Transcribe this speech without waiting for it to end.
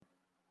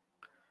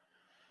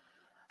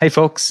Hey,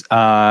 folks.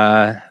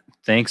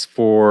 Thanks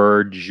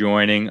for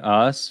joining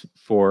us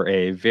for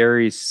a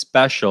very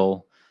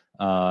special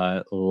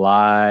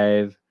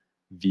live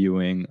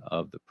viewing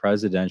of the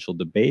presidential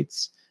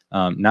debates.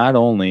 Not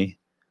only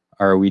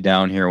are we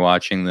down here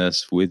watching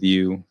this with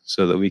you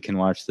so that we can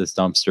watch this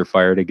dumpster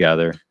fire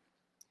together,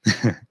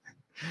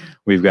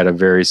 we've got a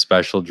very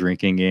special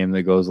drinking game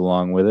that goes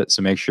along with it.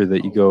 So make sure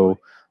that you go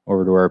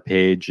over to our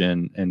page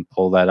and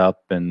pull that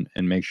up and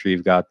make sure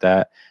you've got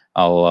that.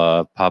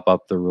 I'll pop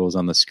up the rules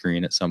on the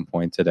screen at some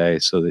point today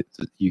so that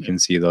you can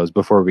see those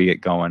before we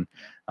get going,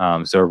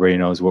 so everybody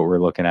knows what we're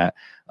looking at.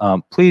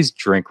 Please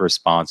drink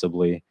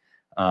responsibly.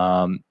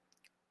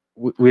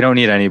 We don't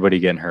need anybody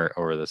getting hurt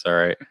over this, all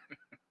right?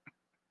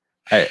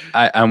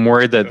 I'm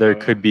worried that there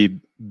could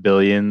be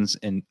billions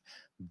and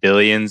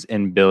billions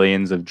and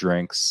billions of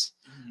drinks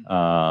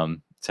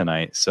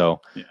tonight.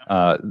 So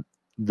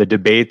the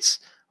debates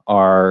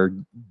are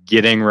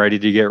getting ready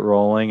to get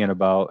rolling in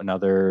about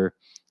another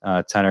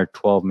 10 or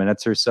 12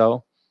 minutes or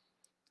so.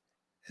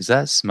 Is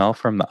that smell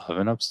from the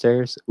oven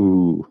upstairs?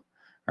 Ooh.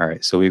 All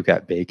right. So we've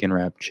got bacon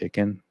wrapped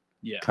chicken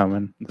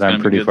coming that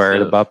I'm pretty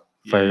fired up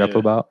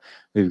about.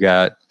 We've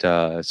got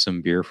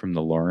some beer from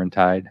the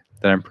Laurentide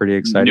that I'm pretty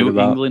excited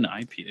about. New England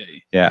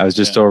IPA. Yeah. I was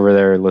just over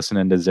there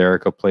listening to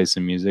Zerica play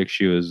some music.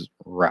 She was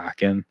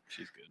rocking.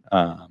 She's good.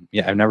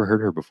 Yeah. I've never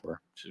heard her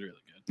before. She's really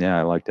good. Yeah.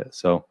 I liked it.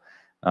 So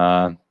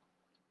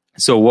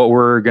what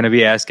we're going to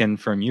be asking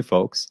from you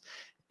folks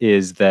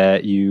is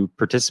that you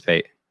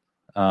participate.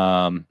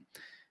 Let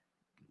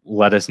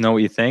us know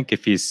what you think.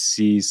 If you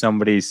see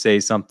somebody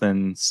say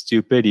something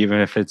stupid, even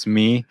if it's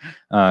me,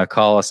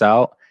 call us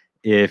out.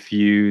 If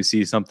you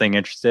see something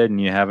interested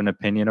and you have an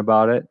opinion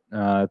about it,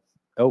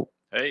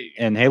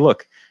 hey,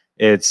 look,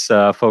 it's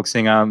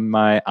focusing on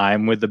my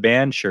I'm with the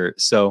band shirt.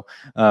 So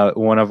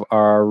one of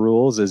our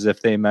rules is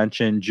if they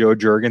mention Joe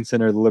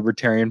Jorgensen or the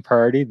Libertarian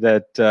Party,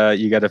 that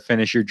you got to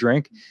finish your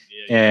drink.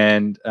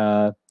 And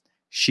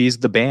she's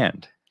the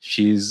band.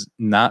 She's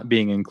not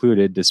being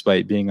included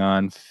despite being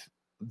on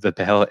the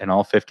ballot in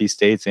all 50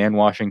 states and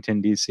Washington,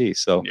 D.C.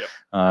 So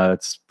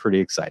it's pretty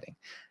exciting.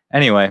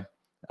 Anyway,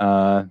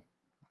 I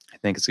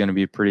think it's going to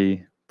be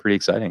pretty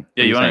exciting.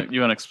 Yeah, you want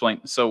to explain?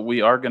 So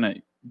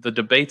the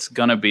debate's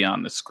going to be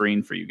on the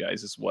screen for you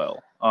guys as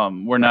well.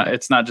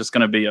 It's not just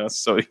going to be us.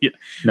 So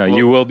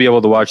you will be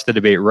able to watch the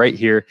debate right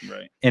here.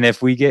 Right. And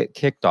if we get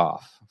kicked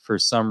off for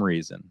some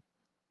reason,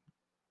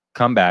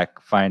 come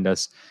back, find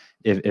us.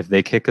 If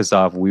they kick us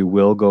off, we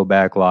will go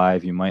back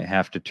live. You might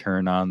have to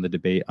turn on the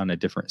debate on a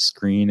different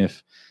screen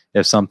if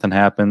something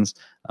happens,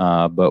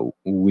 but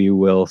we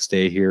will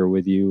stay here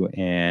with you,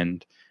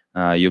 and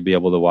you'll be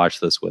able to watch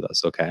this with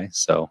us, okay?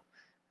 So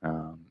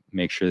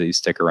make sure that you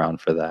stick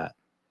around for that.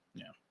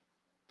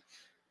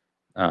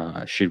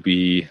 Should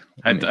we...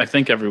 I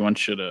think everyone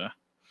should,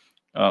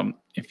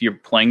 if you're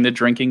playing the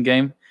drinking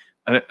game,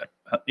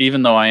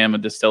 even though I am a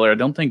distiller, I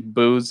don't think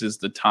booze is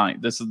the time.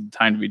 This is the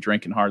time to be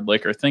drinking hard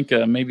liquor. I think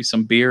maybe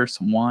some beer,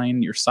 some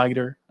wine, your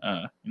cider,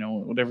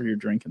 whatever you're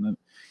drinking.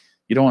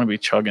 You don't want to be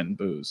chugging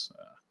booze.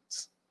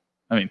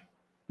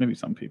 Maybe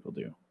some people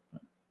do.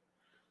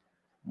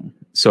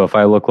 So if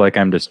I look like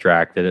I'm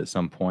distracted at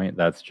some point,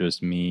 that's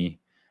just me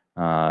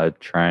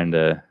trying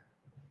to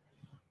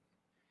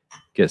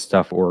get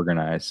stuff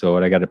organized. So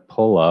what I got to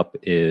pull up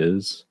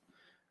is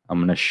I'm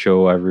going to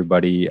show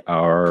everybody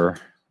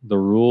the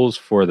rules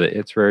for the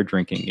It's Rare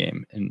drinking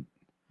game. And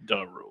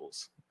the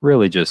rules.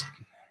 Really just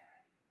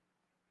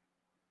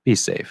be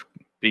safe.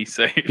 Be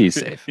safe. Be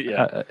safe.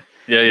 Yeah.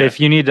 If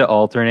you need to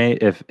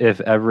alternate,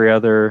 if every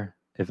other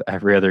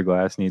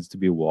glass needs to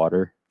be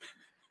water,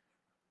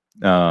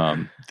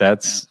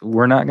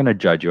 we're not going to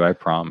judge you, I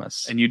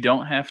promise. And you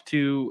don't have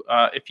to,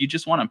 if you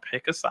just want to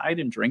pick a side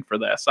and drink for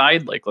that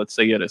side, like let's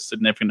say you had a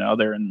significant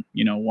other and,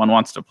 one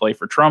wants to play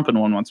for Trump and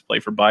one wants to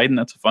play for Biden.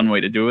 That's a fun way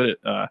to do it.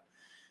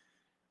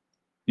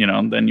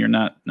 Then you're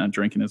not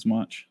drinking as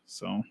much.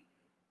 So.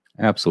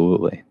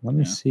 Absolutely. Let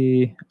me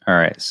see. All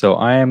right. So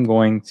I am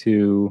going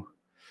to,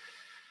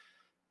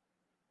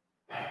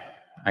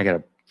 I got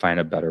to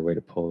find a better way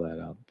to pull that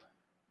up.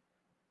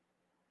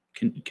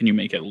 Can you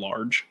make it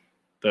large?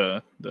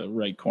 The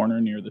right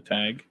corner near the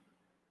tag.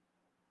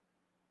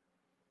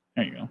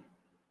 There you go.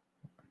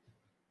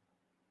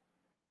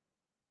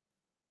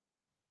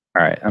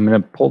 All right, I'm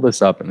going to pull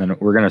this up and then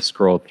we're going to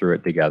scroll through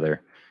it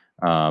together.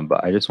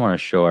 But I just want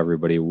to show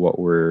everybody what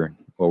we're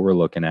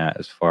looking at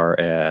as far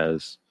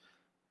as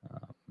I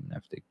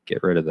have to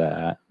get rid of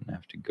that. I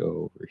have to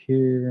go over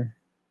here.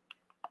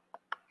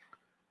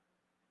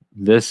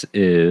 This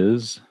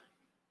is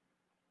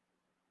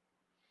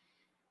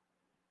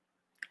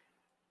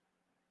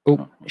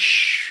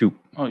shoot.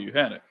 Oh, you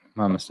had it.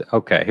 My mistake.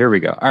 Okay, here we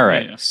go. All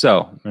right. Yeah.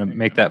 So I'm going to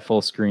make that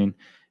full screen.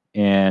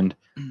 And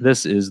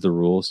this is the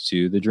rules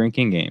to the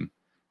drinking game.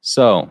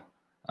 So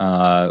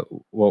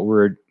what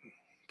we're...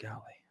 Golly.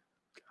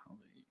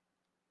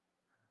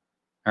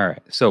 All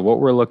right. So what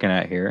we're looking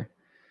at here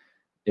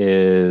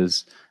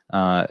is...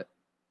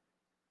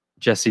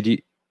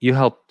 Jesse, you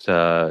helped.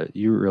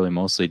 You really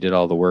mostly did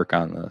all the work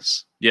on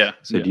this. Yeah.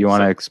 So do you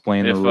want to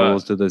explain the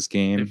rules to this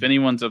game? If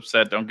anyone's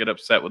upset, don't get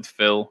upset with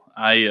Phil.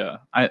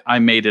 I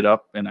made it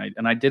up and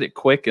I did it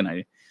quick, and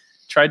I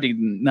tried to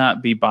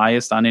not be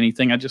biased on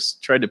anything. I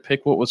just tried to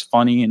pick what was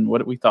funny and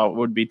what we thought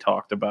would be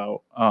talked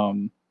about.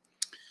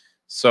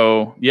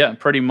 So yeah,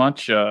 pretty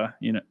much. I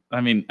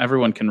mean,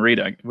 everyone can read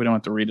it. We don't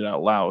have to read it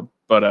out loud,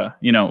 but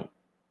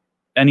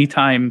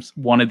anytime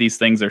one of these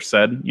things are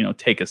said,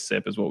 take a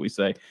sip is what we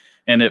say.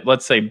 And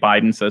let's say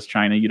Biden says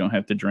China, you don't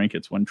have to drink.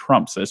 It's when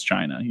Trump says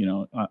China,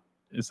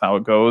 is how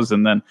it goes.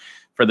 And then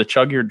for the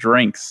chug your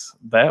drinks,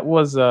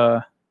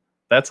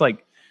 that's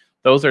like,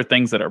 those are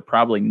things that are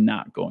probably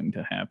not going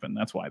to happen.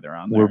 That's why they're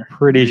on there. We're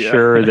pretty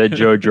sure that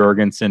Joe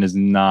Jorgensen is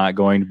not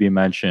going to be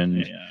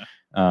mentioned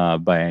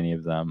by any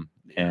of them.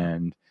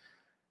 And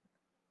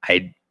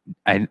I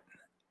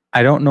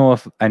don't know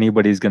if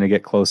anybody's going to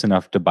get close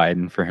enough to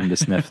Biden for him to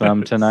sniff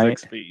them tonight.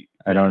 6 feet.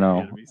 I don't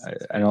know.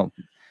 I don't.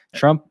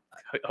 Trump.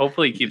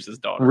 Hopefully he keeps his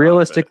daughter.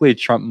 Realistically,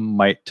 Trump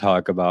might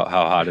talk about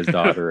how hot his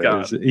daughter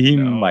is. He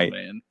might.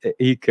 Man.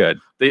 He could.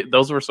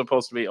 Those were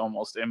supposed to be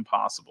almost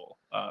impossible.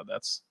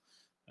 That's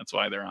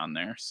why they're on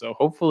there. So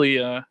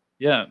hopefully,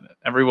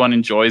 everyone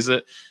enjoys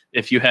it.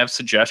 If you have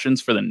suggestions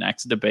for the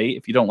next debate,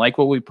 if you don't like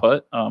what we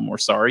put, we're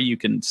sorry. You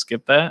can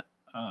skip that.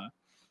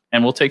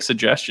 And we'll take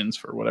suggestions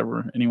for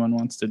whatever anyone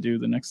wants to do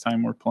the next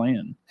time we're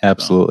playing.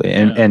 Absolutely. So,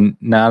 and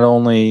not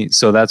only,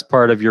 so that's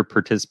part of your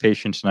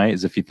participation tonight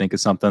is if you think of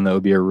something that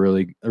would be a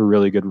really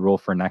good rule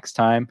for next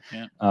time,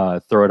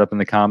 throw it up in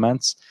the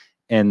comments.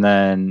 And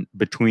then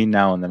between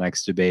now and the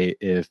next debate,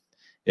 if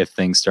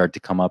things start to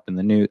come up in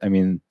the news, I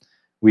mean,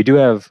 we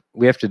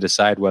have to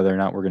decide whether or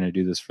not we're going to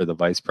do this for the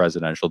vice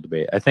presidential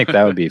debate. I think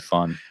that would be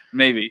fun.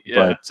 Maybe.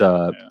 Yeah.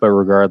 But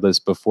regardless,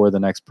 before the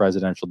next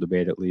presidential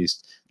debate, at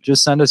least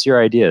just send us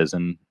your ideas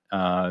and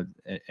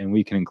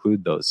we can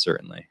include those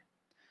certainly.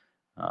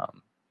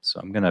 So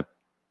I'm going to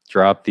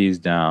drop these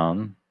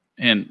down.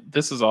 And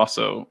this is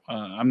also,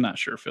 I'm not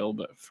sure, Phil,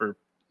 but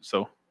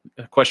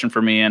a question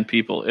for me and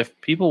people, if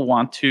people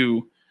want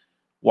to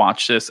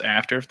watch this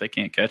after, if they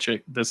can't catch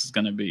it, this is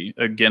going to be,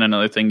 again,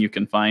 another thing you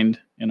can find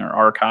in our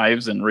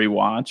archives and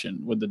rewatch,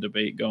 and with the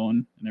debate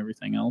going and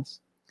everything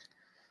else.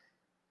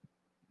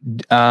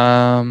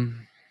 Like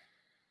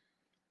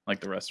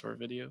the rest of our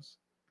videos.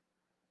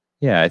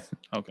 Yeah.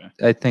 Okay.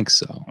 I think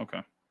so.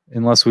 Okay.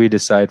 Unless we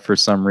decide for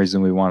some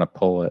reason we want to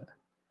pull it,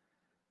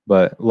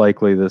 but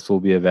likely this will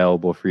be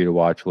available for you to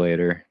watch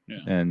later.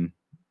 Yeah. And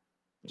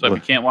so if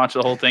you can't watch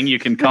the whole thing, you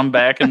can come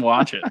back and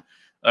watch it.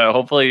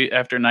 Hopefully,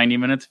 after 90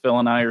 minutes, Phil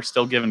and I are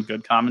still giving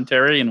good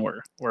commentary, and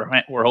we're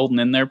holding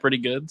in there pretty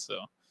good. So,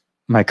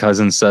 my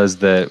cousin says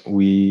that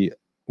we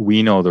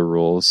know the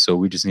rules, so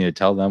we just need to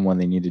tell them when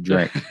they need to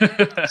drink.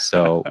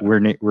 So we're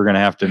gonna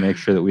have to make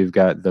sure that we've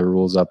got the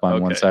rules up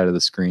on one side of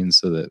the screen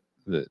so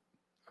that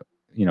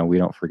we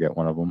don't forget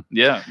one of them.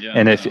 Yeah.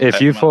 And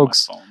if you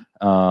folks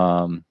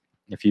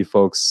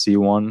see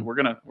one, we're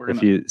gonna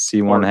if you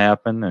see one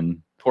happen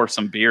and pour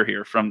some beer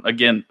here from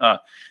again.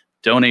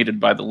 Donated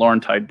by the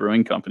Laurentide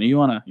Brewing Company. You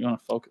wanna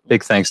focus?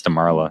 Big thanks to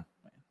Marla.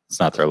 It's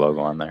not their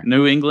logo on there.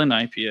 New England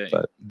IPA.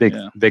 But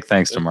big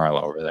thanks to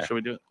Marla over there. Should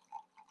we do it?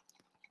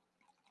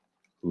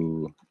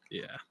 Ooh.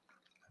 Yeah.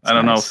 I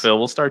don't know, Phil.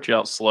 We'll start you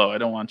out slow. I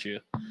don't want you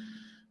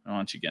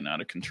getting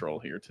out of control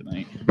here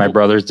tonight. My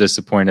brother's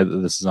disappointed that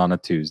this is on a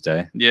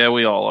Tuesday. Yeah,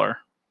 we all are.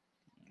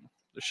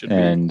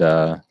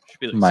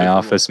 My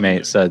office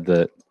mate said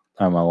that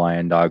I'm a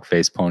lion dog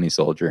face pony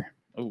soldier.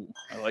 Oh,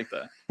 I like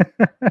that.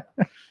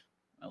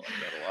 I like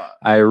that a lot.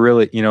 I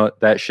really,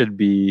 that should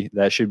be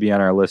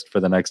on our list for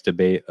the next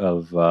debate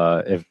of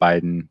if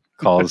Biden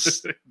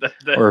calls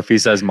or if he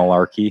says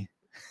malarkey.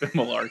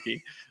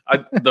 Malarkey.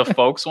 The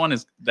folks one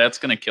that's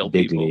going to kill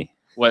people.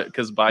 What?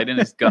 Because Biden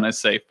is going to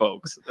say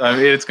folks. I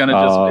mean, it's going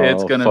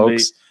to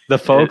be the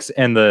folks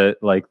and the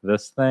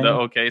this thing. The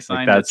okay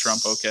sign. That's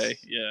Trump. Okay.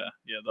 Yeah.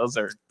 Those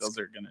are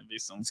going to be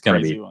some. It's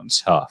going to be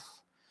ones. Tough.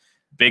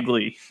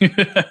 Bigly.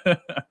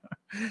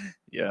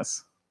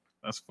 Yes,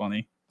 that's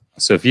funny.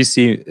 So if you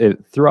see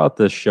it throughout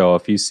this show,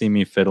 if you see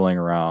me fiddling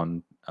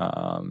around,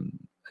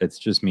 it's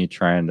just me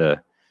trying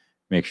to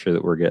make sure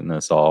that we're getting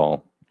this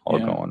all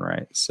going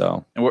right.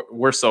 So and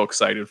we're so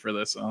excited for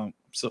this.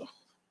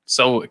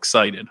 So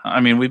excited.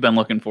 I mean, we've been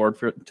looking forward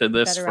to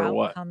this for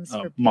what, a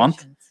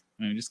month?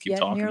 I mean, just keep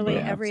talking nearly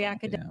about every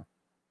academic.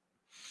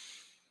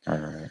 Yeah. All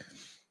right.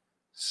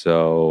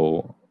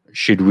 So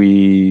should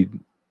we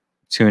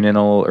tune in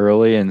a little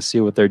early and see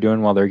what they're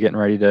doing while they're getting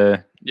ready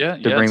to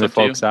bring the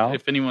folks out?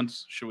 If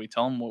should we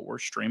tell them what we're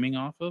streaming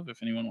off of?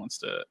 If anyone wants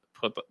to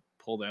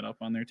pull that up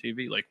on their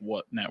TV, like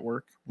what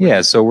network?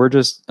 Yeah, so we're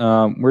just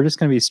going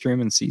to be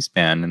streaming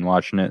C-SPAN and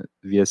watching it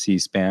via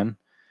C-SPAN.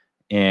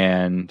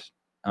 And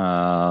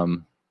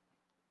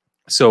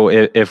so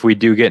if we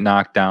do get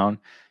knocked down,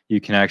 you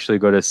can actually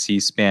go to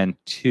C-SPAN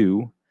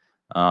 2.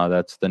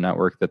 That's the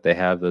network that they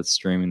have that's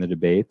streaming the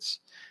debates.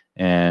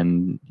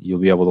 And you'll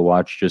be able to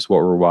watch just what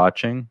we're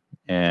watching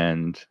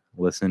and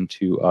listen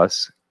to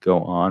us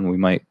go on. We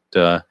might,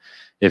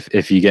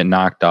 if you get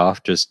knocked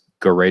off, just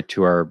go right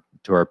to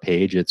our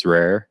page. It's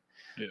rare.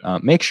 Yeah.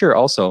 Make sure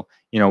also,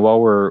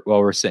 while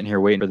we're sitting here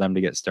waiting for them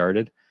to get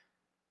started,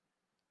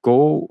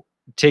 go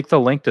take the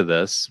link to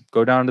this,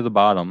 go down to the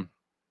bottom,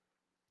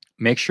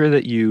 make sure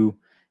that you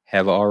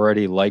have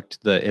already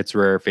liked the It's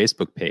Rare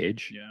Facebook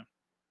page. Yeah.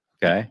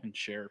 Okay. And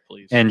share,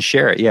 please. And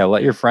share it. Yeah.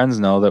 Let your friends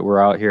know that we're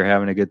out here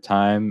having a good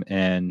time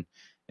and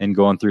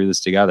going through this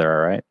together.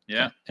 All right.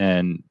 Yeah.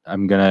 And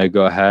I'm going to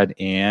go ahead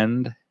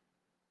and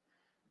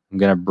I'm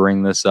going to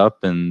bring this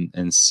up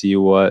and see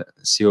what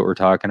we're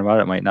talking about.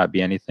 It might not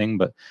be anything,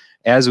 but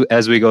as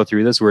we go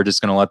through this, we're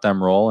just going to let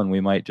them roll, and we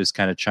might just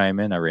kind of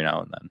chime in every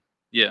now and then.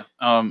 Yeah.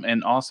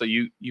 And also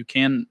we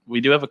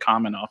do have a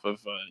comment off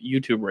of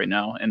YouTube right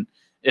now. And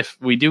if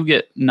we do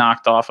get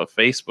knocked off of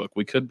Facebook,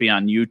 we could be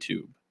on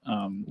YouTube.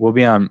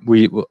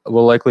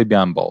 We'll likely be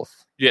on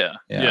both. Yeah.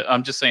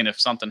 I'm just saying if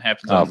something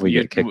happens, if we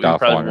get kicked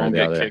off one or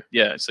the other.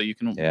 Yeah. So you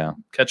can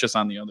catch us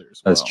on the other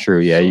as well. That's true.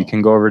 Yeah. So, you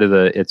can go over to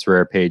the It's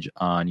Rare page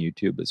on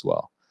YouTube as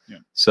well. Yeah.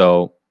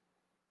 So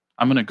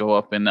I'm going to go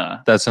up and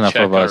that's enough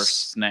check of our us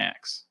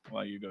snacks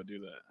while you go do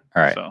that.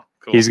 All right. So,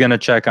 cool. He's going to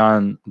check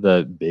on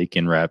the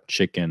bacon wrapped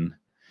chicken.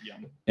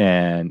 Yum.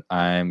 And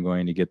I'm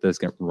going to get this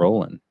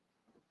rolling.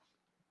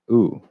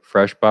 Ooh,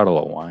 fresh bottle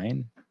of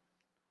wine.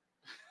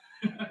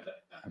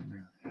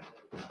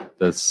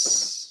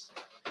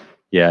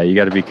 You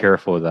got to be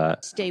careful with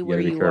that. Stay where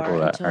you are. All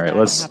right,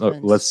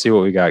 let's see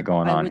what we got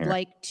going on here. I would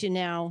like to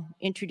now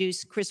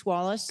introduce Chris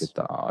Wallace, get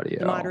the audio,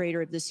 the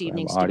moderator of this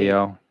evening's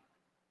audio.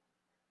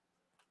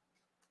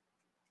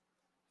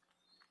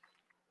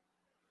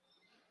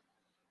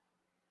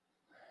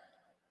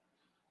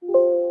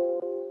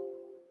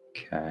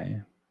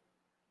 Okay.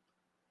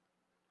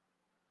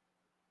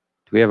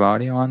 Do we have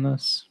audio on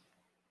this?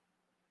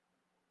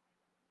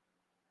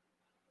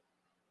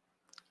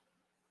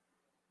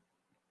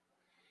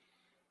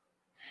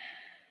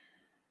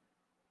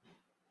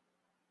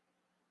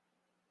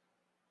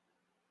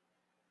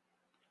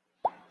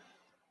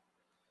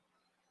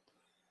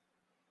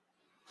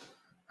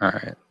 All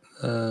right.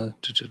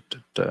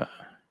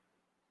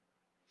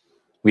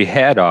 We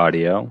had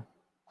audio.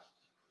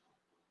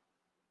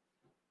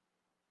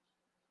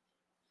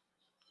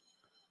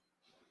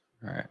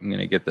 All right, I'm going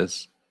to get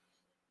this.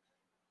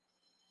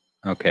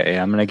 Okay,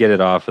 I'm going to get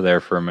it off of there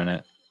for a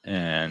minute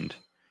and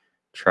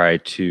try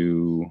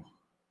to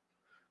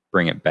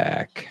bring it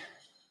back.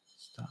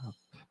 Stop.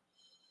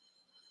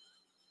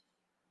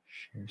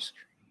 Share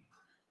screen.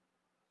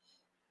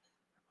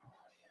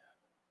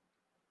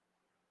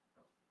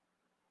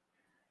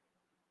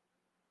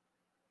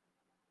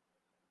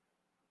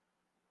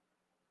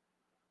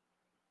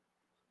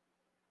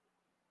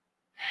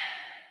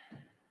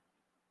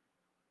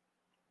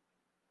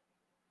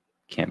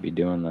 Can't be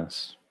doing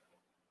this.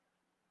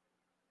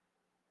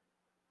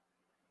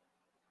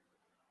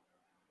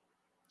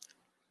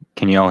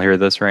 Can you all hear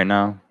this right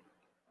now?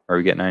 Are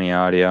we getting any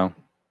audio?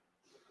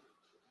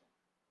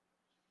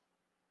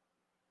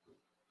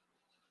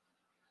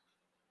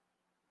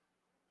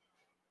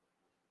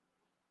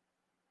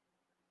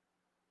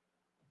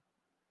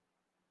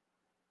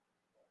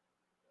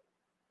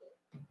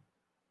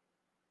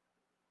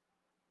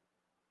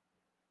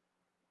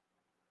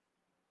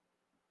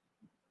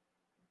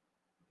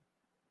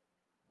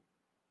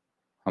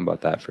 How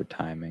about that for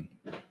timing?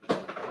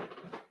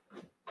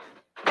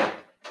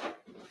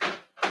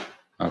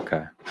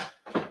 Okay.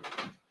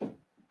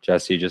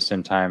 Jesse, just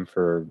in time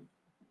for,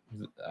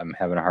 I'm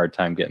having a hard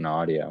time getting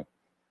audio.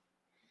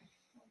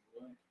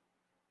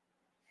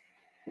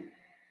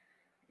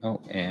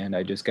 Oh, and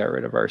I just got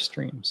rid of our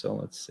stream, so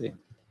let's see.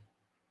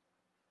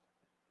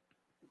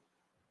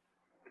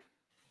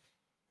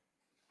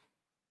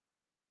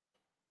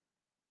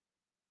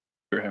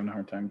 We're having a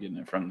hard time getting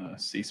it from the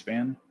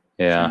C-SPAN.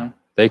 Yeah, channel.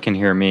 They can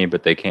hear me,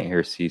 but they can't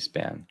hear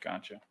C-SPAN.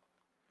 Gotcha.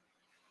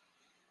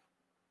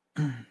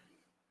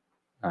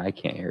 I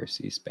can't hear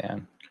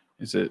C-SPAN.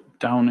 Is it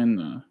down in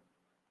the?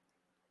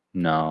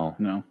 No.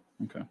 No.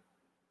 Okay.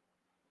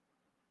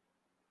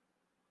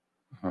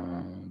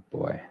 Oh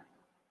boy.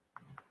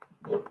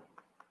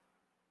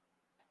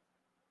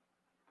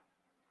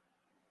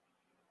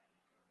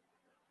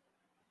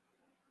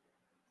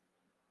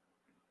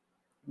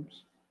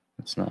 Oops.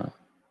 It's not. Let's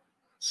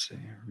see.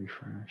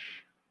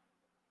 Refresh.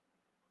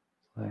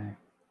 Play.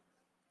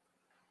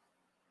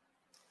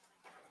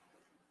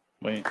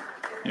 Wait.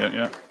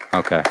 Yeah.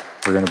 Okay.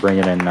 We're going to bring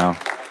it in now.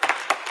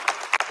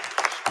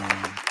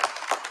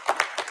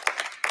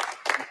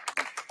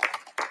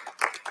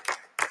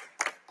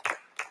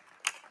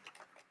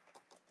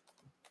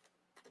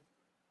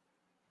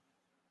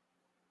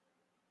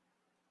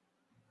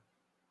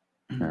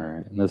 All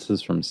right. And this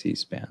is from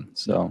C-SPAN.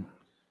 So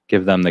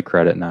give them the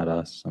credit, not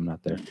us. I'm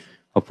not there.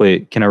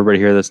 Hopefully, can everybody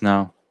hear this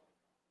now?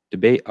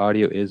 Debate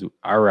audio is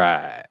all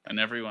right. And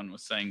everyone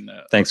was saying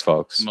that. Thanks,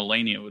 folks.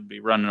 Melania would be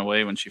running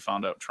away when she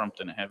found out Trump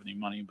didn't have any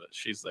money, but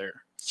she's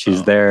there.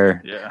 She's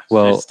there. Yeah.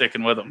 Well, she's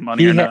sticking with him,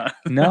 money or not.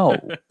 No.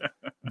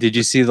 Did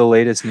you see the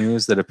latest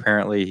news that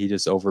apparently he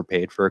just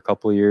overpaid for a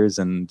couple of years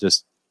and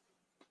just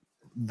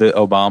the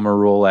Obama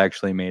rule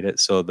actually made it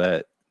so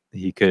that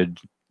he could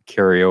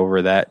carry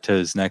over that to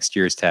his next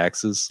year's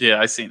taxes. Yeah,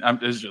 I seen.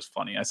 It's just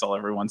funny. I saw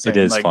everyone saying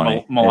is like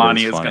funny.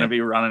 Melania is funny. going to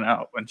be running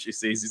out when she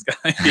sees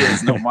he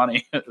has no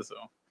money. So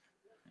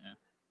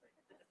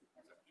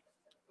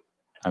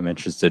I'm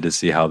interested to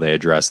see how they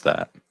address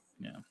that.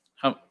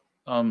 yeah.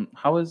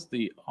 How is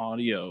the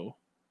audio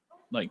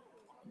like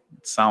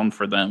sound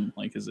for them?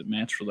 Like, is it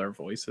matched for their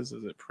voices?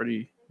 Is it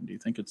pretty? Do you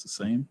think it's the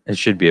same? It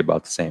should be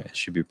about the same. It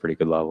should be pretty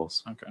good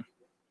levels. Okay.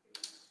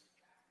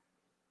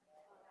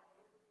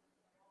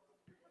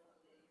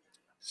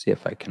 See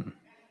if I can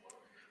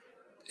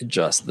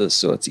adjust this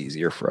so it's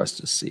easier for us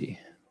to see.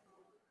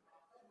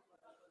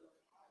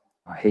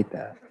 I hate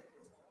that.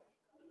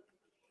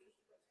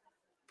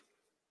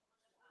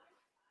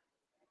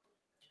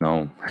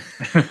 No.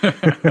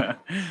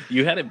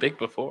 You had it big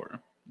before.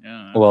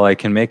 Yeah. Well, I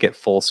can make it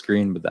full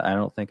screen, but I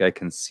don't think I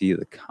can see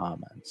the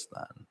comments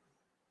then.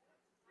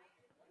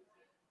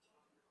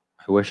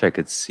 I wish I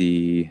could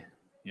see.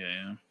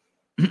 Yeah.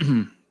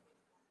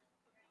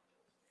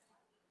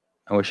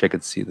 I wish I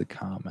could see the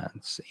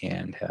comments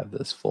and have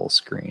this full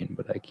screen,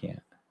 but I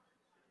can't.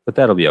 But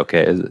that'll be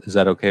okay. Is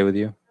that okay with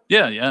you?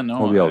 Yeah. No.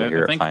 We'll be able to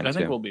hear I it think, fine, I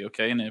think too. we'll be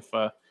okay. And if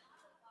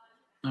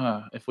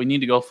we need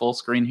to go full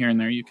screen here and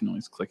there, you can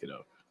always click it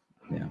up.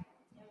 Yeah.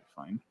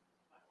 Fine.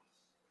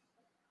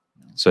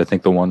 So I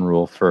think the one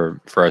rule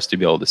for us to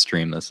be able to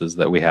stream this is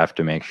that we have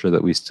to make sure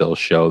that we still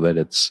show that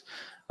it's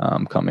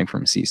coming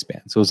from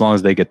C-SPAN. So as long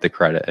as they get the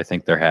credit, I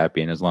think they're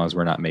happy. And as long as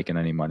we're not making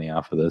any money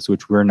off of this,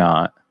 which we're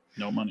not.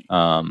 No money.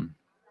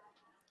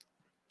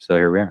 So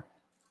here we are.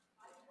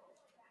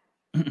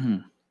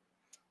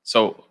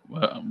 So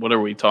what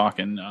are we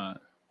talking?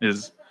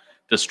 Does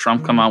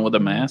Trump come out with a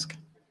mask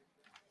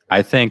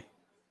I think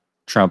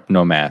Trump,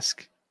 no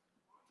mask.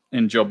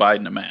 and Joe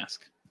Biden a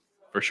mask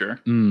for sure?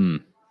 No.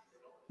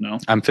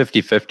 I'm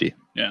 50-50.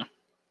 Yeah.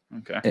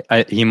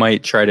 Okay. He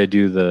might try to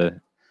do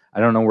I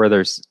don't know where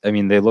there's, I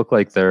mean, they look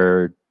like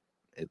they're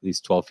at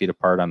least 12 feet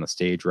apart on the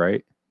stage,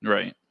 right?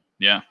 Right.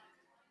 Yeah.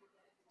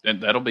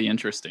 And that'll be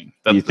interesting.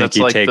 Do you think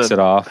he takes it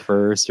off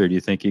first, or do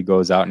you think he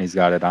goes out and he's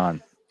got it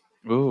on?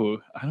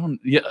 Ooh, I don't.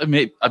 Yeah,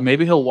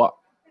 maybe he'll walk.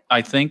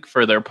 I think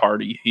for their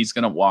party, he's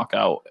gonna walk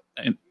out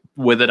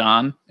with it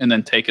on, and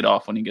then take it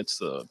off when he gets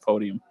to the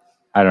podium.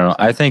 I don't know.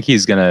 I think he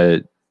has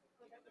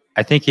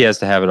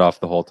to have it off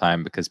the whole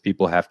time because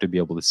people have to be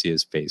able to see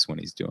his face when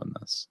he's doing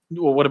this.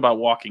 Well, what about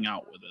walking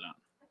out with it on?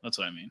 That's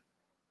what I mean.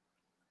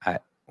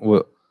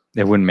 Well,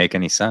 it wouldn't make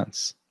any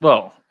sense.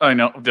 Well, I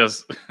know.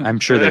 I'm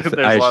sure there's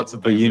lots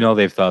of but things. you know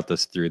they've thought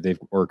this through. They've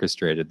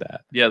orchestrated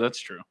that. Yeah, that's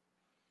true.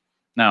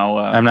 Now,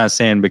 I'm not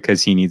saying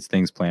because he needs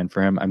things planned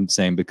for him. I'm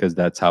saying because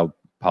that's how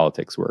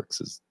politics works.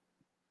 Is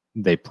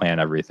they plan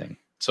everything.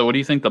 So, what do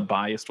you think the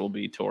bias will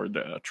be toward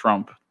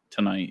Trump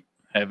tonight,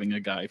 having a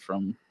guy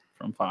from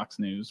Fox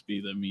News be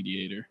the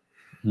mediator?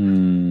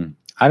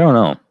 I don't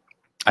know.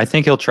 I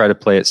think he'll try to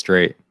play it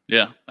straight.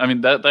 Yeah, I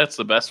mean that's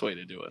the best way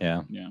to do it.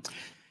 Yeah.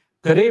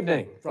 Good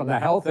evening from the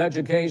Health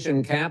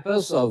Education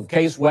campus of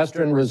Case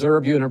Western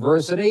Reserve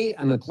University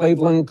and the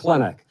Cleveland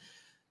Clinic.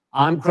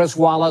 I'm Chris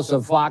Wallace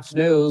of Fox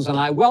News, and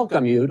I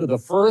welcome you to the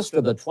first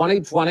of the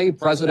 2020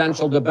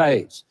 presidential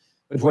debates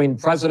between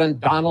President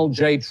Donald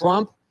J.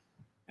 Trump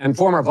and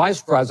former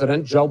Vice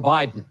President Joe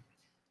Biden.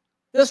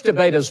 This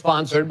debate is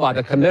sponsored by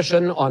the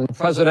Commission on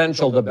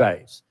Presidential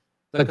Debates.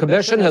 The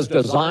commission has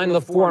designed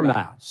the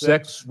format,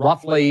 6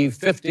 roughly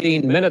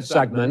 15-minute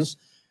segments,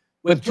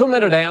 with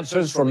 2-minute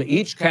answers from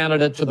each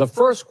candidate to the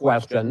first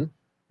question,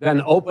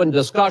 then open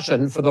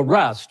discussion for the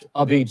rest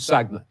of each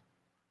segment.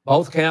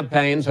 Both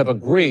campaigns have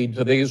agreed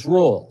to these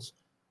rules.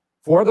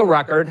 For the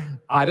record,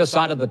 I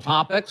decided the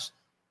topics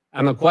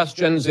and the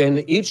questions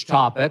in each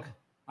topic.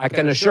 I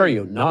can assure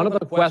you, none of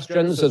the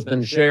questions has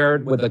been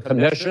shared with the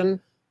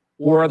commission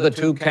or the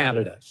two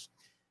candidates.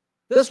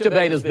 This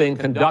debate is being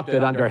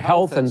conducted under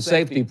health and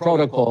safety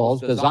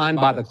protocols designed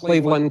by the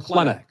Cleveland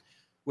Clinic,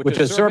 which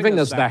is serving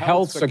as the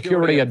health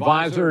security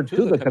advisor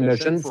to the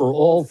commission for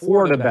all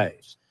 4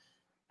 debates.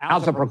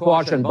 As a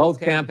precaution, both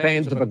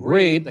campaigns have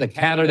agreed the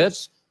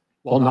candidates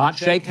will not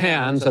shake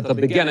hands at the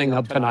beginning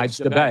of tonight's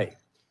debate.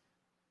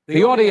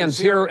 The audience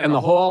here in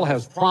the hall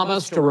has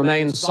promised to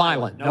remain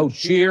silent. No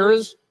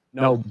cheers,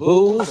 no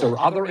boos or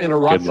other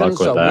interruptions,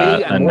 so that.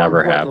 we, That and more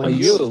never importantly,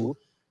 happens. you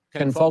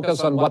can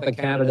focus on what the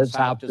candidates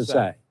have to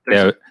say. They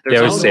always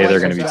only say they're one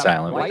going to be Right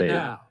silent, but they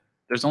now,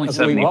 There's only as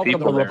we 70 welcome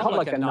people the there.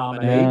 Republican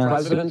nominee, Yeah, that's a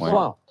President good point.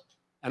 Trump,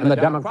 and the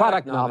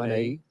Democratic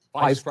nominee,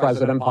 Vice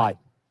President Biden.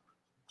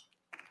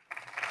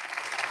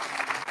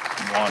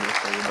 Water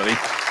for everybody.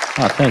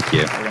 Oh, thank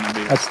you. We're gonna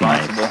be That's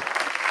nice.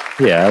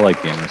 responsible. Yeah, I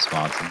like being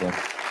responsible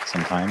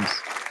sometimes.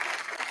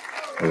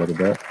 A little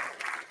bit.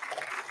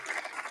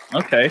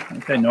 Okay,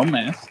 no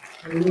mask.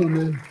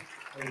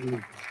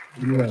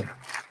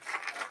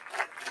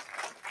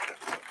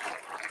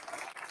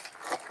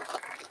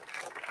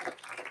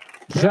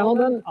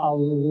 Gentlemen, a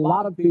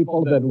lot of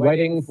people have been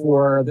waiting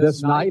for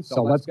this night,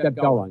 so let's get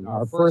going.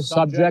 Our first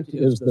subject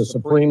is the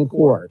Supreme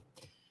Court.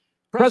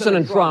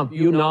 President Trump,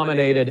 you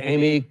nominated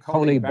Amy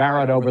Coney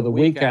Barrett over the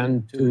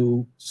weekend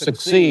to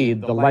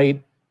succeed the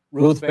late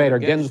Ruth Bader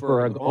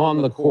Ginsburg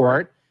on the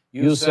court.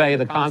 You say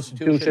the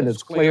Constitution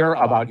is clear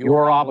about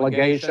your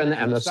obligation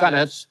and the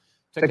Senate's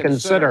to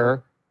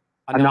consider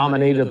a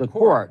nominee to the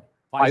court.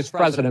 Vice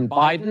President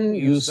Biden,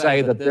 you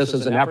say that this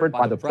is an effort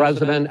by the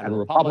president and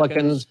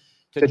Republicans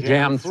to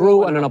jam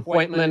through an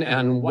appointment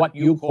and what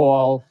you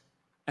call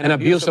an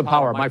abuse of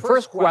power. My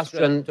first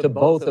question to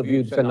both of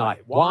you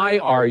tonight, why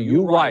are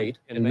you right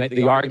in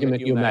the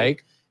argument you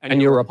make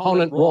and your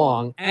opponent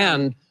wrong?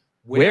 And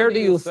where do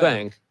you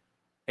think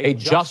a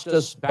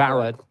Justice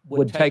Barrett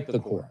would take the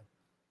court?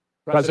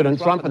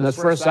 President Trump, in this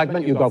first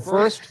segment, you go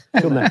first.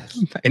 2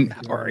 minutes.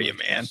 How are you,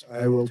 man?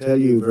 I will tell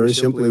you very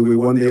simply, we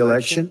won the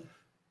election.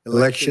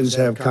 Elections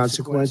have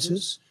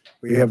consequences.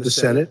 We have the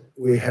Senate,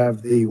 we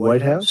have the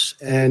White House,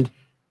 and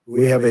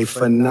we have a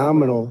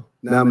phenomenal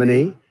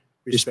nominee,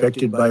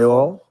 respected by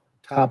all,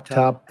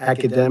 top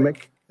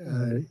academic,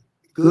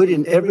 good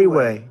in every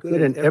way,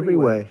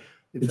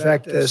 In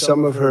fact,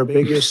 some of her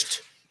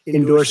biggest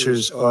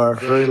endorsers are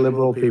very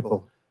liberal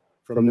people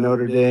from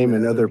Notre Dame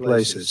and other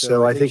places.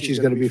 So I think she's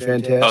going to be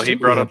fantastic. Oh, he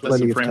brought up the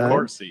Plenty of Supreme time.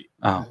 Court seat.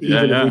 Oh,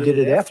 Even if we did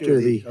it after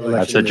the election.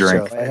 That's a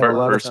drink. itself. I had a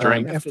lot of First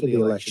time drink. after the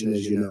election,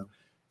 as you know.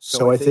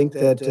 So I think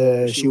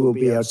that she will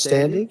be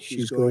outstanding.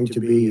 She's going to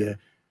be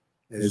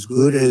as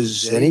good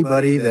as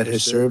anybody that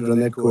has served on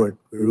that court.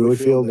 We really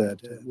feel that.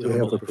 We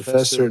have a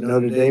professor at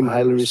Notre Dame,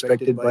 highly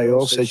respected by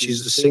all, said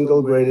she's the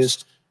single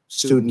greatest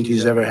student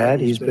he's ever had.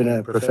 He's been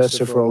a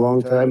professor for a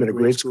long time at a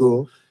great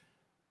school.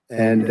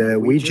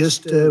 And we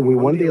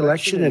won the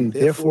election, and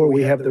therefore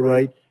we have the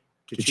right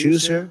to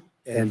choose her.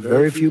 And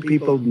very few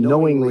people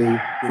knowingly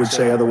would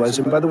say otherwise.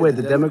 And by the way,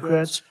 the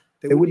Democrats,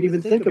 they wouldn't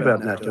even think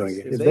about not doing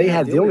it. If they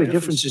had, the only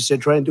difference is they'd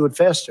try and do it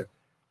faster.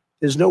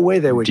 There's no way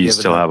they would do you give it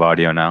still up. have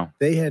audio now?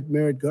 They had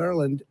Merrick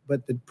Garland,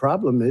 but the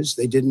problem is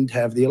they didn't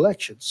have the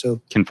election.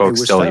 So Can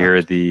folks were still hear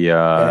stopped. the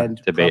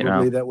and debate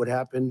probably now? that would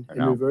happen Or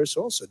in no? reverse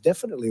also.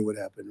 Definitely would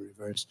happen in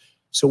reverse.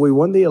 So we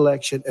won the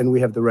election, and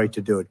we have the right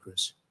to do it,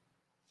 Chris.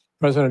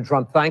 President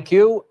Trump, thank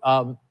you.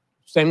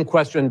 Same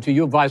question to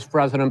you, Vice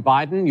President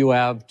Biden. You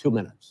have 2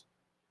 minutes.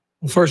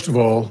 Well, first of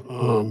all,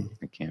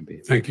 It can't be.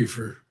 thank you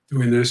for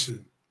doing this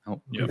and Oh,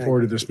 looking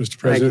forward to this, Mr. Thank you,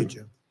 President.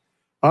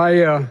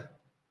 Joe.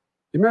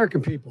 The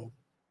American people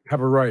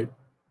have a right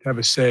to have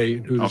a say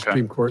in who the Okay.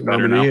 Supreme Court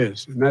Better nominee now.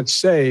 is. And that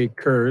say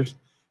occurs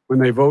when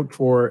they vote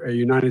for a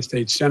United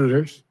States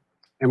senators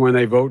and when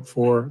they vote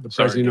for the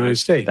Sorry, President of the United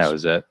States. that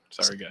was it.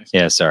 Sorry, guys.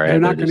 Yeah, sorry. I They're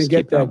had not going to just get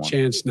keep that one.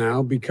 chance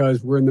now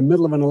because we're in the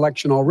middle of an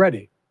election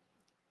already.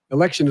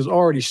 Election has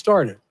already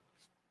started.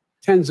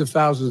 Tens of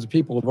thousands of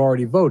people have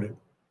already voted.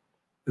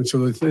 And so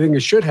the thing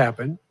that should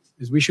happen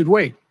is we should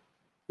wait.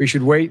 We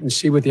should wait and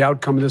see what the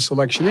outcome of this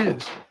election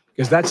is,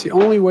 because that's the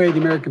only way the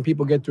American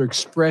people get to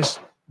express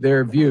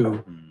their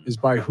view is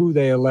by who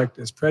they elect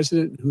as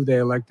president and who they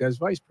elect as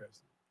vice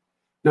president.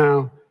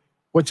 Now,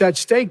 what's at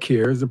stake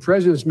here is the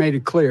president's made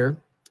it clear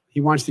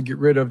he wants to get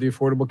rid of the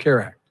Affordable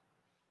Care Act.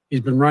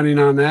 He's been running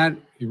on that.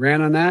 He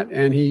ran on that,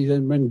 and he's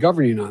been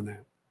governing on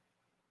that.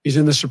 He's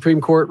in the Supreme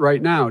Court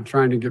right now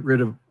trying to get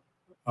rid of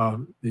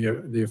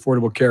the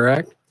Affordable Care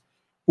Act,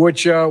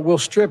 which will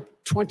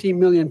strip 20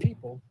 million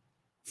people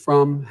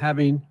from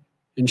having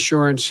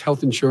insurance,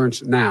 health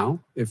insurance now,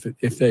 if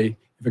it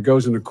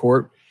goes into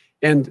court.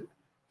 And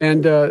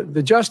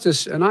the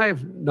justice, and I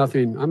have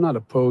nothing, I'm not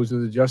opposed to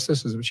the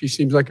justice. She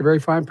seems like a very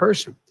fine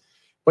person.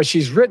 But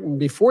she's written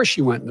before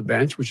she went on the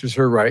bench, which is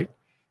her right,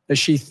 that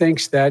she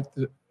thinks that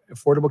the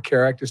Affordable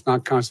Care Act is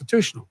not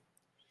constitutional.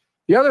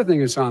 The other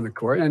thing that's on the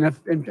court, and if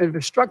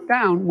it's struck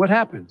down, what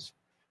happens?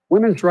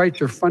 Women's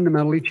rights are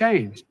fundamentally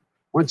changed.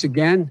 Once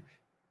again,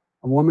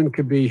 a woman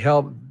could be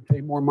held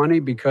pay more money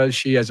because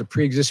she has a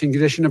pre-existing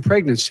condition of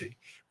pregnancy.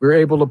 They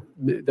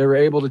were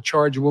able to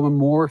charge a woman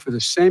more for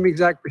the same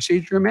exact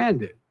procedure a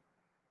man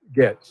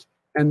gets.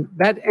 And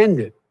that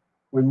ended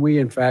when we,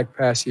 in fact,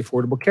 passed the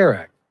Affordable Care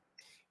Act.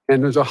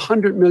 And there's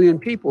 100 million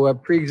people who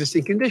have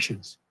pre-existing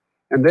conditions,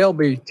 and they'll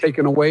be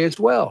taken away as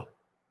well.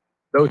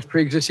 Those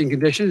pre-existing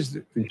conditions,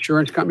 the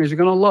insurance companies are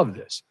going to love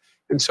this.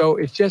 And so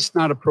it's just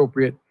not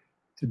appropriate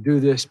to do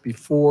this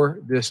before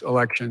this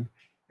election.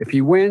 If he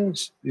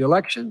wins the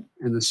election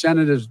and the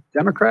Senate is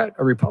Democrat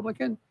or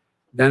Republican,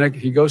 then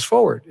he goes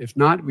forward. If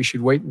not, we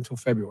should wait until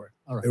February.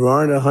 All right. There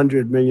aren't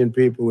 100 million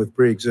people with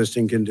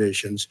pre-existing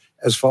conditions.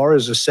 As far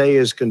as the say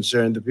is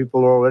concerned, the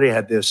people already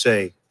had their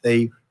say.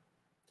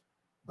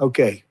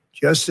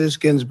 Justice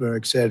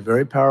Ginsburg said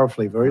very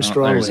powerfully, very Oh,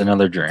 strongly, there's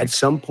another drink. at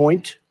some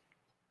point,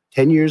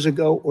 10 years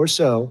ago or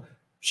so,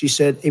 she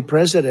said a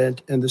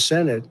president and the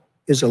Senate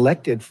is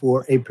elected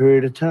for a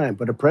period of time,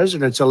 but a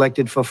president's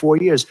elected for 4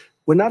 years.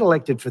 We're not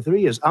elected for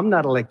 3 years. I'm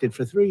not elected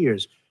for 3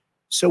 years.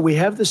 So we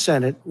have the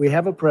Senate, we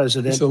have a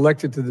president. He's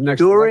elected to the next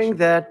During election.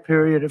 that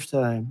period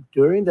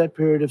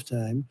of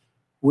time,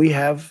 we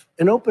have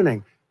an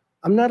opening.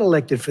 I'm not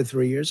elected for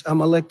 3 years.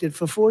 I'm elected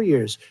for 4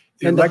 years.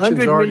 The And the election's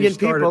 100 already million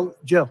started. people,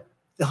 Joe,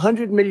 the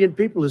 100 million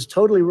people is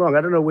totally wrong.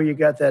 I don't know where you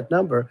got that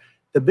number.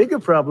 The bigger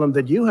problem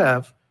that you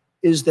have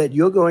is that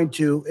you're going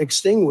to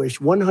extinguish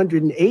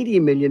 180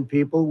 million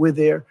people with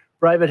their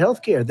private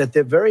health care that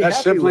they're very That's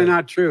happy simply with.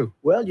 not true.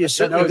 Well, you're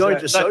certainly No, going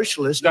that- to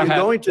socialist. Go You're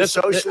ahead. going to This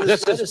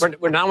socialist. is,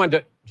 we're now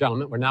into,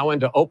 gentlemen, we're now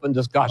into open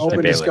discussion. Open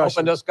Bailey. discussion.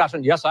 Open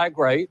discussion. Yes, I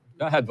agree.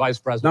 Go ahead, Vice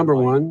President. Number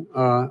White.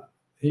 one,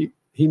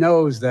 he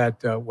knows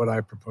that what I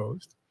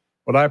proposed.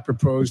 What I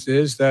proposed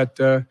is that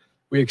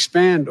we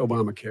expand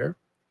Obamacare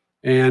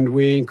and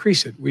we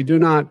increase it. We do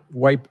not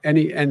wipe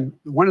any. And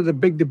one of the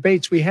big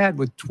debates we had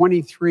with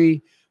 23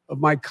 of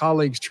my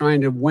colleagues trying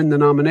to win the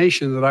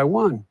nomination that I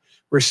won,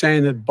 were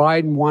saying that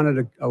Biden wanted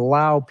to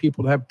allow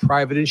people to have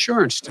private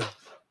insurance still.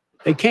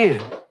 They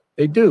can.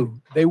 They do.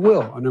 They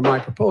will under my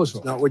proposal.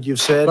 It's not what you've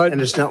said, But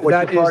and it's not what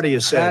that your is- party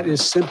has said. That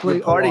is simply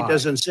Your party a lie.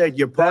 doesn't say it.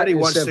 Your party is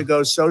wants to simple.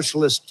 go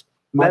socialist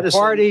My medicine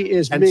party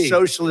is and me.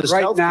 socialist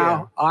Right healthcare.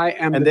 now, I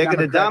am And the they're going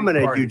to Democratic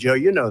dominate Party. you, Joe.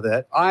 You know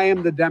that. I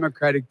am the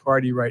Democratic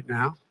Party right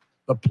now.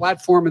 The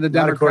platform of the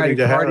Not according Democratic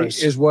to Party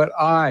Harris. is what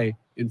I,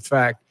 in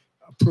fact,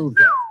 approved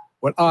of.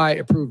 What I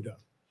approved of.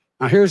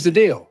 Now, here's the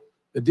deal.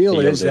 The deal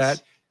Deal is this.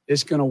 that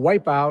it's going to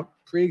wipe out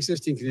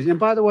pre-existing conditions. And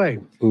by the way,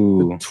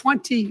 Ooh.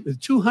 the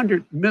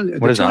 200 million,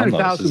 What the is on those?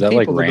 200,000 Is that like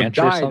people that have ranch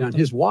or died on something?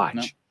 his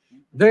watch.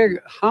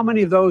 How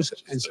many of those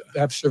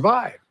have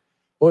survived?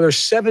 Well, there's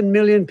 7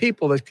 million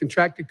people that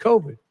contracted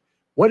COVID.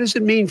 What does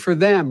it mean for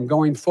them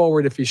going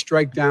forward if you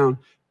strike down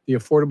the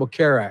Affordable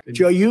Care Act?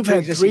 Joe, you've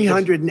had Pre-existing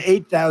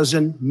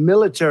 308,000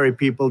 military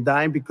people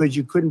dying because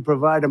you couldn't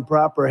provide them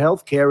proper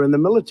health care in the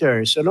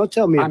military. So don't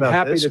tell me I'm about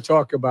happy this. to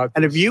talk about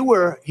And if you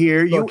were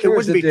here, Look, it here's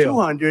wouldn't the be deal.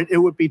 200, it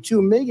would be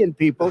 2 million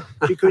people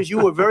because you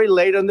were very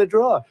late on the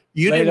draw.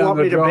 You Late didn't on want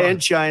the me to draw. ban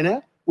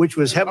China, which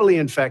was heavily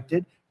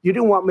infected. You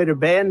didn't want me to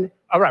ban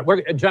All right,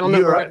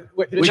 gentlemen. Europe,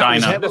 which was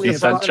China. heavily You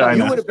said infected.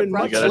 China. You would have been You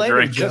much gotta later,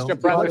 drink. Joe. Mr.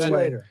 Much President,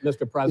 later. Mr.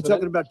 You're President,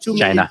 talking about 2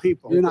 million China.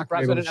 people. You're Mr. not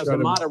gonna be able President, to as shut a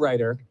him up.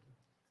 moderator,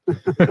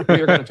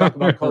 we're going to talk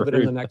about COVID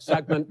in the next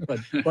segment, but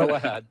go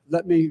ahead.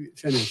 Let me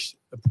finish.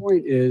 The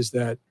point is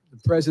that the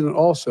president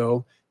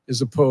also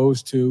is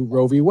opposed to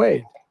Roe v.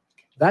 Wade.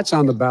 That's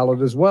on the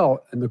ballot as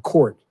well in the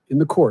court.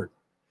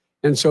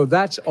 And so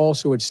that's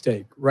also at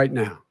stake right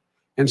now.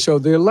 And so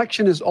the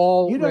election is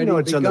already You don't know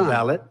it's on the begun.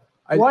 ballot.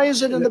 I- Why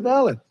is it on the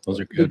ballot? Those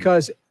are good.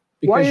 Because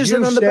Why is it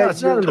you on the said ballot?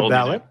 It's not on the Told you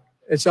ballot.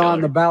 it's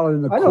on the ballot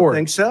in the I don't court.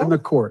 think so. In the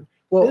court.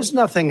 Well, There's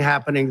nothing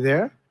happening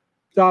there.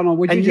 Donald,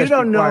 would you And you just be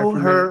don't quiet know for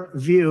a her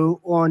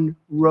view on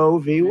Roe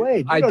v.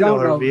 Wade. You I don't don't know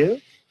her know.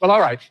 view. Well, all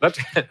right.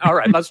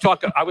 Let's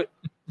talk.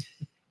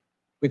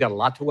 We got a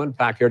lot to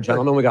unpack here,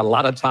 gentlemen. We got a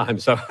lot of time.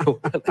 So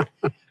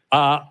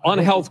on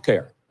health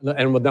care,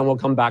 and then we'll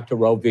come back to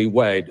Roe v.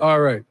 Wade. minute?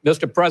 All right.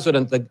 Mr.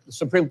 President, the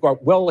Supreme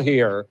Court will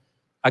hear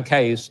a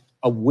case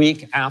a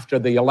week after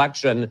the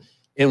election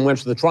in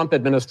which the Trump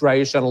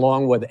administration,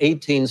 along with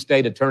 18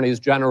 state attorneys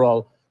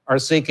general, are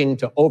seeking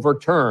to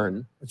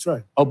overturn That's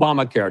right.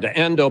 Obamacare, to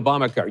end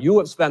Obamacare. You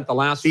have spent the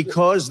last...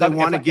 Because they If-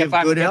 want to if give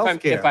I- good if I- health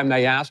If care. I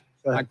may ask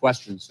Go my ahead.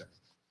 question, sir.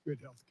 Good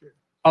health care.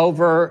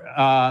 Over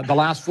the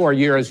last 4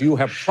 years, you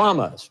have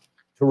promised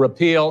to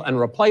repeal and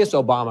replace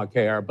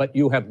Obamacare, but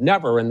you have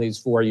never in these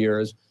 4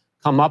 years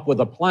come up with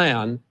a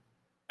plan,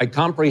 a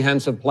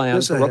comprehensive plan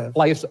Yes, to I have.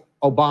 replace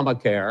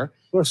Obamacare.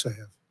 Of course I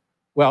have.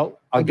 Well,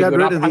 I I'll give got you an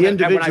rid of opp- the I'm gonna- when I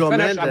individual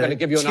finish, mandate. I'm going to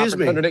give you an Excuse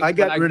me. opportunity. I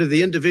got rid of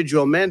the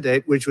individual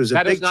mandate, which was a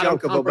That is big not a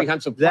chunk of Obamacare.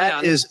 comprehensive plan.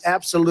 That is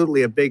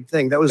absolutely a big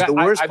thing. That was the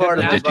worst part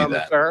of I didn't ask you,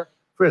 Obamacare. sir.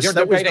 Chris, You're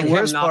that was debating the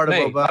him, worst not part of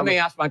me. Obama. Let me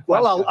ask my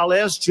question. Well, I'll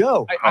ask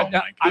Joe. Oh, my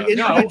God. The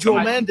no, individual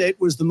I- mandate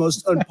was the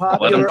most Let him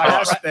unpopular talk.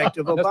 aspect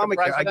of Mr. Obamacare. I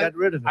President, got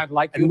rid of it. I'd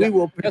like you And we to,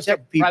 will Mr.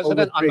 protect people with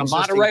President, I'm the pre-existing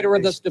moderator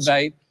of this conditions.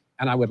 debate,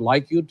 and I would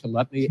like you to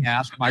let me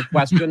ask my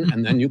question,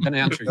 and then you can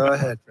answer. Go your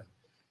ahead.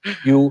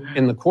 You,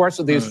 in the course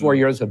of these 4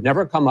 years, have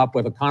never come up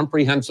with a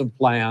comprehensive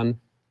plan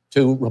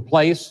to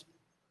replace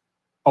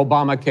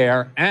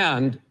Obamacare.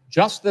 And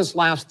just this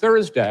last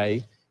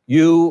Thursday,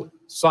 you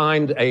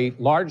signed a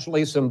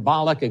largely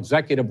symbolic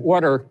executive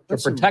order to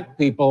That's protect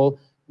people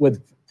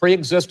with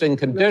pre-existing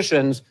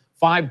conditions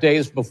 5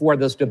 days before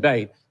this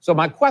debate. So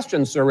my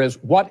question, sir, is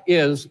what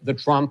is the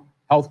Trump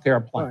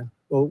healthcare All plan? right.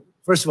 Well,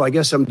 first of all, I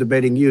guess I'm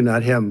debating you,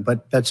 not him,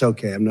 but that's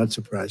okay. I'm not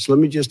surprised. Let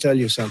me just tell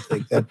you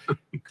something that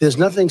there's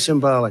nothing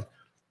symbolic.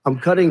 I'm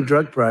cutting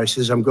drug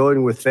prices. I'm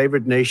going with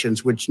favored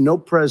nations, which no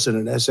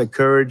president has the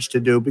courage to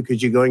do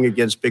because you're going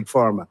against big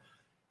pharma.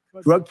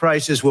 Drug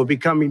prices will be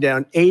coming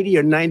down 80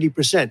 or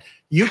 90%.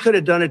 You could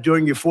have done it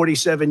during your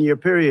 47-year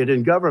period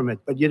in government,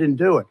 but you didn't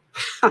do it.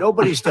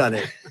 Nobody's done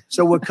it.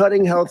 So we're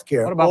cutting health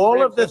care. What about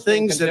All of the pre-existing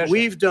things that conditions?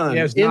 we've done, He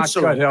has not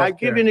cut insulin. I health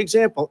give care. you an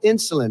example.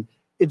 Insulin.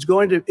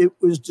 It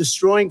was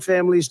destroying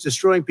families,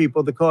 destroying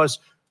people because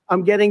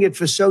I'm getting it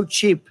for so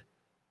cheap.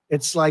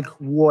 It's like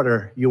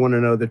water. You want to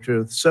know the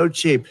truth. So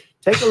cheap.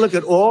 Take a look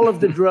at all of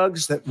the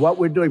drugs that what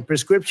we're doing,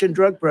 prescription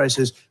drug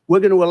prices. We're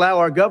going to allow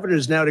our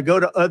governors now to go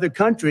to other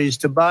countries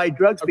to buy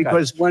drugs Okay.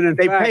 because When in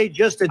they fact, pay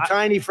just a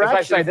tiny As fraction.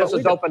 I say, of this what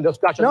is we do. open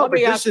discussion. No, Let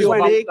me but ask this you is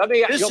about, big-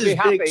 you'll this be is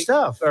happy, big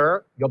stuff.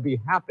 sir. You'll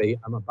be happy.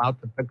 I'm about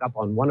to pick up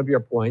on one of your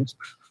points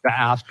to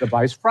ask the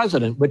vice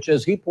president, which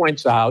is he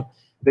points out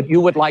that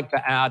you would like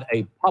to add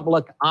a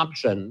public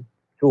option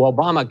to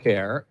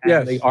Obamacare. And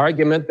Yes. the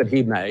argument that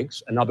he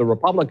makes and other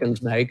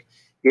Republicans make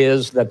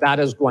is that that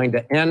is going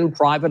to end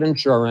private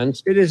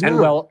insurance. It is and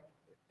not. will.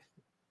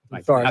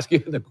 I Sorry. ask you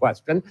the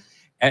question.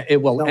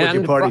 It will Not what your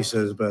end. party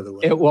says, by the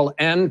way. It will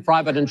end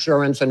private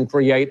insurance and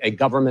create a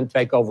government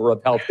takeover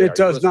of health care. It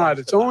does not.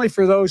 It's only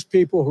for those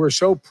people who are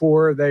so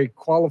poor they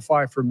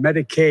qualify for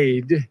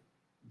Medicaid.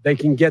 They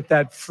can get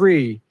that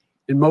free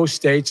in most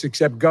states,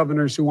 except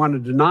governors who want to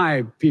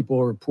deny people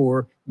who are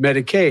poor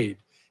Medicaid.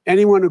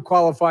 Anyone who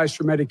qualifies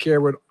for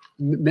Medicare would,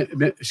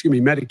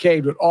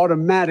 Medicaid would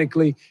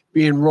automatically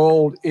be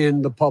enrolled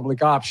in the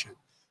public option.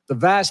 The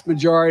vast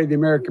majority of the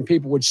American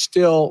people would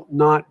still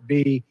not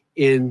be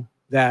in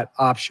that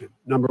option.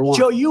 Number one.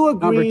 Joe, you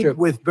Number agreed two.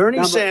 with Bernie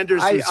Number-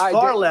 Sanders, who's I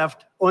far did-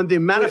 left, on the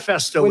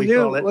manifesto, When we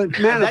you- call it. when And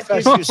that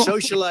gives manifesto- you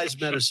socialized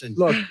medicine.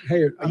 Look, hey,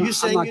 you I'm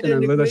saying not you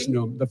going didn't to listen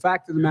agree? to him. The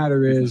fact of the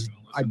matter is,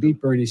 I beat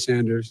Bernie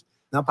Sanders.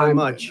 Not by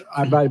much.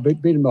 I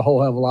beat him a whole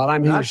hell of a lot.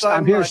 I'm Not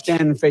by here much.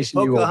 standing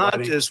facing you, old buddy.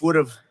 Pocahontas would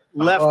have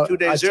left 2 I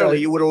days tell early.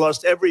 you, You would have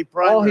lost every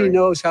primary All he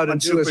knows how to on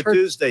do is Super hurt.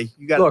 Tuesday.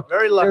 You got Look,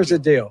 very lucky. here's the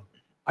deal.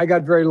 I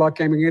got very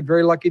lucky. I'm going to get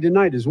very lucky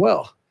tonight as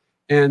well.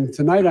 And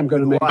tonight I'm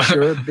going to With make what?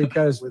 sure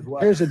because With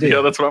what? here's the deal.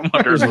 Yeah, that's what I'm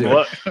wondering. Here's the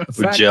What? The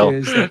fact Jill.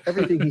 is that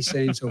everything he's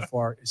saying so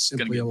far is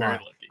Gonna simply be a very lie.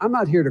 lucky. I'm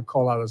not here to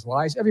call out his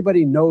lies.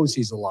 Everybody knows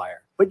he's a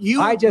liar. But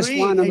you I just agreed.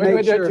 want to Hey,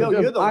 make Joe, sure.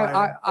 you're the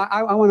liar.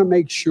 I want to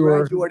make sure.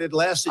 Graduated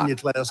last in your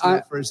class, I-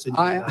 not first in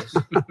your I- class.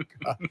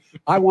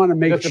 I want to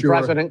make Mr. sure.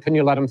 President, can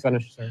you let him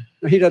finish, sir?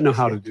 He doesn't know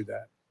how to do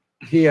that.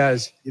 He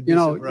has, You'd be you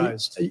know,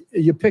 surprised.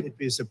 you pick You'd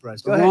be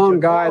surprised. the Go ahead, wrong Joe.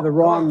 guy, Go the on,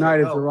 wrong go on,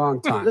 night Joe. at the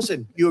wrong time.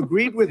 Listen, you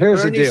agreed with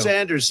Here's the Bernie deal.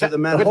 Sanders to the The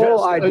manifesto.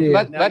 whole idea.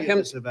 Let Now you're him-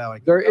 disavowing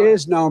it. There Go ahead.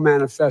 is no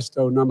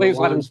manifesto. Number Please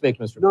let one. him speak,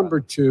 Mr. Number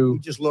President. two. You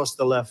just lost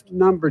the left.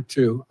 Number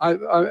two.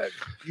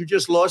 You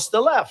just lost the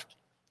left.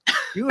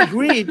 You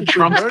agreed with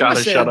Trump's Bernie got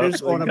to shut up.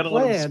 Sanders You on a gotta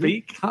let him plan.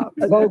 speak.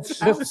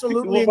 Folks,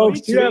 Absolutely. folks,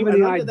 agreed do you to. have any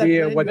And under that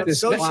idea plan, what you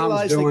this got clown's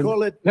socialized. They doing?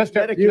 call it Mr.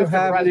 Medicare you for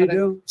have any President.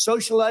 do?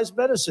 socialized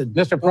medicine.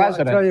 Mr. Well, I'll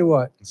President, tell you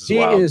what, This is he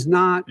wild. is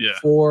not Yeah.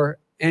 for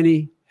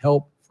any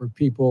help for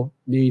people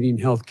needing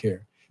health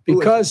care Who is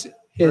because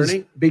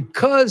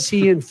because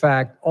he in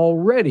fact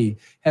already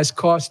has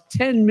cost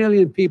 10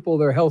 million people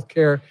their health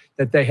care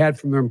that they had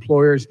from their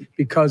employers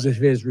because of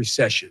his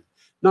recession.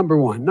 Number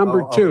one.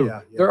 Number two, yeah.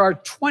 there are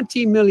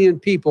 20 million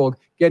people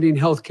getting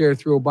health care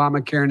through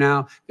Obamacare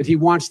now that he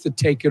wants to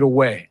take it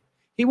away.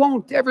 He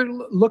won't ever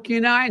look you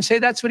in the eye and say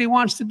that's what he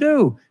wants to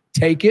do.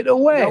 Take it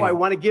away. No, I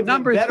want to give them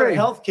Number better three.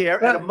 health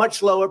care at a But-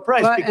 much lower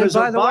price But, because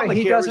and by the way,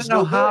 Obamacare he doesn't is know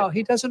no how. good.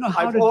 He doesn't know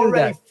how I've to do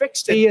already that.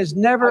 fixed it. He has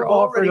never I've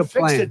offered already a fixed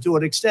plan. it to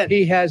an extent.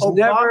 He has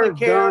never Obamacare,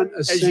 done a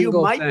as you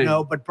single might thing.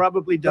 know, but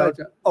probably don't.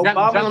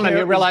 Obamacare gentlemen, you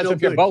is realize no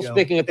if you're good, both Joe.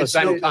 speaking at the It's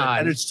no same good, time,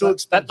 and it's too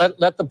expensive.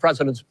 let the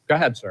president go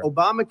ahead, sir.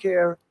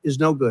 Obamacare is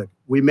no good.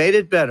 We made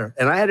it better.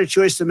 And I had a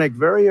choice to make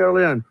very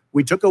early on.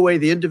 We took away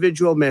the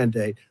individual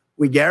mandate.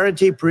 We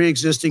guarantee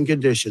pre-existing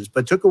conditions,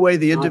 but took away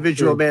the Not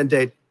individual true.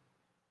 mandate.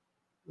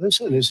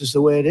 Listen, this is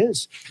the way it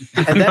is.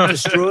 And that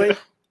destroyed,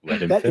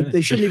 Let him that, finish.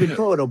 they shouldn't even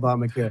call it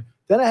Obamacare.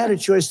 Then I had a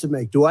choice to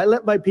make. Do I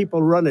let my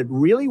people run it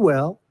really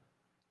well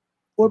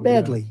or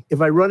badly?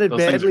 If I run it Those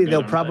things are badly, good, they'll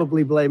aren't they?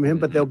 probably blame him,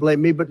 but they'll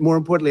blame me. But more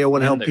importantly, I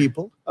want to help And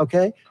people.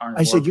 Okay. I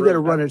Carnivore said, you got to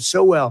proof. run it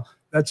so well.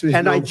 That's what he's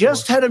And I known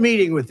just for. had a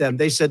meeting with them.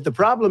 They said the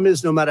problem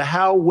is no matter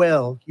how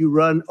well you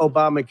run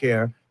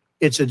Obamacare,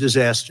 it's a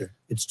disaster.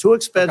 It's too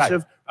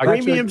expensive. I got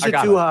you. Premiums I are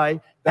got too it. high,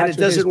 and That's it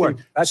what his doesn't work.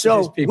 people- that's what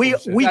his So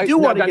people we say. do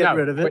want to No, get no,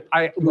 rid of it.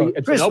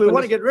 It's Chris, an we open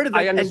want to get rid of it.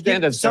 I and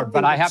understand give it, sir, something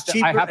but I have that's to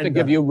cheaper give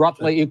and you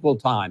roughly equal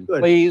time.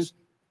 Good. Please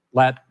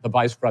let the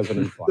vice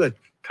president talk. Good.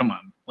 Come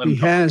on. Let He him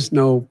talk. has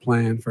no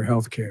plan for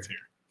health care. Of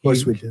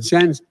course we do.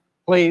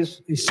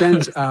 Please. He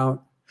sends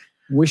out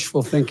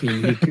wishful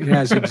thinking. He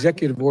has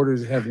executive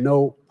orders that have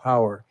no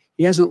power.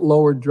 He hasn't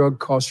lowered drug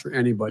costs for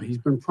anybody. He's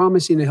been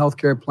promising a health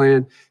care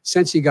plan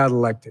since he got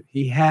elected.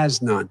 He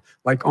has none,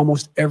 like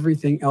almost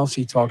everything else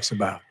he talks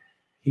about.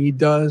 He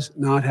does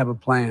not have a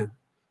plan.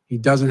 He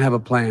doesn't have a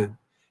plan.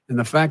 And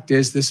the fact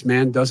is, this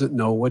man doesn't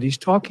know what he's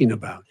talking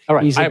about. All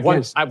right. He's I have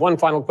against- one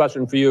final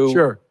question for you,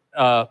 Sure.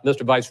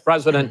 Mr. Vice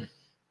President.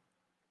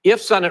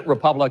 If Senate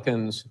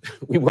Republicans,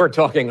 we were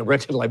talking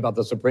originally about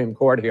the Supreme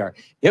Court here,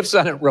 if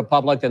Senate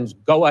Republicans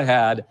go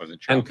ahead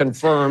Wasn't Trump. and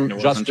confirm It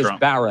wasn't Justice Trump.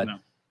 Barrett,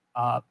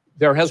 No.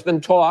 there has been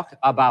talk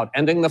about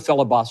ending the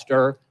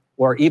filibuster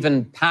or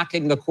even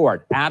packing the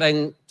court,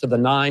 adding to the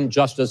 9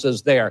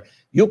 justices there.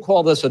 You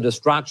call this a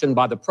distraction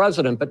by the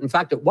president, but in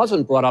fact, it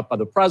wasn't brought up by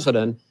the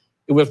president.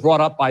 It was brought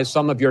up by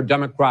some of your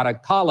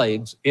Democratic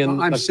colleagues in,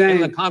 Well, I'm in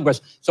saying- the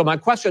Congress. So my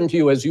question to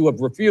you is, you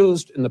have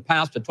refused in the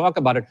past to talk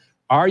about it.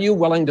 Are you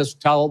willing to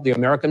tell the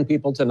American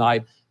people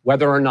tonight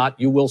whether or not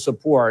you will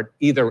support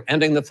either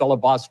ending the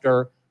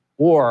filibuster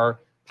or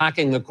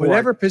packing the court?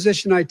 Whatever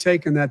position I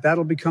take on that,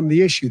 that'll become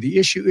the issue. The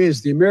issue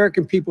is the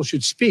American people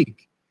should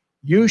speak.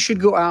 You should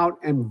go out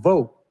and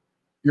vote.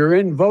 You're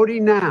in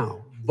voting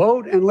now.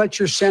 Vote and let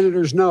your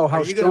senators know how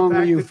Are you gonna strongly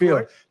pack you the feel.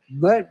 court?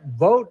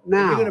 Vote Are you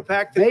now. going to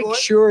pack the Make court?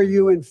 sure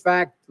you, in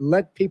fact,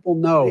 let people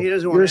know He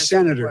doesn't want you're a to answer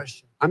the senator.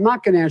 question. I'm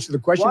not going to answer the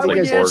question Why would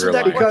because, you answer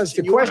that borderline. because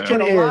the You want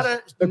question a is, lot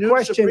of the new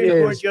question Supreme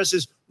Court is,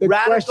 justices The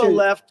radical question-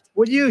 left.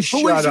 Will you Who is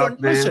shut your, up,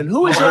 man? listen,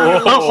 who is on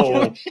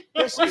your list?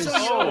 This is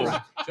so,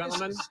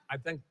 Gentlemen, I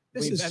think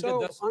this we've is ended so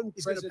this.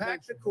 He's going to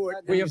pack the unprecedented. court.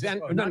 We have I'm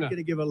no, not no. going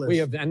to give a list. We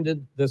have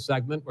ended this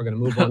segment. We're going to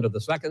move on to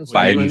the second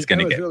Biden's segment.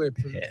 gonna That was get really a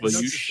pissed. Will you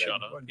productive shut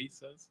segment, up? wasn't He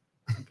says.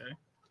 Okay.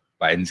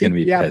 Biden's going to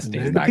be Yeah, pissed. and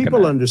man. He's the not people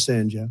going to.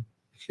 understand, Joe.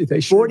 it? They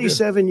sure do.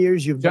 47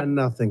 years you've done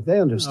nothing. They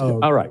understand. Oh,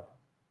 All right.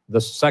 The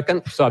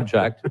second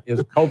subject is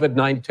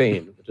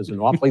COVID-19, which is an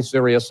awfully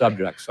serious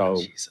subject. So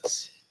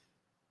Jesus.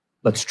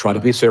 let's try to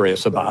be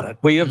serious about it.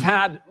 We have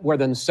had more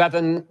than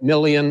 7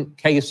 million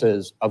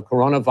cases of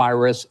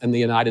coronavirus in the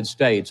United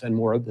States, and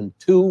more than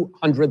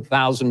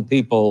 200,000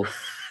 people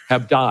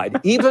have died.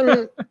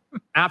 Even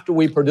after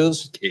we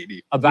produce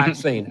Katie. a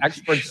vaccine,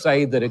 experts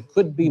say that it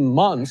could be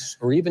months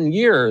or even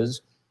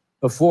years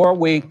before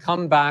we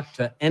come back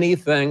to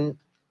anything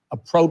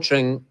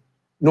approaching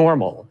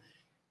normal.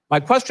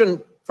 My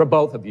question for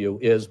both of you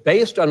is,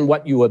 based on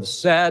what you have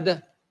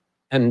said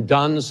and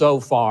done so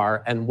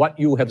far and what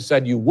you have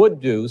said you would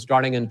do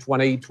starting in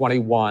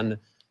 2021,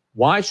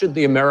 why should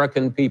the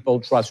American people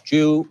trust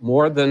you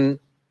more than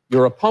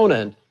your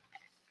opponent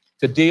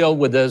to deal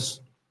with this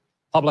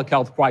public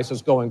health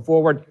crisis going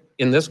forward?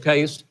 In this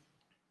case,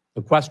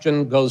 the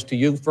question goes to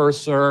you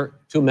first, sir.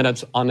 2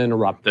 minutes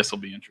uninterrupted. This will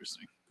be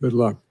interesting. good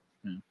luck.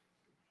 Yeah.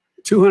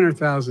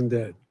 200,000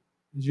 dead.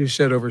 As you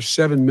said, over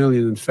 7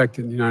 million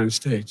infected in the United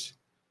States.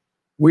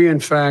 We,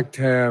 in fact,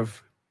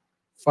 have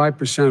 5%,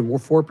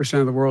 4%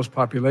 of the world's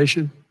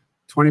population,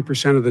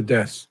 20% of the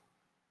deaths.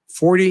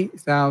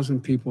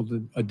 40,000 people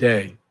a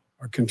day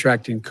are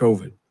contracting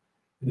COVID.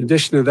 In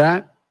addition to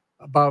that,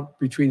 about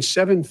between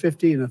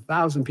 750 and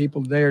 1,000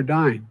 people a day are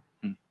dying.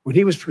 When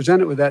he was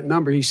presented with that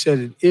number, he said,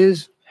 it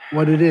is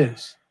what it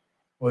is.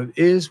 Well, it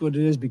is what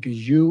it is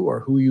because you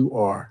are who you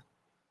are.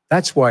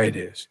 That's why it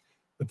is.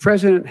 The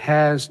president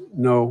has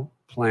no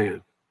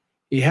plan.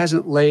 He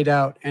hasn't laid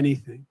out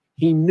anything.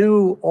 He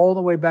knew all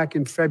the way back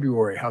in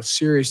February how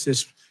serious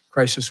this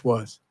crisis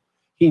was.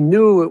 He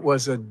knew it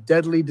was a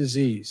deadly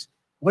disease.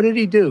 What did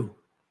he do?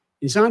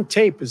 He's on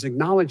tape as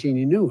acknowledging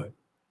he knew it.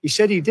 He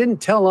said he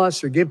didn't tell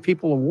us or give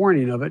people a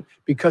warning of it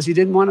because he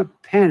didn't want to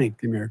panic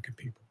the American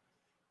people.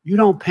 You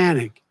don't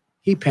panic.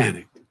 He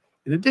panicked.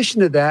 In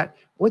addition to that,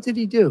 what did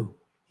he do?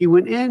 He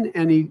went in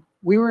and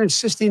we were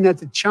insisting that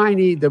the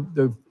Chinese,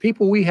 the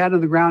people we had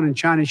on the ground in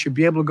China should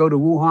be able to go to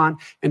Wuhan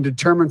and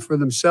determine for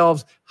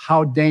themselves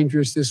how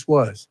dangerous this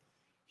was.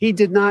 He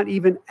did not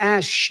even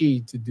ask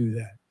Xi to do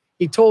that.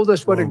 He told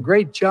us what a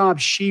great job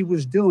Xi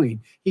was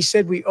doing. He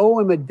said we owe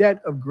him a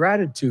debt of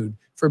gratitude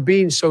for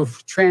being so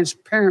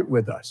transparent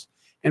with us.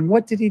 And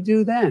what did he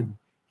do then?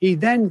 He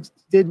then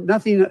did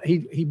nothing.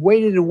 He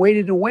waited and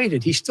waited and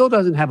waited. He still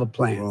doesn't have a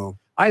plan. Wrong.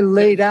 I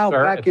laid out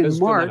Sir, back it in is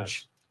 2 March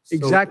minutes.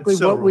 exactly it's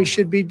so what we wrong.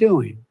 should be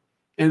doing.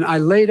 And I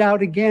laid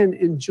out again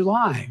in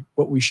July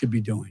what we should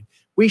be doing.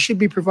 We should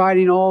be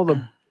providing all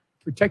the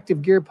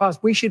protective gear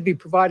possible. We should be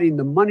providing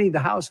the money the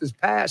House has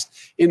passed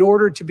in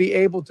order to be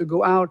able to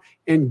go out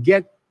and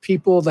get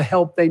people the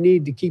help they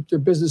need to keep their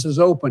businesses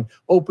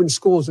open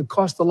schools. It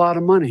costs a lot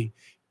of money.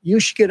 You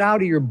should get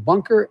out of your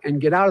bunker and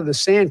get out of the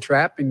sand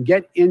trap and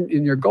get in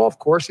your golf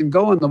course and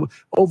go in the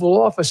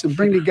Oval Office and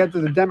bring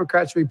together the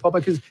Democrats and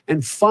Republicans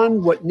and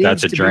fund what needs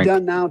That's a to drink. be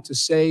done now to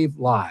save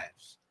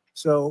lives.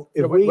 So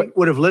if Wait, we wait.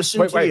 would have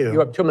listened Wait, to you you,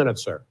 have 2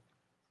 minutes, sir.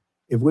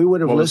 if we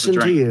would have What was the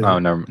listened to drink? you, Oh,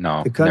 no,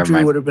 no. the never country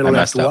mind. would have been I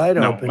left messed up. wide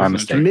No, open. my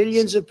mistake.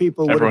 Millions of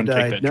people would have Everyone take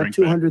died, that not drink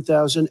back.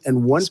 200,000.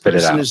 And one Spit it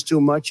person out. is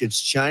too much.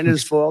 It's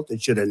China's fault.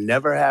 It should have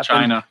never happened.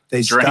 China.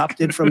 They Drink.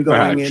 stopped it from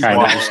going in. China.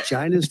 It was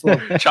China's fault.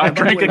 China, By the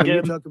drink way, when you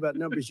again. talk about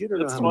numbers, you don't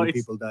know That's how many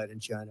twice. people died in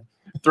China.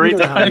 3 You don't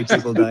know how many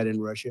times. people died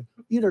in Russia.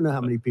 You don't know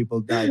how many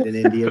people died in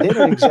India. They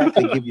don't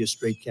exactly give you a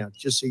straight count,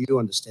 just so you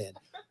understand.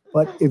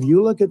 But if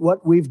you look at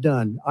what we've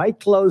done, I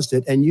closed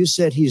it and you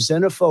said he's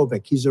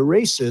xenophobic. He's a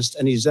racist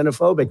and he's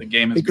xenophobic. The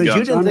game has Because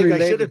you begun. didn't think I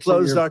Unrelated should have to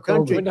closed your our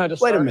country. COVID. No,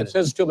 just, Wait a sir, minute. It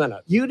says 2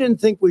 minutes. You didn't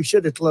think we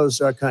should have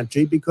closed our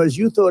country because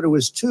you thought it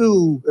was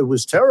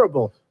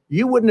terrible.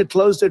 You wouldn't have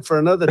closed it for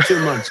another 2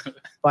 months.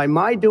 By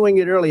my doing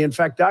it early, in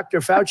fact, Dr.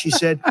 Fauci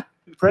said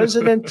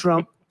President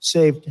Trump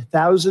saved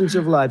thousands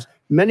of lives.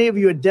 Many of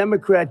you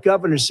Democrat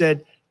governors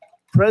said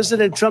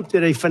President Trump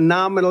did a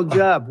phenomenal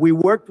job. We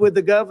worked with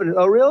the governor.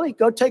 Oh, really?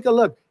 Go take a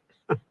look.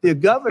 The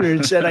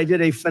governor said I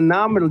did a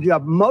phenomenal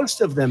job. Most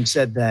of them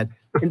said that.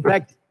 In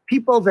fact,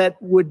 people that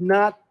would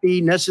not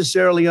be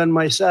necessarily on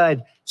my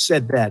side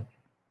said that.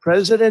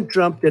 President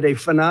Trump did a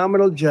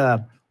phenomenal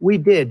job. We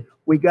did.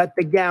 We got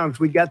the gowns.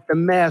 We got the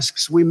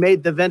masks. We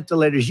made the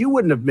ventilators. You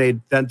wouldn't have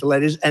made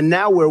ventilators. And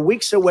now we're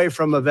weeks away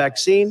from a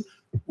vaccine.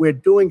 We're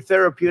doing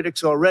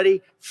therapeutics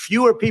already.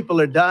 Fewer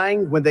people are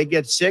dying when they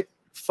get sick.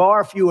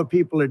 Far fewer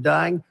people are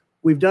dying.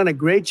 We've done a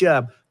great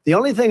job. The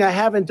only thing I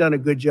haven't done a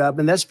good job,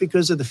 and that's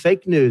because of the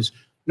fake news.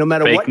 No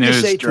matter Fake what you news,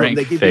 say to them, drink.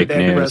 they give Fake you bad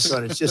news. press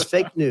on it. It's just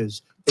fake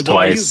news. They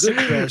Twice. give you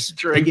good press. They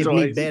Drink give me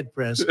twice. bad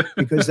press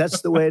because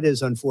that's the way it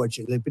is,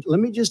 unfortunately. But let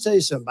me just tell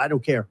you something. I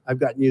don't care. I've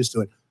gotten used to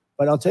it.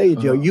 But I'll tell you,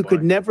 Joe, Oh, you could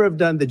boy. never have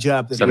done the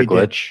job Is that that a we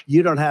did. glitch?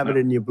 You don't have it No.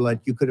 in your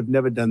blood. You could have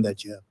never done that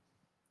job.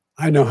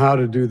 I know how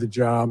to do the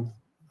job.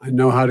 I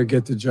know how to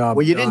get the job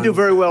Well, you didn't do done.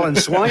 very well in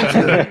swine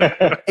flu.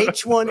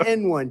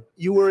 H1N1,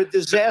 you were a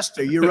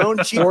disaster. Your own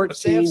chief of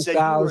staff said you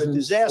were a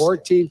disaster.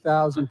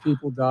 14,000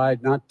 people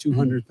died, not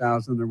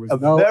 200,000. There was A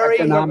no very-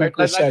 economic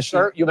recession.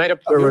 Sir, you made a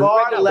There was-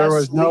 Right now, less there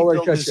was no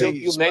lethal recession.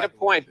 disease. you made a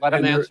point. Let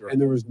him answer.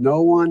 And there was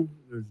no one,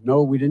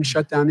 we didn't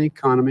shut down the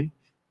economy.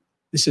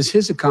 This is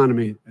his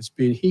economy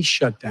he's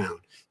shut down.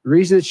 The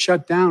reason it's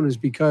shut down is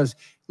because,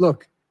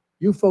 look,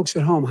 you folks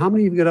at home, how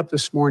many of you got up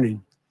this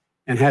morning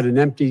and had an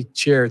empty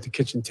chair at the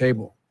kitchen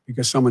table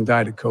because someone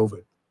died of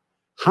COVID?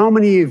 How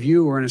many of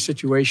you were in a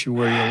situation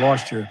where you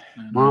lost your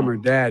mom or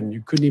dad and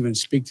you couldn't even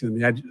speak to them?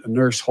 You had a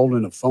nurse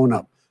holding a phone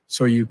up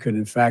so you could,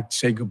 in fact,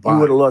 say goodbye. You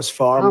would have lost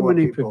far How more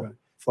many people. people?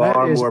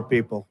 Far That is- more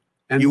people.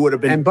 And You would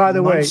have been And by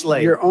the way, months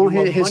late. your own You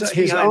were his months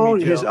behind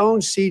me, his Joe. own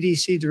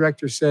CDC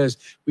director says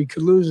we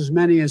could lose as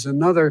many as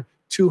another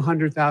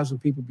 200,000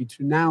 people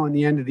between now and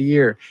the end of the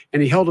year.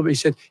 And he held up. He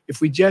said, if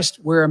we just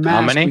wear a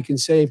mask, many? we can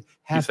save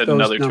half said those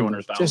another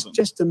numbers. 200,000.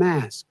 Just a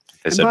mask.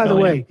 They And said by the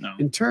million. way, No.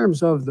 in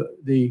terms of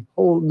the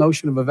whole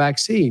notion of a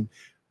vaccine,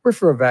 we're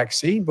for a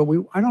vaccine, but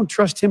I don't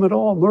trust him at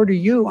all, nor do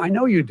you. I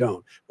know you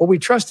don't. What we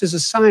trust is a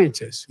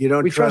scientist. You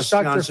don't we trust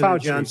Dr. Johnson &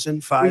 Fauci. Johnson,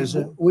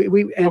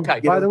 Pfizer? And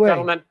Okay, by the way,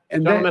 gentlemen,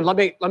 and gentlemen,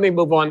 let me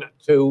move on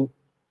to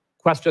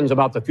questions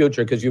about the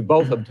future because you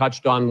both have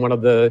touched on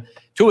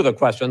two of the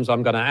questions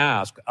I'm going to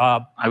ask.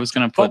 I was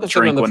going to put Focusing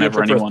on drink the whenever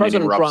future first. anyone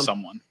President interrupts Trump-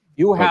 someone.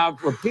 You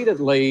have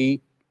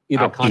repeatedly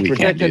either Oh, you can't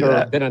contradicted do or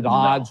that. been at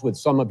odds with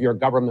some of your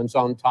government's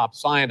own top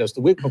scientists.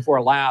 The week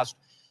before last,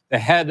 the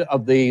head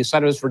of the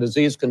Centers for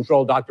Disease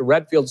Control, Dr.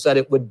 Redfield, said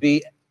it would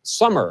be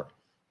summer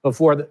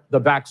before the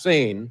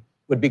vaccine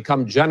would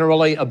become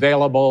generally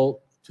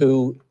available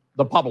to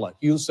the public.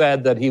 You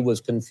said that he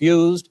was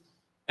confused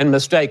and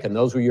mistaken.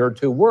 Those were your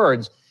two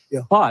words.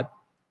 Yeah. But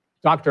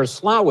Dr.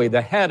 Slaoui,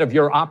 the head of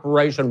your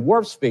Operation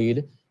Warp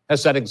Speed,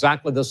 has said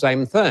exactly the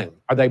same thing.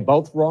 Are they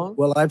both wrong?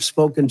 Well, I've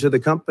spoken to the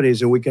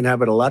companies and we can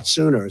have it a lot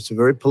sooner. It's a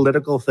very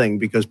political thing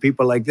because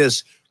people like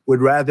this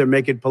would rather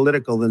make it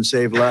political than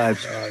save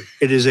lives.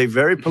 It is a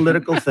very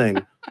political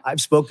thing.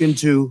 I've spoken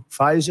to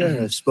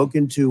Pfizer. I've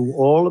spoken to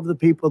all of the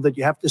people that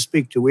you have to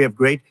speak to. We have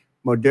great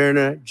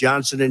Moderna,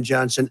 Johnson &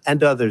 Johnson,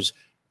 and others.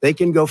 They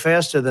can go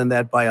faster than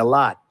that by a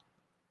lot.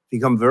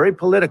 Become very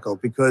political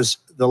because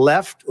the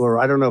left, or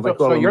I don't know if I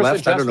call them you're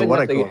left, I don't know suggesting what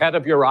I that the call them. head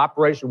of your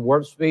Operation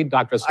Warp Speed,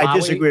 Dr. Slaoui, I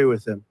disagree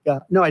with him. Yeah,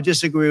 no, I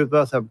disagree with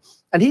both of them.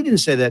 And he didn't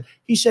say that.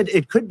 He said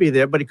it could be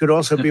there, but it could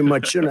also be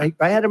much sooner.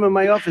 I had him in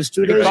my office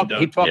 2 He days talked- ago.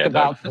 He talked Yeah,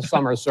 about the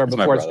summer, sir, That's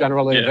my before it's brother.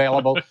 generally Yeah.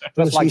 available.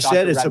 Just He like said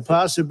Dr. it's a Redfield.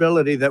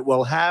 possibility that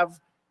we'll have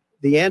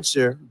the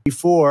answer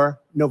before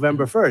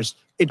November 1st.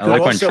 It I could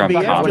like when also Trump be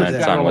after comments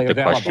that. on what the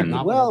Available, question.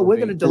 not Well, we're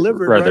going to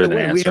deliver it Rather right than away.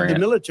 We have answering the it.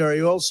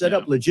 military all set Yeah.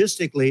 up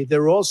logistically.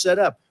 They're all set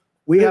up.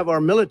 We have our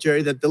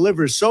military that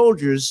delivers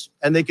soldiers,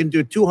 and they can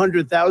do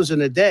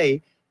 200,000 a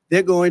day.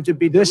 They're going to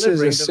be this is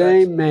delivering the the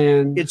same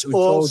man It's who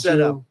all told set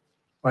you up.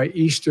 by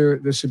Easter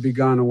this would be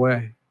gone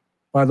away.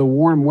 By the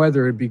warm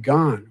weather, it'd be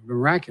gone.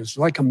 Miraculous,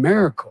 like a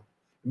miracle.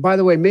 And by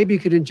the way, maybe you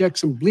could inject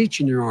some bleach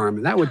in your arm,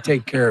 and that would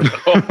take care of it.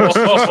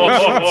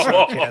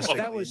 Sarcastic,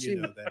 That was you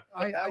know that.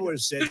 I- That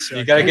was said You got to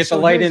sarcastic. get the So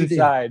light here's the deal.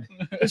 inside.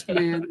 This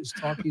man is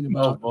talking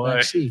about a boy.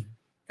 vaccine.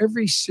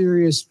 Every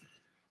serious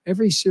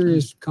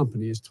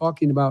company is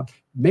talking about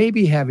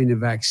maybe having a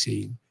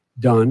vaccine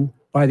done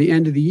by the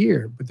end of the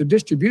year. But the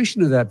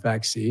distribution of that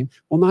vaccine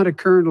will not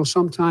occur until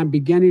sometime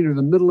beginning or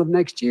the middle of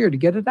next year to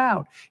get it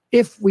out,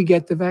 if we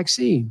get the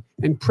vaccine.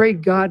 And pray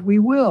God we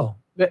will.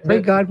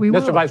 Pray God we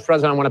will. Mr. Vice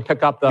President, I want to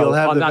pick up, though. You'll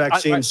have on the that.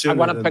 vaccine I sooner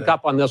want to than pick that.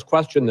 up on this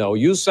question, though.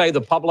 You say the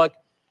public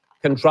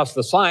can trust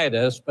the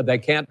scientists, but they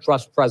can't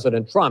trust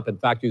President Trump. In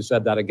fact, you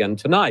said that again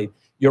tonight.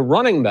 Your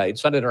running mate,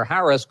 Senator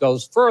Harris,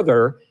 goes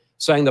further,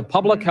 saying the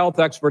public health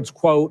experts,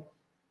 quote,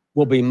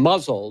 will be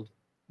muzzled,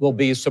 will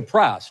be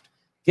suppressed.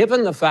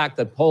 Given the fact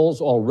that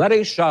polls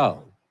already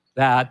show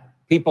that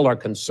people are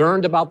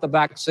concerned about the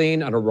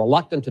vaccine and are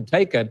reluctant to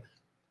take it,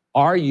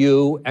 are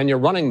you and your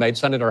running mate,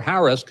 Senator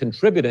Harris,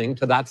 contributing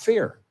to that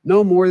fear?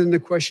 No more than the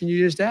question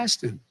you just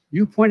asked him.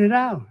 You pointed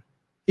out.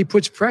 He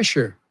puts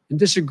pressure and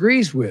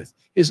disagrees with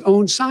his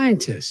own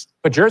scientists.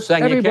 But you're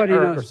saying Everybody you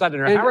can't, or knows.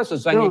 Senator And- Harris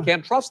is saying you no.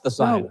 can't trust the No,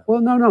 scientists.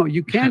 well, no.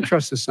 You can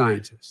trust the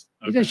scientists.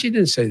 Okay. She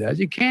didn't say that.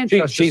 You can't She,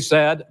 trust she the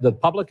said the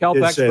public health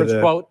Did say experts,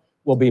 that. quote,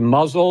 will be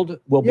muzzled,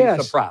 will be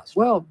Yes. suppressed.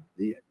 Well,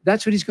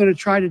 that's what he's going to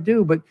try to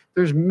do. But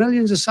there's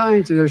millions of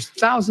scientists, there's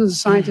thousands of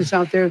scientists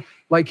out there,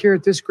 like here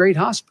at this great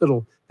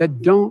hospital,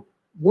 that don't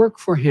work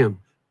for him.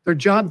 Their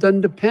job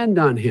doesn't depend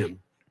on him.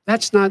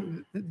 That's not,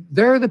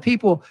 they're the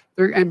people.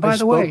 And by I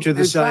the way, spoke to the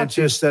and Fauci,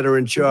 scientists that are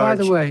in charge.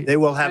 by the way, They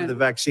will have and- the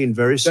vaccine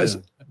very Does-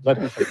 soon. But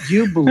do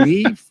you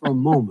believe for a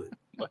moment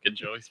Look at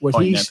Joey. what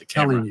pointing he's at the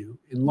camera. telling you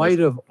in light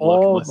of Look,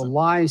 all listen. the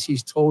lies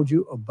he's told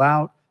you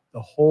about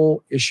the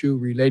whole issue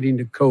relating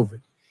to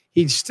COVID?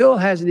 He still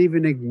hasn't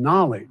even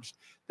acknowledged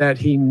that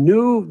he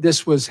knew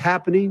this was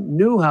happening,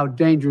 knew how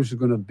dangerous it was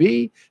going to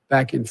be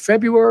back in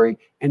February,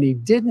 and he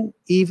didn't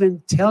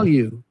even tell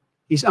you.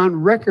 He's on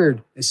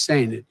record as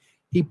saying it.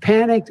 He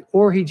panicked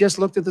or he just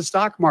looked at the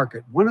stock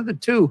market. One of the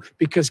two,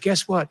 because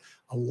guess what?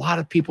 A lot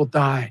of people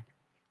died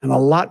and a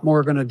lot more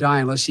are going to die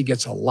unless he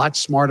gets a lot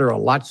smarter, a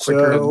lot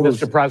quicker. So-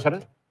 Mr.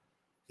 President?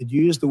 Did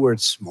you use the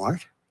word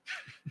smart?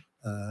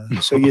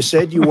 So you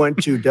said you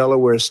went to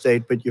Delaware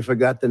State, but you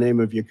forgot the name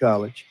of your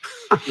college.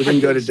 You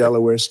didn't go to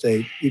Delaware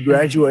State. You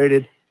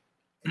graduated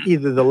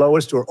either the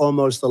lowest or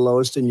almost the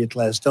lowest in your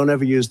class. Don't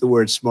ever use the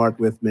word smart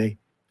with me.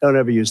 Don't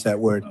ever use that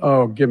word.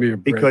 Oh, give me a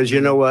break. Because you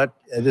know what?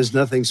 There's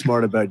nothing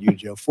smart about you,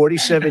 Joe.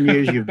 47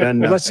 years you've done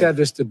Well, nothing. let's have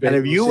this debate. And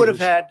if you We'll would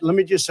see have had, let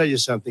me just tell you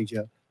something,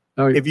 Joe.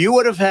 No, If you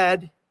would have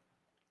had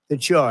the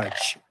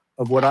charge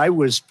of what I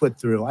was put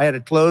through, I had to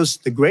close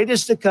the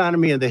greatest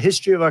economy in the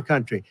history of our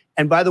country.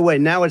 And by the way,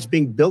 now it's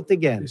being built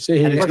again. See,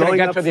 he- And We're it's going to going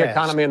get up to the fast.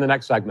 economy in the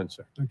next segment,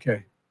 sir.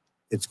 Okay.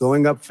 It's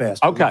going up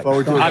fast. Look Okay.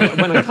 forward to it.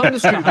 When it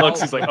comes to how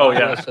Looks, he's like, "Oh,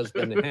 yeah." this has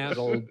been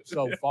handled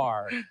so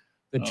far,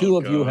 the Oh, two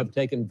of you God. have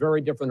taken very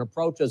different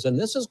approaches, and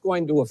this is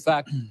going to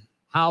affect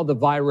how the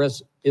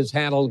virus is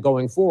handled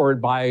going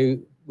forward by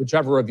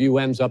whichever of you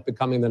ends up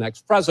becoming the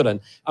next president.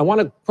 I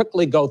want to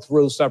quickly go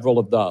through several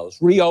of those.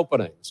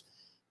 Reopenings.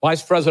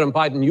 Vice President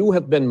Biden, you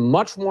have been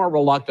much more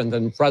reluctant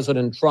than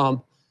President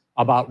Trump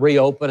about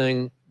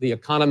reopening the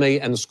economy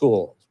and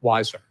schools.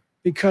 Why, sir?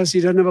 Because he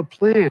doesn't have a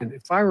plan.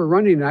 If I were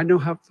running, I know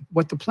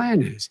what the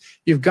plan is.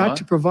 You've got What?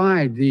 to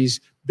provide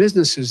these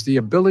businesses the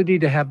ability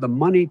to have the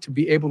money to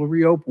be able to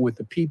reopen with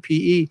the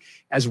PPE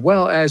as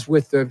well as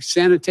with the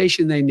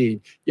sanitation they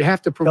need. You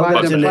have to Tell provide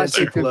it to them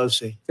Nancy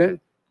plastic. Pelosi.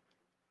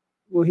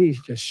 Well, he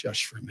just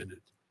shush for a minute.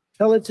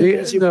 Tell it to The-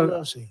 Nancy the-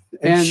 Pelosi.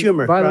 and And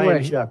Schumer, by the Brian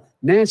way, Chuck.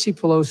 Nancy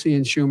Pelosi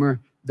and Schumer,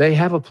 they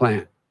have a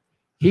plan.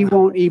 He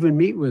won't even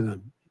meet with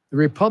them. The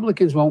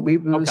Republicans won't meet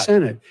with the Okay.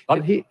 Senate.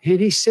 And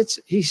he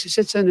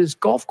sits on his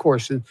golf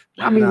course. And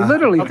I mean, Nah.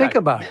 literally, Okay. think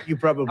about it. You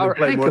probably All right,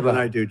 play think more than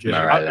about I it. do, Jim.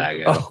 All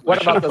right.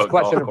 What about this Put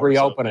question of golf course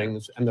up there.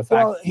 reopenings and the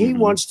fact Well, he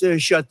wants to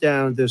shut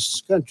down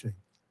this country,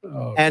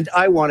 Oh, and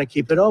I want to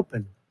keep it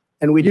open.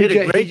 And we You did ju-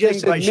 a he great thing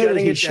just by admitted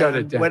shutting he it shut down.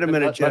 it down. Wait a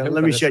minute, Let Joe. him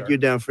Let me finish, shut sir. you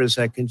down for a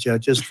second, Joe,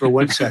 just for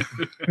 1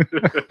 second.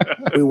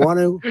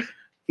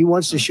 He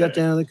wants to shut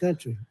down the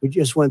country. We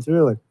just went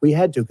through it. We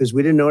had to because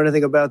we didn't know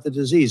anything about the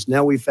disease.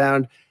 Now we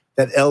found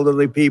that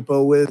elderly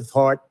people with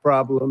heart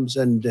problems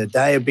and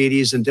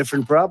diabetes and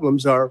different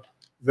problems are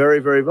very,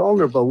 very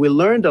vulnerable. We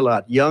learned a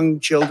lot. Young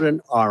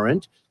children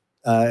aren't.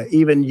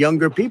 Even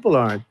younger people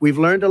aren't. We've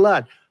learned a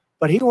lot.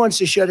 But he wants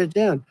to shut it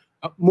down.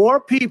 More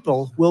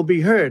people will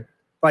be hurt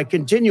by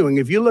continuing.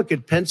 If you look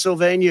at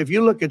Pennsylvania, if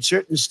you look at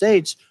certain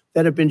states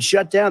that have been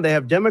shut down, they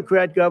have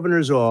Democrat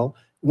governors all.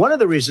 One of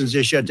the reasons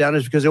they're shut down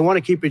is because they want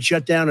to keep it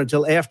shut down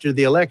until after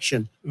the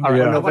election. All right,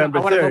 Yeah. I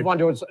November want to 3rd. move on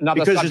to another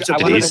Because subject. it's a- I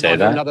Did wanna he move say on to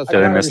that? another Did I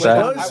subject. miss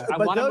that?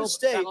 But wanna those move-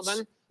 states,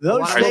 gentlemen, those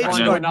wanna states move on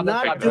to are another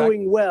not subject.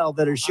 doing well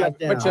that are shut Which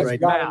down is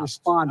right got now. to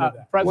respond to that.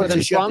 Wants President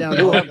to shut Trump, down you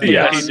the have whole begun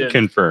Yes, did.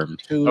 confirmed.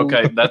 to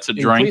Okay, that's a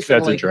drink. That's a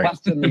increasingly drink.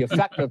 question the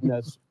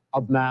effectiveness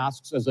of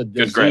masks as a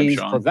Good grab, disease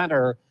Sean.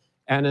 preventer.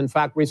 And in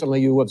fact, recently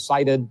you have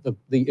cited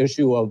the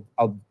issue of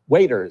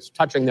waiters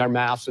touching their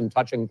masks and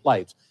touching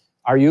plates.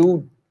 Are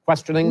you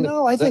questioning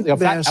No, I think the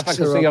masks are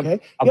efficacy okay. of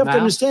You have to masks?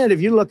 understand,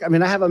 if you look, I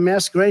mean, I have a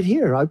mask right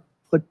here. I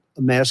put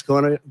a mask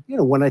on,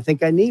 when I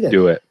think I need it.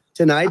 Do it.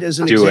 Tonight, as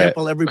an Do it.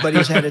 example,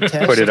 everybody's had a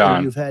test. Put it and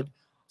on. You've had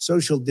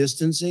social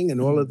distancing and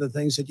all of the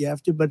things that you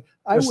have to, but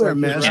I Just wear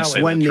like your masks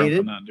rally. when Say that Trump needed.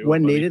 would not do it,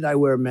 When buddy. needed, I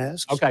wear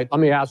masks. Okay, let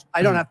me ask.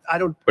 I don't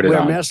Put it wear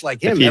a on. mask like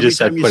If him. he Every just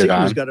said time you put see it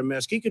him, he's on. got a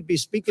mask. He could be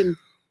speaking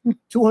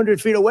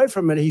 200 feet away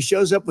from it. He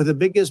shows up with the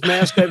biggest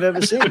mask I've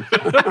ever seen.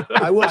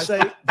 I will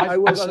say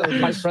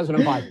Vice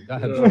President Biden, go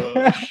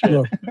ahead.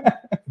 Look,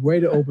 the way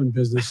to open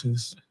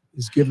businesses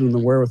is give them the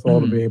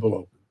wherewithal to be able to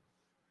open.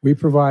 We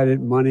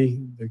provided money.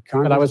 The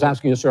Congress. But I was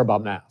asking you, sir,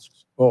 about masks.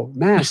 Well,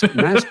 masks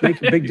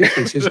make a big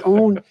difference. His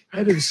own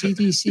head of the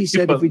CDC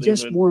said if we wasn't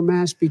just even wore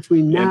masks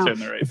between now, answering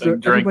the right if thing.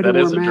 Drink, everybody that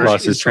is wore a masks, drink.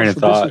 Lost his and train of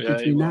social thought. distance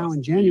Yeah, he between now lost-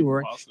 and he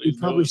January, lost what we'd he's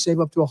probably doing. save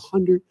up to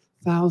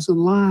 100,000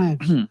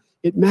 lives.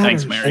 It matters.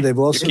 Thanks, Mary. And they've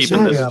also You're said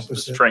keeping the this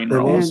opposite. train They've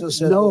rolling. also And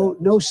said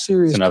no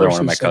serious It's another one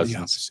person of my said the cousins.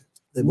 opposite.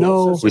 They've No.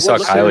 also We saw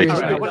said- Kylie All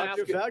today.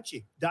 Dr.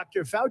 Fauci.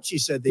 Dr. Fauci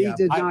said the He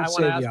opposite. did I not want say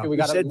to the ask you, opposite. we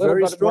got a said little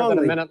very bit more than a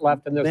strongly, minute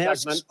left in this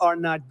Masks segment. are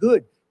not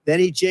good. Then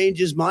he changed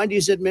his mind.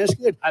 He said masks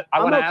are good. I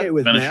I'm want to okay ask,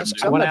 with Finish him, masks.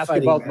 dude. I I'm want to not ask you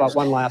fighting both about masks.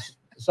 one last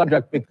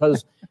subject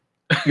because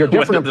your When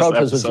different did this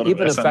approaches has episode of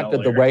even SNL affected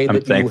the air? way I'm that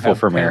you thankful have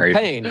for Mary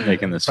campaigned.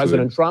 making this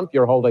President food. Trump,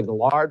 you're holding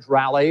large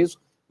rallies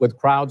with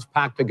crowds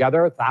packed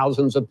together,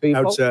 thousands of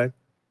people. Outside.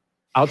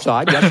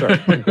 Outside, yes,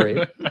 sir.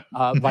 Agreed.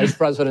 Vice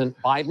President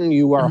Biden,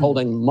 you are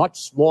holding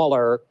much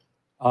smaller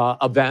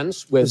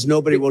events Because with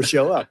nobody will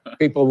show up.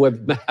 people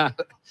with.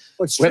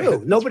 What's Wait,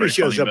 true? Nobody pretty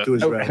shows funny, up to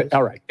his but- rallies.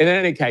 All right. In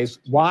any case,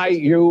 why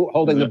you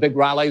holding the big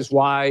rallies?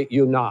 Why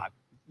you not?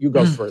 You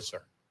go first,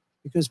 sir.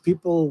 Because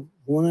people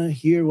want to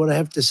hear what I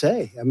have to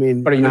say. I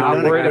mean, But are you I've not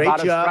done a worried great about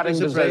it job spreading as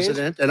a disease?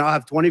 president, and I'll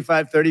have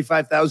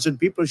 35,000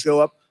 people show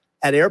up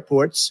at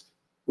airports.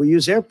 We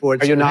use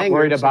airports. Are you and not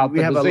worried hangars, about and we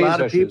the have a disease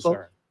lot of issue, people.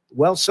 sir?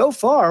 Well, so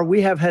far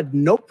we have had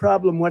no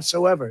problem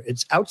whatsoever.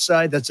 It's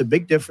outside. That's a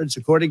big difference,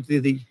 according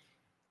to the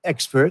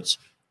experts.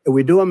 And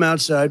we do them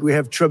outside. We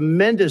have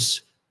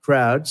tremendous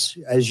crowds,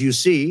 as you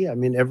see. I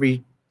mean,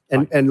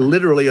 and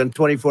literally on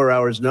 24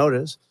 hours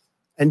notice.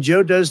 And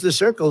Joe does the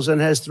circles and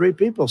has 3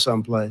 people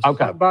someplace.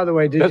 Okay. By the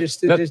way, did you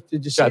see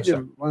Gotcha.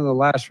 one of the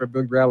last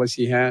big rallies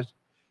he had?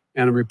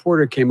 And a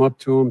reporter came up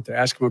to him to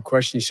ask him a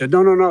question. He said,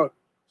 no,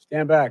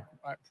 stand back.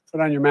 Put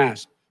on your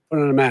mask. Put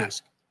on a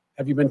mask.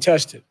 Have you been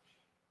tested?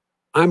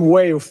 I'm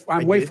way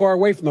far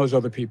away from those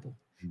other people.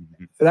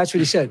 That's what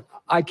he said.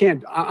 I'm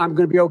going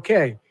to be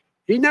okay.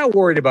 He's not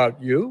worried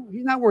about you.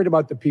 He's not worried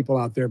about the people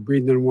out there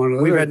breathing in one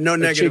another. We've had no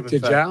negative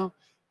effect.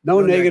 No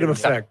negative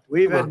effect.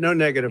 We've had no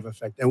negative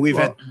effect. And we've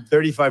had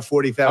 35,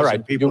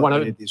 40,000 people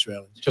at these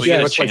rallies. Just We get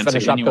a quickly chance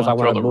finish again, up you because I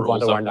wanna want throw to the move on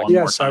rules to our up next. one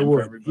more Yes, I time for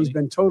would. everybody? He's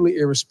been totally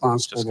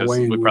irresponsible Just the 'cause way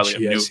in we which probably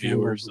he have has new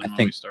viewers handled than I when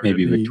think we started.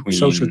 maybe the between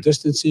social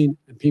distancing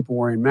and people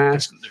wearing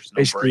masks. There's no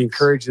Basically breaks.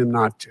 encourage them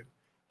not to.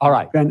 All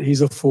right. Ben, he's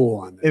a fool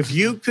on this. If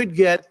you could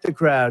get the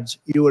crowds,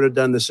 you would have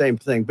done the same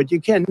thing. But you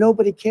can't.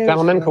 Nobody cares.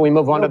 Gentlemen, can we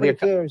move on to the Nobody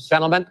cares.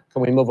 Gentlemen,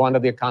 can we move on to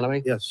the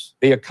economy? Yes.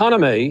 The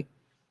economy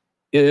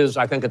is,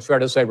 I think it's fair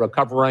to say,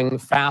 recovering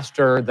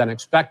faster than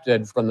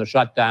expected from the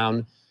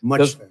shutdown Much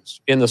This-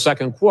 faster. in the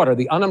second quarter.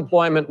 The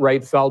unemployment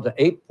rate fell to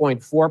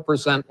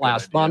 8.4%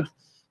 last month.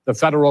 The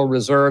Federal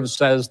Reserve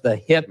says the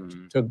hit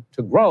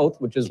to growth,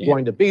 which is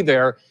going to be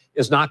there,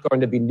 is not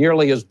going to be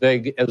nearly as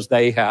big as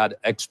they had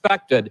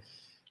expected.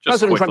 Just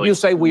President Trump, quickly. you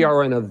say we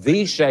are in a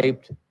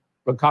V-shaped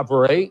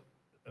recovery.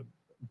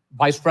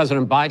 Vice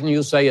President Biden,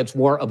 you say it's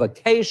more of a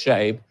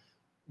K-shape.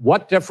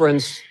 What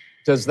difference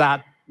does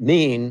that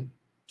mean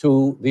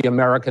to the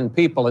American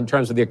people in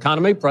terms of the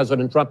economy?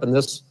 President Trump, in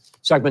this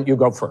segment, you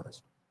go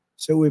first.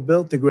 So we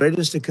built the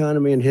greatest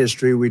economy in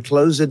history. We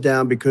closed it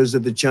down because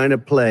of the China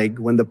plague.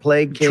 When the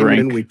plague came in,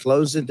 Drink. we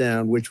closed it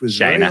down, which was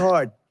China. very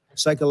hard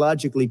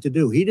psychologically to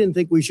do. He didn't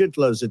think we should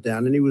close it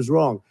down, and he was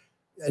wrong.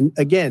 And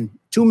again,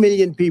 2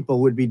 million people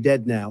would be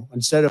dead now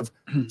instead of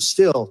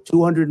still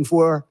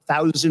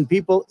 204,000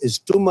 people is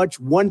too much.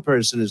 One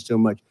person is too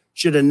much.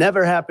 Should have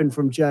never happened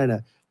from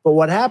China. But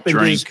what happened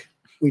is Drink.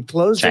 we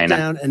closed it China.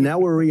 down, and now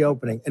we're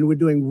reopening, and we're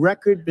doing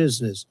record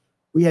business.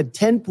 We had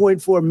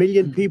 10.4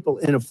 million people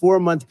in a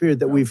 4-month period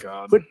that we've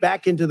God. put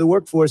back into the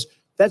workforce.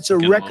 That's a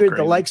Getting a little record the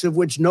crazy. likes of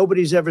which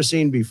nobody's ever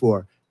seen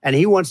before. And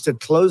he wants to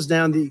close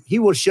down he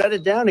will shut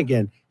it down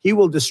again. He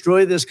will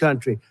destroy this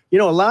country. You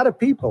know, a lot of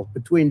people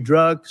between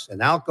drugs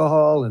and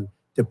alcohol and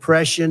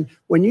depression,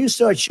 when you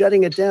start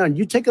shutting it down,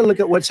 you take a look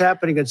at what's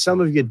happening in some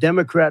of your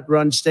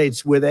Democrat-run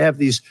states where they have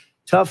these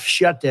tough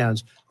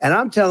shutdowns. And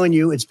I'm telling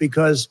you, it's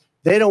because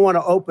they don't want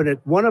to open it.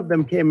 One of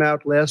them came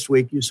out last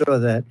week. You saw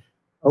that.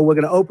 Oh, we're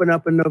going to open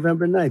up on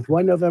November 9th.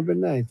 Why November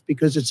 9th?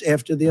 Because it's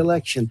after the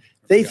election.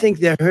 They think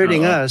they're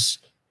hurting us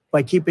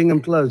by keeping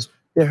them closed.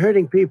 They're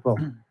hurting people.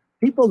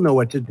 People know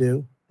what to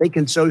do. They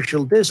can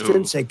social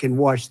distance. They can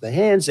wash their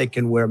hands. They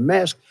can wear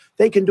masks.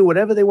 They can do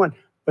whatever they want.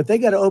 But they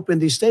got to open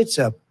these states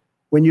up.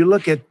 When you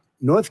look at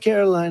North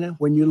Carolina,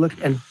 when you look,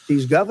 and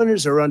these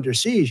governors are under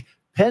siege,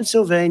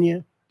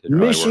 Pennsylvania, Didn't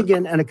really work.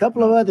 Michigan, and a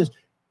couple of others,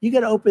 you got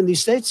to open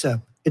these states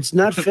up. It's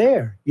not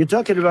fair. You're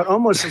talking about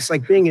almost it's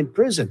like being in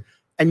prison.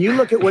 And you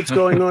look at what's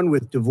going on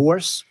with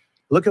divorce.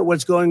 Look at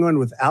what's going on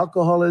with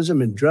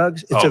alcoholism and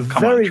drugs. It's Oh, a come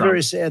on, very, Trump.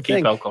 very sad Keep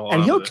thing. alcohol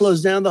And out he'll of this.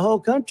 close down the whole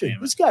country. Damn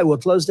it. This guy will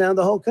close down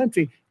the whole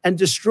country and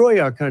destroy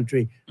our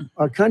country.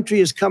 Our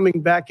country is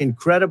coming back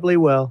incredibly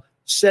well,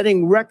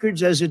 setting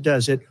records as it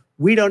does it.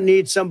 We don't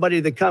need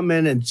somebody to come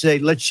in and say,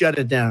 let's shut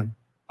it down.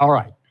 All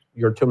right.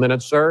 Your 2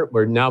 minutes, sir.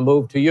 We're now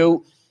moved to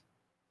you.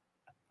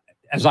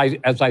 As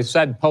I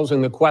said,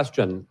 posing the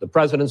question, the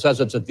president says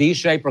it's a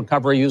V-shaped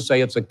recovery. You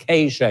say it's a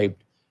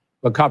K-shaped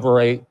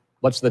recovery.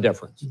 What's the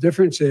difference? The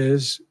difference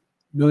is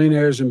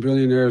millionaires and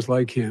billionaires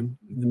like him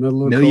in the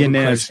middle of the COVID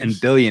millionaires crisis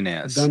and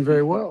billionaires. have done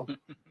very well.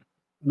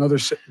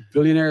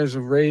 Billionaires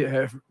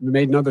have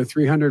made another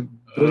 $300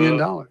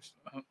 billion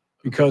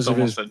because of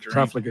his almost a drink.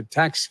 profligate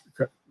tax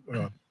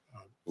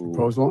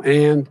proposal,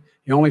 and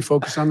he only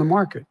focused on the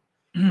market.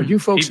 But you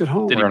folks at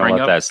home, Did he We're gonna bring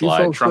let up that you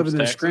slide. folks Trump's living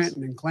in taxes?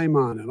 Scranton and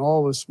Claymont and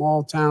all the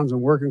small towns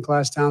and working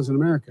class towns in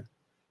America,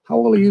 how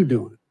well are you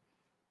doing?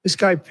 This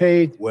guy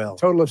paid a Well,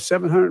 total of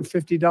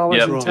 $750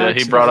 Yeah, in wrong.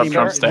 taxes. he brought up Sir,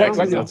 Trump's sir,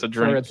 taxes. sir, That's a Sir,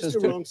 drink. it's his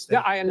It's the wrong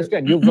yeah, I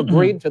understand. You've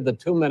agreed to the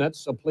 2 minutes,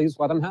 so please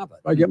let him have it.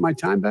 I get my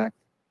time back.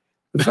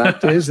 The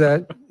fact is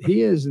that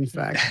he has, in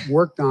fact,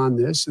 worked on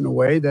this in a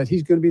way that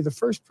he's going to be the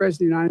first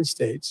president of the United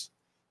States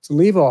to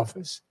leave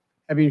office,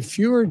 having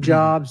fewer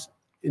jobs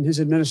in his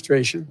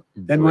administration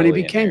than when he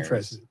became Billionaires.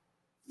 president.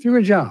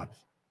 Fewer jobs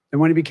than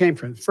when he became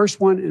president. First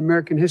one in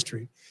American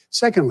history.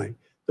 Secondly,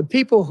 the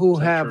people who Is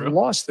that have true?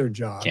 lost their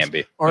jobs Can't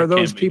be. are That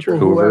those can't be people true.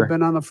 who Hoover. have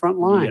been on the front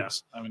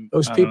lines. Yeah, I mean,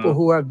 Those I don't people know.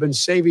 who have been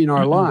saving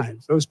our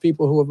lives, those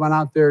people who have been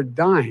out there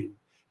dying,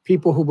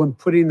 people who've been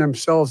putting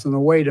themselves in the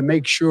way to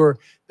make sure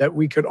that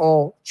we could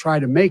all try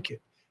to make it.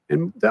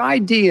 And the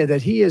idea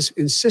that he is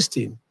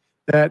insisting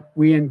that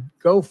we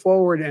go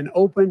forward and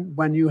open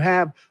when you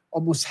have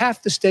almost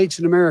half the states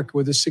in America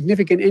with a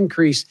significant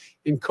increase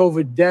in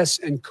COVID deaths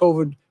and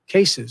COVID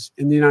cases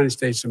in the United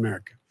States of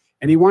America.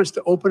 And he wants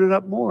to open it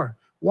up more.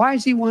 Why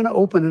does he want to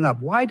open it up?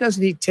 Why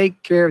doesn't he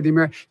take care of the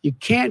American? You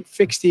can't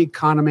fix the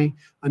economy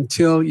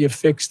until you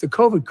fix the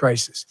COVID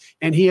crisis.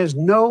 And he has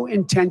no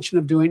intention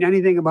of doing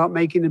anything about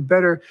making it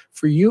better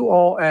for you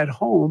all at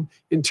home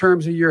in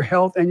terms of your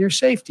health and your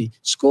safety.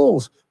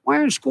 Schools, why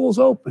aren't schools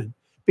open?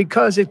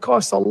 Because it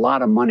costs a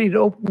lot of money to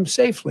open them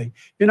safely.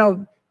 You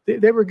know,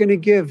 they were going to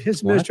give, his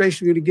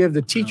administration was going to give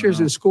the teachers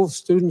and school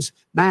students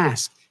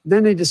masks. And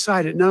then they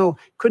decided, no,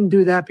 couldn't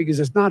do that because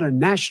it's not a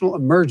national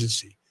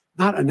emergency.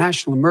 Not a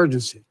national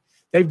emergency.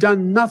 They've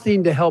done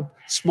nothing to help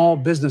small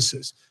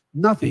businesses.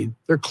 Nothing.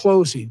 They're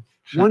closing.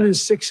 1 in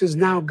 6 is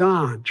now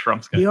gone.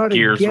 Trump's He ought got to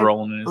gears get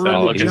rolling in his on head. the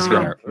Look, he's job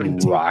gonna and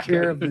take rocket.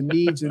 care of the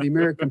needs of the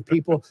American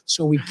people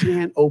so we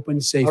can open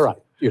safely. All right.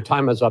 Your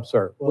time is up,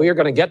 sir. We are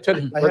going to get to. I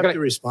We're have going to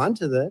respond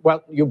to that.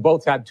 Well, you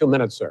both had 2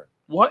 minutes, sir.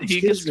 What? He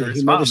gets Excuse to me,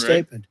 he made a respond,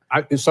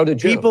 right? statement. So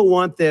did you. People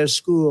want their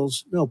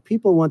schools. No,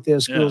 people want their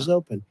schools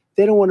open.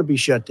 They don't want to be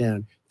shut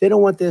down. They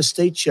don't want their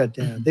state shut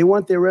down. They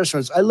want their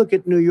restaurants. I look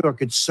at New York.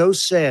 It's so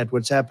sad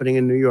what's happening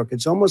in New York.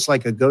 It's almost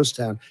like a ghost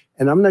town.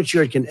 And I'm not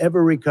sure it can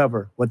ever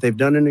recover what they've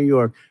done in New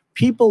York.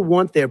 People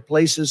want their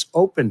places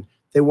open.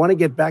 They want to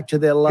get back to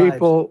their lives.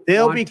 People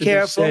They'll want be to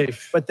careful,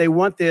 safe. but they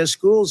want their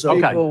schools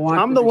open. People want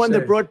I'm to the be one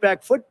that safe. brought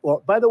back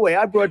football. By the way,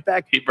 I brought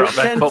back He brought Big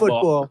back Ten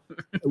football.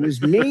 It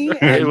was me.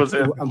 And It was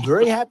him. I'm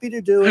very happy to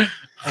do it.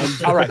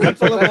 And All right. the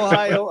people of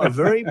Ohio are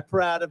very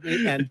proud of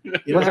me. And you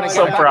We're know, going I to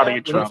so got proud of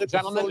that you, when Trump. I took a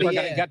Gentlemen, we're going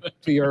to Foliet.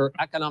 get to your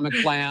economic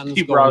plans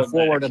He brought going it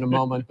forward back. in a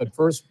moment. But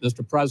first,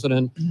 Mr.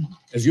 President,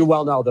 as you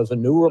well know, there's a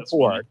new That's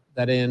funny. report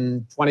that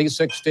in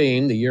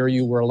 2016, the year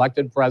you were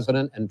elected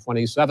president, and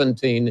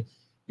 2017,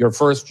 your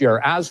first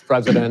year as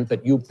president,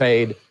 that you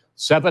paid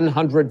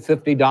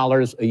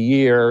 $750 a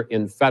year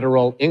in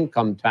federal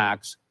income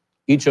tax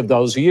each of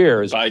those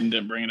years. Biden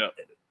didn't bring it up.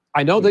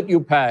 I know that you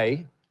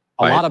pay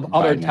a lot of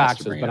other Biden has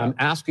to taxes, bring it but I'm up.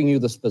 asking you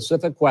the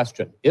specific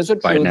question. Is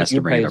it Biden true has that to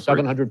you bring pay it up.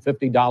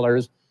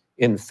 $750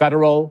 in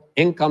federal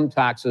income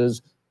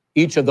taxes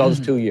each of those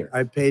 2 years?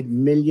 I paid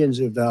millions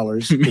of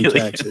dollars in Millions.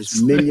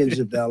 taxes, millions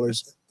of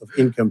dollars of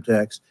income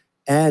tax.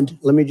 And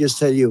let me just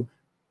tell you,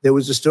 there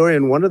was a story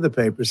in one of the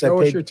papers.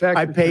 Show us your tax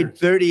I paid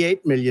returns.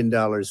 $38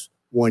 million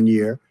 1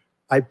 year.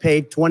 I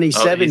paid Oh, he $27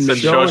 said, million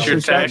show us your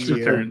your tax tax a year.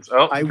 returns.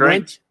 Oh, I drink.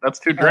 went. That's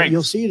 2 drinks.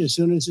 You'll see it as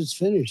soon as it's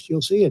finished.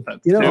 You'll see it. That's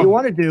You know, what two. you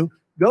want to do,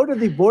 go to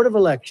the Board of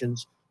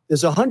Elections.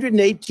 There's a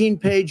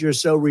 118-page or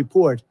so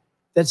report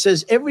that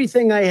says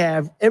everything I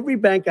have, every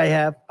bank I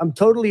have, I'm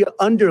totally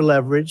under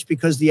leveraged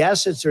because the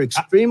assets are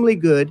extremely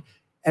good.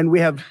 And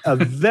we have a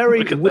very,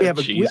 Look at we that have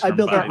a, cheese I from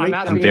built a Biden. great I'm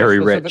asking company. you very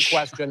a specific rich.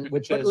 question,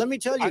 which But is, let me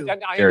tell you,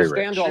 I Very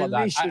understand rich. all of that.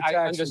 Release your I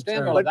tax understand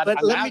return. all of that.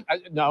 But let me-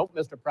 No,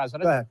 Mr. go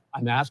President, ahead.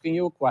 I'm asking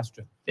you a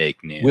question.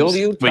 Fake news. Will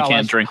you We tell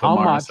can't us drink how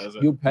what Mara much says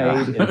it. you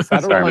paid in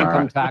federal Sorry, income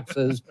Mara.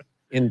 taxes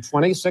in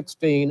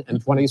 2016 and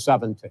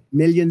 2017?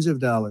 millions of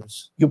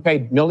dollars. You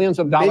paid millions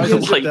of dollars.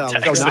 Millions Like of dollars.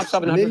 taxes. So not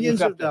 750.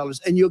 Millions of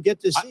dollars. And you'll get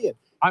to see it.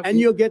 I-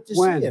 And you'll get to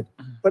When? see it.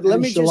 But let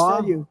In me just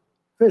Shalom? tell you,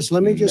 Chris,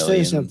 let me just say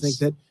Millions. something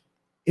that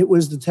it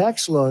was the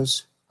tax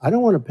laws. I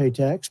don't want to pay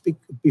tax.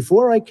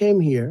 Before I came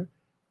here,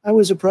 I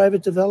was a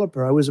private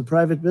developer. I was a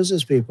private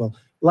business people.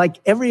 Like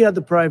every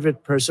other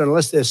private person,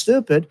 unless they're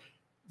stupid,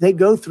 they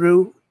go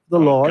through the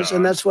Oh, laws, God.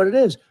 and that's what it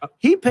is.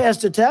 He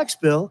passed a tax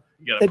bill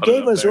You gotta that put it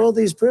gave up us there. all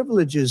these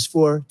privileges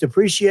for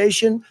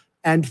depreciation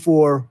and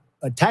for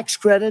tax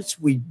credits.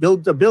 We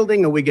build the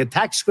building and we get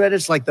tax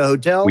credits like the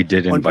hotel We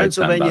did on invite them,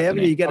 Pennsylvania Bethany.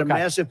 Avenue. You get a Okay.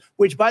 massive,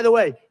 which by the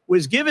way,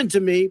 was given to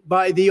me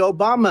by the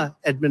Obama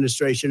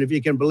administration, if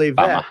you can believe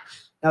that. Obama.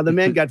 Now the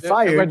man got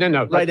fired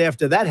No, right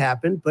after that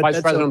happened. But Vice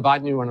that's President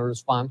Biden, you want to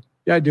respond?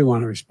 Yeah, I do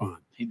want to respond.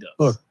 He does.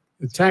 Look,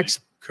 the tax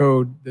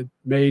code that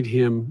made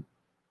him,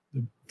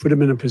 put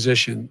him in a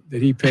position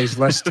that he pays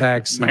less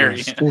tax than a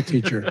Marianne. school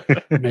teacher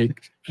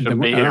make Should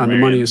be here, on the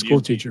money Marianne. a school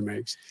You- teacher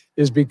makes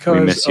is because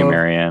We miss you, of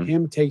Marianne.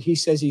 he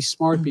says he's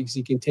smart because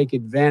he can take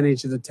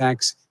advantage of the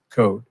tax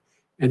code.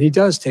 And he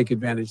does take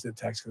advantage of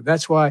the tax code.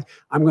 That's why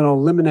I'm going to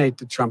eliminate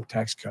the Trump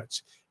tax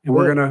cuts. And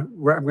I'm going to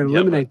Yeah, but-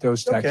 eliminate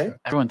those tax Okay. cuts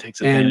Everyone takes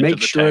advantage and of make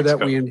the sure tax that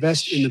code. we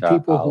invest in the Shut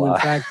people who in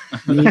up. fact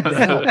need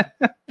the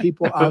help.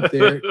 People out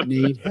there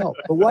need help.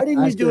 But why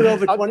didn't you do it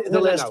over Oh, 20, the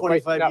last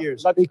 25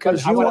 years?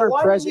 Because I you wanna- aren't Why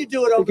didn't you president.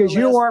 do it over Because the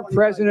you last aren't 25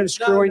 president years?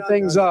 No, screwing no,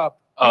 things no.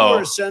 up. You were Oh,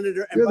 a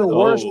senator. and You're by the way,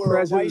 worst you were a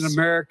president vice-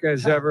 America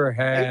has ever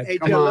had. Hey,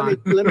 Come Joe, on.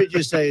 let me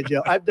just say,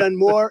 Joe, I've done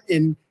more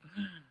in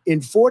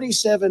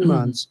 47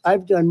 months.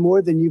 I've done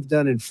more than you've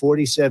done in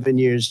 47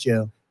 years,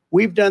 Joe.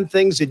 We've done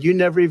things that you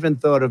never even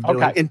thought of doing,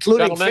 Okay,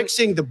 including gentlemen.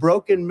 fixing the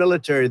broken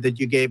military that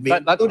you gave me,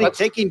 Let's- including let's-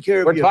 taking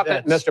care We're of your talking,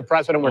 vets. Mr.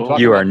 President, we're You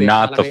talking are about the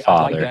not the economy. I'd like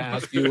father. to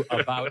ask you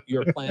about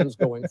your plans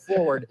going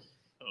forward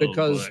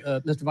because,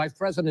 Mr. Vice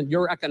President,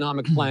 your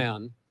economic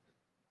plan,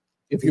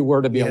 if you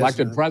were to be Yes,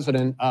 elected sir.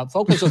 president,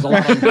 focuses a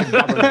lot on big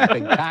government,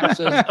 big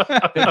taxes,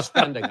 big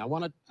spending. I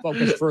want to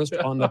focus first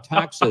on the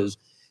taxes.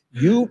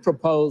 You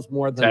propose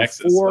more than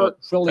Taxes, $4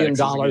 trillion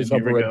taxes again,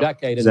 here over we a go.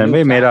 decade. Has in new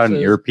anybody made out an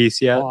taxes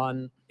earpiece yet?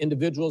 on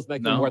individuals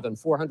making No. more than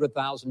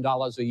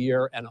 $400,000 a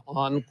year and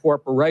on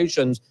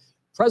corporations.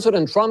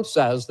 President Trump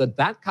says that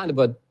that kind of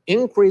an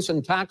increase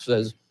in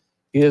taxes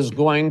is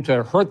going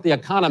to hurt the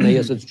economy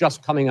as it's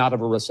just coming out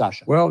of a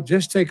recession? Well,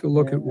 just take a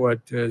look at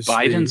what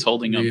Biden's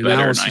holding up the better than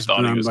I analysis thought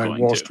he done was by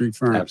going Wall to. Street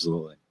firms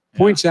Absolutely.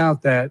 points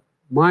out that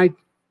my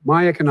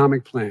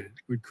economic plan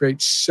would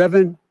create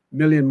 7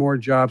 million more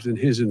jobs than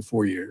his in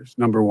 4 years,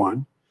 number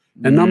one.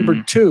 And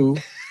number two,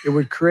 it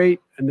would create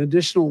an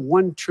additional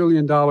 $1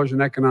 trillion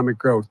in economic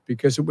growth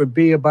because it would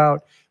be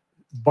about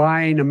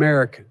buying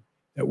American.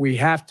 That we're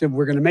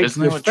going to make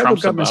Isn't that the what federal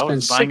Trump's government about,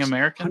 spend is buying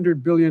American?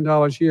 $600 billion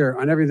a year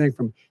on everything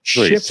from That's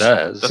what he ships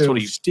says. That's to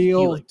what he-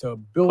 steel he, to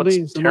Puts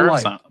buildings and the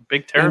tariffs like. on,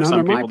 big And tariffs under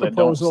on my people that don't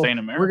proposal, stay in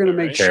America. we're going to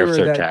make right? sure Tariffs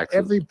or that taxes?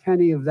 every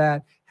penny of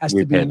that has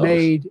We to be pay those.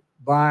 made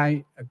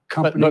by a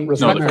company. But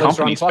respectfully, the sir, I'm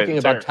companies pay talking the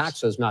about tariffs.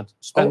 taxes, not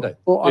spending.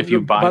 Well, If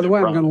you buy by the way,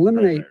 I'm product. going to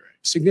eliminate Right.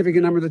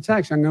 significant number of the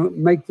tax. I'm going to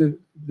make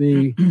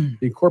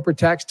the corporate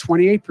tax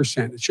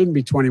 28%. It shouldn't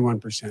be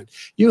 21%.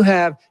 You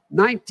have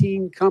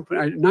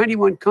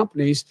 91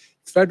 companies,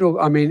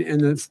 in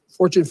the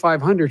Fortune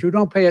 500 who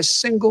don't pay a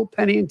single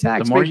penny in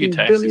tax, The more you making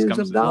tax, these billions of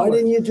companies- Why dollars.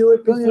 didn't you do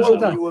it Billions before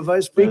of dollars. you were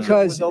vice president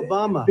Because with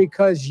Obama?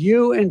 because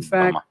you in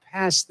fact Obama.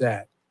 passed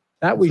that.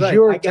 That was That's right.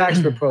 your I got tax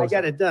it. proposal. I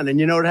got it done. And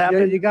you know what Yeah,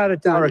 happened? you got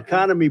it done. Our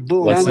economy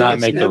boomed. Let's And not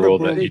it's make the never rule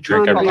been- that you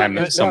drink every time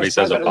No, somebody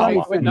says President,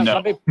 Obama.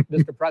 No.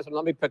 Mr. President,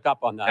 let me pick up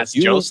on that. Has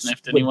You Joe would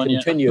sniffed anyone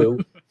yet? continue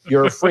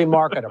your free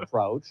market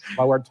approach,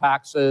 lower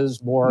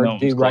taxes, more No,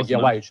 it's close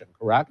enough. deregulation,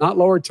 correct? Not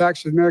lower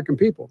taxes for the American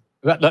people.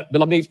 But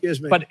let me, Excuse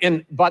me. but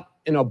in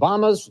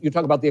Obama's, you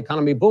talk about the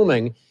economy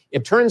booming.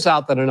 It turns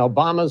out that in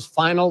Obama's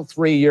final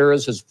 3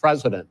 years as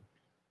president,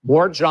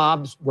 more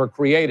jobs were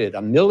created,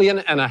 1.5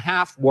 million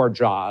more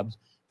jobs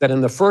than in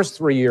the first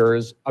 3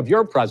 years of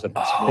your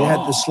presidency. They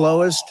had the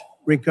slowest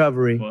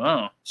recovery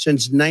Wow.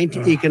 since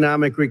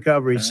economic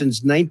recovery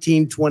since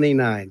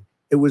 1929.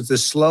 It was the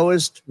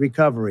slowest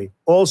recovery.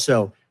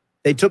 Also,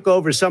 they took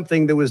over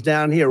something that was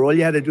down here. All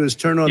you had to do is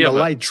turn on Yeah, the but-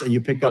 lights and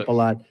you pick up a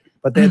lot.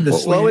 But they had the Well,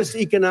 slowest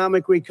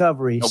economic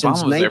recovery Obama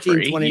since was there for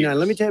 8 1929.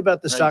 Let me years. tell you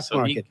about the Right, stock so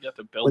he market. got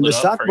to build When the it up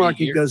stock for 8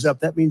 market years. goes up,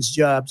 that means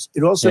jobs.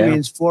 It also Yeah.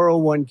 means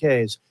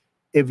 401ks.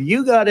 If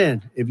you got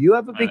in, if you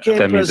ever became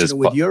That means it's president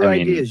with your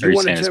ideas, are you you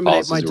want saying to his terminate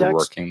my policies were tax,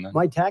 working then?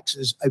 my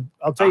taxes.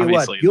 I'll tell you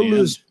Obviously, what, at you'll the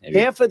lose end.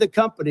 half of the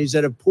companies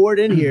that have poured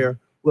in here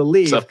will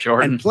leave, Except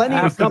Jordan. and plenty of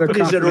Half of the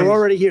companies that are companies-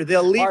 already here.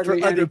 They'll leave for Hardly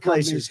any other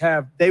companies places.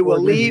 have. They will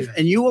poured in leave, here.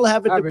 and you will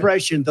have a I mean,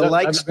 depression, the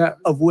likes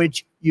of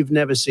which you've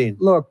never seen.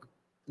 Look,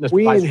 Mr.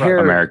 we Vice President.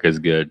 inherit America's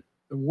good.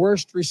 the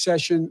worst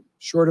recession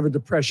short of a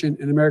depression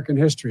in American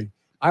history.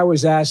 I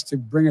was asked to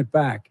bring it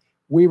back.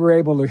 We were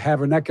able to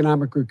have an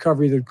economic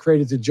recovery that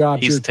created the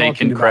jobs He's you're talking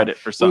taking about. credit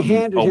for We something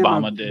handed him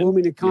Obama a did.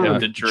 booming economy.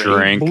 The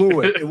Drink. He blew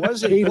it. It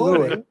wasn't He blew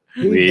booming. it.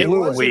 He We- It blew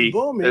wasn't We-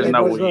 booming. there's It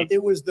no was, we.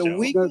 it was the Joe.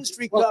 weakest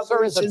Well, recovery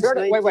sir, is it since fair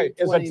to, wait, is it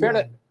fair to,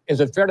 1929. is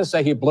it fair to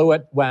say he blew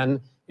it when,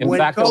 in When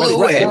fact,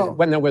 COVID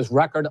when there was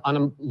record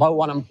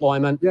low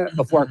unemployment Yeah.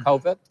 before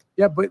COVID?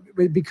 Yeah, but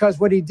because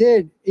what he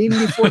did, even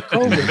before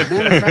COVID,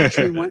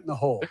 manufacturing went in the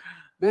hole.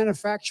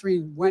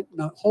 Manufacturing went in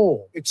the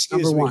hole.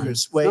 Excuse Number me, one.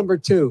 Chris. Wait, Number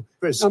two.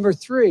 Chris. Number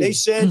three. They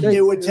said They-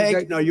 it would they-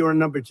 take. No, you're on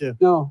number two.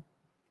 No.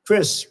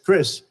 Chris.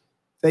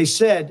 They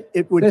said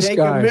it would This take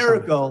guy a or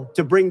miracle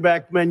to bring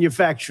back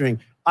manufacturing.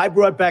 I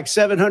brought back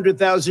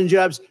 700,000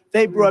 jobs.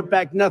 They brought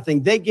back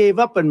nothing. They gave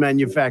up on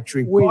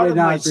manufacturing. We Part did of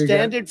my not do that.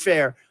 standard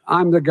fare.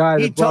 I'm the guy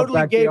He that brought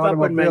totally back gave the up on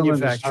automobile manufacturing.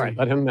 industry. All right,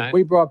 let him.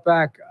 We brought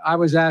back, I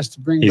was asked to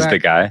bring He's back the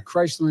guy.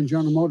 Chrysler and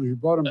General Motors. We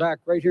brought them back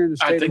right here in the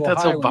state I think of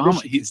that's Ohio. and Obama.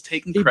 Michigan. He's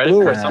taking He credit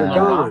blew for it. something They're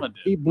gone. Obama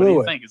did. He What do blew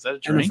you it. think? Is that a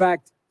And drink? in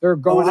fact, they're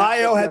going.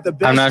 Ohio had the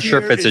best I'm not sure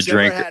if year it's a it's ever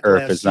drink had or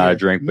if last it's not a year.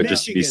 drink, but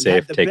just to be Michigan safe,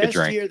 had the take a best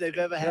drink. year they've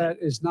ever had. That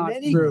is not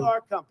Many true.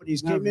 car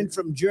companies No. came in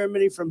from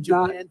Germany, from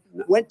Not- Japan,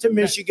 went to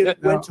Michigan,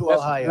 No, went to They're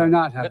Ohio.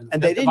 not having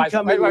And that. they didn't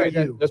come in with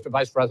you. Mr.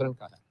 Vice President,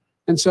 go ahead.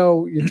 And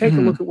so you take a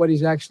look at what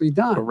he's actually We're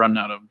done. running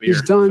out of beer.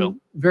 He's done Phil.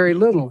 very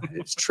little.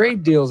 It's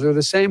trade deals are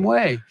the same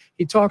way.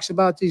 He talks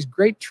about these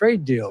great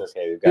trade deals.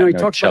 You know, he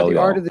talks about the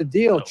art of the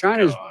deal. Oh,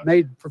 China's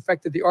God.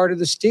 perfected the art of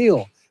the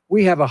steal.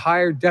 We have a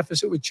higher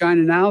deficit with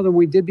China now than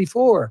we did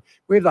before.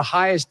 We have the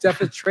highest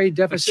trade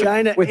deficit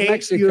China with ate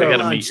Mexico. your I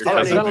gotta lunch. meet your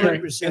They cousin. ate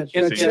 100%.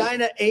 It's-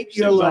 China ate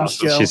your She's lunch,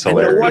 awesome. Joe. She's And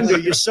no hilarious. wonder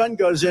your son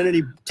goes in and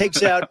he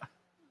takes out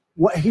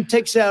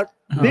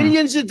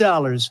billions of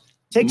dollars.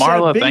 Takes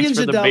Marla, out thanks billions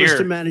for of the dollars beer.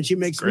 to manage. He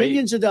makes great.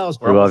 millions of dollars.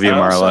 We love you, And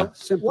also, Marla.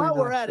 Simply while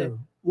we're not at it, true.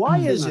 why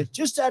is it,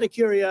 just out of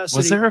curiosity,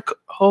 Was there a?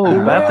 Oh,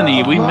 the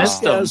Bethany, mayor we of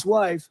missed them. Moscow's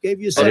wife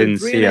gave your son didn't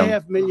see him.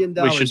 $3.5 million.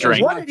 We should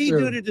drink. What did he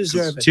do to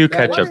deserve it? Two What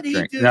ketchup did he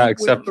drinks. do No, with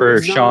except the for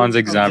result Sean's of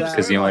exempt that?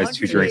 because he only has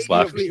 2 drinks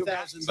left.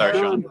 $183,000. Sorry,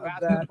 Sean. None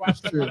of that is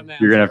true.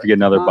 You're gonna have to get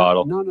another None-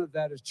 bottle. None of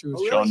that is true.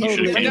 Oh, Sean, you should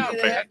have Totally. came Totally.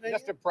 prepared.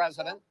 Mr.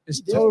 President,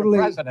 It's Mr. totally,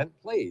 President,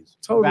 please.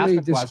 totally ask a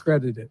question.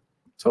 discredited.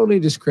 Totally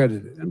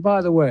discredited. And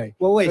by the way,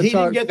 Well, wait, he Let's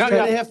didn't talk- get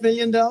No, no. $3.5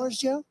 million,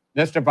 Joe?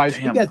 Mr. Vice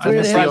Damn, He got I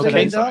missed the $3.5 okay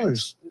million.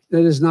 signs.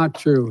 that is not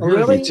true. Oh,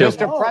 really? Me too.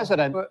 Mr. Oh.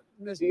 President, But,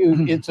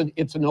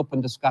 it's an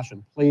open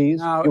discussion, please.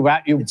 Now,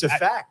 It's a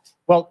fact.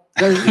 Well,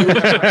 There's-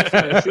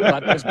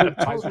 let Mr.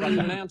 Vice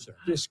President answer.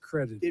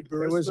 discredited. Did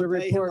There was a Burisma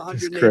pay him report.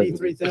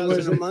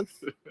 $183,000 a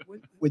month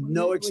with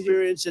no Would you-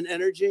 experience in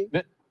energy?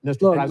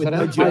 Mr. Look,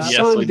 President. my Yes,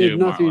 son we did do,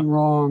 nothing Marla.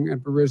 wrong at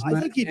Burisma.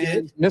 I think he did.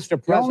 and Mr.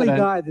 The only President,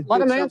 guy that let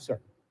did him something-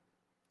 answer.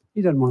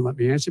 He doesn't want to let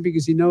me answer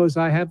because he knows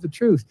I have the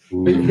truth.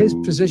 His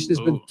position has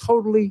been Ooh.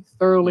 totally,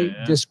 thoroughly Yeah.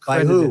 By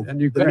discredited. who? And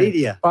The Ukraine.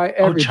 media. By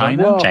everybody.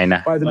 China? Well,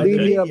 China. by the By the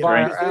media, media, by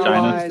right. our China.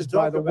 allies, To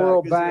by talk the about it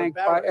World 'cause they're Bank,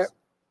 embarrassed.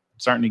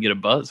 Starting to get a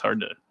buzz.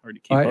 Hard to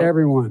keep by up.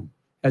 everyone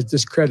has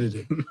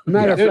discredited.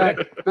 Matter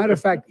of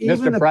fact, even Mr.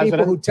 the people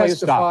President, who please stop.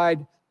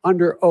 testified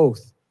under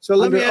oath. So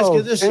let me Under ask you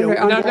oath. this, Under-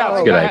 Joe. under No, no,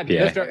 oath. Good go ahead,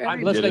 idea. Mr. I'm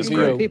It listening is to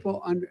great. you.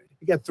 People under,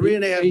 You got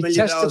 $3.5 He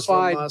million from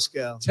testified-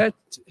 Moscow.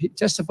 he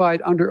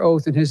testified under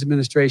oath in his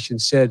administration,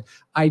 said,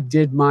 I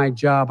did my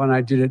job and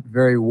I did it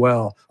very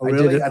well. Oh, I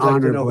really? did it I'd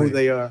like to know honorably. who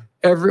they are.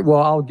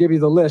 Well, I'll give you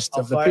the list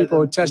I'll of the fire people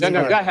who them. No, testified.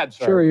 no, go ahead,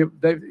 sir. Sure, you've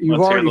Let's hear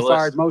already the list.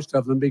 fired most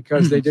of them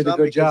because they did a Some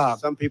good because job.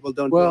 Some people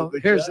don't Well, do a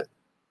good here's job.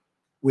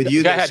 With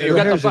you, Go they ahead. say, You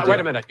get here's the, the wait a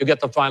deal. minute. You get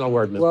the final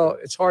word, Mr. Well,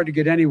 it's hard to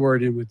get any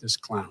word in with this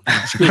clown.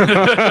 He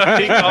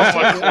calls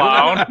him a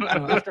clown.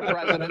 Mr.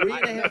 President.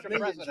 $3.5 Mr. million,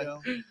 President.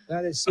 Joe.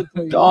 That is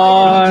simply.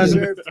 Dawn. You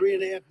deserve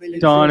 $3.5 million.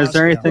 Dawn, from is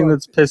there Moscow. anything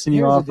that's pissing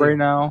you Here's the off right deal.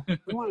 now?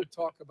 We want to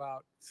talk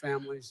about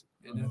families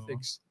and Oh.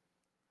 ethics.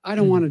 I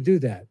don't want to do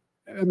that.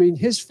 I mean,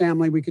 his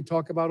family we could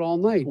talk about all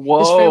night. His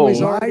Whoa. family's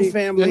My already.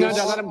 family, No,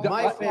 no, let him go.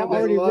 my Let- family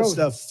already lost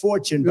wrote. a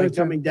fortune by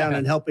coming down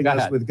and helping Go us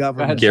ahead. with Go ahead.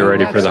 government. Get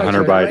ready That's for the such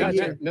Hunter a- Biden. that's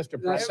Mr. That's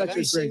President. such Every a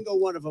great. single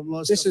one of them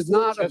lost. This a is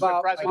not fortune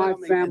about by my coming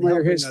and family or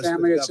helping his us with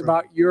family. It's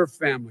government. about your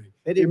family,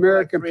 They the didn't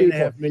American put $3.5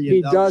 people. million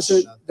He for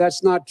doesn't. nothing.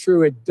 That's not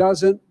true. It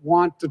doesn't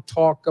want to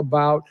talk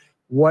about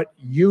what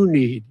you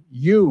need.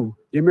 You,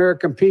 the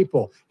American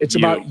people. It's You.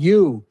 about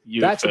you.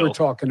 You, That's what we're Phil.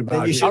 talking about. Then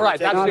you here. should All right,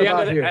 Take that's it the, out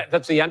end of here. the,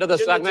 that's the end of the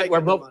Shouldn't have segment.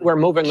 taken the money. We're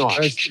moving on.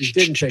 It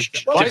didn't take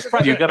that. Well, Vice you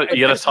President, You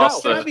gotta it's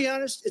toss Can I the be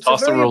honest? It's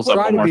toss a the very rules up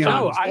Try one to more be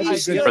time honest. No, I-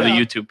 This is good for the stuff.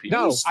 YouTube people.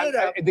 No, He stood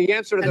up the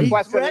answer to and the he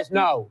question is threatened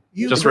no.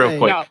 Just real Ukraine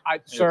quick. No,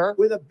 sir,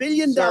 with $1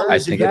 billion. Sir, I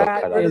if think you it'll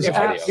get cut rid out of the the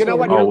audio. tax. You know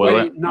what? Oh, will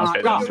it? Not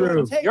Okay, then.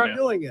 true. Tape You're-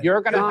 doing it.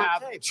 you're going to Not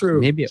have, tape. True.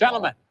 Maybe it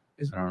gentlemen,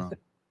 I don't know.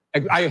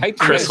 I hate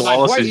to Chris raise my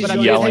Wallace voice, is but I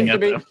mean, yelling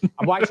it seems to at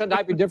be- Why shouldn't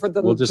I be different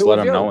than We'll the just two let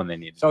of them you? know when they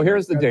need. So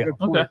here's the That's a deal. good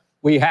point. Okay.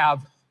 We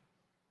have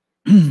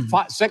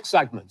 6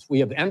 segments. We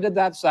have ended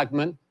that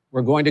segment.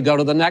 We're going to go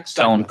to the next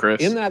Tell 'em, segment.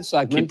 Chris. In that Keep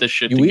segment, this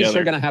shit you each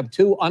together. are going to have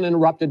 2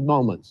 uninterrupted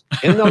moments.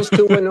 In those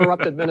 2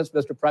 uninterrupted minutes,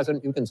 Mr.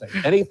 President, you can say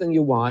anything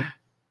you want.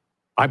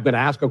 I'm going to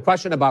ask a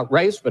question about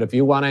race, but if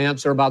you want to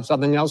answer about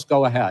something else,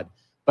 go ahead.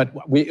 But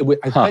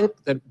I think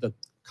that the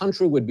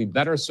country would be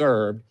better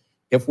served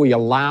if we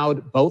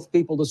allowed both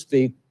people to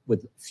speak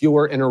with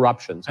fewer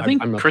interruptions. I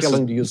think I'm Chris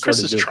appealing to you, is, Chris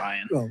sir, is to do that.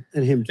 trying. Well,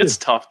 and him too. It's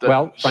tough.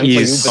 Well, frankly,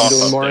 He's you've been tough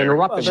doing up more there.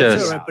 interrupting. Well, than that's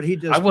Just- all that. right, but he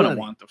does I wouldn't plenty.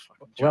 want the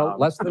fucking Well, job.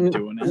 less than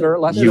doing it. sir,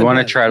 less You than want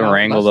to that. try to No,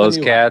 wrangle less than those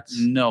you. cats?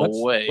 No Let's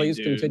way, please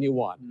dude. continue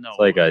on. No, It's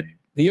like a way.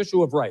 The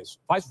issue of race.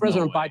 Vice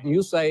President way. Biden,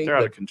 you say They're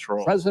out that of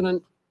control.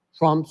 President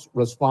Trump's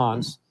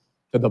response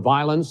to the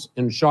violence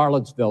in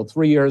Charlottesville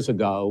 3 years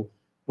ago,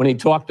 when he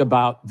talked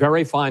about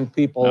very fine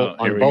people Oh,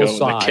 here on we both go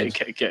with sides,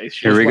 the KKK.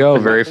 here we what go.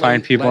 Very directly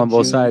fine people on led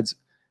both you- sides.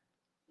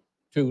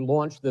 to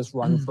launch this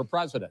run for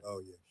president.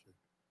 Oh, yeah, sure.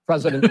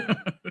 President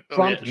Oh,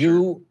 Trump, yeah, sure.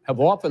 you have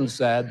often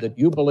said that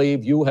you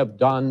believe you have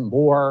done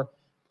more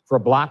for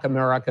Black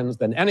Americans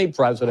than any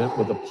president,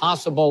 with the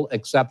possible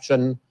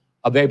exception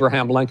of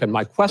Abraham Lincoln.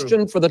 My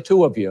question for the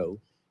 2 of you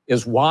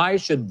is, why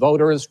should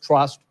voters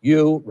trust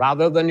you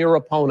rather than your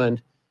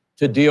opponent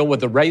to deal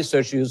with the race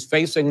issues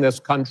facing this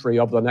country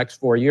over the next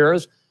 4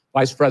 years?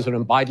 Vice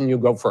President Biden, you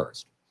go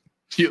first.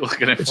 You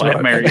looking at It's Flat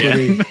about Mary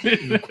equity,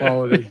 again.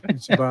 equality.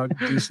 It's about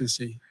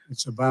decency.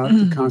 It's about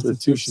the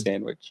Constitution.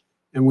 Sandwich.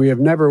 And we have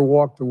never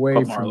walked away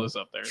Put from Marla's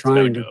up there. It's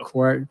trying gotta to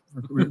go.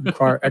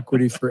 require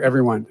equity for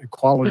everyone,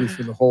 equality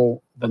for the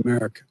whole of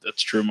America.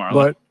 That's true, Marla.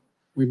 But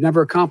we've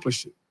never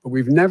accomplished it. But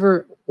we've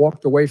never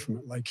walked away from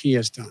it like he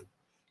has done.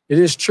 It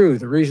is true.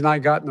 The reason I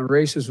got in the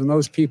race is when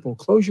those people,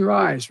 close your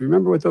eyes,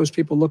 remember what those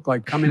people look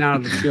like coming out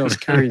of the fields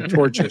carrying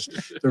torches,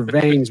 their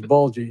veins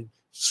bulging,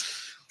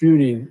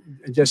 spewing,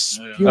 just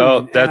Yeah. spewing.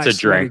 Oh, that's a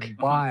anti-Semitic drink.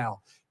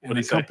 Bile, and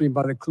What'd he say? accompanied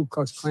by the Ku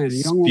Klux Klan. A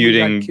young woman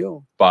Spewing got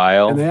killed.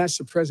 Bile. And they asked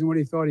the president what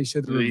he thought. He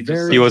said there He were just-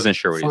 very He wasn't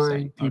sure what he was fine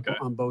saying. people Okay.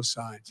 on both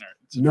sides. All right,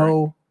 it's great.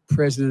 No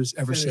president's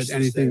ever Finish said the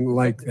anything statement.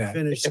 like that.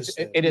 Finish the It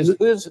statement. is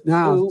his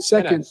Now, 2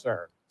 second- minutes,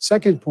 sir.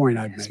 Second point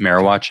I'd Is make.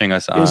 Mayor watching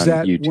us on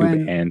that YouTube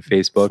when and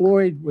Facebook?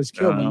 Floyd was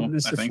killed. I When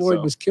Mr. think Floyd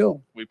so. was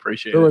killed. We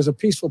appreciate There it. was a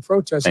peaceful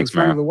protest Thanks, in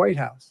front Mayor. of the White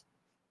House.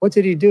 What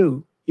did he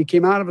do? He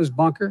came out of his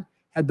bunker,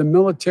 had the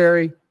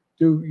military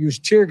use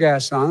tear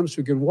gas on him so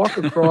he could walk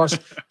across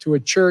to a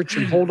church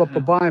and hold up a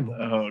Bible.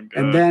 Oh, God.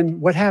 And then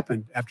what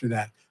happened after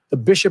that? The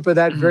bishop of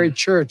that very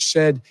church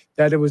said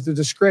that it was a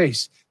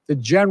disgrace. The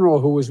general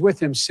who was with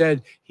him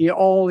said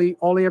all he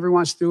ever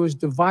wants to do is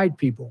divide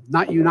people,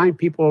 not unite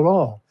people at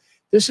all.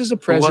 This is a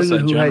was president that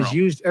who has general?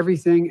 used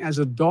everything as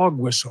a dog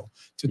whistle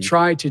to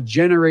try to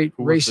generate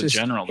Who was the racist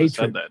general that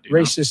said hatred, that? Do you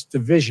know? racist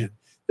division.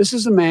 This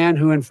is a man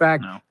who, in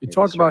fact, No. you He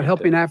talk was about right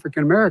helping there.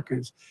 African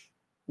Americans.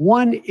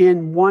 1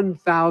 in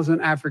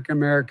 1,000 African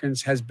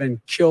Americans has been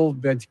killed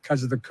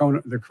because of the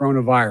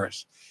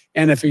coronavirus.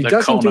 And if he The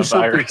doesn't do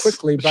something coronavirus.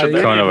 quickly by Should the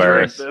they end of the year,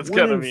 Coronavirus. That's one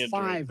gotta in be a drink.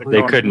 5 The They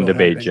hundred couldn't will have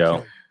debate been Joe.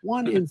 killed.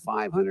 1 in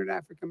 500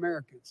 African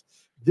Americans.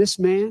 This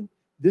man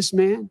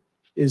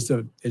is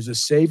a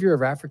savior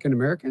of African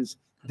Americans.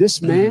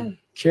 This man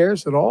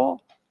cares at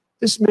all.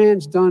 This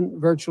man's done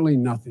virtually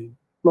nothing.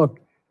 Look,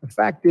 the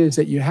fact is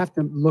that you have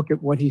to look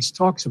at what he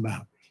talks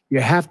about. You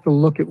have to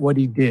look at what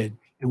he did.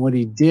 And what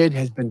he did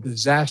has been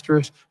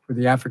disastrous for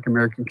the African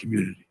American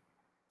community.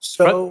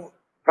 So,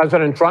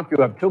 President Trump, you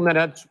have 2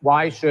 minutes.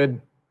 Why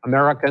should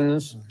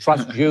Americans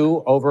trust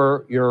you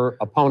over your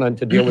opponent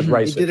to deal with he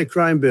racism? did a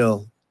crime bill,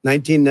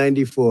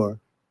 1994,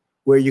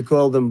 where you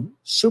call them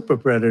super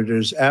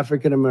predators,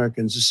 African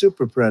Americans, the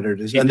super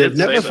predators. He And did they've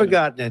say never that.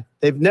 forgotten it.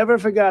 They've never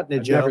forgotten it,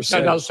 I've Joe. never No,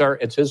 said no, sir.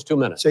 It's his 2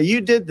 minutes. So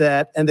you did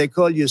that, and they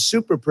call you a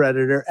super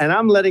predator. And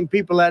I'm letting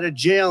people out of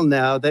jail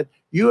now that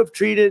you have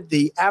treated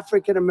the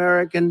African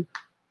American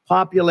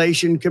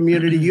population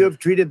community, you have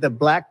treated the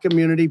black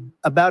community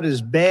about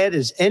as bad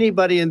as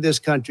anybody in this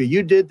country.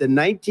 You did the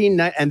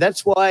 1990, and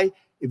that's why,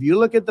 if you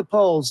look at the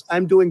polls,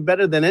 I'm doing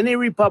better than any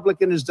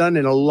Republican has done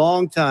in a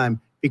long time,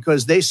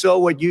 because they saw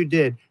what you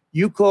did.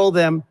 You call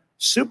them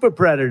super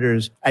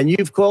predators, and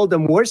you've called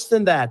them worse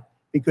than that,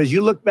 because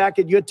you look back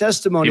at your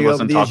testimony He over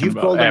wasn't the years, talking you've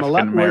about called them a lot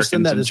African worse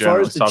than Americans that. in As far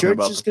general. as He's the talking church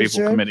about is the people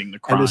concerned, committing the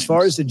crimes. and as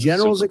far as the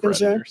generals super are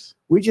concerned, predators.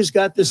 we just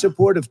got the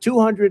support of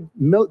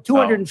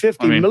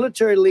 250 I mean,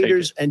 military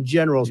leaders it. and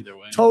generals. Either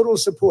way. Total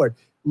support.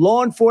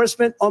 Law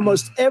enforcement,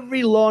 almost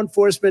every law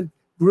enforcement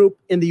group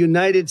in the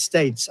United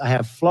States. I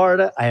have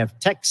Florida, I have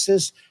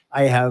Texas,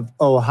 I have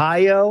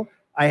Ohio,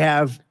 I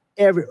have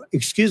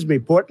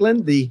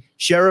Portland. The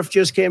sheriff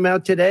just came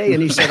out today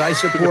and he said, I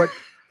support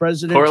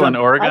President Portland,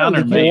 Trump. Oregon, I don't or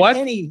think Maine? what?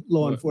 Any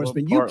law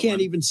enforcement. You Portland.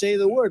 can't even say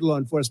the word law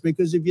enforcement,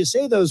 because if you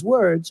say those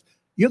words,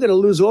 you're going to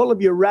lose all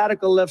of your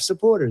radical left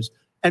supporters.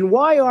 And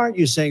why aren't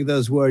you saying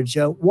those words,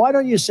 Joe? Why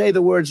don't you say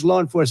the words law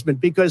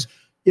enforcement? Because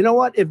you know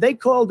what? If they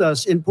called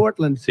us in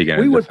Portland, So you're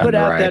gonna we would defend put the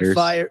out that rioters?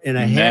 fire in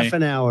a Nay. half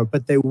an hour,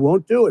 but they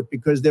won't do it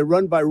because they're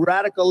run by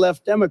radical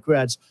left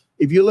Democrats.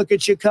 If you look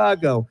at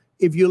Chicago,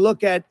 if you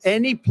look at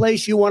any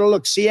place you want to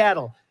look,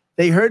 Seattle,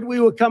 they heard we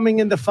were coming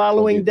in the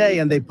following day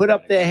and they put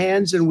up their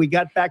hands and we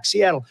got back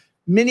Seattle.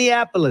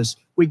 Minneapolis,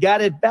 we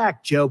got it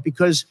back, Joe,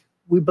 because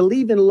we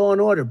believe in law and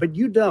order, but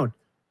you don't.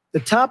 The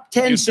top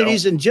 10 You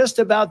cities and just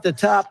about the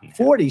top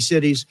 40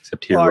 cities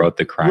Except he are wrote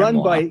the crime run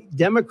law. by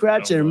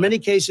Democrats and in many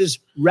cases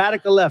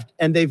radical left.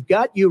 And they've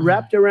got you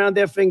wrapped around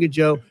their finger,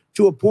 Joe,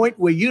 to a point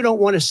where you don't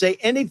want to say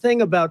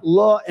anything about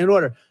law and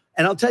order.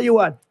 And I'll tell you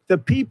what, the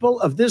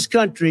people of this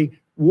country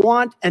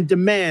want and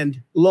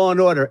demand law and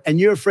order, and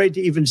you're afraid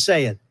to even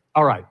say it.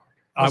 All right.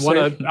 I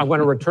want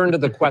to return to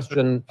the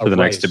question For of the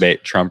next race.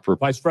 debate, Trump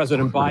Vice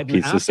President Biden,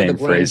 repeats the after same grand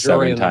phrase jury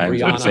 7 in the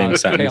times in the same Breonna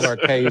sentence. Taylor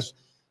case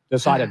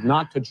decided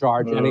not to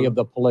charge any of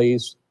the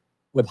police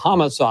with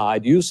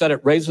homicide, you said it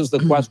raises the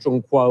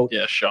question, quote,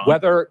 Yeah, Sean.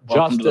 whether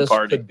Welcome to the justice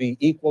party. could be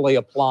equally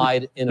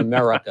applied in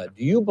America.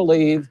 Do you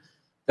believe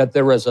that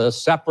there is a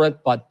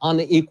separate but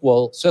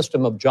unequal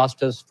system of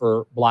justice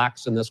for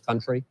blacks in this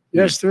country?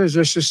 Yes, there is.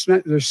 There's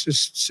systemic Great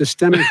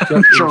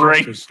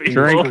justice in,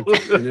 people.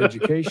 this country, in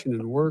education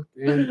and work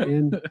and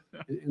in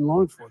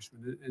law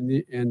enforcement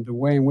and the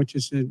way in which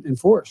it's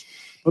enforced.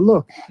 But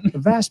look, the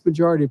vast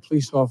majority of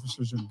police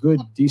officers are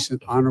good,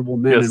 decent, honorable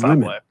men Yeah, and stop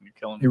women. laughing. You're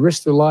killing They me.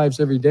 risk their lives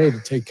every day to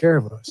take care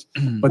of us.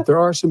 But there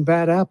are some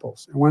bad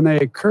apples. And when they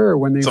occur,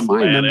 when they Some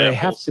find them, bad they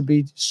have apples. to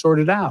be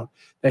sorted out.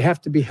 They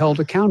have to be held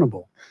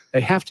accountable.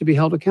 They have to be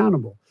held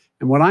accountable.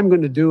 And what I'm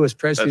going to do as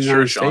President of the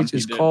United That's true, Sean.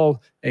 States is You did.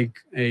 call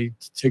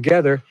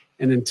together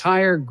an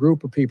entire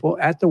group of people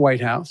at the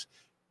White House,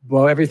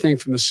 well, everything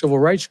from the civil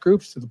rights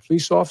groups to the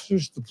police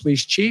officers, the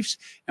police chiefs,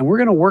 and we're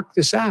going to work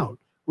this out.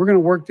 We're going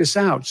to work this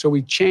out so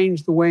we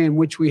change the way in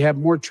which we have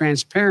more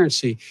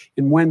transparency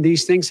in when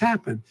these things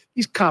happen.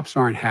 These cops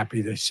aren't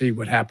happy to see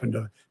what happened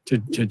to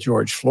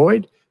George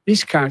Floyd.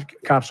 These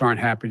cops aren't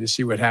happy to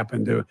see what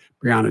happened to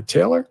Breonna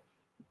Taylor.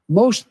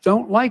 Most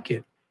don't like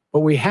it, but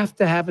we have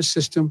to have a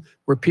system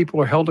where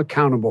people are held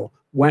accountable.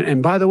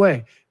 And by the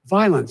way,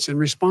 violence in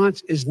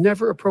response is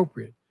never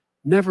appropriate.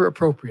 Never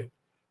appropriate.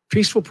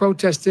 Peaceful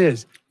protest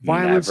is.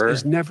 Violence Never.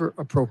 is never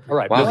approtect. All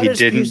right. Wow, What he is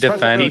didn't peaceful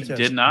defend. He protest?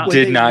 did not. When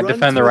Did they not run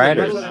defend the through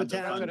rioters. middle of a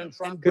town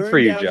and Good for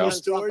burn you, down Joe. your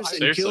stores and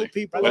Seriously. kill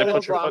people Way to all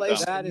put over your the foot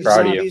place. down. That is Proud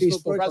of not you.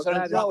 peaceful President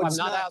protest. Trump, No, I'm it's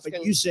not not, but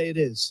asking- you say it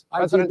is.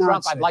 President not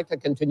Trump, say I'd it. like to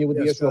continue with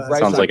the Yes, issue of go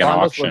race. ahead. Sounds like I an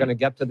promise auction. we're going to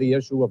get to the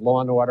issue of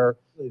law and order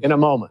in a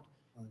moment.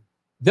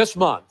 This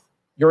month,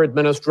 your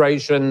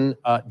administration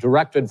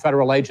directed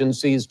federal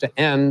agencies to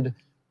end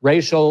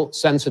racial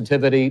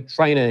sensitivity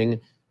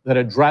training that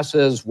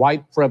addresses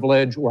white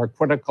privilege or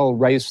critical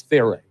race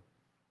theory.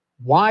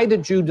 Why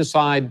did you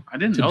decide I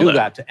didn't to know do that.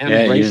 that, to end Yeah,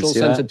 you didn't racial see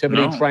that?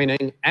 sensitivity No.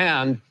 training?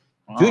 And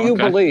Wow, do you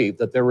okay. believe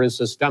that there is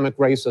systemic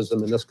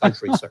racism in this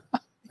country, sir?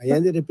 I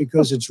ended it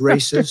because it's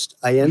racist.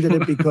 I ended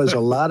it because a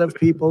lot of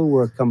people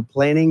were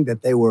complaining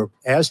that they were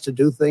asked to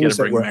do You things gotta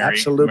that bring were Mary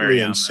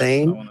absolutely on this.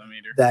 insane, I wanna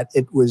meet her. that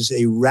it was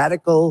a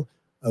radical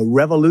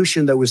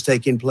revolution that was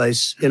taking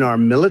place in our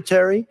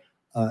military,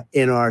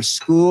 in our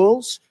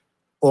schools,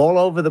 all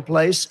over the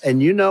place.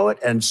 And you know it,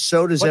 and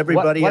so does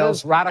everybody what else.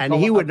 is radical,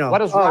 and he would know.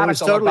 What is Oh, it was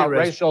radical totally about racist.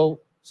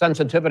 racial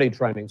sensitivity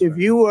training. If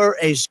you were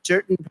a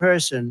certain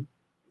person,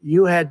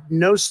 you had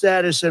no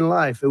status in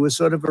life. It was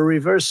sort of a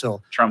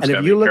reversal. Trump's And gotta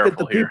if be you look at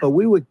careful the here. people,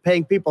 we were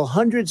paying people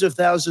hundreds of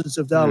thousands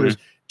of dollars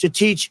to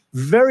teach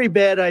very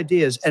bad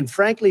ideas and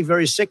frankly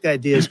very sick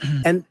ideas.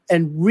 and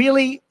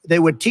really they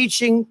were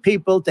teaching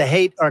people to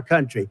hate our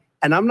country.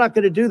 And I'm not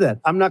going to do that.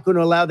 I'm not going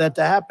to allow that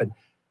to happen.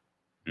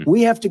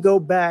 We have to go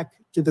back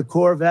to the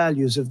core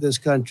values of this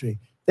country.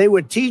 They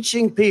were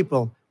teaching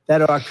people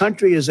that our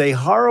country is a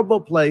horrible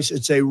place.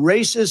 It's a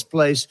racist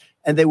place.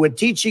 And they were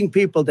teaching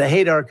people to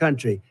hate our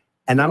country.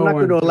 And I'm not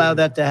going to allow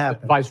that to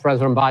happen. Vice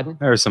President Biden?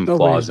 There are some Nobody's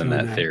flaws in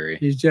doing that theory.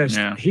 He's just,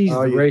 Yeah. he's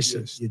Oh, the you-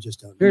 racist. You just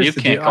don't. Here's You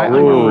the can't deal. call I'm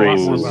him a a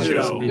racist. racist,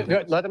 Here's Joe. the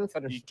deal. Let him You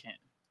finish. can't.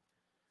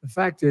 The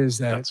fact is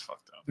that That's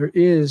fucked up. there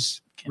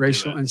is Can't do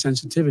racial that.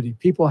 insensitivity.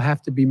 People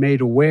have to be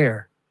made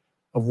aware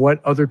of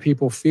what other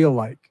people feel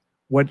like,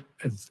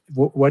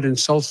 what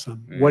insults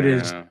them, what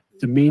is Yeah,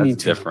 demeaning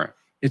that's to them. different.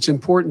 It's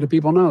important to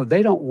people know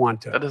they don't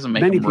want to. That doesn't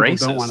make Many them people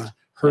racist. don't want to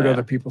hurt Yeah.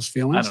 other people's I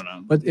feelings. don't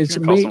know. But If it's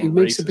you're gonna call it someone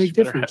makes a racist, big you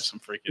better have difference.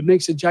 some It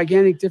makes a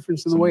gigantic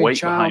difference in the some way a weight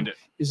child behind it.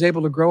 is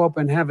able to grow up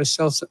and have a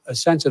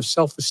sense of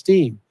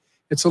self-esteem.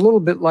 It's a little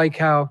bit like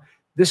how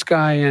this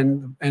guy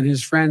and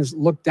his friends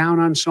look down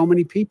on so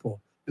many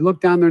people. They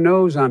look down their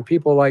nose on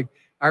people like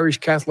Irish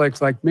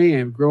Catholics like me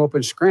and grew up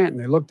in Scranton.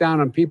 They look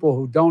down on people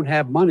who don't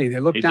have money.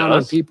 They look He down on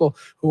does? people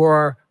who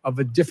are of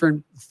a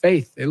different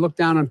faith. They look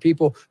down on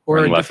people who are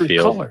In a left different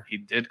field. color. He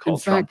did call In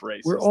Trump fact,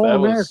 racist. we're all That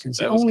was- Americans.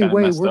 The that was only kinda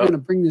way messed we're up. going to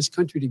bring this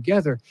country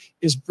together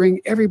is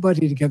bring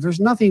everybody together. There's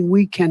nothing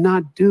we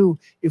cannot do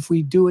if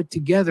we do it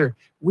together.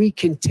 We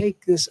can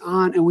take this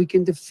on and we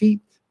can defeat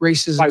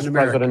racism Vice in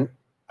America.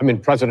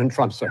 President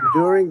Trump, sir.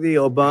 During the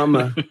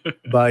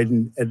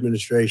Obama-Biden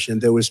administration,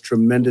 there was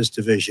tremendous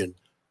division.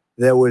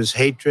 There was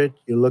hatred.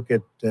 You look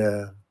at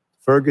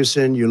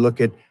Ferguson.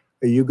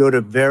 You go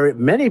to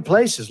many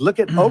places. Look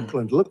at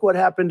Oakland. Look what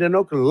happened in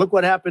Oakland. Look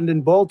what happened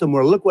in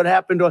Baltimore. Look what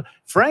happened.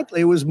 Frankly,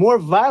 it was more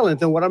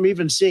violent than what I'm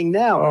even seeing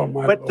now. Oh,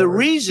 my But the Lord.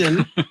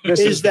 reason This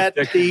is that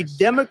the ridiculous.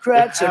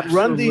 Democrats that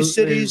run these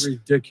Absolutely cities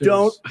ridiculous.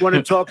 don't want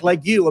to talk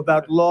like you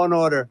about law and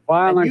order.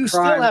 Violent And you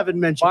crime, still haven't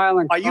mentioned.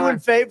 violent Are you crime. in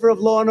favor of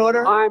law and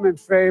order? I'm in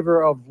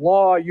favor of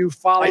law. You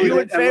follow Are you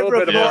in it, and a little favor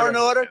of bit law and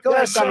order? Go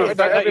ahead, Yes, I'm in say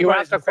favor. it. You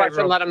asked a Everybody's in favor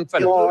question, of let him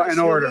finish. law and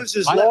order.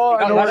 Law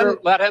and order.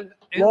 Let him.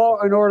 Law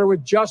and order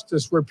with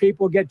justice, where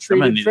people get I'm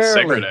gonna treated need a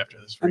cigarette fairly. after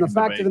this. And the freaking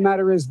fact of the debate.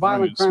 matter is,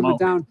 violent crime smoke. is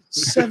down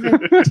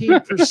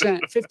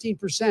 17%,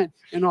 15%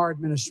 in our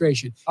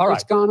administration. All right.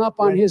 It's gone up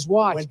on his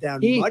watch. Went down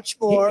He- much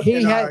more he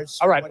in had- ours.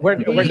 All right, we're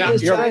He not.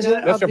 is You're,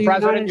 president of Mr. the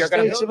President, United you're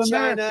going States to. of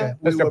America.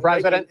 We Mr. were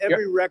breaking President,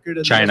 every record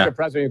in China. Mr.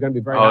 President, you're going to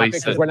be very Oh, he happy said-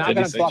 because we're not did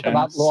going he to say talk China?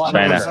 about law and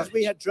China. order. Because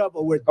we had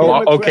trouble with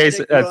Oh, okay, so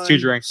that's Democratic-run two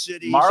drinks.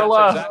 cities.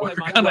 Marla, That's we're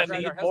exactly gonna right.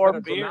 need There has more been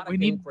a beer. dramatic We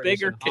need increase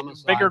bigger in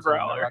homicides bigger in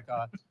growler.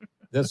 America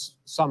this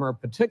summer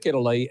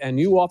particularly, and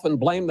you often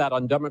blame that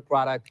on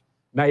Democratic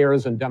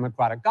mayors and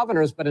Democratic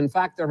governors, but in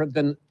fact there have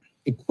been Oh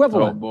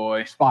equivalent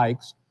boy.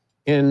 spikes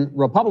in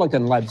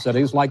Republican-led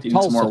cities like Needs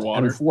more Tulsa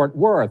water. and Fort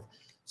Worth.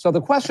 So the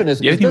question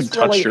is You haven't this even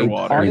touched really your a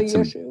water. party Need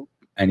some- issue?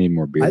 I need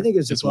more beer. I think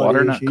it's Is a party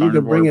water not issue. You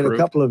can bring in a carnivore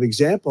couple of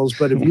examples,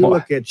 but if you What?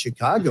 look at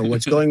Chicago,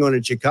 what's going on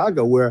in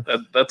Chicago, where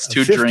That's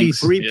two drinks.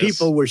 53 yes.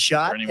 people were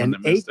shot For anyone and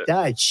that missed 8 it.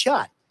 died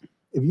shot.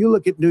 If you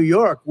look at New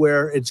York,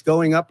 where it's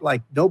going up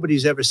like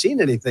nobody's ever seen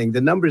anything,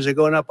 the numbers are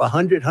going up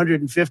 100,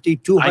 150,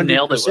 200%. I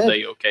nailed it with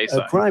the OK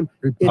side. Crime.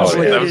 Oh, It's,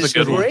 yeah. That was a it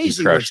good is one.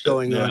 crazy You what's crushed it.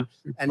 going Yeah. on.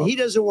 And he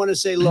doesn't want to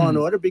say law and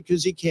order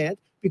because he can't,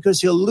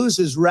 because he'll lose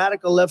his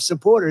radical left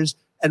supporters.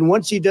 And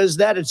once he does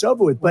that, it's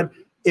over with. But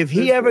if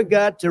he ever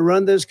got to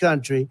run this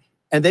country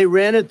and they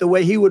ran it the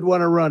way he would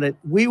want to run it,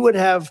 we would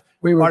have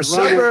We would our run it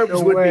suburbs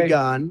the would way- be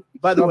gone.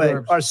 By the way,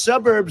 Suburbs. our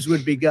suburbs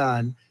would be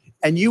gone.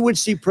 And you would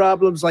see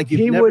problems like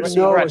you've He never wouldn't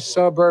seen. know a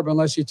suburb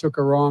unless he took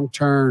a wrong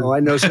turn. Oh, I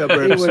know He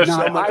suburbs. would so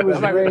not. much I was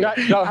better. raised.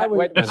 Go I ahead, was,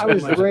 wait a minute. I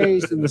was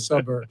raised in the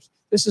suburbs.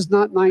 This is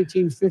not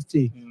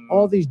 1950.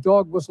 All these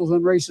dog whistles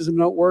and racism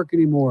don't work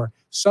anymore.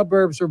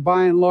 Suburbs are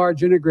by and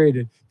large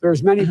integrated.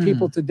 There's many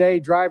people today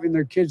driving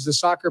their kids to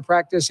soccer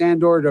practice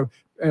and or to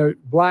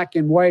black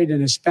and white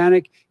and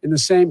Hispanic in the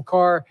same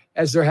car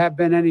as there have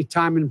been any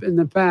time in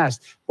the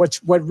past. What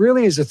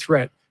really is a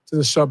threat to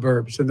the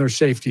suburbs and their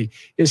safety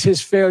is his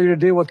failure to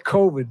deal with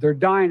COVID. They're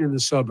dying in the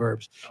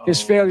suburbs.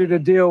 His Oh. failure to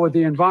deal with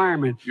the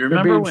environment. You They're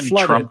remember being when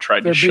flooded. Trump tried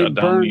to They're shut being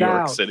down New burned York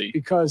out City?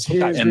 because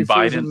his And refusal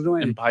Biden to do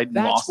anything. Biden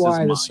That's lost his why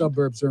the mind.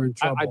 suburbs are in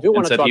trouble. I do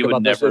want to said talk he would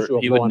about this never- issue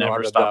of he law would and never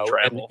order, stop though.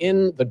 travel. And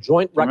in the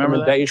joint Remember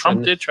that? recommendation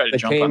Trump did try to that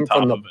jump came on top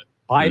from the of it.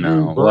 Biden, No,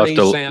 Bernie we'll have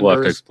to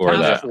Sanders explore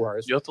task that.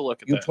 force, You have to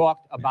look at you that.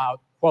 talked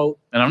about, quote,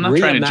 And I'm not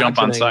trying to jump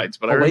on reimagining sides,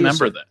 but I remember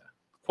policing. that.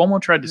 Cuomo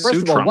tried to First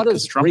sue of all, Trump what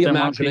because does Trump didn't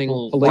want reimagining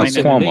people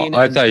policing Cuomo. mean?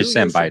 I and thought you do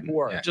said you Biden.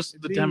 support- Yeah.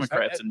 just the These-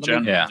 Democrats in Let me-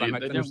 general. Yeah. if I dude, might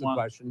They finish didn't the want.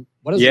 question.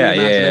 What does Yeah,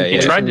 yeah, reimagining yeah, He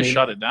yeah. tried to policing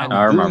shut it mean? down.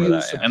 I remember do you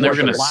that, yeah. And they were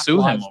support gonna the Black sue him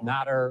Lives over it.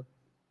 Matter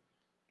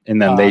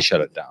And then they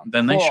shut it down.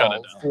 Then they shut it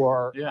calls down.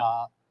 for,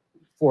 Yeah.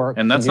 for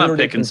And that's not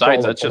community picking control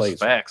sides. of That's just police.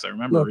 facts. I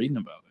remember Look, reading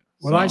about it.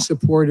 What I So,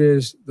 support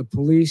is the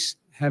police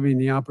having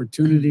the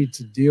opportunity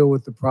to deal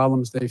with the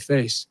problems they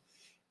face.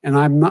 And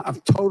I'm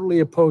totally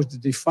opposed to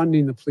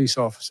defunding the police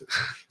officers.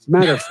 As a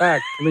matter of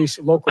fact,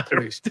 local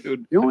police.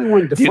 Dude, The only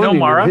one Do you know defunding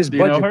Mara? them, his Do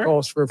you know budget her?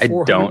 calls for a I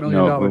 $400 don't million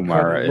know who cut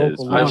Mara in is,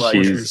 local I law but like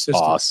enforcement she's assistance.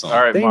 awesome.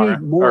 all right, They Mara.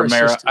 need more Or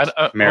Mara. assistance.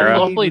 Mara.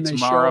 Hopefully When it's they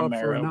show Mara, up for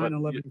Mara. a but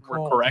 9/11 you-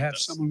 call, to correct have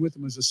us. someone with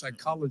them as a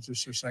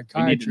psychologist or We need to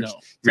psychiatrist. know.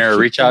 Mara,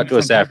 keep reach out them to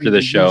us from after having the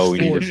to show. use We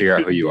need to force figure out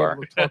to who be you able are.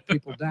 to talk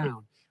people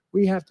down.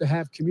 We have to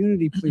have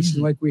community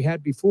policing like we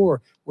had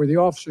before, where the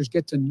officers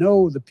get to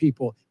know the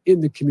people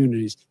in the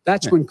communities.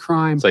 That's when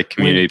crime It's like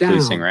community went down.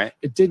 policing, right?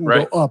 It didn't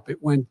Right. go up;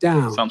 it went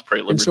down. Sounds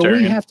pretty And so we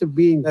libertarian. have to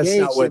be engaged. That's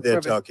not what they're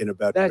in talking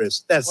about, that-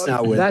 Chris. That's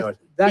not what that- they're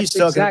that's He's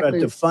talking exactly-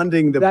 about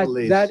defunding the that,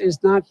 police. that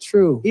is not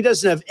true. He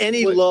doesn't have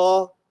any What-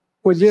 law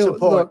Well, you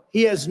support. look,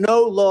 He has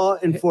no law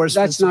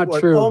enforcement that's not support.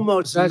 true.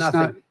 Almost That's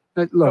nothing.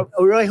 not. Look,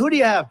 Oh, really? Who do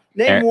you have?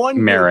 Name one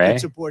group Mara. that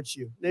supports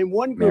you. Name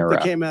one group Mara.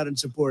 that came out and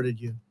supported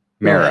you.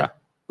 Mara.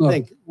 look,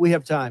 Think. We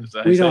have time. Is that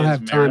how we you say don't it?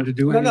 have Is time Mara? to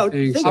do No,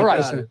 anything. think All about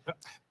right. it.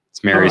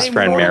 It's Mary's Name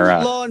friend one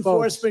Mara. law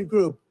enforcement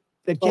group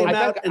that came I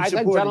out think, and I think,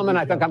 supported gentlemen,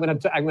 you. I think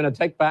I'm going to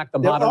take back the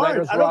There aren't.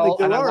 moderator's I don't role, think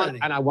there and are any.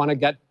 I want to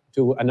get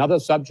to another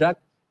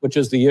subject, which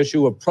is the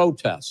issue of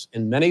protests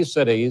in many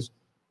cities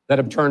that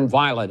have turned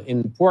violent.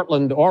 In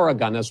Portland,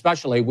 Oregon,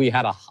 especially, we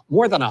had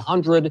more than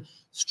 100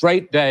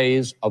 straight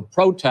days of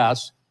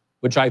protests,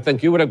 which I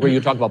think you would agree.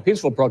 You talk about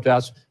peaceful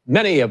protests.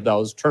 Many of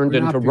those turned We're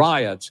not into peaceful.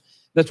 riots.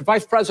 Mr.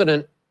 Vice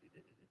President,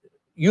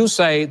 you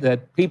say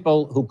that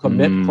people who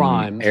commit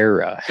crimes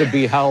Era. should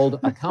be held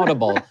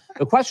accountable.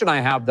 The question I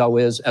have, though,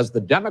 is as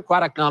the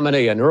Democratic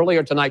nominee, and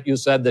earlier tonight you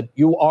said that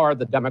you are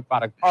the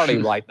Democratic Party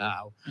right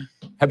now.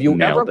 Have you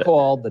Nailed ever it.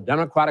 called the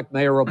Democratic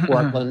mayor of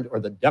Portland or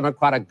the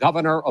Democratic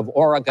governor of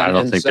Oregon I don't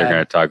and think said, they're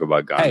going to talk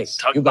about hey, guns.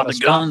 Talk you got about to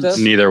the stop guns. this,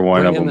 Neither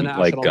one bring of in the them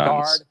like National guns.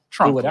 Guard, do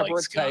Trump whatever it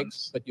likes takes,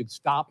 guns. but you'd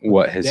stop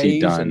What has he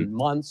days done? and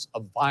months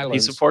of He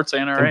violence supports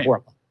in NRA.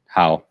 Portland.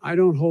 How? I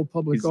don't hold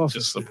public He office.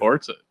 just now.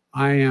 supports it.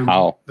 I am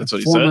How? That's what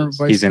he former says.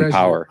 vice He's in president.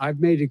 power. I've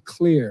made it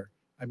clear.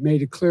 I've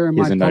made it clear in He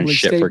my hasn't done public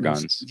shit for statements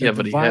guns. that Yeah, the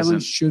but he violence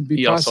hasn't. should be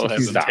He also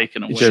prosecuted. hasn't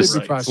taken away It Just- should be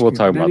rights. prosecuted. we'll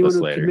talk And about anyone this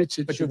who later. commits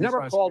it But should you've be never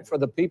prosecuted. called for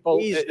the people,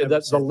 He's never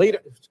the said leader.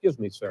 Excuse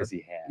me, sir. He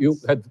has. You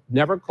had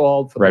never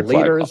called for Red the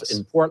flag leaders laws.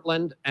 in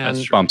Portland and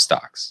That's true. Bump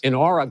stocks. in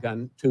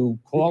Oregon to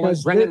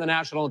Because bring in they- the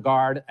National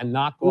Guard and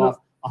knock No. off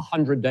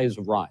 100 days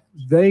of riots.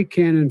 They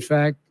can, in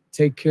fact,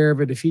 take care of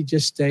it if he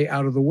just stay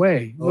out of the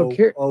way. Look,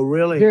 here, Oh,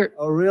 really? here-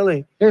 Oh,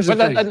 really? here's the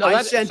But thing. that-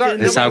 I sent in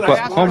That's the not U.S. what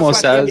Marshals Homo to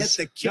says.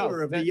 get the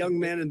killer of a young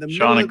man in the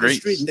Sean middle of the agrees.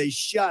 street. They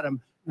shot him.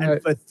 And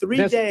Right. for 3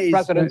 This days,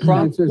 President Uh,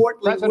 Trump, President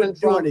Portland President wouldn't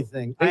do Trump,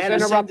 anything. I he's had to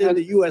send in interrupted.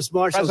 the U.S.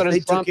 Marshals. President They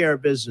took Trump- care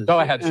of business. go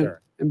ahead, And- sir.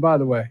 And by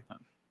the way,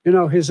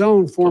 his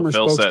own former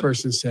Phil said.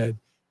 spokesperson said,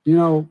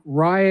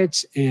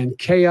 riots and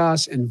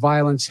chaos and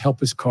violence help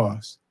his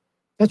cause.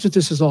 That's what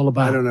this is all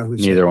about. I don't know who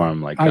said Neither that. one of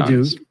them like I do.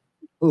 guns.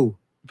 Who?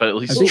 But at I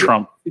least think-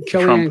 Trump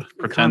Kellyanne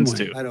pretends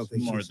Conway. to. I don't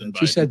think more she than said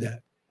She Biden. said that.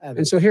 I don't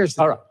And so here's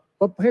the All right.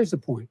 Well, here's the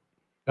point.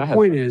 Go The ahead.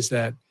 point is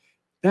that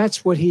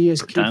that's what he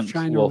is keep Pretends.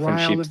 trying to Wolf in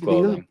rile sheep's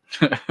everything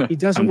up. clothing. He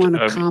doesn't I'm- want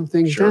to I'm calm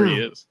things Sure down.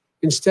 he is.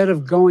 Instead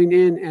of going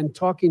in and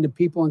talking to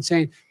people and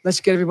saying, let's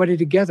get everybody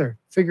together,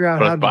 figure out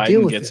But how if to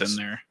deal Biden with gets this.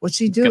 in there, What's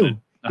he it's do? gonna-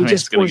 I He mean,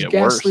 just it's gonna pours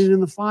get worse. gasoline in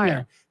the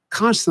fire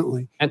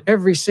constantly, And-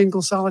 every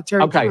single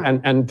solitary Okay,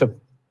 time. and to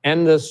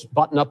end this,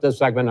 button up this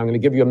segment, I'm going to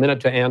give you a minute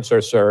to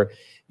answer, sir.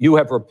 You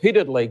have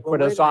repeatedly Well,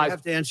 wait, I criticized.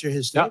 have to answer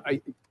his No,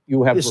 statement.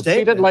 you have His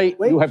statement. repeatedly.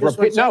 Wait, You have just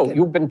one repeated. No, second.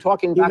 you've been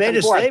talking He back made and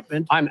a forth.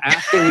 statement. I'm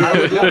asking you. I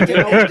would love to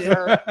know,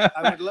 sir.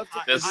 I would love to.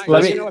 This- I-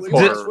 Let I- me- would-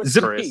 zip- would-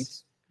 zip-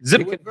 Chris. Zip.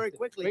 We could- very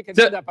quickly. We can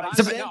Zip- do that, but I'm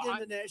zip- Send no, in I'm-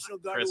 the National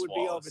Guard, Chris it would be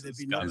Wallace over. There'd has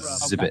be got no it.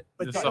 problem. Zip it.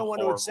 But This they is a don't want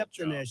to horrible accept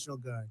the job. National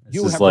Guard. This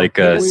You is have like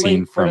a repeatedly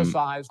scene from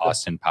criticized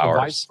Austin the vice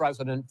Powers.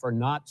 president for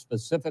not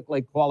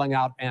specifically calling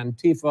out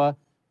Antifa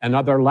and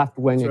other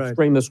left-wing That's right.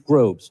 extremist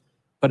groups.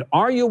 But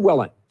are you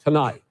willing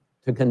tonight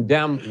to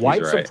condemn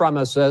white right.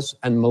 supremacists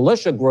and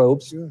militia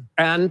groups Sure.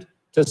 and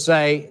to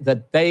say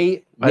that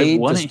they I need to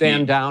wanna stand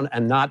hear- down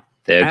and not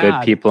They're add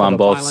good people to on the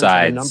both violence in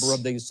a number sides.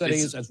 of these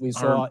cities, Is- as we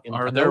saw in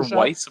Are there Kenosha,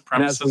 white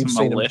and as supremacist we've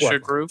seen in militia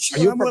Portland? groups? Are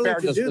you I'm willing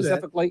prepared to to do that,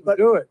 specifically but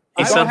Do it.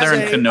 He I said would they're in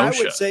say- I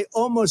Kenosha. would say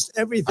almost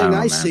I everything don't know,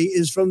 I man. see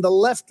is from the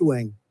left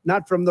wing,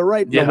 not from the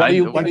right Yeah, wing. what are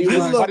you, I- what are you, you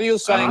what look- are you I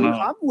saying? don't know.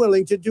 I'm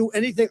willing to do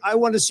anything. I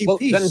want to see Well,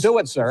 peace. then do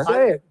it, sir.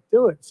 Say it.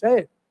 Do it. Say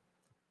it.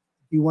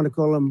 You want to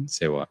call him?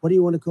 Say what? What do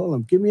you want to call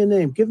him? Give me a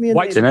name. Give me a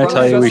White name. Didn't I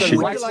tell you we supremacists should?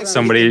 and white supremacists.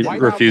 Somebody White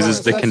refuses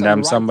to supremacists and condemn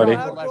white somebody.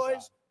 Proud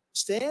Boys,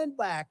 stand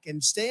back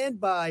and stand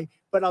by.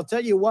 But I'll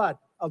tell you what.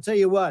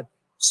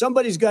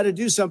 Somebody's got to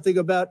do something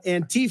about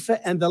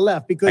Antifa and the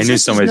left because I knew this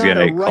is somebody's not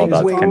gonna a get called out to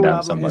right-wing condemn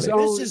problem.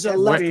 somebody. This is a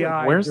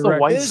left. Where's the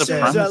white This is a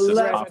supremacist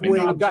left popping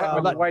wing up?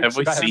 problem. Have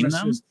we seen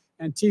them?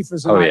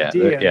 Antifa's Oh, an yeah.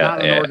 idea, Yeah, not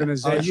an yeah. Oh,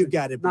 organization, you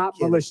got it. not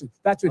militia.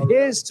 That's what Oh,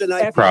 his it's an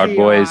idea. Proud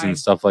Boys FBI and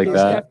stuff like his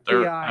that.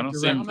 They're- FBI I don't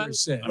see 'em. director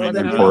said. I mean,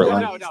 they're in not-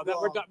 Portland.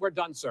 No, we're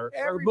done, sir.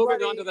 We're Everybody-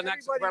 moving on to the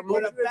next. everybody We're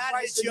When moving. a bat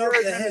advice hits in you your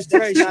over the head,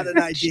 that's not an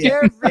idea.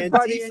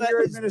 Everybody in Antifa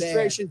your is bad.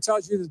 administration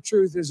tells you the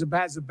truth has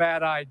a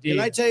bad idea.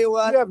 Can I tell you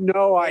what? You have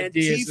no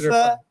ideas. that are-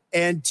 Antifa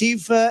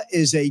Antifa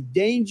is a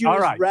dangerous All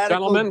right, radical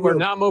gentlemen, we're group,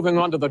 now moving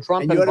on to the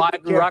Trump and and you ought to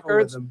be Biden careful with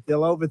records. them.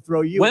 They'll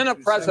overthrow you. When in a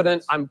 2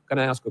 president, seconds. I'm going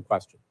to ask a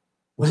question.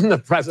 When the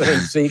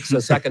president seeks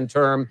a second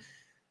term,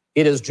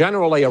 it is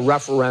generally a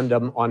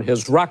referendum on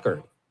his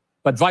record.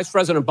 But Vice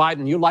President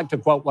Biden, you like to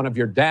quote one of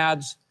your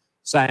dad's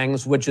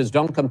sayings, which is,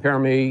 don't compare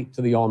me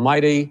to the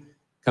almighty,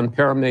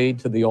 compare me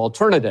to the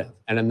alternative.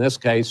 And in this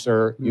case,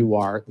 sir, you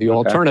are the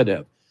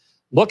alternative.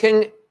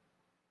 Looking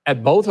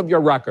at both of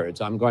your records,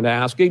 I'm going to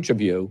ask each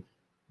of you,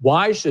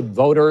 why should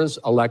voters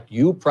elect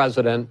you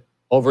president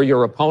over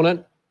your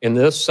opponent? In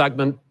this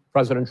segment,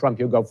 President Trump,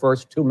 you go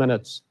first, 2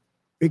 minutes.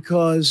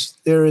 Because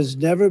there has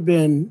never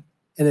been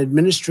an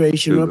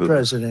administration or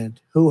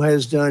president who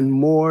has done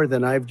more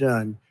than I've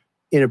done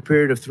in a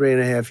period of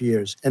 3.5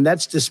 years. And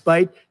that's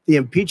despite the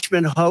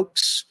impeachment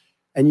hoax.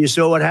 And you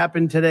saw what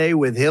happened today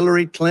with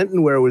Hillary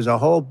Clinton, where it was a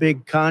whole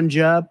big con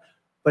job.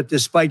 But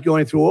despite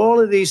going through all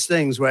of these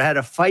things where I had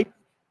to fight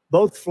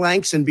both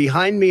flanks and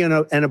behind me and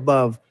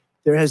above,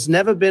 there has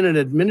never been an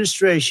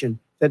administration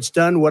that's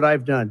done what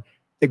I've done.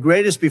 The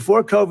greatest,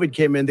 before COVID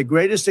came in, the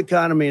greatest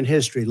economy in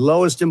history,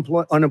 lowest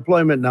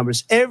unemployment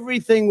numbers.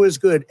 Everything was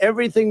good.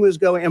 Everything was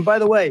going. And by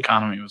the way,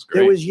 Economy was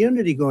great. there was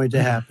unity going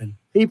to happen.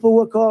 People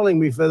were calling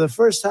me for the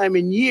first time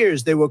in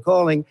years. They were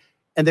calling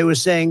and they were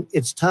saying,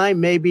 it's time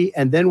maybe.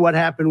 And then what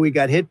happened? We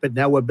got hit, but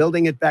now we're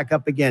building it back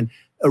up again.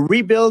 A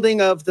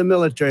rebuilding of the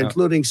military,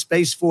 including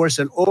Space Force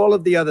and all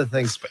of the other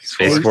things.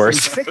 Space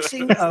Force. A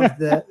fixing of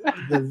the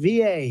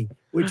VA,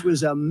 which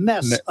was a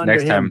mess under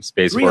Next him. time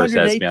Space Force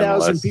has to be on the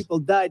 308,000 list. people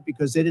died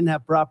because they didn't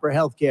have proper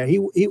health care.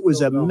 It was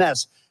a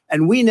mess.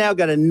 And we now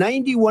got a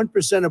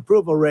 91%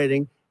 approval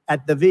rating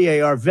at the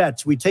VA, our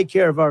vets. We take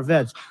care of our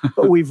vets,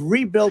 but we've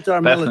rebuilt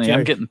our Bethany, military.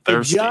 I'm getting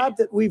thirsty. The job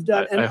that we've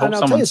done, I and hope I'll tell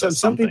someone you says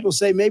some people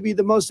say maybe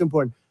the most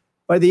important.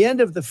 By the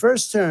end of the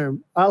first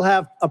term, I'll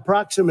have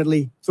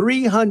approximately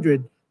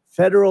 300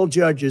 federal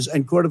judges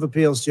and Court of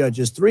Appeals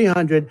judges,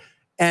 300,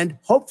 and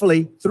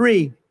hopefully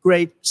 3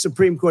 great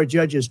Supreme Court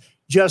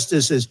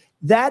justices.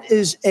 That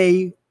is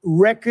a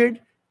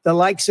record, the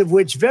likes of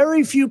which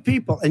very few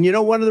people, and you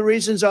know one of the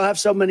reasons I'll have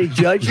so many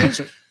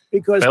judges,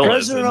 because Phil is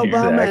President in here.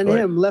 Obama and Exactly.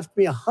 him left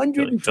me I feel like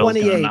Phil's gonna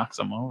 128 knock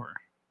some over.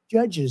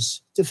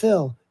 judges to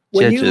fill.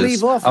 When you Judges.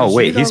 leave office, Oh,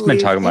 wait, you he's don't been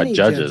leave talking about any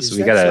judges.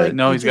 We That's gotta- like,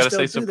 No, you he's got to just say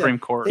don't do that. Supreme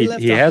Court. They He-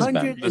 left he has been.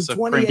 The Supreme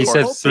 128 He Court.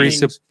 said 3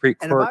 openings, Supreme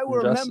and if Court I were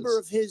a member justices.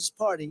 of his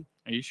party,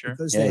 Are you sure?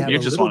 because Yeah, they have you a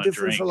just little want to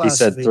different drink. He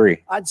said philosophy, 3.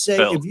 I'd say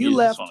Phil, if you just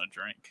left want to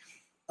drink.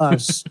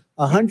 us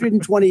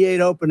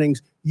 128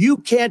 openings, you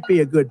can't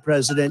be a good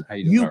president. How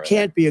you doing You over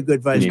can't be a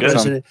good vice You need some?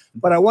 president.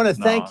 But I want to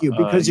thank you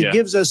because yeah. it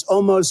gives us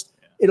almost,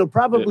 it'll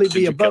probably Did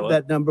be you above kill it?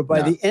 that number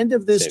by No. the end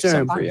of this Save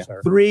some term. for you.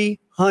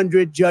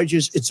 300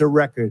 judges. It's a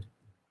record.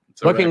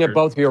 It's a Looking at record.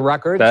 both of your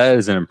records, That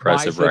is an why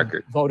impressive should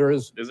record.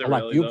 voters Is it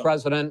elect really, you though?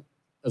 president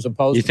as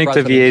opposed You to think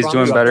the President VA is Trump?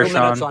 doing You have better, 2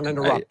 minutes Sean?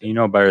 uninterrupted. You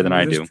know better than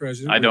I This do.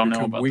 president I will don't know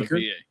become about weaker,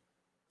 the VA. I'll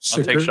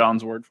sicker, take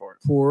Sean's word for it.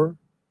 poorer,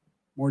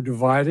 more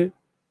divided,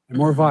 and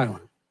more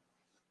violent.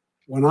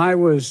 When I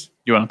was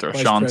You want to throw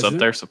Vice Sean's President, up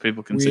there so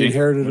people can we see?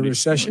 inherited a what he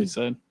recession.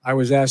 said. I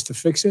was asked to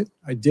fix it.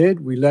 I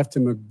did. We left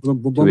him a Do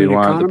we booming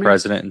want economy. the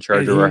president in charge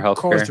and of our he health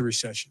caused a care?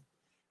 recession.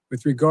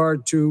 With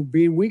regard to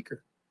being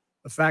weaker,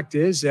 the fact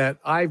is that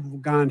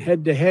I've gone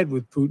head to head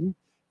with Putin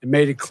and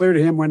made it clear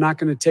to him we're not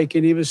going to take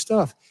any of his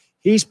stuff.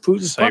 He's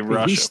Putin's Say puppy.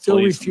 Russia, He still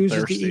please. I'm refuses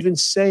to thirsty. even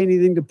say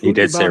anything to Putin He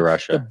did about say the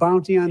Russia.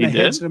 bounty on He the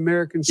heads did? of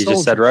American He soldiers.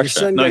 just said Your Russia.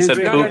 son No, he got said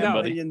 $300 Putin,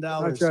 buddy.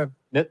 million.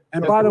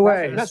 And by the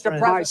way, Mr. my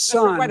President,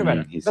 son- wait a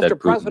minute. He said Mr. Putin.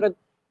 President,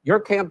 your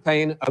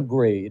campaign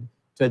agreed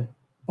to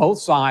both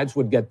sides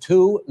would get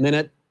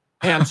 2-minute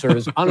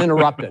answers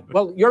uninterrupted.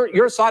 Well,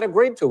 your side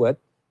agreed to it,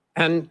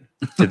 and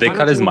Did they why cut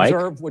don't his you mic?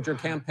 observe what your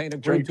campaign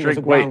agreed Drink, to as a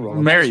drink. Wait, ground rule?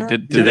 Mary, Sir?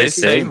 did they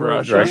say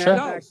Russia?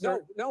 Russia?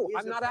 No, He's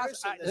I'm a not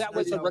person asking. that's That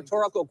was a not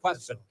rhetorical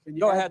question. Can you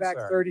Go add ahead, back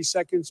sir. 30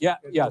 seconds? Yeah,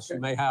 yes, Okay.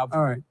 you may have.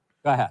 All right.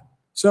 Go ahead.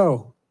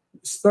 So,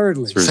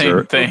 thirdly, It's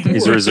reserved- thing.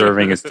 He's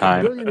reserving his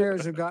time.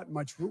 billionaires have gotten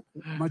much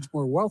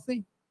more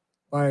wealthy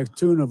by a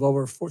tune of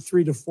over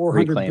 $300 to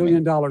 $400 Reclaiming.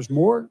 billion dollars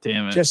more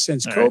Damn it. just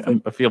since All right,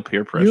 COVID. I feel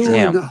peer pressure. You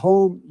Damn. in the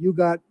home, you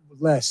got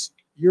less.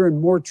 You're in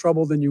more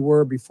trouble than you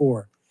were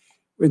before.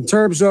 In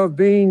terms of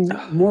being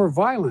more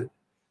violent,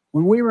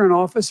 when we were in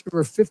office, there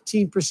were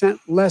 15%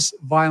 less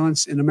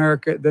violence in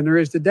America than there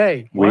is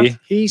today. We?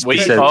 He's Wait,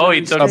 said oh,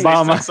 he took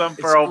Obama. something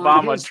for It's on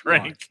Obama his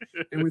drink.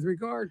 And with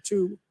regard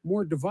to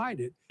more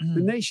divided,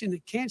 the nation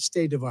can't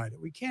stay divided.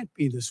 We can't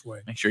be this way.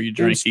 Make sure you And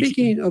drink.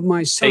 speaking of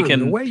my son, taken-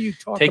 the way you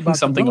talk Taking about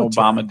something the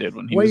military, Obama did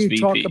when he the way was you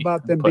VP. talk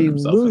about them putting being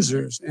himself in there.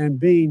 losers and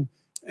being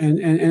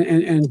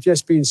and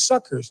just being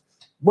suckers.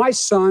 My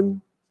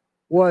son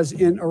was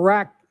in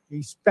Iraq.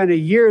 He spent a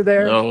year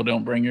there. No,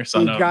 don't bring your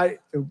son he up.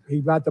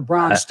 got the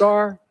Bronze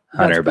Star. He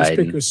got Hunter the Biden.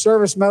 Speaker's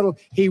Service Medal.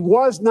 He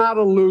was not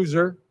a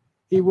loser.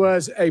 He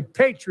was a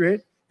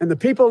patriot. And the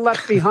people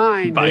left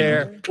behind Biden.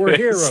 there were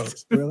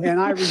heroes. Really?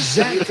 And I Are you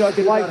resent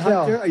talking like about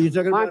Hunter? hell. Are you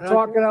talking I'm about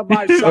talking Hunter?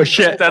 about my son. Oh,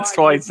 shit, that's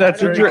twice.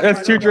 That's I a don't know.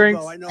 that's two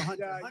drinks. I know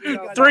Hunter. Yeah, Hunter you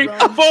got know. 3, thrown-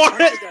 4,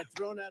 Hunter got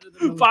thrown out of the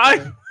military.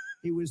 5.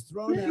 He was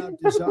thrown out,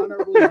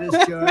 dishonorably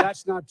discharged.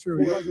 That's not true.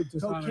 He wasn't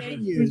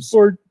Cocaine dishonorable. use,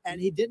 and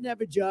he didn't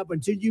have a job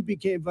until you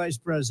became vice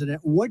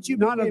president. Once you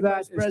None of became that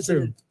vice is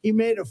president, he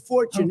made a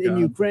fortune Oh, in God.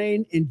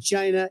 Ukraine, in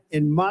China,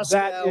 in Moscow.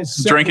 That is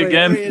Drink simply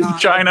again, not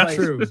China.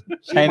 true.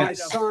 China. My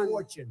son,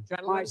 fortune,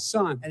 my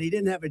son, and he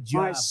didn't have a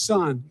my job.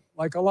 son,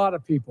 like a lot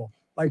of people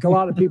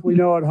we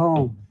know at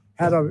home,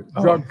 had a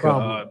drug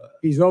problem. God.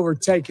 He's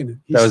overtaken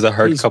it. That was a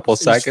hard He's- couple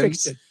he's fixed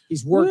seconds. it.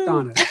 He's worked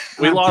on it.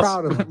 We I'm lost-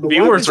 proud of him.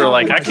 Viewers were are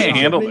like, I I can't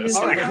handle this.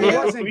 He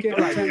wasn't We getting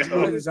gotta $10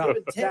 go. million.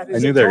 That I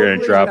is knew they were gonna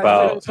totally- drop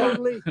that is out.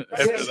 Totally,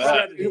 After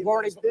that. We've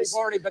already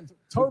been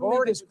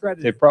totally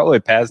discredited. They probably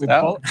passed We've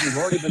out.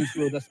 already been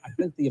through this. I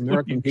think the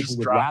American people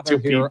would dropped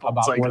rather two hear people. about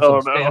It's like, more oh,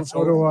 no.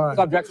 So do I. substantial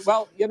subjects.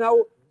 Well,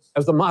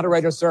 as the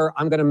moderator, sir,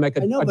 I'm going to make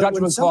a I know, a but when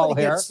judgment call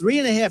somebody here. gets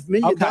 $3.5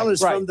 million Okay,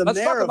 from right. the Let's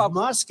talk mayor of about-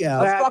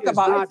 Moscow, That talk is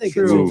about- not think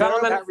true. it's a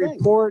Gentlemen, That terrible thing.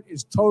 report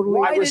is totally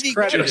Why did he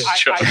get discredited.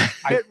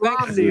 it? Mitt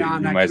Romney on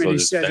You that might as well committee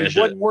just said finish it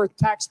wasn't worth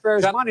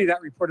taxpayers' Gen- money.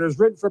 That report was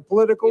written for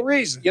political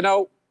reasons.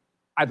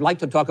 I'd like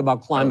to talk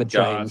about climate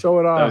God. change. So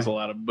would That I. was a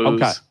lot of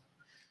booze. Okay.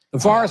 The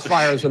forest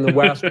fires in the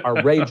West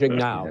are raging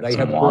now. Yeah, They some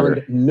have water.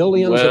 burned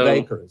millions of Well,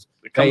 acres.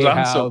 It comes They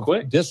on so have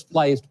quick.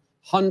 displaced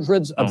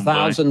hundreds of Oh, my.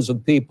 thousands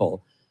of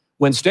people.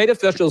 When state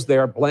officials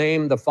there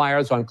blame the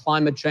fires on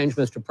climate change,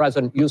 Mr.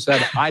 President, you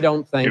said, I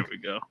don't think Here we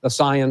go. the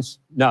science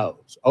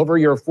knows. Over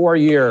your 4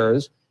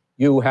 years,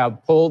 you have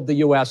pulled the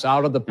U.S.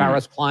 out of the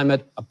Paris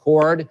Climate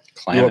Accord.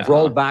 You have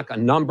rolled back a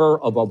number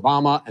of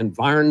Obama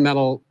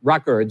environmental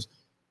records.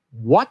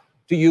 What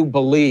do you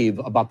believe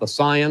about the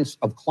science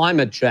of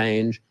climate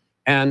change,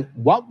 and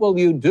what will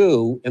you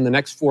do in the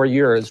next 4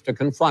 years to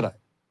confront it?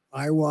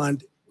 I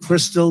want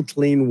crystal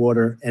clean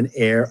water and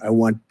air. I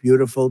want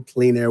beautiful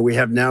clean air. We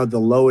have now the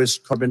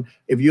lowest carbon.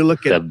 If you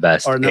look The at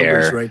best our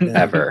numbers air right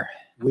now, ever.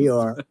 we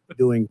are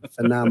doing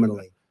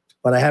phenomenally.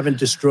 But I haven't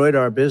destroyed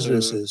our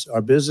businesses.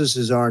 Our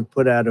businesses aren't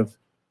put out of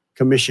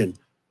commission.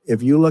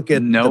 If you look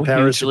at No the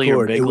Paris hugely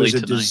or Accord, it was a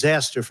bigly tonight.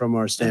 disaster from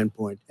our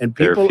standpoint. And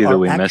There are a people few that are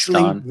we missed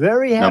actually on.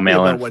 very No happy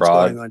mail-in about what's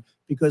fraud. going on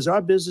because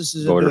our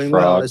businesses are Voter doing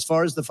well. fraud. As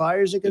far as the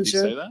fires are Did he say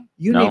concerned, that?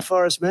 you No. need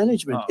forest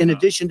management Oh, in no.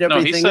 addition to No, he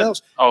everything said-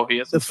 else. Oh, he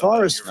hasn't The said that.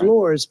 forest You're right.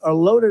 floors are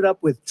loaded up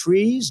with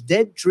trees,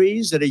 dead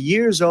trees that are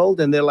years old,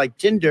 and they're like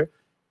tinder,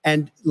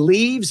 and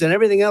leaves and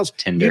everything else.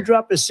 You Tinder.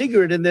 drop a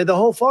cigarette in there, the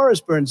whole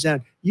forest burns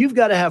down. You've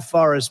got to have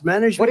forest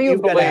management. What do you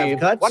You've got to have believe?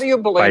 cuts. What do you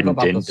believe Biden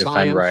about the didn't defend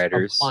science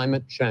rioters. of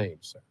climate change,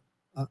 sir?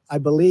 I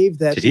believe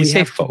that Did he we say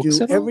have to folks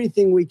do at all?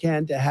 everything we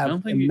can to I have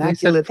don't think he- he said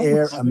immaculate folks. air, I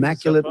don't think he said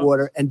immaculate folks.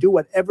 water, and do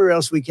whatever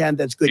else we can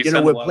that's good. He You know,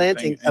 said a we're lot of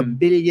planting things a and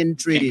billion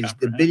trees, the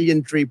comprehend.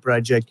 Billion Tree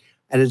Project,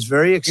 and it's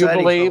very Do you exciting. for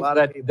a believe lot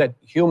of people. that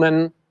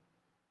human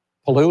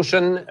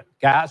pollution,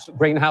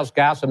 greenhouse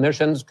gas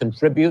emissions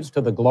contributes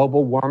to the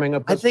global warming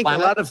of I this think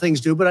planet? a lot of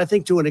things do, but I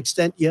think to an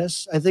extent,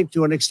 yes. I think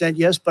to an extent,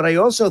 yes. But I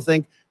also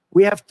think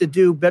we have to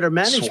do better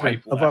management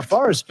Swipe of our left.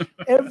 forests.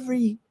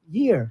 Every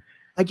year,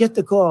 I get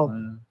the call,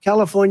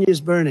 California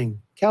is burning.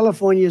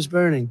 California is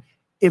burning.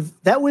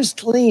 If that was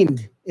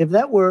cleaned,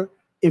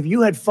 if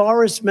you had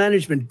forest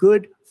management,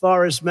 good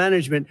forest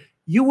management,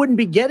 you wouldn't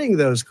be getting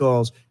those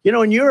calls. You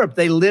know, in Europe,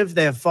 they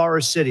have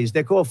forest cities.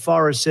 They're called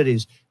forest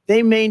cities.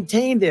 They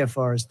maintain their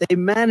forests. They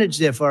manage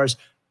their forests.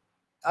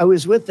 I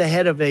was with the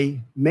head of a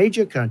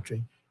major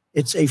country.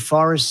 It's a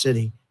forest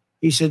city.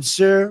 He said,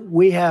 sir,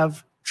 we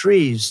have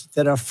trees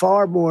that are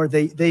far more,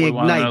 they We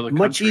want another ignite much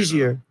country, though.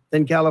 easier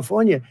than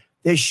California.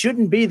 There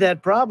shouldn't be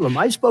that problem.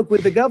 I spoke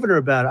with the governor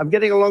about it. I'm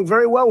getting along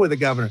very well with the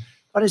governor.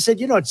 But I said,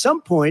 you know, at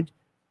some point,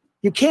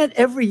 you can't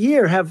every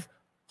year have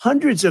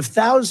hundreds of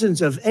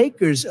thousands of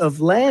acres of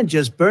land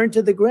just burned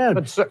to the ground.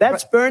 But, sir,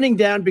 That's burning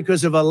down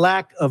because of a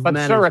lack of But,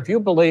 management. sir, if you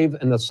believe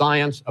in the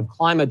science of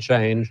climate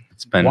change,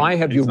 It's been, why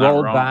have you he's not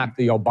rolled wrong. back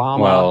the Obama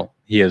well,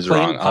 he is Clean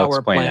wrong. I'll Power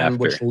explain Plan, after.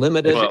 which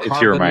limited Well, if you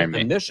carbon remind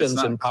me. emissions It's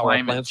not in power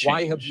climate plants?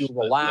 Why have you change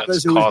relaxed?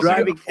 because that's it was causing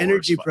driving the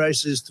energy forest fire.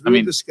 prices I through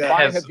mean, the it sky.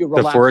 Why has- have you The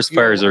relaxed forest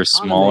fuel fires are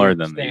economy smaller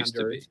than they used to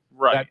standards be.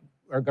 Right.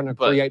 that are going to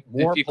But create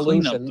if more you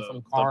clean up pollution the- from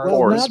the cars? Well,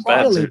 forest not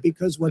beds really, are-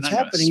 because what's they're not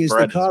gonna happening is the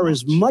spread as car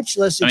is much. much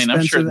less I mean,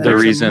 I'm expensive. sure and the The it's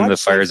a reason the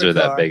much fires safer are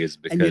that car, big is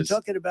and you're because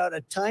talking about a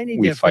tiny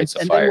we difference. fight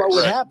the And then what fires.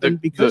 would Right. happen The-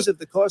 because the- of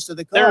the cost of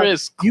the There car?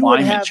 is you would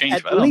climate have change,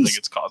 at but I don't think least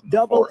it's causing the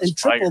double forest and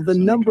triple fires. the I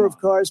mean, number come of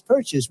cars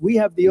purchased. We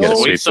have the You gotta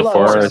old sweep the slugs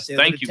forest. out there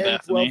that Thank are you, 10,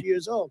 12 Bethany.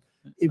 years old.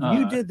 If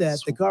you did that,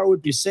 the car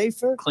would be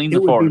safer. Clean it the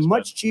would forest, be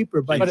much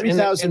cheaper by But in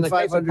the case of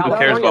 $3,500. Who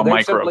cares about California, they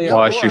microbes? simply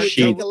Wash It your would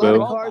sheep, take a lot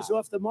boo. of cars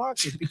off the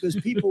market because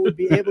people would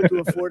be able to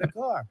afford a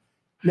car.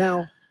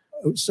 Now,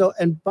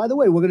 and by the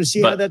way, we're going to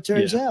see how But, that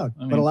turns yeah, out.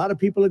 I But mean- a lot of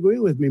people agree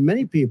with me.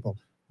 Many people.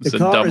 It's The a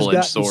car has double-edged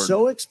gotten sword.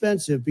 so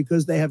expensive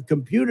because they have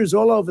computers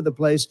all over the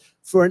place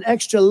for an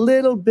extra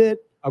little bit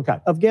Okay.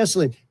 of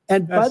gasoline.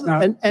 And That's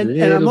not and I'm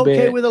little okay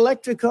bit. with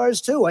electric cars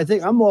too. I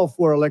think I'm all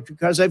for electric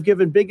cars. I've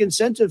given big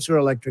incentives for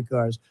electric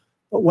cars.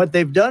 But what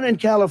they've done in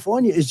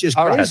California is just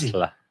All right. crazy.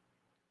 Tesla.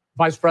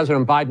 Vice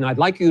President Biden, I'd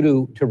like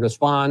you to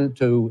respond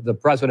to the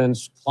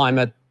president's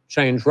climate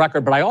change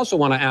record, but I also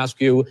want to ask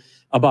you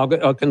about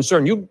a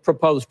concern. You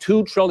proposed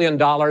 $2 trillion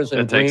in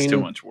It takes too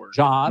green much work.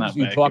 jobs. Not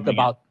You vacuuming talked it.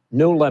 about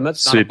new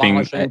limits, not Sweeping,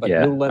 abolishing, but yeah,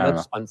 new I don't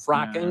limits on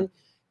fracking,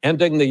 Yeah.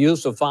 ending the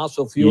use of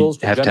fossil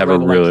fuels have to have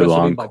generate a really electricity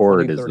long by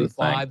cord is the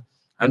 2035, thing.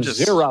 and I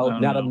zero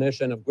don't net know.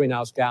 emission of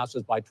greenhouse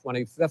gases by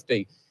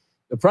 2050.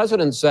 The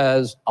president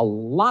says a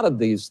lot of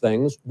these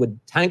things would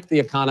tank the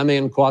economy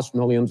and cost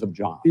millions of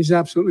jobs. He's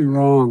absolutely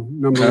wrong,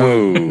 number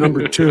No. one.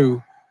 Number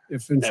two,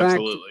 if in fact,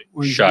 Absolutely.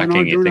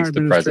 Shocking, he during thinks our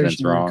the president's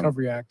administration, the wrong.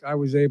 Recovery Act, I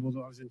was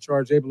in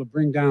charge, able to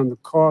bring down the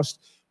cost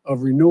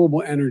of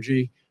renewable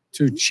energy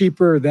to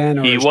cheaper than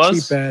or He as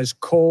was? cheap as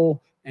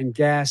coal and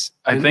gas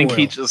I and think oil.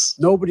 he just,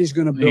 Nobody's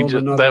going to build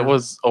another. that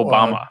was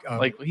Obama.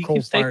 like Like he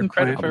keeps taking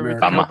credit for everything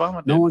Obama. Obama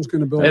did. No one's going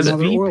to build As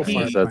another oil VP,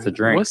 fired that's a plant.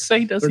 drink. What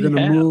say does They're he going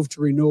to have? move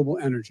to renewable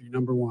energy,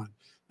 number one.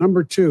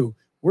 Number two,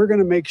 we're going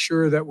to make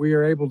sure that we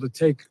are able to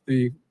take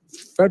the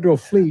federal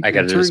fleet. I got to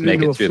and turn just make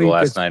into it a through the fleet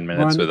last that's 9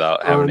 minutes run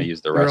without having to on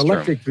use the their restroom.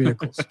 electric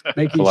vehicles.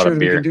 Making A lot sure of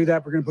that we beer. can do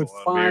that. We're going to put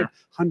That's a lot of beer.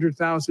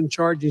 500,000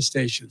 charging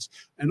stations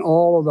and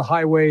all of the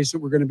highways that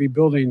we're going to be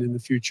building in the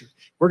future.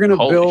 We're going to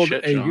Holy build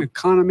shit, an John.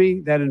 economy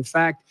that, in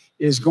fact,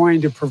 is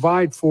going to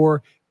provide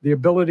for the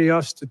ability of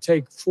us to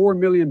take 4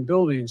 million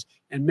buildings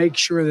and make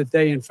sure that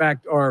they, in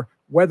fact, are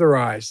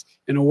weatherized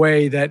in a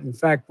way that, in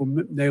fact,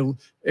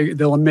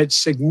 they'll emit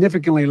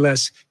significantly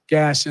less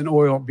gas and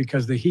oil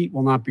because the heat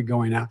will not be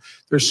going out.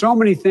 There's so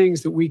many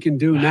things that we can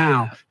do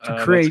now to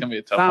That's create gonna be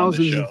a tough one to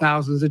thousands show. and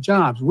thousands of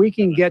jobs. We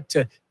can get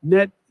to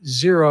net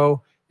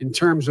zero in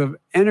terms of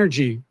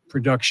energy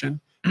production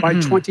by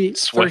Swifter the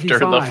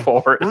 2035.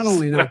 forest. Not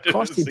only not I've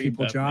costing seen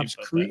people that jobs,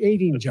 meme about that.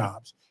 creating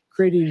jobs,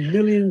 creating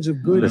millions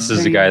of good. This is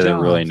the paying guy that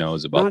jobs, really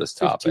knows about not this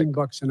topic. 15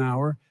 bucks an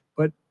hour,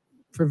 but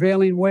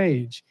prevailing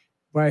wage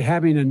by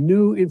having a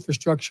new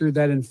infrastructure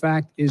that, in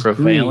fact, is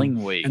Prevailing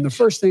green. wage. And the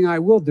first thing I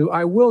will do,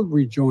 I will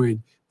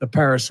rejoin the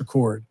Paris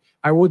Accord.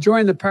 I will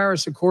join the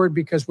Paris Accord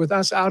because with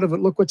us out of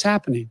it, look what's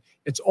happening.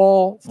 It's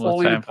all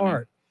falling happening?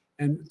 apart.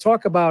 And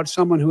talk about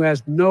someone who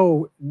has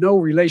no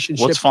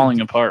relationship What's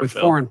falling apart, with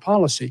Phil? foreign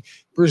policy.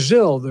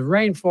 Brazil, the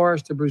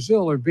rainforests of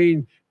Brazil are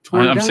being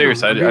torn down. I'm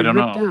serious. I are being don't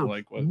ripped know. down.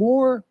 Like what?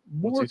 More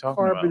what's he talking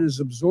carbon about?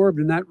 is absorbed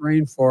in that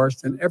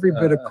rainforest than every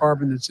bit of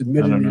carbon that's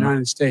emitted I in don't the know.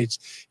 United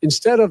States.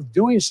 Instead of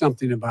doing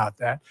something about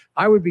that,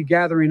 I would be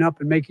gathering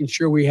up and making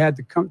sure we had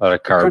the A lot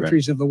of carbon.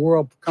 countries of the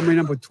world coming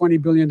up with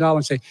 $20 billion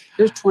and say,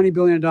 here's $20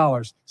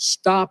 billion.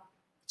 Stop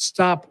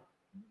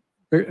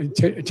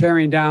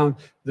tearing down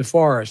the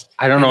forest.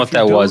 I don't know And what if you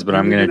that don't, was, but then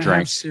I'm you're going to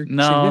have drink.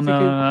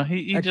 No.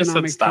 He just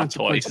said economic stop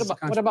twice.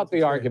 consequences. What about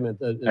the argument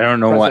that I don't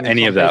know what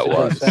any of that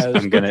President was. Trump basically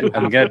I'm gonna says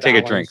I'm you gonna have to take a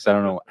balance drink. 'Cause I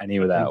don't know what any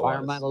of that was.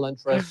 environmental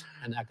interests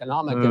and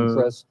economic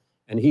interests,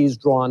 and he's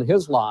drawn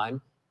his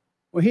line.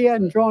 Well, he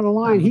hadn't drawn a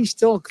line. He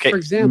still, Kate- for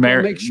example,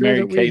 Mary- makes sure Mary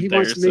that Kate he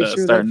wants to make there's,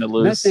 sure starting that to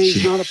lose.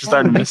 methane's not a She's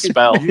starting problem. to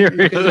spell.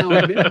 You can now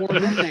emit more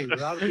methane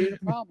without it being a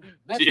problem.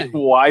 Methane.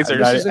 Wiser.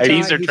 This is a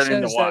T's guy are who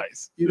turning to says that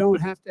wise. You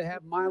don't have to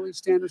have mileage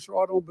standards for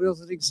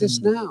automobiles that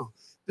exist now.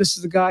 This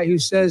is the guy who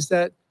says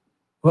that,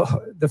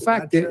 well, the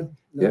fact that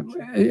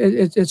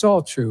it's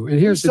all true. And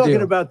here's He's the talking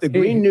deal. about the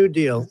Green New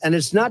Deal, and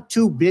it's not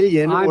 2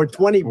 billion or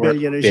 20 Or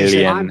billion, as you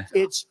say. billion.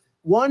 It's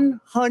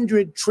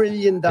 $100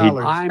 trillion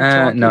I'm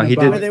talking no, he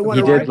about Where they did.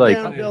 wanna He did write like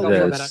down Go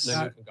buildings. this. and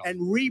then you can go.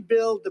 and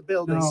rebuild the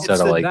buildings. No. It's Sort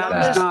of the like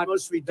dumbest, that.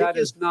 most That ridiculous,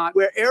 is not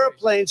where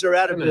airplanes are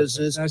out of Wait a minute.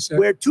 business, That's a-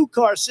 where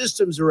two-car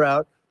systems are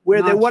out,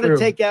 where they Not want to true.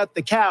 take out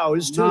the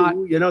cows too.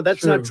 Not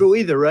That's not true. true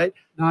either, right?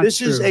 not This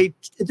true. is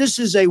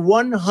a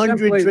 100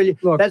 Simply, trillion.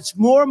 look, That's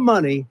more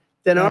money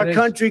than That our is-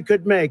 country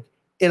could make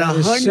in that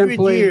is 100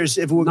 simply years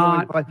if we're going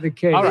not by. the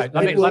case. All right,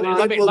 let me It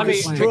will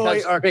destroy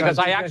because, our because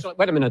I country. actually,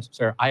 wait a minute,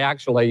 sir. I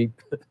actually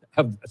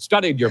have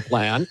studied your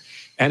plan,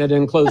 and it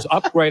includes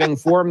upgrading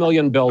 4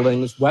 million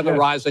buildings,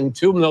 weatherizing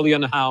 2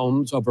 million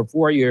homes over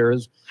 4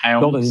 years,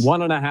 building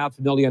 1.5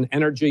 million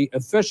energy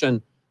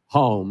efficient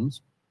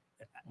homes.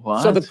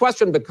 What? So the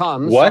question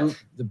becomes, What?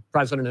 the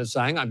president is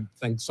saying, I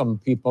think some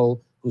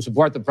people who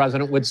support the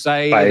president would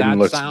say Biden that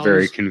looks sounds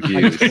very like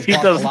confused. an He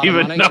awful doesn't lot of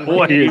even money. know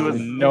what he He was.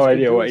 has no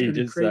idea what he It's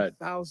gonna just create said.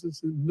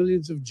 Thousands and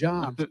millions of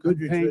jobs, good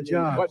 100 paying trillion.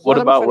 jobs. What- What let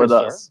him about with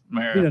finish, us, You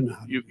Mary? don't know.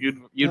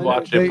 You'd Uh,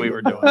 watch they- if we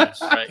were doing this,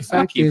 right? The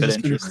fact Keep is, it it's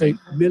going to interesting.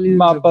 create millions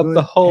Mop of up the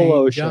good whole paying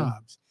ocean.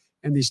 jobs,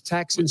 and these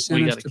tax We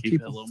incentives gotta to keep it a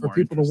people little for more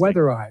people to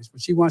interesting. weatherize,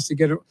 which he wants to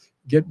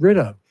get rid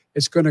of.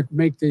 It's going to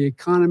make the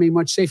economy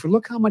much safer.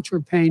 Look how much we're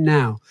paying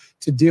now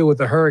to deal with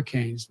the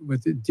hurricanes. By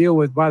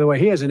the way,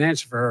 he has an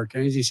answer for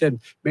hurricanes. He said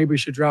maybe we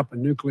should drop a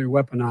nuclear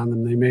weapon on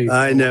them. They may.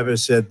 I never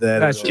said that.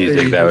 That's- at all. Do you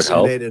think that would He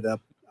help? made it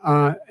up.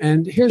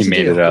 And here's He the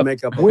made deal. it up. To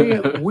make up a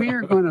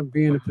We're going to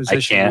be in a I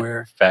position can't.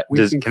 where we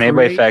Can can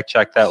anybody create fact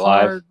check that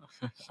live?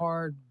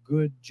 hard,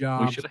 good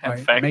jobs should have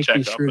by fact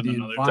making check sure up in the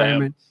another tab.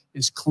 environment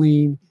is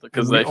clean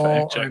Because and we they all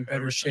fact are check in better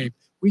everything. shape.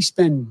 We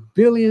spend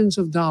billions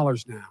of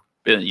dollars now,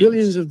 Billions.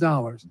 billions of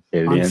dollars on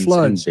Billions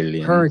floods, and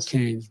billions.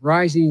 hurricanes,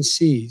 rising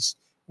seas.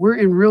 We're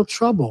in real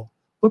trouble.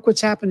 Look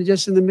what's happened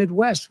just in the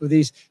Midwest with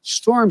these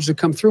storms that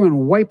come through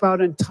and wipe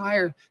out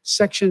entire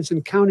sections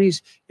and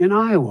counties in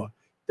Iowa.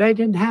 That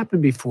didn't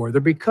happen before.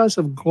 They're because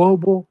of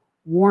global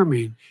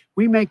warming.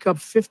 We make up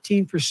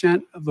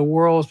 15% of the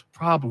world's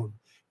problem.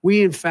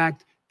 We, in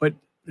fact, but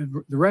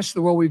the rest of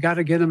the world, we've got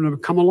to get them to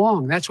come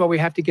along. That's why we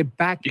have to get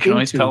back. You can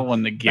always into tell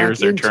when the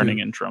gears are into turning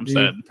in Trump's the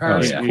head.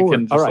 Paris Oh, yeah. You Accord.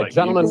 can just All right, like,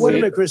 gentlemen, Wait a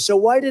minute, Chris. So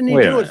why didn't he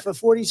Wait a do it minute. for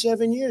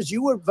 47 years?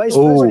 You were vice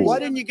Oh. president. Why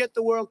didn't you get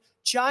the world?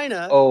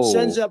 China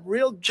sends up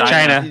real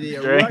China. jobs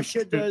there. Right.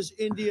 Russia does.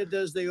 India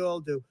does. They all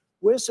do.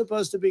 We're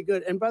supposed to be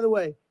good. And by the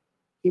way,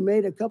 he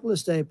made a couple of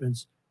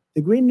statements.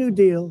 The Green New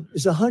Deal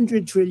is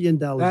 $100 trillion.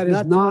 That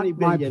is not 20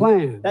 my billion.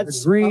 plan. That's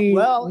the Green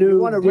well, New you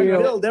want to Deal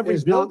rebuild every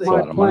is not building. my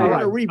That's a lot of money. You plan.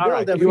 want to rebuild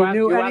right. every. If he have-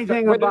 knew you have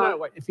anything to- wait a about,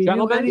 minute, if he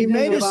gentlemen, knew He anything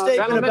made a about, statement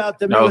Gentlemen? about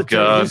the Oh, military.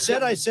 He God.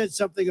 said I said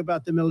something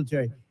about the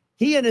military.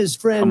 He and his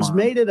friends on.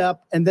 made it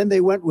up, and then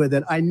they went with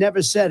it. I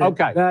never said it.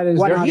 Okay. that is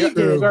What not he true.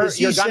 did Sir, is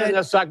he you're done in said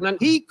this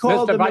segment. he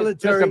called Mr. the Vice-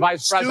 military Mr.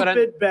 Vice President,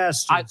 stupid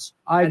bastards.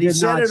 I And he did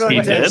said not it on say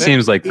He that. did? It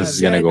seems like He this is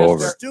said going to go they're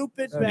over.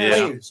 Stupid Yeah.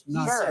 bastards. He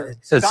Not said true. it.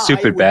 He said I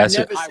stupid would bastard.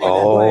 never say that.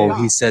 Oh,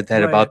 Right. he said that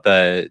Right. about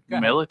the.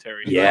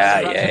 military.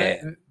 Yeah, Mr. yeah.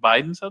 President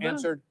Biden said that?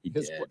 answered He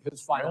his, did.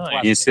 his final Really?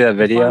 question. You see that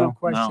The final video?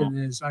 question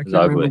is, I It's can't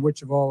remember ugly.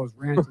 which of all his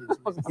rants. I'm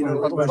You know, having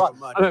a little what trouble-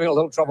 about I'm having a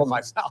little trouble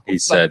myself. He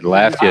But, said,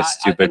 "Laugh, you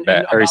stupid and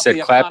or he about said,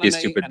 the "Clap, you economy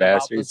stupid and about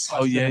this bastards." Oh,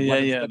 question yeah, of yeah, what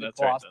it's yeah. gonna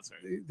That's right. cost. That's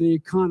right. The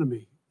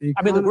economy.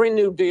 I mean, the Green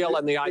New Deal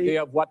and the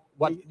idea of what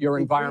the- your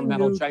the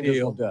environmental Green New changes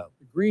Deal. will do.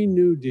 The Green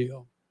New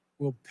Deal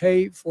will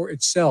pay for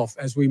itself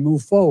as we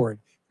move forward.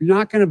 You're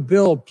not going to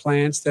build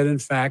plants that, in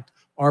fact,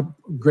 are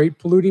great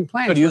polluting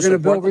plants. So do you We're going to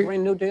support build. the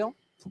Green New Deal?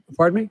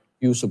 Pardon me?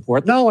 You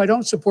support? No, I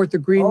don't support the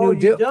Green Oh, New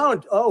Deal. you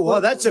don't? Oh,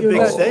 well, that's a You big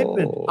know-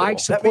 statement. I That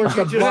support means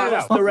the you just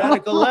lost the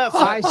radical left.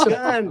 I su-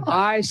 Gone.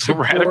 I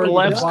support radical the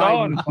left's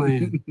Biden gone.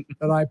 plan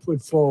that I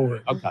put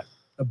forward. Okay.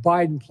 The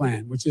Biden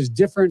plan, which is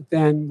different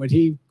than what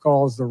he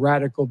calls the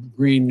radical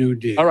Green New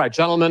Deal. All right,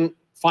 gentlemen,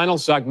 final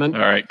segment.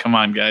 All right, come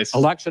on, guys.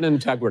 Election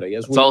integrity.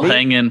 As Let's all we meet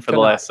hang in for the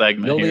tonight, last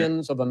segment here.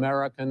 millions of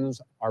Americans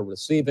are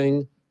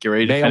receiving Get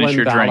ready to finish mail-in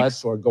your drinks.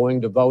 ballots or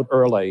going to vote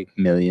early.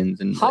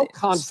 Millions and How millions.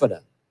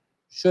 confident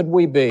should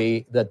we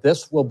be that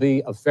this will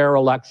be a fair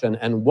election?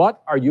 And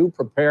what are you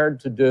prepared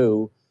to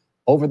do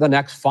over the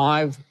next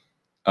 5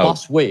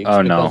 plus weeks?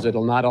 Oh, no. Because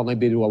it'll not only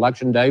be to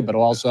election day, but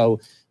also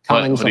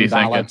counting what are you some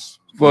thinking? ballots.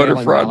 Voter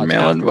mail-in fraud, ballots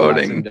mail-in after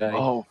voting. Election Day.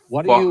 Oh,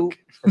 What fuck. are you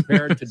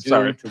prepared to do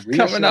Sorry. to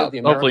reassure the up.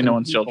 American Hopefully no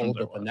one's people children's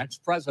that are the watching.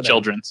 next president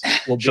Children's.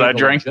 will be Should I the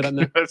drink?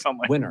 legitimate That sound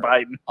like winner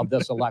Biden. of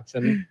this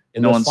election?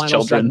 In No this one's final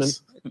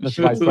children's. segment,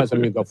 Mr. Vice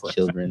President, you go first.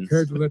 Children.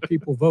 Prepared to let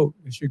people vote.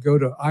 They should go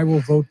to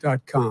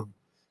iwillvote.com,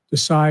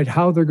 decide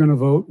how they're going to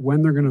vote,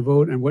 when they're going to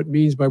vote, and what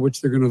means by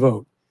which they're going to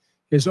vote.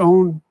 His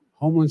own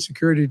Homeland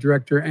Security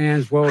Director, and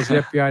as well as the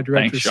FBI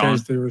Director, Thanks, Sean.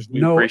 says there is We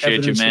no appreciate you,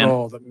 evidence man. at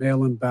all that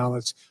mail-in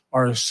ballots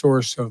are a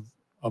source of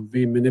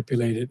being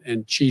manipulated and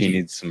He cheating.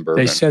 needs some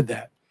bourbon. They said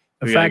that.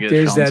 The We gotta fact get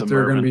is Sean that some there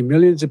are going to be bourbon.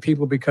 millions of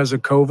people because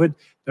of COVID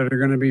that are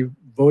going to be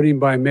voting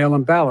by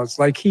mail-in ballots,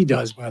 like he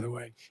does, by the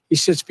way. He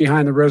sits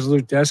behind the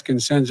Resolute desk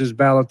and sends his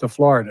ballot to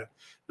Florida,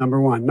 number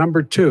one.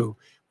 Number two,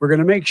 we're going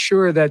to make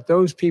sure that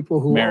those people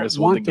who Maris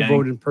with want the to gang.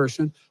 vote in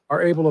person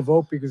are able to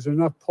vote because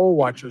enough poll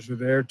watchers are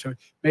there to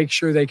make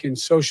sure they can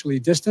socially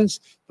distance.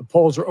 The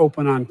polls are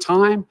open on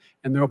time,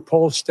 and the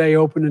polls stay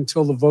open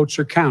until the votes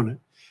are counted.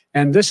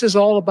 And this is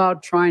all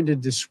about trying to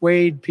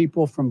dissuade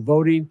people from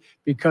voting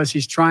because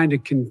he's trying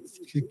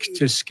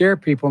to scare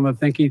people into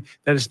thinking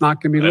that it's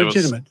not going to be That was-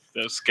 legitimate.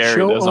 That was scary.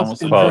 Show That was up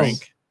almost a and vote.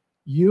 drink.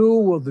 You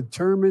will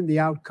determine the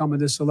outcome of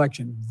this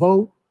election.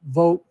 Vote,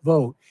 vote,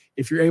 vote.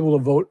 If you're able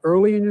to vote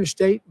early in your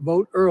state,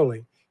 vote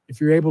early. If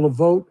you're able to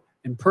vote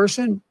in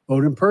person,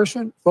 vote in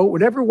person. Vote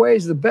whatever way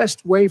is the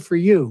best way for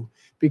you,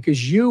 because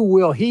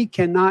he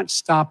cannot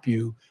stop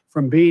you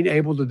from being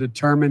able to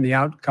determine the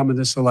outcome of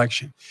this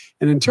election.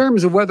 And in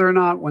terms of whether or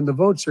not when the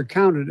votes are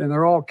counted and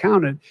they're all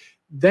counted,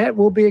 that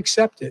will be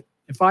accepted.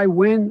 If I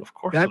win, Of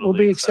course, that it'll will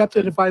be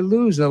accepted. If I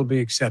lose, that'll be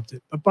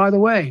accepted. But by the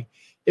way,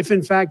 if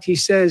in fact he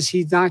says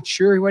he's not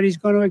sure what he's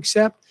going to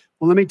accept,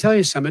 well, let me tell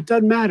you something. It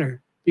doesn't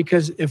matter,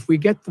 because if we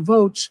get the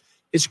votes,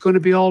 it's going to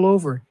be all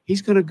over.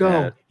 He's going to go.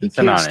 Yeah, he it's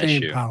a can't stay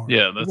in non-issue. power.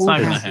 Yeah, It that's won't not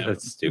going to happen. happen.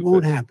 That's It stupid.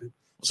 won't happen.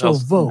 So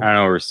else? vote. I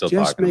know we're still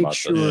Just talking make about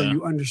sure this. Yeah.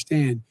 you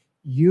understand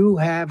you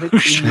have it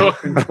in your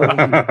control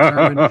to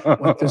determine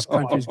what this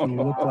country is going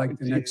to look like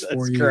the next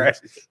 4 Jesus years.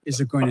 Christ. Is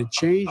it going to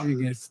change? Or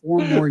you get 4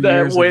 more That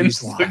years of wins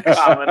these the lies?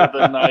 comment of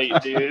the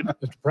night, dude.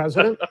 Mr.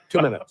 President,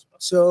 2 minutes.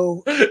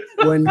 So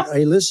when I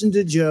listened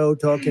to Joe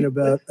talking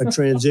about a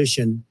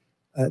transition,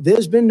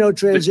 there's been no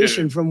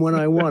transition from when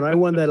I won. I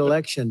won that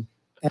election.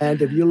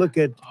 And if you look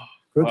at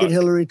crooked Fuck.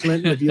 Hillary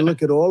Clinton, if you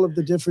look at all of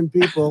the different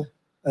people,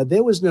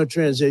 there was no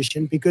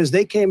transition because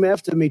they came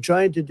after me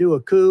trying to do a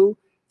coup.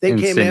 They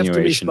came after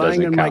me Insinuation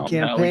spying on doesn't my count. No, we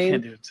campaign.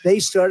 can't do it. They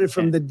started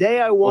from the day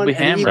I won be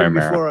and even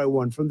hammered. before I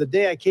won. From the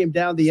day I came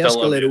down the Still love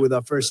escalator you. with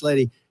our first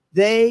lady,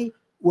 they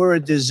were a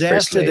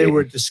disaster. They lady.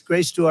 were a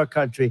disgrace to our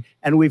country,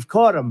 and we've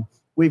caught them.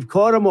 We've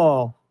caught them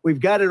all. We've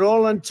got it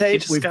all on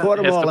tape. just We've got- caught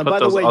them has all. to And put by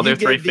the those way, other you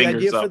three gave the idea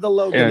fingers for up. the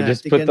Logan Yeah, Act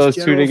just put against those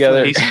two General together.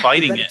 Flynn. He's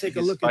fighting You better it. take a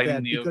He's look at fighting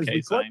that the because okay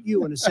we caught sign.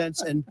 you in a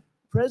sense, and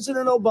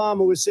President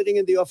Obama was sitting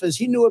in the office.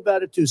 He knew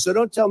about it too. So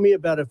don't tell me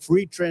about a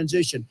free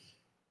transition.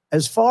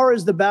 As far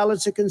as the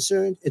ballots are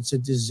concerned, it's a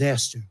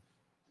disaster.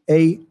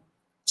 A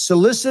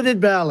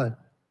solicited ballot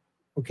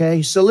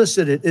Okay,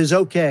 solicited is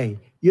okay.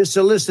 You're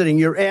soliciting,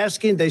 you're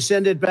asking, they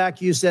send it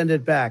back, you send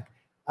it back.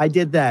 I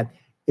did that.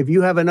 If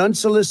you have an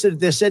unsolicited,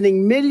 they're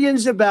sending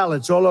millions of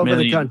ballots all over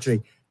the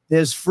country.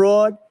 There's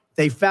fraud.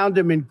 They found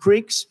them in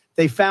creeks.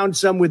 They found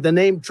some with the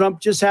name Trump.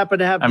 Just happened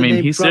to have the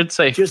name he Trump did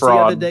say just fraud,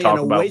 the other day talk in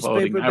a about waste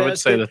voting. paper I would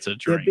say basket. that's a They're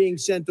drink. being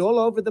sent all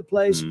over the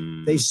place.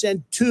 They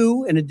sent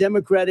 2 in a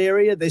Democrat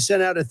area. They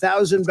sent out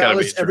 1,000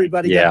 ballots.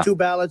 Everybody got 2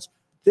 ballots.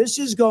 This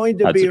is going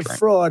to be a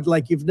fraud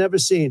like you've never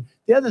seen.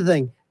 The other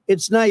thing,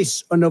 it's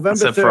nice on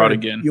November 3rd, fraud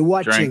again. you're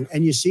watching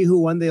and you see who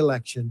won the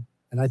election.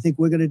 And I think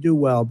we're going to do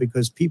well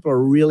because people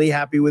are really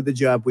happy with the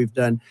job we've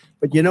done.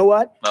 But you know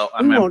what? Well,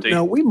 We won't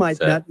know. We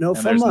might not know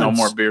for months. No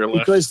more beer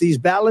left. Because these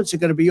ballots are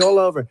going to be all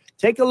over.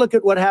 Take a look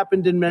at what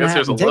happened in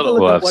Manhattan. Take a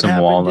look at what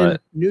happened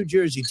in New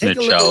Jersey. Take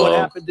a look at what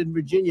happened in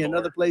Virginia and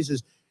other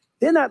places.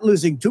 They're not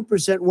losing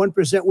 2%,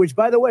 1%, which,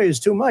 by the way, is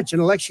too much. An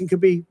election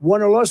could be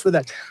won or lost with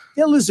that.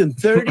 They're losing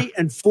 30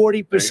 and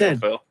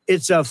 40%.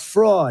 It's a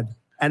fraud,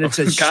 and it's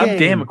a shame. God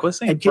damn it, quit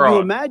saying and can fraud.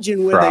 you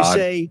imagine where they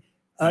say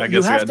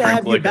you have to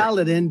have your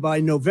ballot in by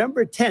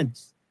November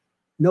 10th?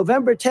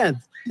 November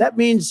 10th. That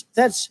means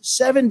that's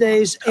 7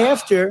 days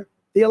after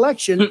the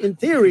election, in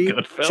theory,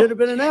 should have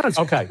been announced.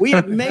 Okay. We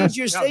have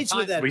major states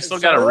with that. We still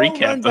got to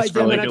recap this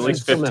for like at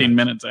least 15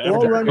 minutes after.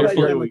 All run by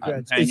Hopefully we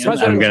Democrats. can hang in It's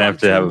there. I'm going to have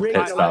to have a pit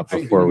Regular stop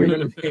people. before we. You're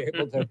going to be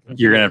able to.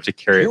 You're going to have to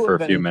carry it You for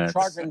have a few been minutes.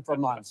 charging for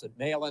months that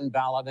mail-in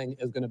balloting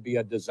is going to be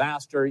a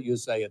disaster. You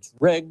say it's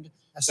rigged,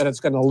 that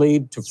it's going to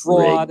lead to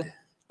fraud. rigged.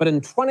 But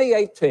in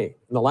 2018, in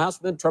the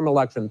last midterm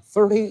election,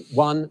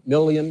 31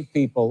 million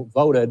people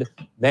voted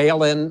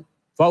mail-in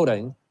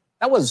voting.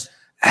 That was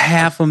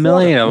 500,000 of more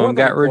them than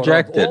got a quarter of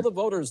rejected. All the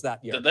voters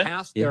that year Did they?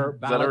 cast Yeah. their Is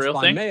that a ballots real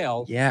by thing?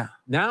 mail. Yeah,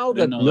 Now that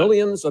Didn't know that.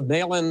 millions of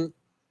mail-in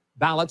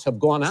ballots have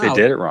gone out, they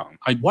did it wrong.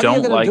 I What are you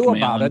don't gonna like do about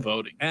mail-in it?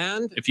 voting.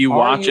 and If you are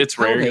watch you It's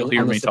Rare, you'll counting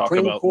hear on the me talk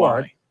Supreme about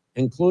Court, why.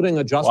 including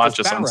a Justice Watch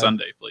us on Barrett,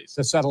 Sunday, please.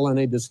 to settle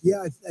any dispute?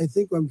 Yeah, I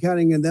think I'm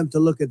counting on them to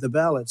look at the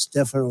ballots.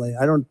 Definitely.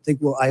 I don't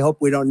think I hope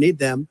we don't need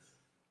them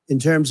in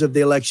terms of the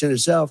election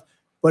itself.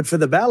 But for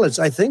the ballots,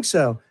 I think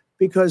so.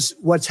 Because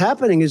what's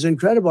happening is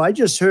incredible. I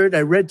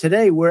read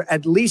today, where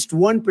at least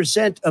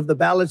 1% of the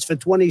ballots for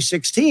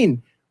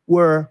 2016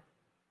 were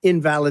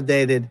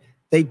invalidated.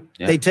 They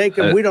take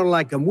them. We don't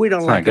like them. We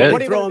don't like not them. good.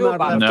 What are you going to do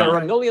about it? No. There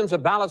are millions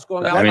of ballots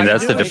going out. I mean, What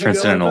that's you the do is you difference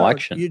go in and an vote.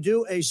 election. You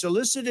do a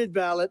solicited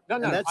ballot, No,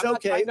 and that's I'm not-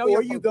 okay. I know Or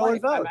your you go and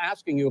complaint. vote. I'm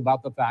asking you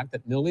about the fact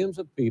that millions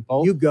of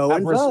people You go have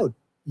and received- vote.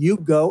 You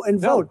go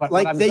and No, vote but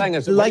what like I'm saying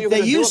is, what are like you they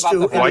gonna do used about to.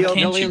 the in fact Why the that old-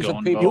 can't you millions go of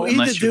and people? vote? You either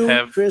Unless you do,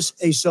 have Chris,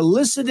 a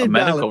solicited a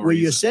medical ballot where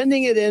you're reason.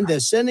 sending it in, they're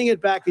sending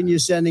it back, and you're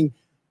sending.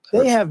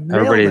 They have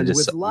Everybody mailmen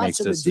just with lots makes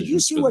of it. Did you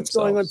decisions see for what's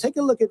going on? themselves. Take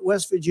a look at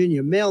West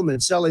Virginia.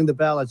 Mailmen selling the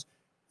ballots.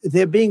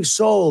 They're being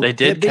sold. They did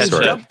They're being catch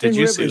that. dumped in Did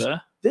you see rivers.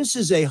 that? This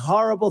is a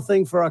horrible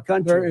thing for our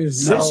country. There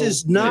is This no-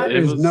 is not. there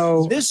is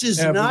no This is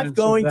evidence not of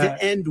going to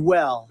that. end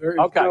well. There is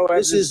Okay. no This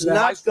evidence is of that.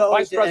 not going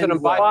Vice to President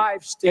end well. Biden-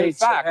 5 states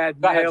fact, have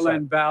had go ahead,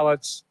 mail-in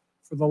ballots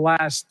for the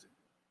last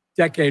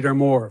decade or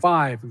more.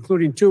 5,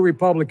 including 2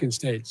 Republican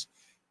states.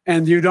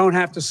 And you don't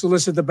have to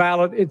solicit the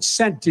ballot. It's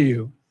sent to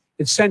you.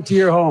 It's sent to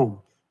your home.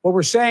 What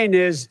they're saying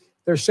is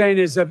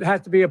that it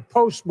has to be a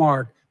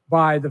postmark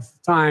by the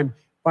time,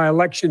 by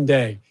election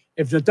day.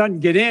 If it doesn't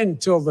get in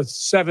till the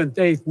 7th,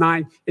 8th,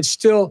 9th, it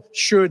still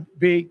should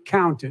be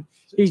counted.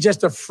 He's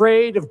just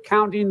afraid of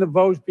counting the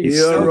votes. because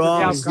You're of the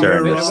wrong. outcome. You're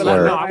Starting to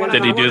wrong. slur.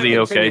 Did he do the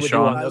okay, continue with you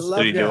Sean? on this. I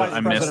Did he do it? love I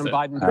that. missed President it.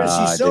 Biden. Chris,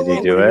 he's so did he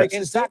wrong do when he it? makes a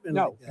In fact, statement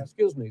no, like that.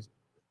 excuse me.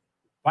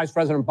 Vice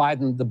President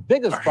Biden, the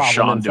biggest Or problem,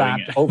 Sean in doing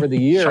fact, it. over the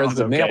years Sean's with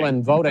okay.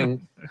 mail-in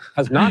voting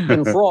has not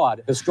been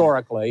fraud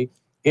historically.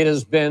 It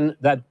has been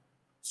that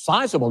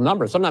sizable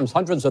numbers, sometimes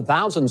hundreds of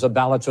thousands of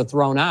ballots are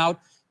thrown out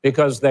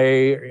because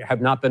they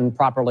have not been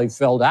properly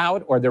filled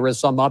out, or there is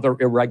some other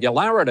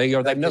irregularity,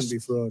 or they That can missed be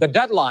fraud. the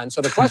deadline.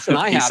 So the question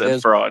I He have said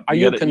is, fraud. are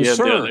you get it. Yeah,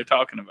 concerned they're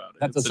talking about it.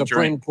 that the It's a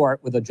Supreme drink, Court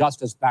with a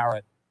Justice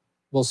Barrett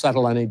will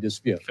settle any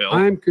dispute? Phil.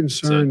 I'm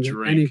concerned that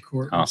drink. any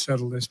court Oh. will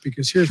settle this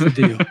because here's the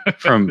deal.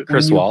 From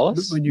Chris When you-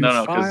 Wallace? When you No,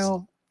 'cause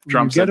file, when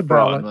Trump you get said a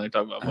fraud. ballot, When they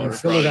talk about and voter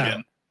fill fraud it out.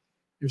 again.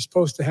 you're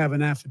supposed to have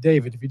an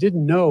affidavit. If you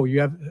didn't know,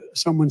 you have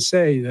someone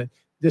say that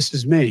this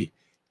is me.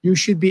 You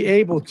should be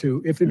able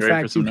to, if in You ready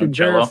for fact you some can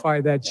Nutella?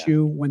 verify that's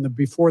you when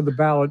before the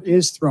ballot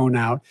is thrown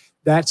out,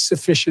 that's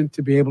sufficient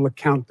to be able to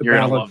count the You're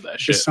gonna ballot love that if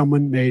shit.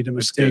 someone made a That's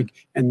mistake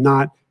and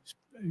not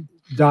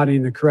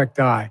dotting the correct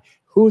I.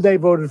 Who they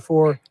voted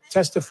for,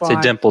 testify, It's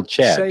a dimpled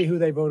Chad. say who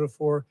they voted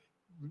for,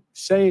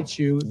 say it's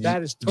you.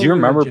 That is Do totally you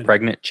remember legitimate.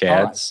 pregnant All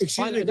right. Chads? Excuse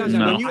me, No.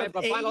 when you I have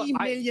have a final- 80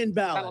 million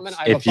ballots, Gentlemen,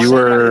 I have If a you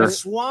final were- answer.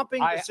 swamping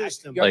the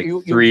system. Like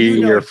you- 3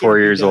 you know or it 4 can't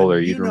be years done. older,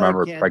 You you'd know it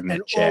remember can't.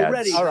 pregnant And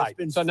already Chads. All there's right,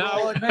 been so now-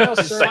 fraud. Mail This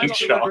is server- Thanks,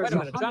 Sean. Wait a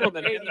minute,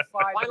 gentlemen.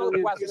 Final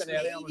question.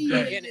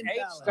 In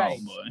 8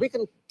 states, boy. we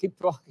can keep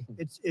talking.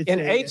 It's In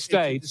a- 8 it's a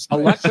states,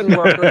 disgrace. election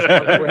workers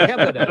are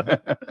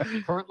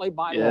prohibited currently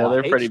by Yeah, law.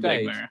 they're 8 pretty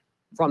big, states Mayor.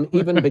 from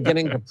even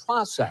beginning to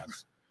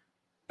process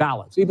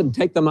ballots, even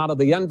take them out of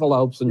the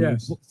envelopes and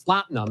Yes.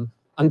 flatten them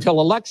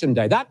until Election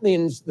Day. That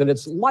means that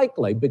it's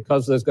likely,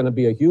 because there's going to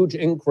be a huge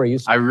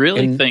increase I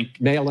really in think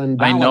mail-in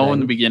I know in balloting,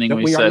 the beginning that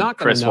we we are said not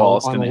going Chris to know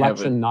Wallace on going to have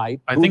election it.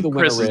 night I who think the winner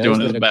Chris is doing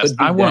that his it best. could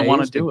be I wouldn't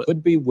want to days, do it it.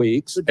 could be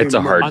weeks It's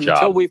a hard until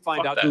job. we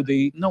find Fuck out who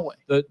that. No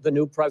way. the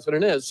new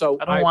president is. So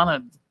I don't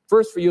want to.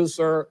 first for you,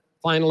 sir.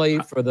 Finally,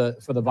 for the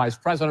vice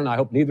president, I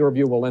hope neither of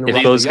you will interrupt.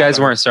 If those the guys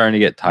other. weren't starting to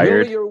get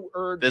tired, Will you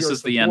urge This your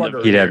is the end of it.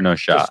 supporters he'd have no to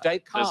shot. stay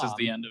calm This is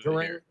the end of it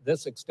during here.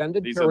 this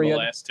extended These are the period,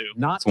 last two.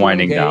 not It's to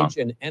winding engage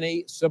down. in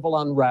any civil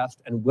unrest?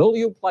 And will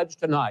you pledge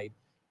tonight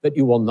that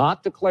you will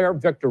not declare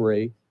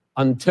victory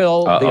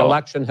until the Uh-oh.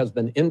 election has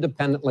been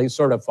independently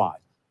certified?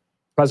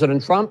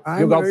 President Trump, you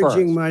I'm go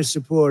urging first. my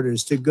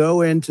supporters to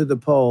go into the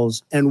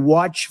polls and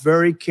watch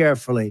very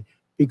carefully,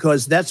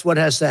 because that's what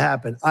has to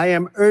happen. I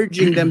am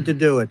urging them to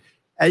do it.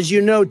 As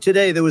you know,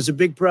 today there was a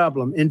big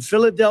problem. In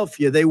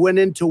Philadelphia, they went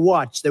in to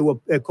watch.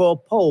 They're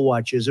called poll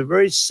watchers, a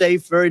very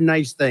safe, very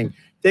nice thing.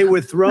 They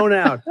were thrown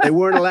out. They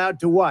weren't allowed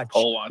to watch.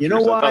 Poll watchers, You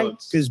know I thought why?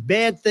 it's Because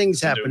bad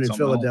things to do happen with in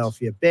something else.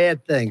 Philadelphia.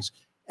 Bad things.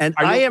 And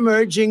Are I you- am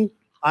urging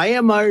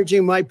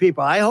my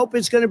people. I hope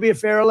it's going to be a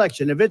fair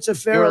election. If it's a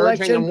fair You're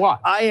urging them election,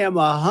 what? I am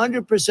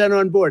 100%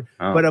 on board.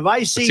 Oh, But if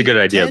I see a good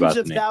idea, tens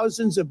of Bethany.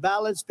 thousands of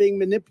ballots being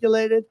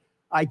manipulated,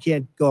 I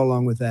can't go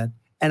along with that.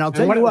 And I'll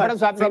tell And you what, does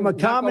that from mean? a not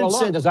go common along?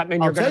 sense, Does that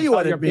mean I'll you're going tell to you tell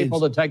what your it means. people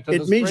to take to It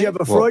the means you street? have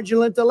a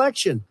fraudulent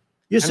election.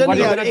 You're And what sending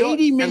are you out gonna do?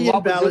 80 And million what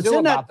would you ballots. do They're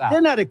about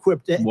that? not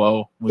equipped to.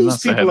 Whoa, we These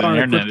must have had people an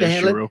aren't internet equipped to issue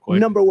handle real it. quick.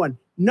 Number one.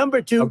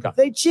 Number two, Okay.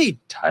 they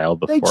cheat. tile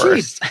the They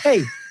forest. cheat.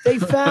 Hey, they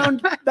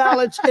found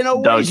ballots in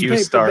a Doug, you wastepaper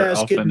start. I'll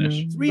basket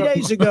finish. 3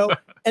 days ago,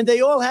 and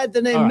they all had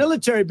the name All right.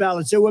 military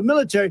ballots. They were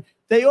military.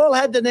 They all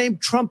had the name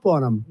Trump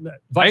on them.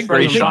 Vice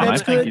agree, President Sean. Biden, I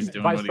think he's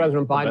doing Vice what he-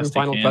 President the Biden, best he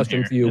final can question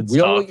here. for you. It's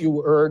Will tough.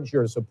 you urge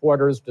your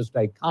supporters to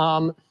stay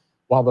calm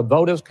while the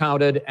vote is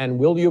counted? And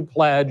will you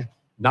pledge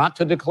not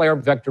to declare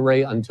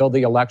victory until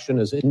the election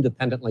is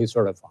independently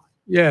certified?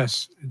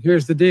 Yes, and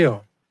here's the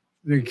deal.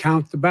 They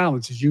count the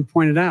ballots, as you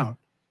pointed out.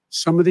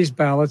 Some of these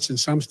ballots in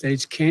some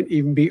states can't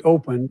even be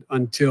opened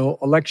until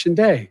Election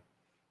Day.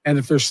 And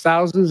if there's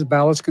thousands of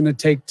ballots, it's going to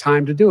take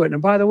time to do it.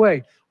 And by the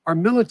way, our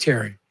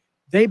military,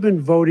 they've been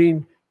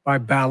voting by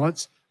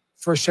ballots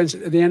since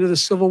the end of the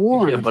Civil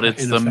War. Yeah, in but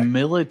it's in the effect.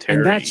 military.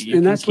 And that's You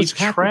can what's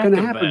keep track going to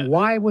of happen. that.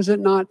 Why was it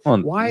not?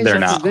 Well, Why is they're it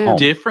not for them home.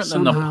 Different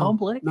than the somehow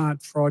public?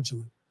 not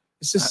fraudulent?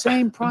 It's the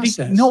same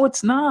process. No,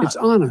 it's not. It's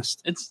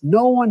honest. It's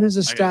No one has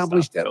gotta stop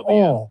established at till the end.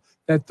 all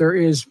that there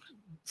is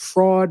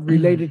fraud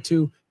related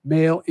to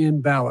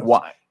mail-in ballots.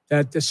 why.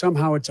 That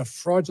somehow it's a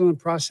fraudulent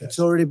process. It's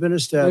already been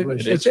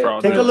established. It is Take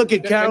fraudulent. a look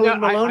at Carolyn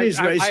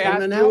Maloney's race I in asked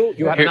Manhattan.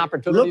 you had an Here,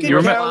 opportunity look to at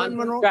respond. Carolyn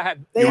Monroe. Go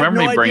ahead. They You have remember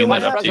no me idea bringing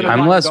what that up to you.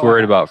 happened. I'm less Go worried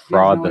ahead. about He has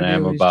fraud no than I idea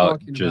am what he's about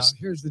talking just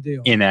Here's the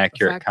deal.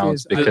 inaccurate The fact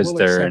counts is, I because will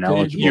they're accept it.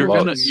 ineligible You're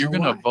gonna votes. You know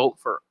why? vote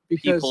for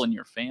Because people in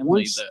your family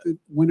Once that the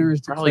winner is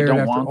probably declared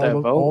don't after want that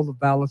vote. all the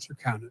ballots are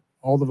counted,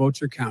 all the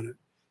votes are counted,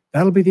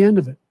 that'll be the end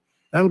of it.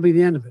 That'll be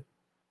the end of it.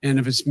 And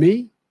if it's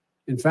me,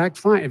 in fact,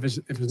 fine. If it's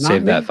not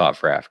Save me, that thought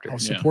for after. I'll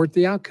Yeah. support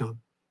the outcome.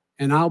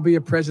 And I'll be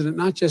a president,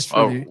 not just for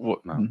Oh,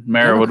 the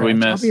Mayor, what do we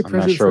Democrats. miss? I'll be a I'm not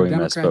president sure for we missed,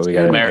 but Democrats we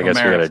and gotta, Mayor, I guess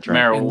we Mayor, gotta drink.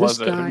 Mayor, And was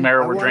this it? guy- Mayor,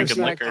 I we're wanna drinking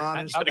say liquor.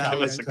 honest Gotta give us a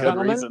ballot good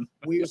Gentlemen, reason.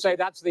 You say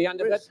that's the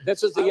end of it?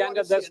 This is the end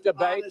of this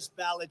debate. Honest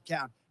ballot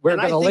count. We're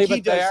And I going to think leave he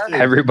it does there.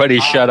 too. Everybody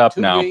shut up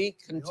To now. be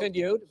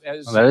continued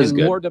as Oh, that is in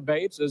good. more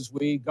debates as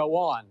we go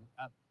on.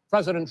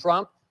 President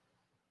Trump,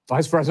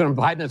 Vice President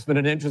Biden, it's been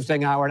an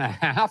interesting hour and a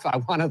half. I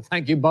want to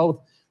thank you both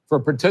for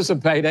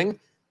participating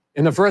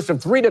in the first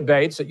of 3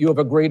 debates that you have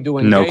agreed to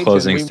engage No in.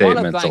 closing We want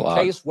statements to thank allowed.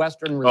 Case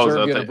Western Oh, Reserve is that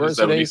what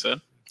University he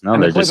said? No,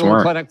 and they the just Cleveland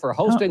weren't. Clinic for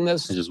hosting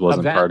this It just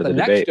wasn't event. part of the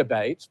next debate.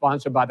 debate,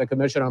 sponsored by the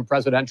Commission on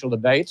Presidential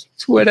Debates,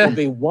 Twitter. will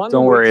be 1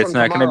 Don't week worry, from it's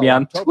not gonna be tomorrow,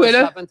 on October Twitter.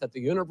 7th at the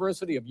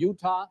University of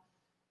Utah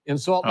in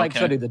Salt Lake Okay.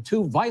 City. The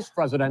 2 vice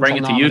presidential Bring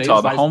it to nominees,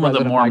 Utah, the Vice home of the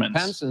President Mike Mormons.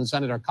 Pence and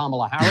Senator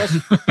Kamala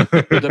Harris,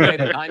 will debate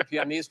at 9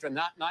 p.m. Eastern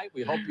that night.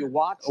 We hope you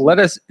watch. Let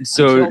us.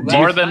 So, Until do then,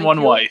 More you, than thank one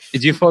you. wife. do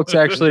you folks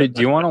actually? Do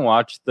you want to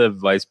watch the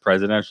vice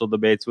presidential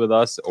debates with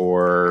us,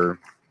 or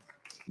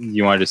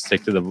you want to just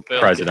stick to the Phil,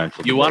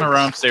 presidential? You want to debates?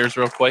 run upstairs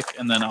real quick,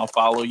 and then I'll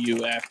follow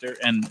you after,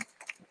 and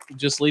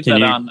just leave Can that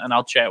you- on, and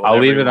I'll chat with I'll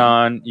leave it everyone.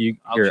 on. You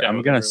I'll here. chat I'm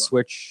with gonna everyone.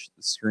 switch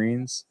the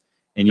screens,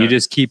 and you Okay.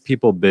 just keep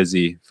people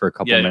busy for a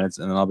couple Yeah, yeah. minutes,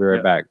 and then I'll be right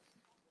Yeah. back.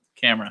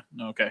 Camera.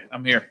 Okay,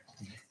 I'm here.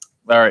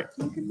 All right.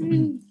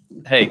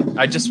 Hey,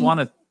 I just want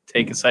to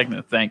take a second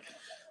to thank.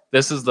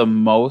 This is the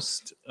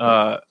most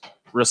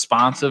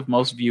responsive,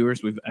 most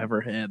viewers we've ever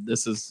had.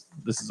 This is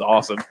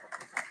awesome.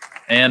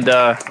 And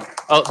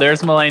oh,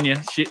 there's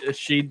Melania.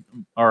 She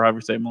or however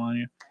you say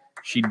Melania.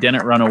 She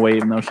didn't run away,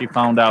 even though she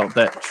found out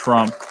that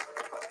Trump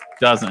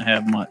doesn't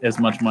have as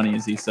much money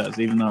as he says,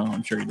 even though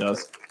I'm sure he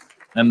does.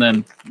 And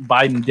then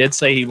Biden did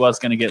say he was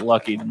going to get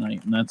lucky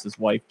tonight, and that's his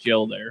wife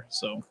Jill there.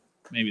 So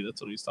maybe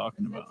that's what he's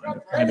talking about.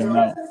 I don't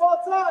know.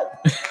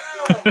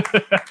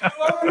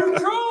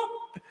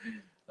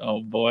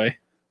 Oh boy,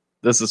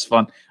 this is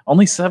fun.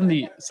 Only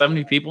 70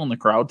 people in the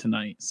crowd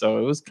tonight, so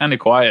it was kind of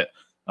quiet.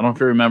 I don't know if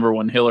you remember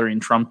when Hillary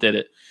and Trump did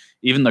it.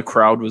 Even the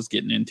crowd was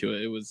getting into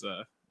it. It was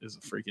a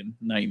freaking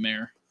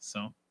nightmare.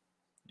 So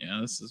Yeah,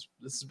 this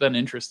has been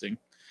interesting.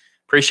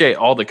 Appreciate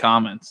all the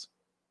comments.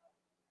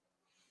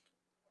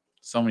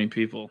 So many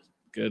people,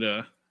 good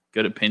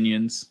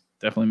opinions.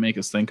 Definitely make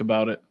us think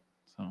about it.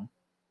 So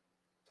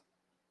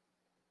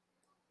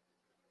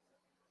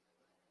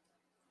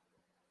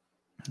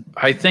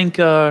I think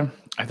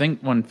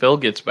when Phil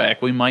gets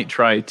back, we might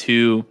try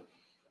to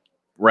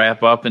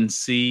wrap up and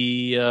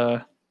see.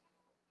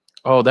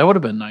 Oh, that would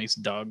have been nice,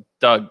 Doug.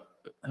 Doug,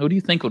 who do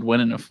you think would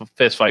win in a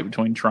fist fight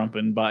between Trump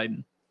and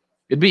Biden?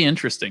 It'd be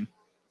interesting.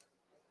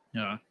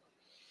 Yeah,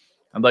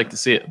 I'd like to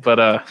see it.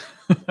 But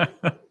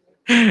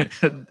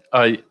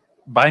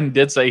Biden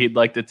did say he'd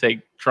like to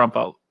take Trump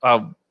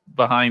out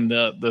behind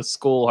the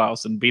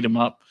schoolhouse and beat him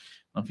up.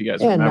 I don't know if you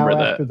guys And remember now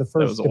that. after the That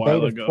was first a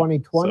while debate of ago.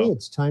 2020, So-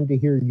 it's time to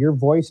hear your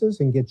voices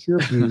and get your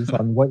views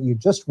on what you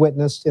just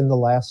witnessed in the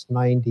last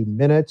 90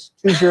 minutes.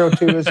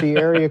 202 is the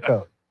area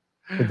code.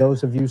 For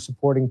those of you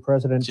supporting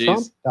President Jeez.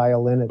 Trump,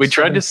 dial in at We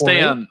tried to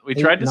stay on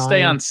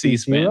 748-8920.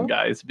 C-SPAN,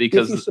 guys, If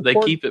because you they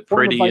support keep it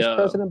former pretty Vice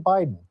President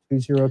Biden,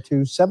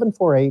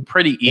 202-748.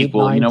 pretty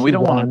equal. You know, we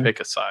don't want to 8921. pick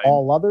a side.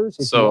 All others,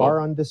 if So, you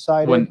are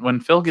undecided,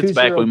 When Phil gets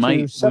back, we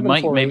might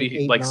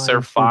maybe like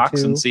serve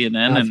Fox and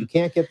CNN now, if you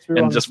can't get through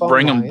on and the just phone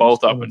bring them lines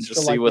both and up would and still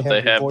just like see what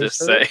they your have to voice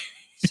say. heard,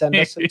 send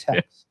us a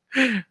text.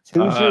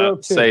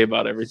 202 say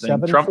about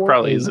everything. Trump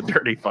probably is a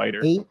dirty fighter.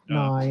 I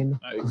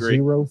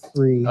agree.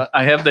 8903.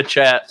 I have the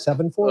chat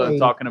 748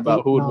 talking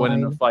about who would win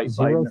in a fight,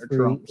 Biden or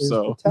Trump. is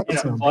So the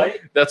text number.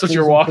 that's what Please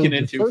you're walking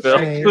include into, your Phil.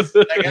 first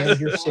name and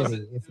your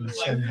city. If you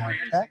send that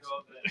text,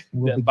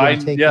 we'll Yeah, begin Biden-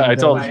 taking yeah, I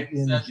told those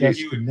you. in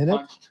just a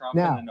minute.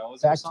 Now,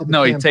 back to the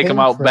No, you take him campaign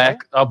out trail.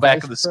 back of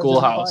the Vice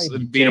schoolhouse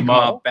President and beat him Take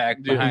up. back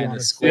Yeah. behind Yeah. the Yeah,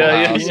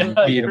 schoolhouse yeah, and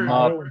yeah. beat him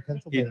up. In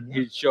Pennsylvania.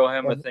 He'd show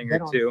him a Then- thing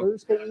then or on two.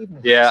 Thursday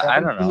evening, Yeah, 7 I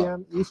don't know.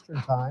 p.m.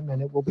 Eastern time,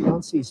 and it will be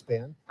on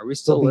C-SPAN. Are we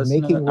still We'll be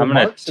listening? making I'm going to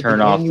remarks at turn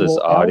the off this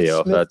annual Al audio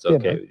if Smith that's okay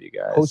dinner, with you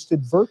guys. hosted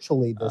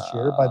virtually this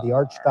year by the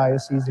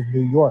Archdiocese of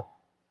New York.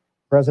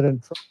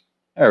 President Trump.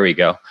 There we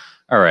go.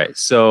 All right.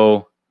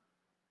 So,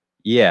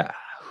 yeah,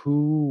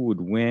 who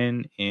would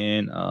win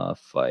in a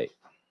fight?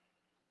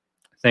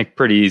 I think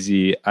pretty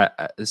easy. I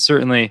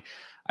certainly,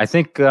 I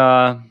think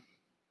Trump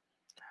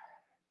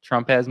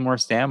has more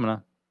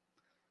stamina.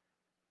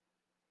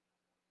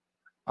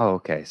 Oh,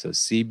 okay. So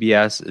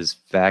CBS is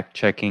fact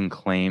checking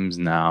claims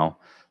now.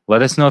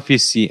 Let us know if you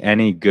see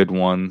any good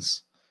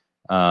ones.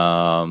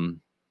 If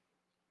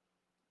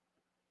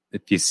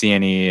you see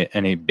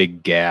any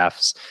big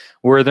gaffes.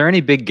 Were there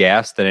any big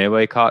gaffes that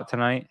anybody caught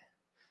tonight?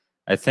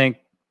 I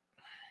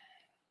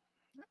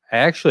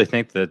actually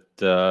think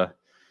that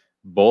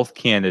both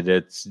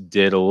candidates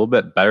did a little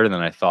bit better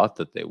than I thought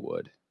that they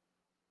would.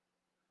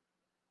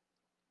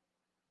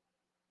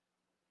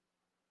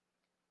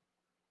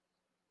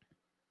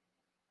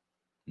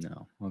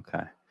 No.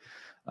 Okay.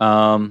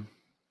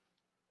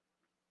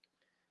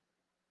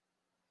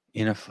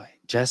 In a fight,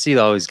 Jesse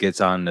always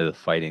gets onto the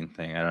fighting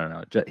thing. I don't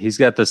know. He's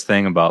got this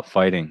thing about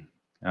fighting.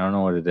 I don't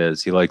know what it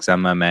is. He likes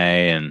MMA,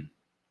 and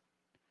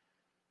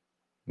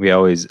we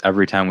always,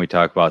 every time we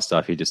talk about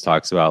stuff, he just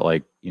talks about,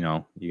 like, you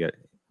know, you get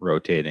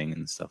rotating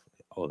and stuff.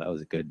 Oh, that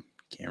was a good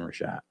camera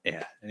shot.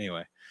 Yeah.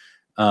 Anyway,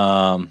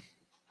 gonna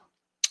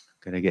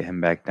get him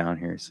back down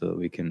here so that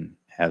we can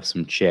have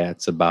some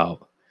chats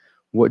about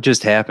what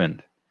just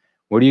happened.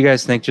 What do you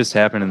guys think just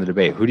happened in the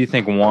debate? Who do you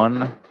think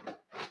won?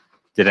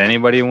 Did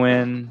anybody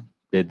win?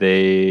 Did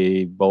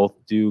they both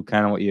do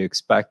kind of what you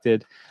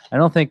expected?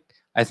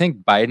 I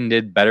think Biden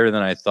did better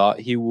than I thought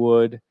he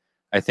would.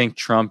 I think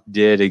Trump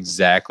did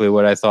exactly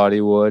what I thought he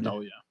would.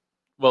 Oh, yeah.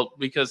 Well,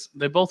 because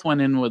they both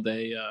went in with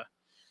a.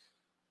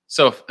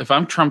 So if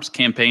I'm Trump's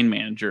campaign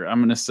manager, I'm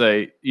going to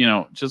say, you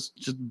know, just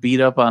beat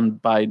up on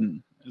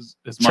Biden as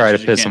much Try as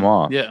to you piss can. him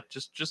off. Yeah,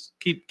 just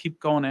keep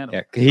going at him.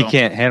 Yeah, he So-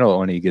 can't handle it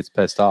when he gets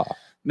pissed off.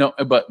 No,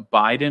 but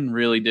Biden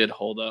really did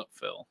hold up,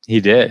 Phil. He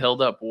He did.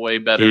 held up way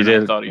better He than I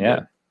did, thought he yeah.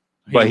 did.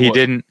 But he wa-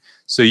 didn't.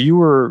 So you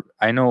were,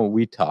 I know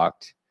we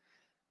talked,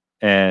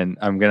 and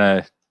I'm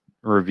going to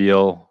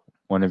reveal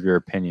one of your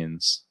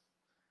opinions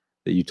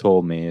that you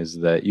told me is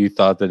that you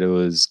thought that it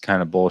was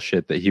kind of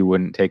bullshit that he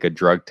wouldn't take a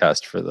drug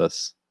test for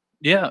this.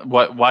 Yeah.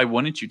 Why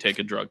wouldn't you take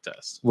a drug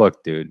test?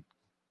 Look, dude,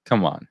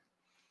 come on.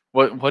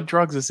 What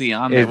drugs is he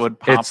on that would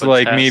pop It's a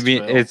like test, maybe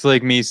Phil? it's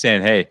like me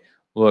saying, "Hey,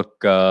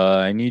 look,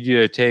 I need you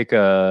to take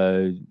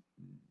a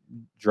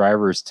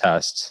driver's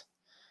test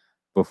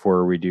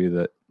before we do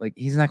the." Like,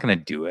 he's not going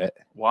to do it.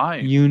 Why?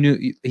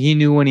 He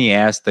knew when he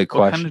asked the What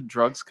question. kind of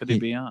drugs could he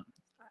be on?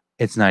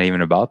 It's not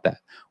even about that.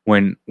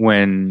 When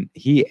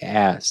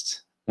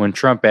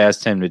Trump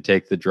asked him to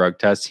take the drug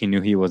test, he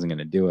knew he wasn't going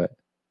to do it.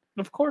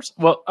 Of course.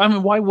 Well, I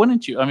mean, why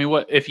wouldn't you? I mean,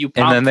 what if you And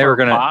pop then they for were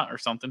gonna- pot or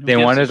something? Who They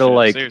gives a wanted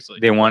to shit? Seriously.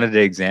 they wanted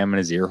to examine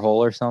his ear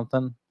hole or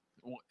something.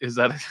 Is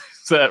that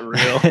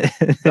real?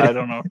 I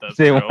don't know if that's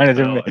They real. wanted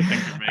to Phil. ma- I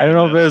think you're I don't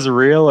know if making it that was up.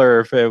 real or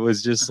if it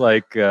was just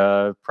like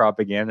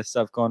propaganda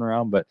stuff going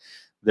around. But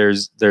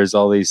there's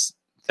all these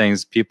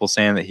things, people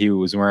saying that he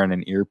was wearing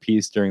an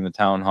earpiece during the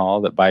town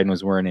hall, that Biden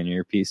was wearing an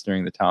earpiece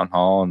during the town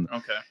hall, and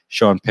Okay.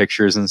 showing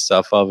pictures and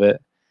stuff of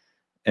it.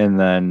 and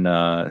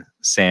then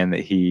saying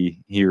that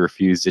he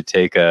refused to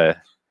take to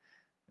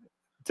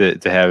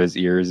have his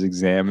ears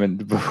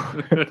examined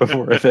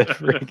before the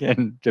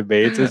freaking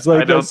debates. It's I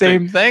like the don't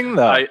same thing,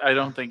 though. I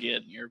don't think he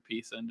had an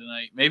earpiece in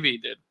tonight. Maybe he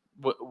did.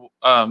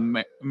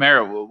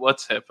 Mara,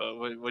 what's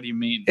HIPAA? What do you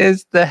mean?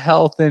 Is the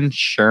Health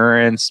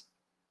Insurance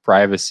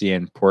Privacy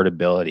and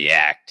Portability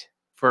Act.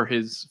 For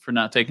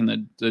not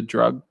taking the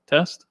drug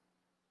test?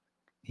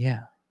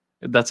 Yeah.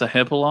 That's a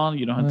HIPAA law.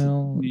 You don't have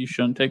Well, to. You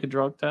shouldn't take a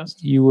drug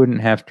test. You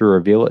wouldn't have to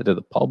reveal it to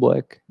the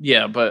public.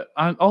 Yeah, but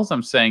all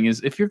I'm saying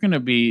is, if you're going to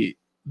be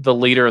the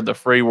leader of the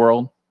free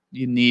world,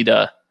 you need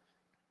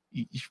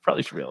you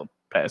probably should be able to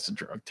pass a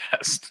drug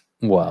test.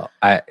 Well,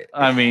 I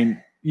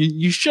mean,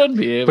 you should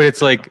be able. but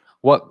it's like,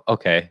 what?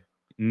 Okay,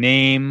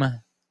 name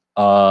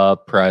a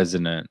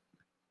president.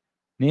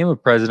 Name a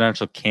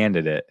presidential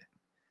candidate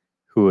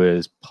who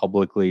has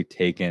publicly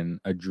taken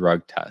a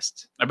drug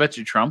test I bet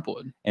you Trump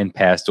would. and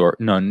passed, or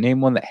no,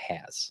 name one that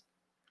has.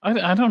 I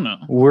don't know.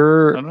 I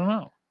We're don't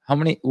know. how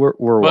many? We're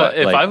But what?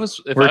 if Like, I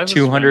was, if I we're was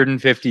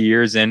 250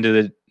 years into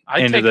the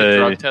I'd into take a the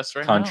drug test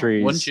right now.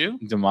 country's Wouldn't you?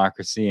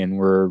 democracy, and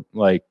we're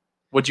like,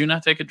 Would you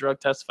not take a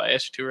drug test if I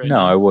asked you to right no,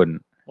 now? I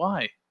wouldn't,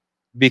 Why?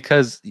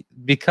 because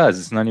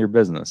it's none of your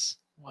business.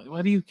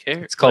 Why do you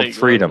care? It's called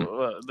freedom.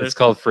 It's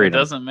called freedom. It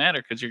doesn't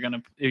matter because you're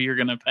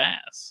gonna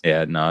pass.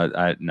 Yeah,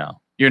 no,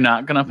 no. You're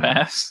not gonna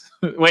pass.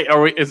 Wait,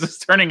 is this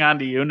turning on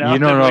to you now? You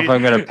don't Did know we- if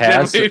I'm gonna did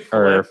pass we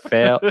or flip?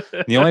 fail.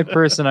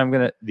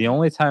 The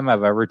only time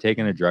I've ever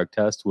taken a drug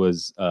test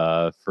was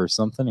for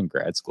something in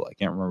grad school. I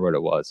can't remember what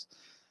it was.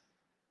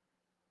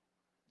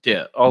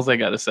 Yeah, all I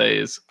gotta say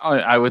is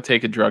I would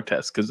take a drug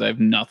test because I have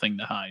nothing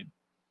to hide.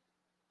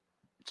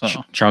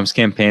 So Trump's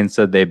campaign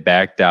said they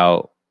backed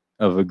out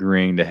of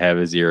agreeing to have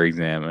his ear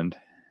examined.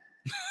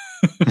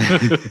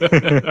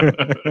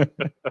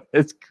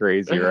 It's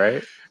crazy,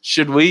 right?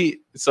 should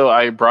we? So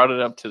I brought it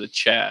up to the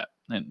chat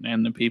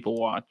and the people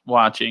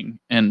watching,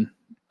 and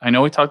I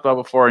know we talked about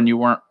it before, and you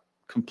weren't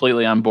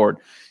completely on board.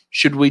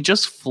 Should we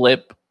just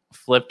flip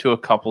to a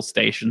couple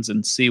stations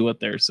and see what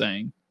they're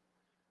saying?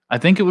 I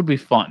think it would be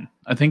fun.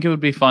 I think it would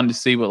be fun to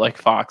see what like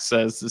Fox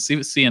says, to see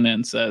what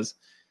CNN says,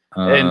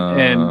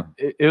 and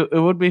it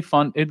would be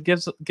fun. It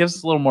gives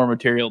us a little more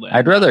material. Than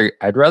I'd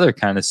rather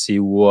kind of see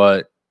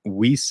what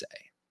we say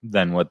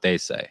than what they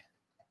say.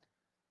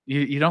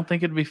 You don't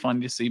think it'd be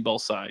fun to see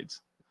both sides,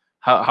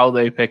 how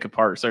they pick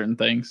apart certain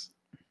things?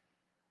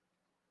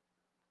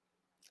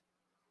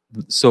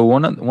 So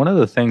one of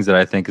the things that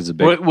I think is a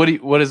big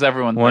What does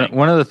everyone think?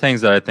 one of the things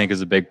that I think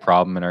is a big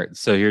problem in our,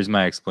 so here's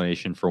my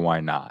explanation for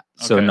why not.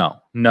 So Okay.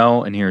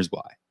 no, and here's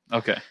why.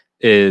 Okay.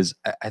 Is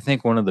I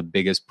think one of the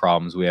biggest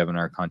problems we have in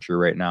our country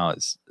right now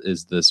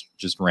is this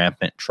just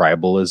rampant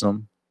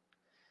tribalism,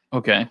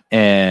 Okay.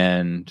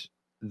 and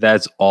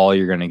that's all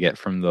you're going to get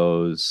from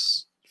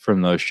those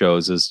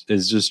shows is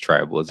just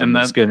tribalism. And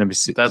it's going to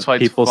be that's why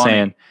it's people funny.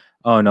 saying,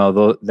 "Oh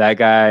no, that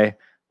guy,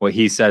 what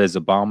he said is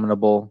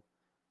abominable.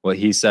 What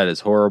he said is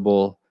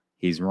horrible.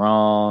 He's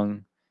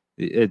wrong."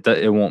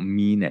 It won't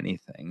mean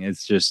anything.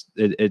 It's just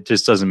it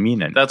just doesn't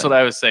mean anything. That's what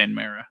I was saying,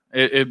 Mara.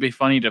 It'd be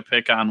funny to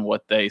pick on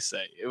what they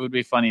say. It would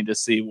be funny to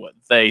see what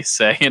they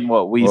say and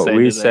what we what say.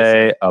 we to they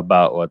say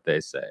about what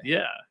they say.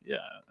 Yeah.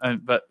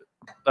 But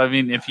I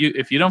mean, if you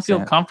don't feel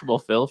Sam. comfortable,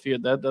 Phil,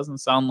 that doesn't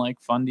sound like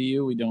fun to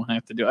you, we don't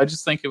have to do. I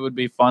just think it would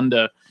be fun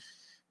to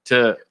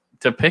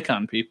pick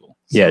on people.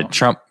 Yeah,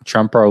 So,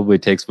 Trump probably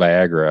takes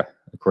Viagra,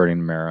 according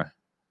to Mara.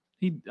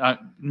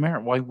 Mara,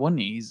 why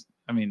wouldn't he?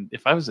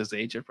 If I was his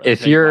age, I'd probably If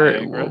take you're,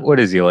 Viagra. what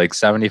is he, like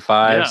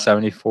 75, Yeah.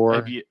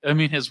 74?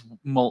 His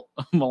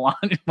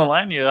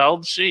Melania, how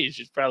old is she?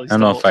 She's probably. I don't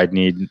know still- if I'd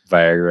need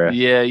Viagra.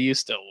 Yeah, you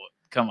still would.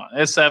 Come on,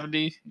 at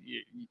 70.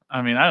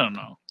 I don't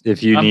know.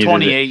 If you I'm needed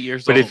 28 it.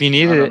 years But old. if you I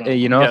needed don't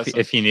it, know. I'm if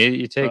guessing. you need it,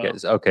 you take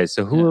So, it. Okay,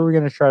 so who yeah. are we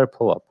going to try to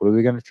pull up? What are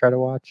we going to try to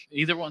watch?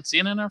 Either one,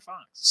 CNN or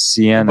Fox.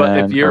 CNN But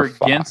if you're or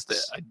Fox? against it,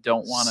 I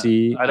don't want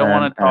to. I don't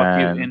want to talk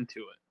you CNN. into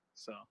it.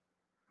 So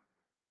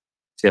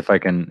See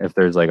if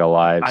there's like a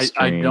live I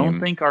stream.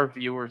 don't think our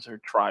viewers are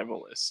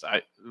tribalists.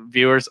 I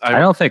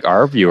don't think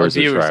our viewers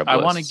are tribalists. I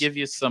want to give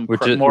you some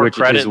Which more is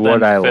credit what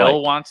than I Phil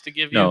like. wants to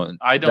give you. No,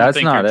 I don't that's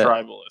think not you're it.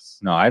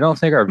 tribalists. No, I don't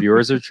think our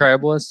viewers are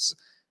tribalists.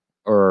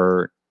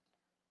 Or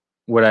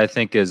what I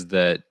think is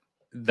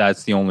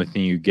that's the only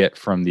thing you get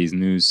from these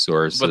news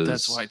sources. But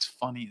that's why it's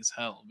funny as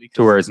hell. Because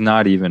to where it's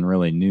not even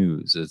really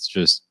news. It's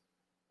just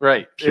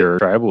right, pure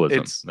tribalism.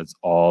 it's- That's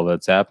all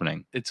that's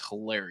happening. it's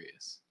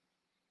hilarious.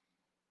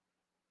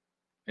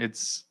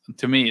 It's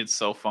to me, it's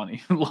so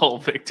funny. Little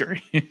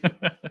victory.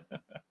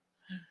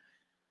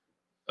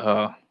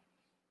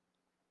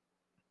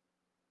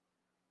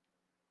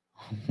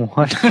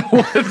 What?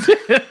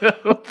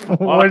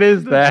 What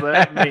is does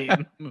that?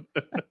 mean?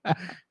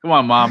 Come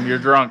on, Mom, you're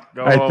drunk.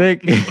 Go I home.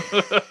 think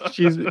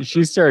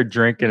she started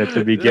drinking at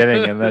the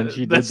beginning and then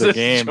she did This the is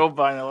game. Joe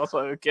Biden. That's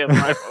why we can't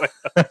right away.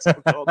 That's so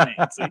called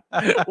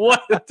Nancy.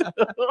 What?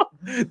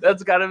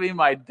 That's got to be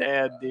my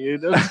dad,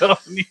 dude. I'm telling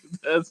you,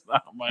 that's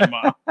not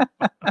my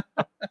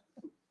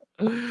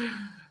mom.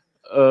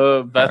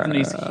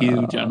 Bethany's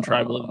huge on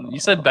tribalism. You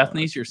said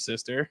Bethany's your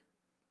sister?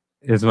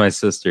 It's my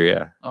sister,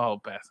 yeah. Oh,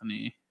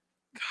 Bethany.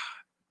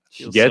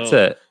 She Feels gets so-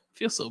 it. I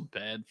feel so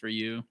bad for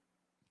you.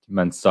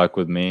 Been stuck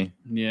with me.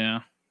 Yeah.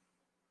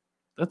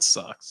 That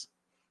sucks.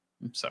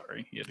 I'm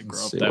sorry you had to grow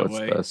Let's up see, that what's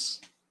way.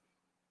 this?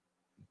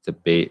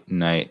 Debate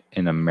night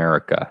in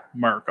America.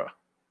 America.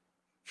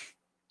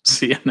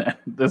 CNN.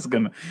 That's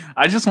gonna.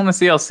 I just want to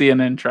see how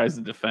CNN tries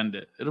to defend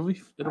it. It'll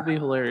be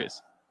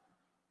hilarious.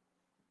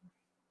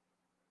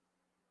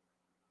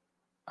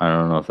 I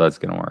don't know if that's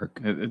gonna work.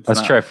 It's Let's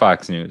not- try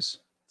Fox News.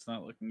 It's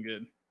not looking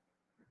good.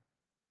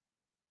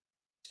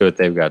 See what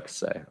they've got to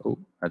say. Oh,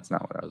 that's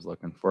not what I was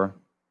looking for.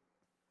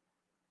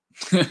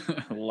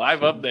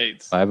 Live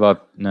updates. Live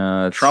up.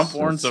 No, Trump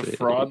warns of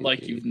fraud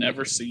like you've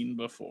never seen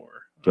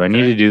before. Do I need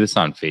Okay. to do this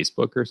on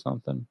Facebook or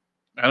something?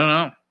 I don't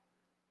know.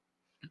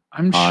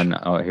 I'm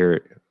Oh,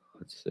 here.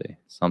 Let's see.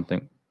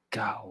 Something.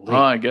 Golly. Oh,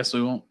 I guess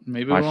we won't.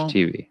 Maybe Watch we won't.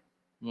 TV.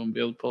 We won't be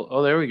able to pull.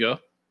 Oh, there we go.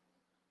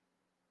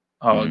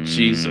 Oh,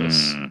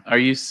 Jesus. Are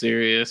you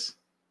serious?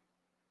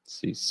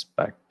 See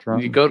Spectrum.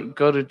 You go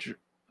to.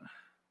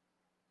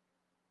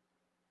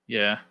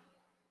 Yeah.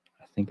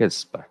 I think it's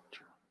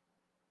Spectrum.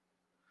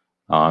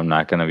 Oh, I'm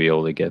not going to be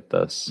able to get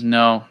this.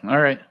 No. All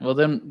right. Well,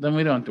 then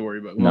we don't have to worry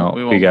about it. No, we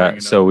we won't bring got.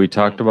 it So up. we We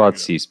talked won't bring about it up.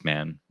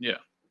 C-SPAN Yeah.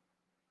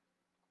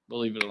 We'll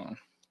leave it alone.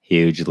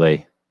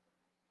 hugely.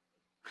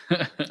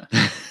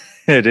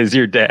 It is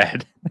your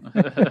dad.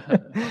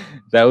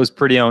 That was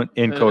pretty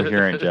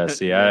incoherent,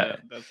 Jesse. Yeah,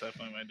 that's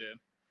definitely my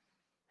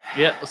dad.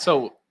 Yeah.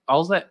 So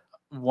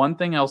one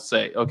thing I'll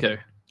say. Okay.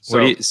 So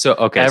Okay. So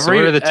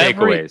what are the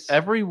takeaways?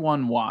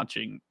 Everyone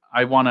watching,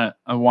 I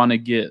wanna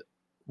get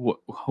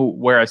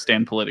where I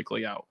stand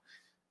politically out,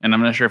 and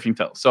I'm not sure if you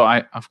can tell. So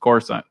I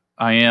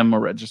am a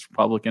registered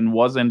Republican,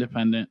 was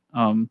independent,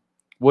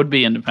 would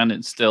be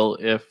independent still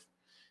if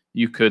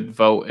you could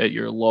vote at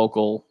your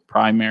local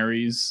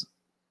primaries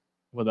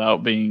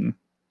without being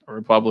a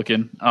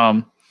Republican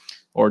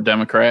or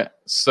Democrat.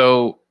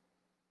 So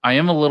I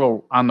am a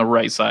little on the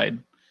right side,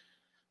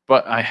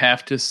 but I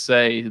have to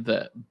say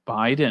that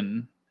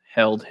Biden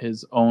held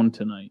his own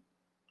tonight.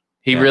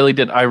 He really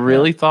did. I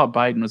really thought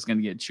Biden was going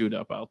to get chewed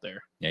up out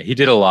there. Yeah, he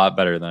did a lot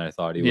better than I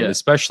thought he would. Yeah.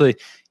 Especially,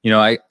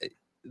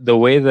 the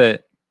way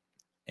that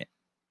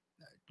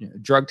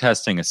drug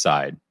testing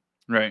aside,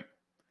 Right.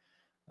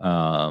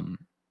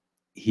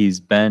 he's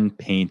been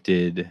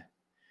painted,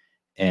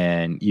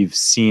 and you've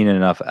seen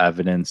enough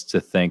evidence to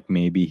think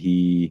maybe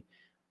he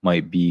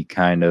might be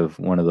kind of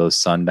one of those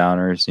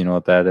sundowners. You know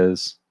what that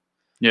is?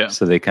 Yeah.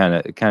 So it kind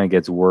of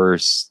gets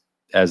worse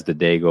as the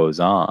day goes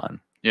on.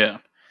 Yeah.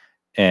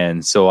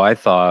 And so I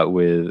thought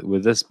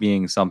with this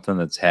being something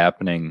that's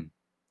happening,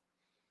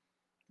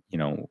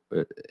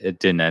 it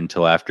didn't end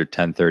until after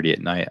 10:30 at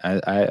night.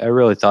 I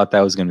really thought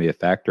that was going to be a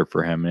factor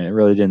for him, and it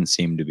really didn't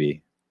seem to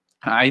be.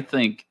 I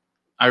think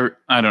I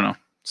don't know.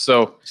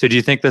 So do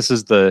you think this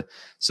is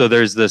so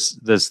there's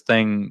this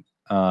thing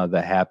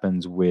that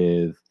happens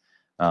with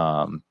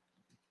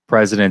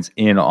presidents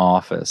in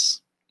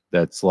office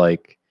that's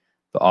like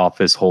the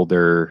office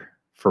holder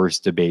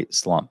first debate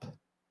slump.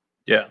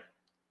 yeah.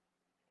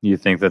 You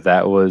think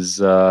that was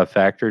a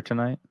factor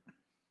tonight?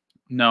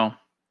 No.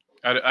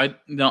 I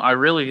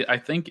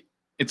think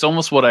it's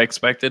almost what I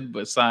expected,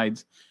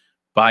 besides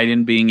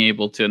Biden being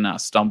able to not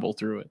stumble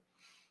through it,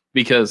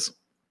 because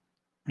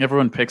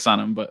everyone picks on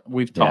him, but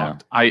we've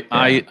talked.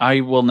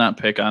 I will not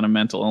pick on a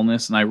mental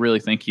illness, and I really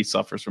think he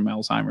suffers from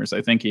Alzheimer's.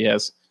 I think he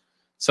has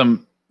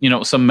some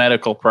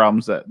medical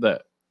problems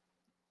that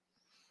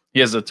he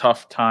has a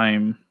tough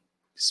time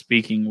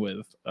speaking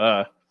with.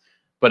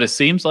 But it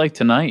seems like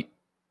tonight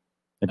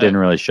It didn't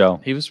really show.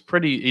 he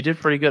did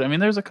pretty good. I mean,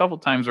 there's a couple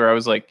times where I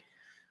was like,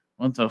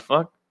 what the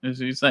fuck is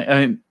he saying? I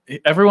mean,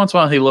 every once in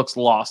a while he looks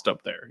lost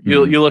up there.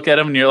 You look at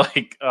him and you're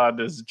like,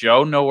 does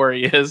Joe know where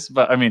he is?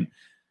 But I mean,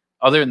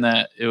 other than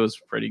that, it was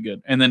pretty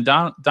good. And then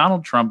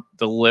Donald Trump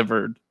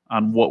delivered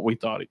on what we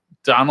thought.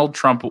 Donald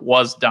Trump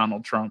was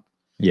Donald Trump.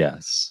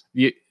 Yes.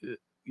 You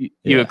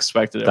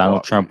expected it.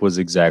 Donald Trump was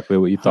exactly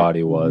what you thought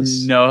he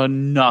was. No,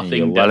 And nothing.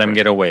 you let him different.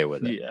 get away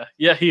with it.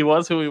 Yeah, he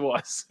was who he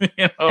was.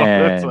 It's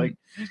And, like,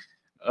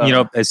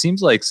 it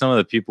seems like some of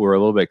the people were a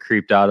little bit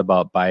creeped out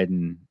about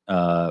Biden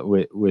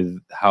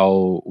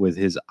with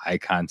his eye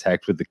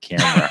contact with the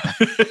camera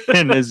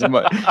and his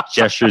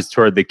gestures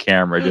toward the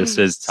camera, just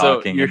as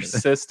talking. So your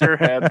sister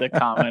had the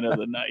comment of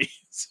the night.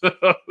 So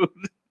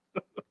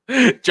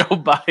Joe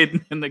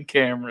Biden and the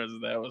cameras,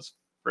 that was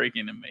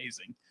freaking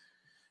amazing.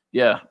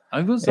 Yeah,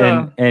 I was.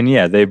 And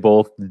yeah, they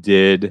both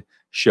did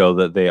show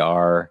that they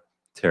are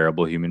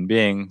terrible human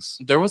beings.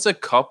 There was a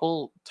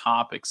couple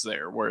topics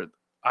there where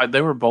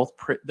they were both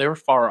they were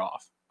far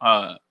off.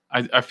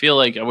 I feel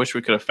like I wish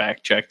we could have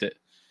fact checked it.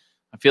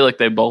 I feel like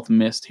they both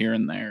missed here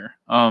and there.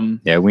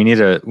 Yeah, we need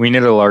a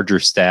larger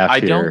staff. I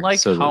here don't like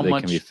so how that they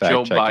much can be Joe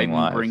fact-checking Biden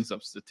live. brings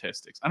up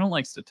statistics. I don't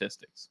like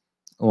statistics.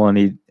 Well, and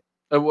he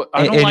I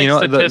don't and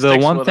like the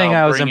statistics one thing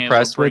without I was bringing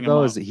impressed with them though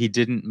up. is that he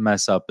didn't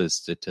mess up his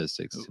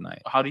statistics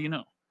tonight. How do you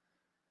know?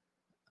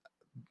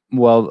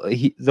 Well,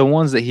 the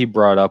ones that he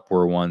brought up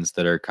were ones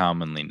that are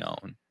commonly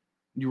known.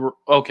 You were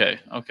okay.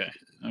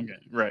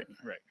 Right.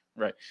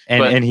 And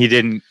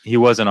But- he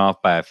wasn't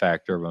off by a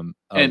factor of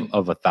And-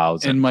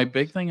 1,000. And my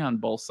big thing on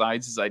both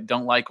sides is I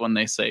don't like when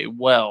they say,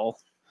 well,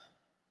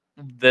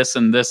 this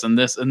and this and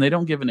this, and they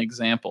don't give an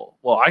example.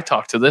 Well, I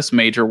talked to this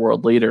major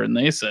world leader and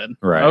they said,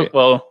 Right. "Oh,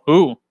 well,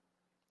 who?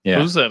 Yeah.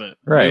 Who said it?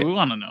 Right. We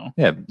want to know.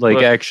 Yeah, like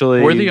But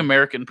actually We're the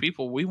American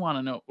people. We want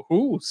to know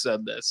who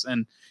said this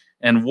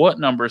and what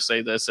numbers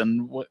say this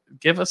and what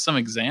give us some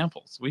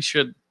examples. We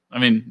should, I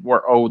mean,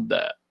 we're owed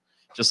that.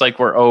 Just like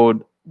we're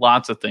owed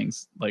lots of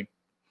things, like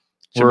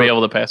should be We're-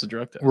 able to pass a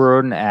drug test. we're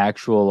an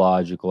actual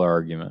logical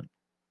argument.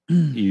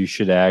 You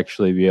should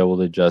actually be able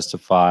to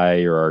justify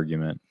your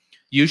argument.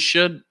 You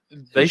should.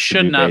 They should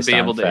should be not based be on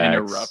able to facts.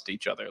 interrupt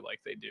each other like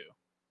they do,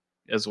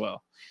 as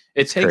well.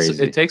 It It's takes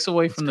crazy. it takes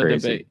away It's from the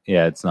crazy. debate,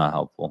 Yeah, it's not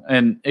helpful.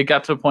 and it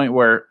got to a point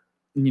where,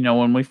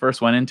 when we first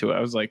went into it, I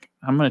was like,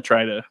 I'm going to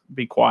try to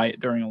be quiet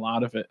during a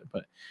lot of it,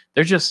 but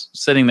they're just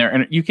sitting there,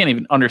 and you can't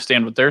even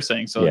understand what they're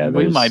saying. So Yeah,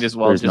 we there's- might as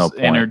well there's no just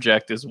point. Mm-hmm.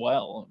 interject as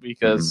well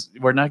because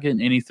we're not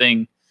getting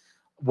anything.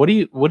 What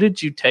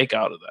did you take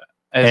out of that?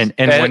 And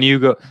when you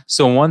go,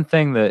 so one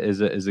thing that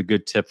is a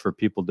good tip for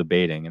people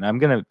debating, and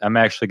I'm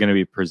actually gonna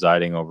be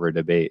presiding over a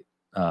debate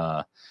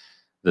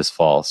this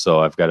fall, so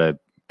I've got to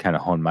kind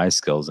of hone my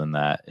skills in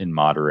that, in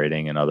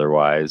moderating and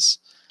otherwise.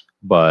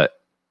 But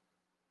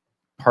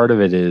part of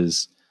it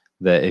is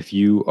that if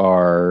you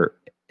are,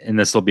 and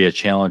this will be a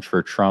challenge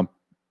for Trump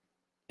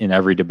in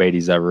every debate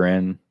he's ever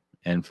in,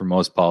 and for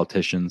most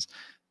politicians,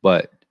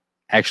 but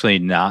actually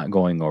not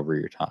going over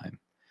your time.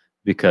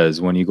 Because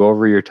when you go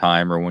over your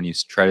time or when you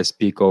try to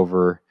speak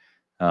over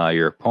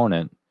your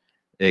opponent,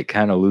 it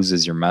kind of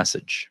loses your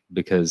message.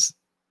 Because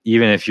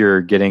even if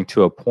you're getting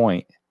to a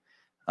point,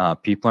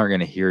 people aren't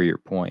going to hear your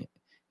point.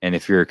 And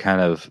if you're kind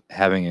of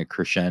having a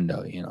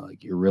crescendo,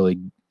 like you're really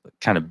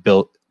kind of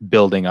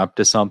building up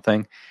to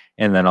something,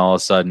 and then all of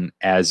a sudden,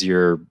 as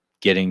you're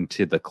getting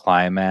to the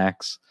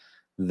climax,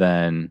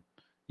 then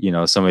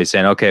somebody's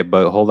saying, "Okay,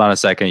 but hold on a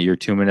second, your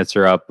 2 minutes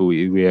are up.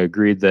 We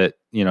agreed that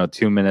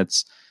 2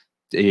 minutes."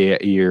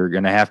 You're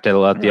going to have to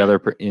let the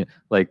other,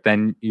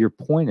 then your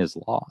point is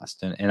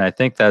lost. And I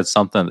think that's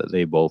something that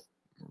they both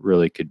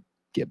really could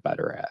get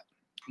better at.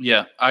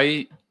 Yeah,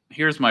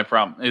 here's my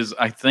problem is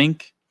I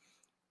think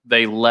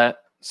they and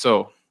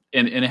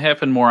it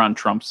happened more on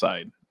Trump's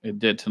side. It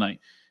did tonight.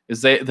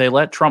 Is they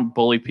let Trump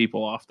bully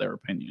people off their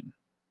opinion.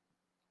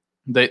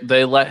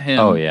 They let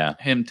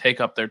him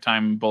take up their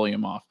time and bully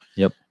him off.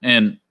 Yep.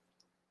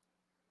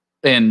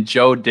 And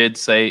Joe did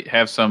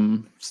have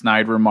some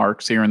snide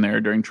remarks here and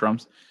there during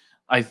Trump's.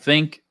 I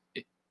think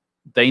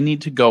they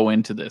need to go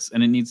into this,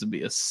 and it needs to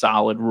be a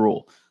solid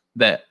rule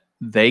that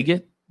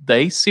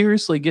they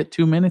seriously get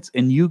 2 minutes,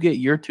 and you get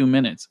your 2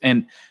 minutes.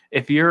 And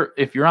if you're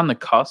on the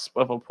cusp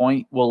of a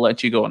point, we'll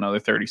let you go another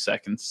 30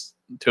 seconds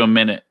to a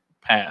minute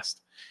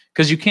past,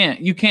 because you can't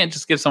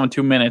just give someone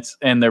 2 minutes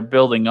and they're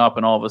building up,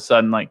 and all of a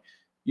sudden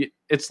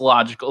it's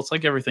logical. It's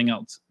like everything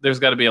else. There's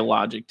got to be a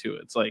logic to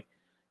it. It's like,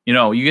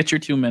 you get your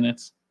 2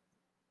 minutes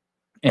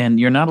and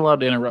you're not allowed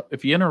to interrupt.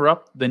 If you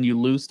interrupt, then you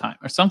lose time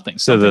or something.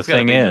 So the Something's gotta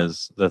thing be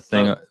is,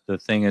 the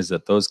thing is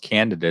that those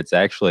candidates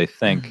actually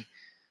think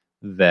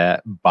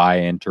that by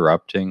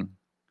interrupting,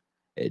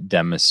 it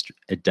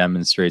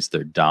demonstrates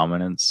their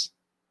dominance.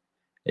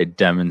 It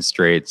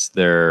demonstrates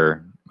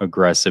their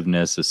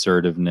aggressiveness,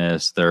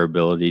 assertiveness, their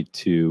ability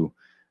to,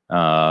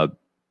 kind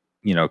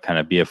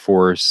of be a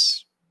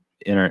force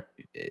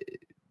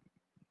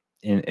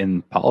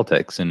in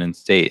politics and in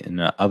state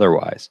and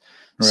otherwise.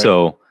 Right.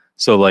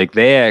 So like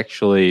they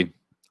actually,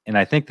 and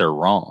I think they're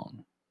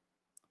wrong,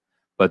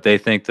 but they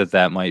think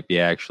that might be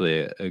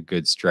actually a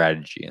good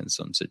strategy in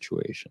some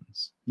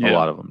situations. A Yeah.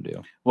 lot of them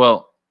do.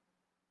 Well,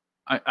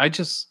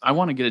 I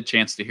want to get a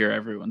chance to hear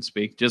everyone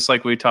speak. Just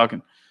like we were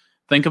talking,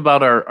 think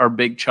about our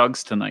big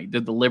chugs tonight.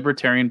 Did the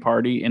Libertarian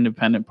Party,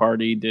 Independent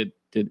Party, did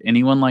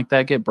anyone like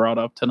that get brought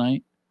up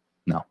tonight?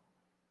 No.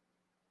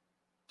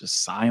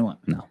 Just silent.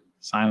 No.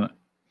 Silent.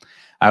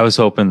 I was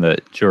hoping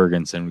that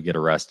Jorgensen would get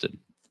arrested.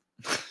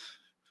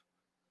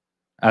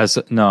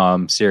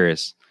 I'm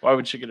serious. Why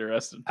would she get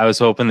arrested? I was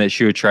hoping that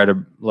she would try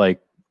to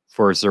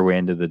force her way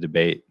into the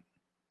debate.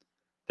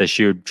 That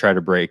she would try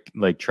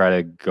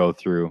to go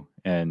through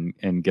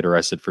and get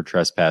arrested for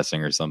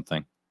trespassing or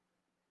something.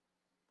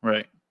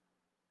 Right.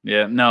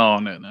 Yeah. No.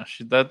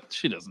 She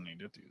doesn't need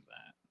to do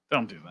that.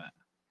 Don't do that.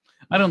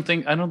 I don't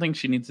think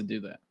she needs to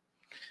do that.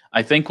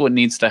 I think what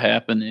needs to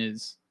happen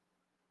is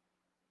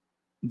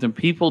the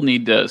people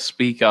need to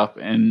speak up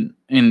and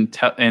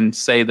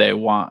say they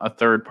want a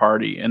third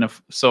party. And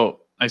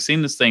so I've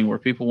seen this thing where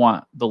people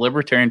want the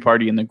Libertarian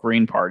Party and the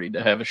Green Party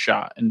to have a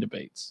shot in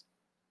debates.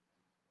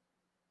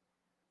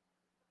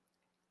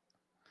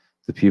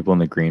 The people in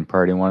the Green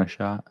Party want a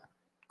shot.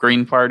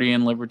 Green Party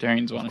and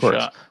Libertarians want a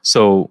shot.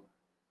 So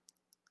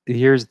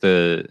here's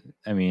there's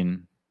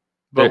when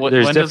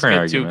does it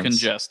different get too arguments.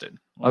 congested?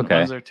 Okay.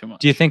 When is there too much?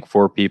 Do you think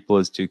 4 people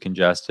is too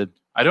congested?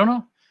 I don't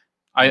know.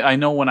 I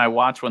know when I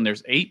watch when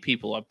there's 8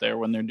 people up there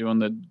when they're doing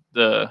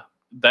the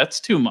that's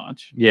too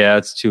much. Yeah,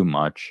 it's too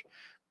much.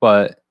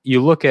 But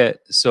you look at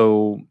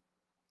so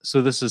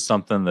this is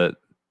something that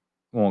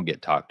won't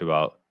get talked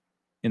about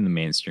in the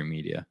mainstream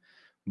media.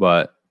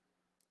 But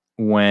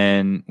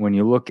when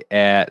you look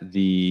at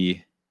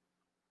the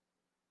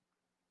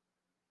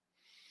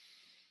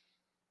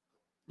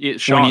Yeah,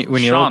 Sean,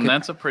 when you Sean, look at-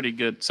 that's a pretty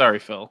good. Sorry,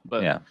 Phil,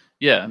 but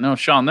yeah, no,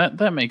 Sean,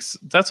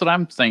 that's what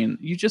I'm saying.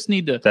 You just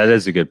need to. that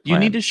is a good plan. You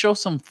need to show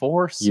some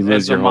force You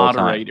lose as a your whole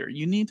time. moderator.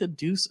 You need to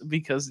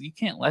because you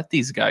can't let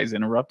these guys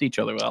interrupt each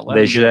other without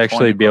letting. They should their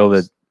actually point be able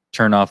across. to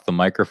turn off the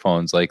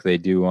microphones like they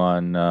do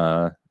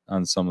on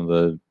some of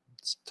the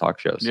talk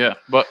shows. Yeah,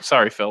 but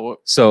sorry, Phil.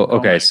 So Go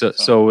okay, Mike, so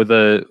sorry. with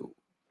the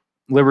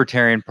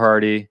Libertarian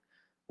Party,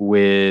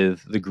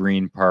 with the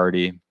Green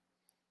Party,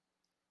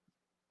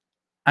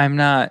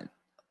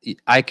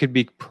 I could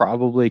be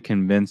probably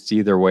convinced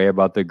either way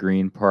about the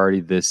Green Party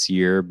this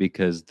year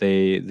because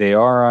they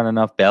are on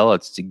enough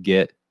ballots to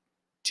get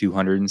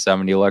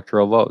 270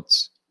 electoral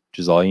votes, which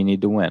is all you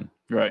need to win.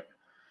 Right.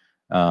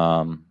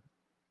 The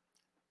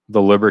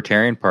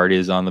Libertarian Party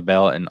is on the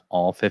ballot in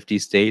all 50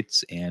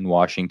 states and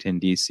Washington,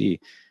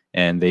 D.C.,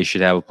 and they should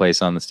have a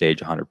place on the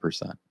stage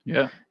 100%.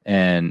 Yeah.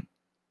 And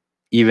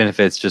even if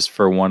it's just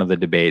for one of the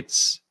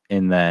debates,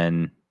 and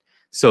then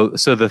so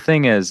the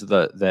thing is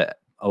that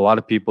a lot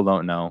of people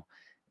don't know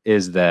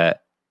is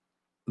that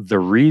the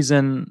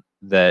reason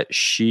that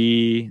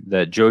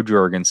Jo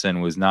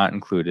Jorgensen was not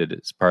included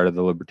as part of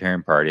the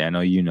Libertarian Party, I know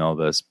you know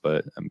this,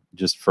 but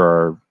just for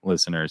our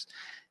listeners,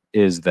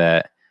 is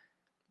that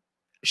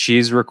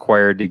she's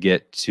required to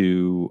get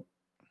to,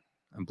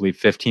 I believe,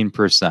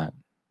 15%. I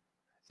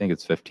think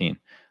it's 15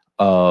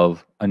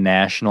 of a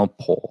national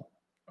poll.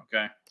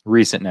 Okay.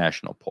 Recent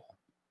national poll.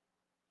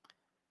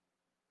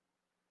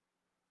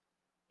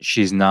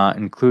 She's not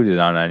included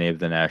on any of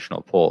the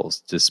national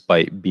polls,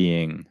 despite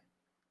being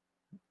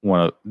one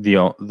of the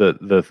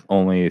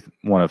only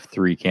one of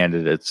 3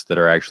 candidates that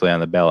are actually on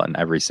the ballot in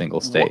every single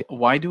state.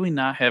 Why do we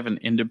not have an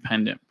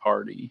independent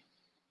party?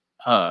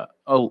 So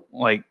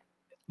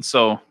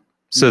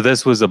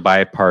this was a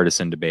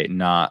bipartisan debate,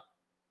 not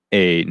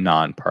a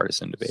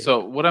nonpartisan debate.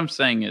 So what I'm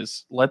saying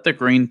is, let the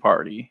Green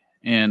Party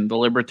and the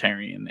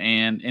Libertarian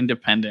and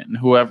Independent and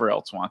whoever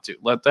else wants to,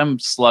 let them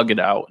slug it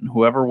out, and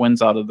whoever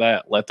wins out of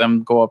that, let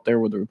them go up there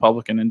with the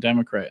Republican and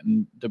Democrat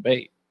and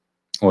debate.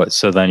 What?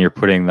 So then you're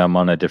putting them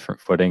on a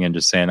different footing and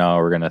just saying, "Oh,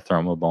 we're going to throw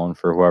them a bone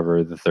for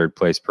whoever the third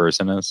place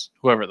person is."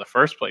 Whoever the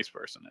first place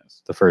person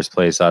is. The first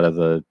place out of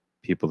the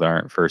people that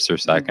aren't first or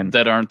second.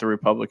 That aren't the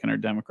Republican or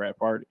Democrat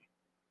Party.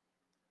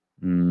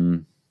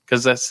 Mm,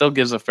 Because that still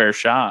gives a fair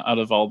shot out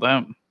of all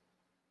them.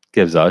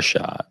 gives us a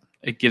shot.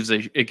 It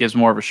gives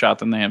more of a shot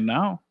than they have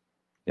now.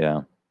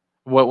 Yeah.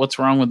 What's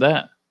wrong with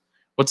that?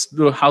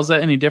 How's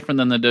that any different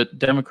than the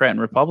Democrat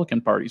and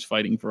Republican parties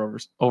fighting for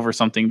over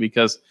something?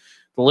 Because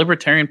the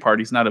Libertarian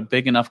Party is not a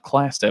big enough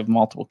class to have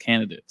multiple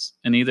candidates,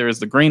 and neither is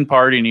the Green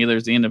Party, and neither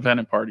is the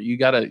Independent Party. You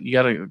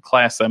gotta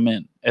class them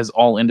in as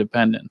all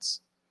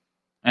independents,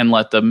 and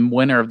let the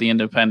winner of the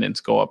independents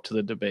go up to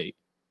the debate.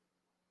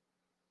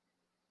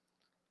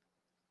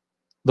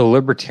 The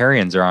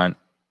Libertarians are on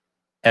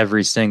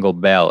every single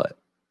ballot.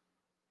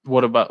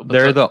 What about?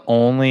 They're the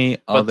only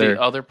but other.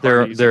 the other There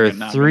parties are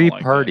not 3 gonna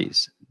like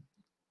parties.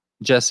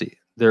 Jesse,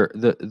 there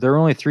are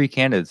only 3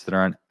 candidates that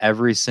are on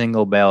every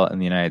single ballot in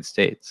the United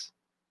States.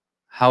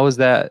 How is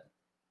that? that.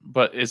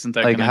 But isn't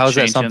that Like, gonna how is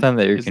that change something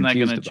that you're isn't that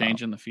confused going about? to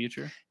change in the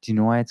future? Do you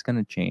know why it's going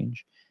to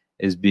change?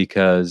 Is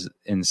because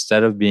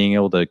instead of being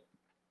able to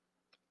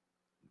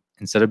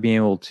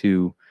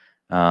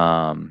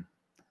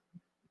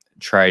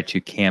try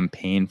to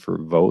campaign for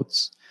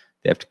votes,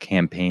 they have to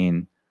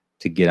campaign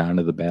to get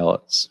onto the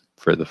ballots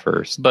for the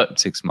first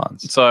 6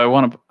 months. So I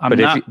want to.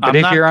 But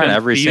if you're on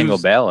every single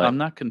ballot, I'm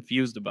not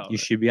confused about you it.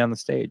 should be on the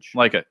stage.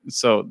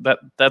 So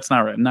that's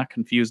not right. I'm not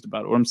confused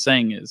about it. What I'm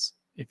saying is,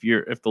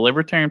 if the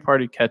Libertarian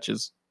Party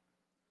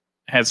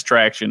has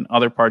traction,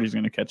 other parties are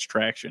going to catch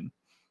traction.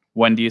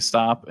 When do you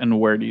stop and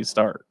where do you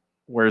start?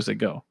 Where does it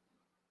go?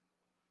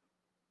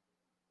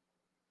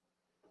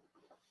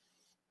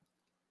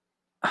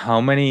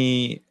 How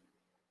many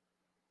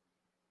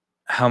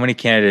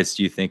candidates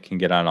do you think can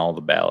get on all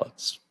the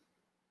ballots?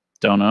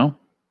 Don't know.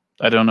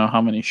 I don't know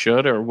how many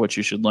should, or what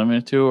you should limit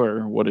it to,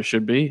 or what it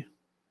should be.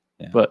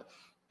 Yeah. But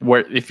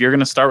if you're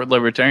going to start with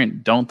Libertarian,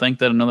 don't think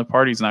that another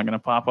party is not going to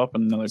pop up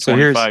in another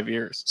 25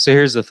 years. So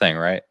here's the thing,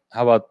 right?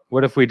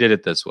 What if we did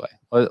it this way?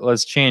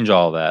 Let's change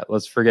all that.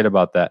 Let's forget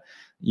about that.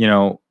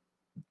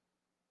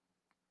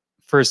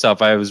 First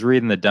off, I was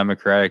reading the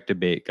Democratic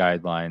debate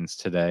guidelines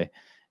today,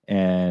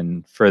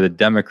 and for the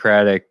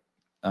Democratic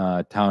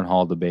town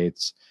hall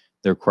debates,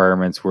 the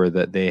requirements were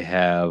that they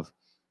have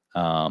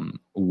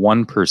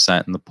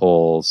 1% in the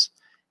polls,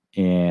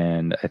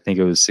 and I think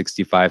it was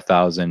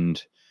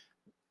 65,000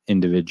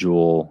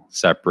 individual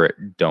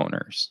separate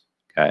donors.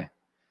 Okay.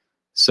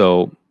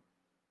 So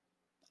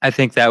I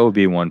think that would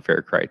be one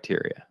fair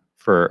criteria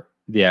for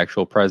the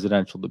actual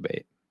presidential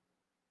debate.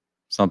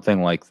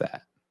 Something like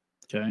that.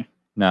 Okay.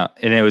 Now,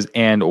 and it was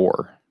and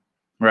or.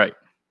 Right.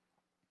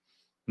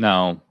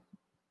 Now,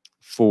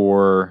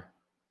 for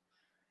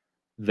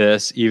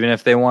this, even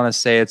if they want to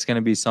say it's going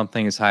to be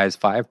something as high as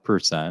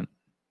 5%,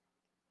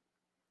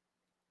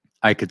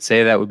 I could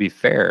say that would be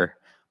fair,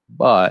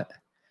 but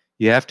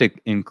you have to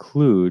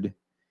include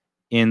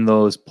in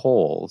those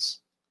polls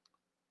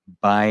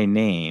by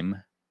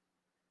name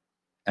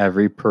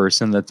every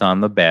person that's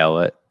on the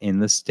ballot in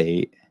the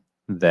state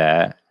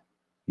that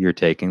you're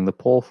taking the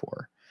poll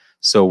for.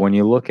 So when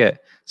you look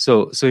at,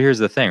 so here's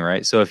the thing,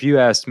 right? So if you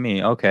asked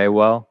me, okay,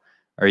 well,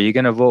 are you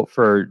going to vote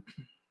for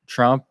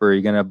Trump, or are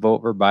you going to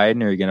vote for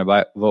Biden, or are you going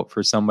to vote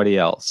for somebody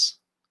else?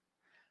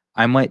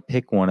 I might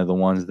pick one of the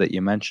ones that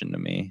you mentioned to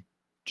me,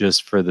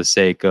 just for the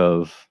sake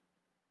of,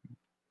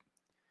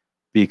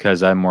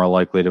 because I'm more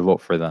likely to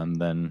vote for them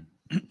than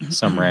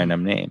some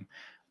random name.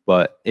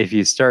 But if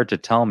you start to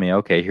tell me,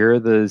 okay, here are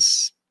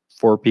those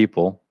 4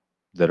 people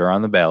that are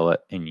on the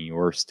ballot in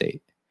your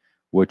state,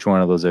 which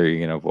one of those are you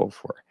going to vote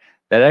for?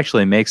 That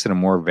actually makes it a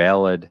more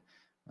valid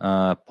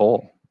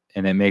poll,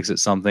 and it makes it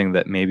something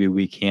that maybe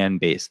we can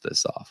base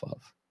this off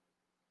of.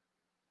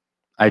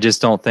 I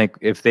just don't think,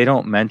 if they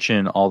don't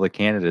mention all the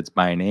candidates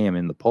by name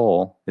in the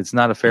poll, it's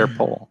not a fair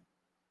poll.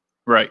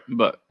 Right,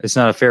 but It's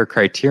not a fair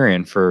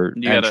criterion for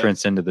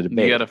entrance into the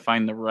debate. You got to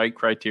find the right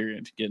criteria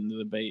to get into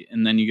the debate,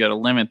 and then you got to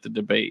limit the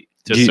debate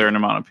to a Do you- certain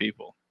amount of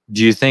people.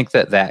 Do you think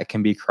that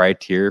can be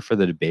criteria for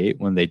the debate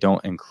when they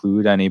don't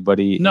include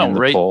anybody in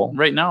the poll?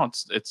 Right now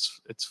it's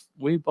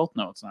we both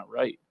know it's not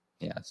right.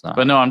 Yeah, it's not.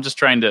 But no, I'm just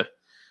trying to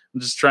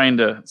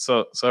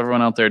so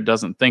everyone out there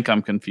doesn't think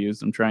I'm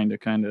confused. I'm trying to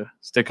kind of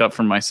stick up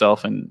for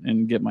myself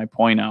and get my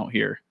point out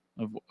here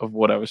of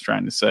what I was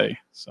trying to say.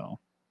 So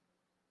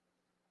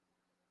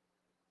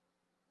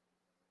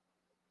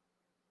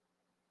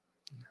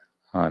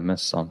Oh, I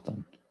missed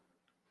something.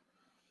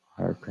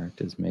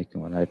 Autocorrect is making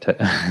what I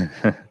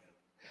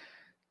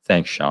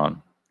Thanks,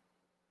 Sean.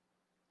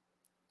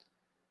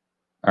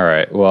 All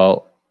right.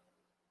 Well,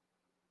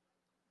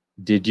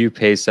 did you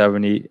pay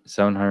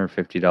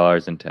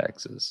 $750 in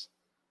taxes?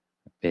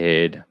 I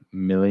paid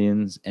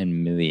millions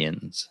and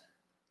millions.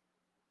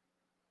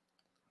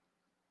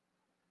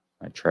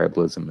 My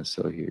tribalism is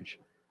so huge.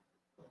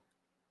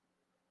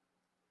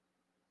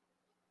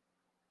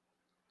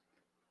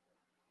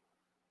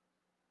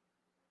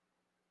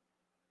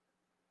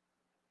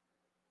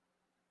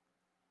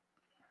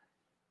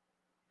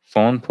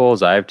 Phone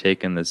polls I've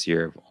taken this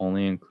year have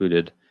only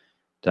included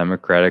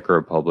Democratic or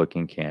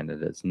Republican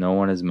candidates. No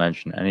one has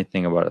mentioned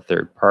anything about a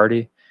third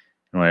party.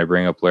 And when I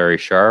bring up Larry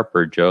Sharpe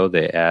or Joe,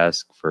 they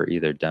ask for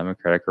either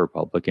Democratic or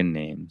Republican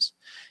names.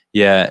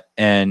 Yeah,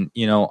 and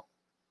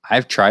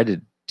I've tried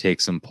to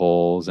take some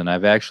polls, and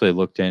I've actually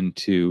looked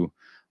into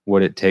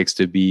what it takes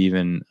to be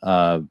even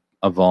a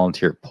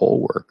volunteer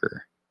poll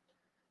worker.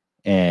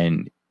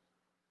 And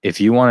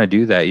if you want to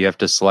do that, you have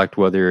to select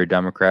whether you're a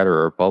Democrat or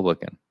a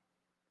Republican.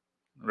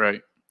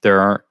 right. There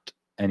aren't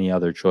any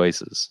other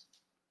choices.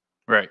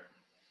 Right.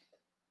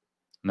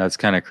 And that's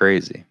kind of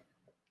crazy.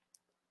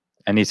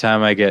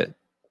 Anytime I get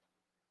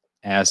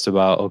asked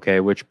about, okay,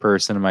 which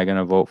person am I going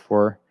to vote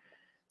for?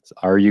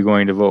 Are you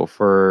going to vote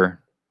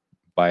for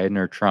Biden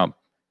or Trump?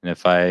 And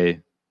if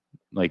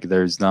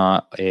there's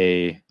not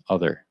a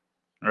other.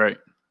 Right.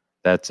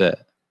 That's it.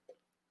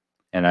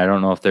 And I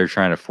don't know if they're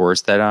trying to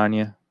force that on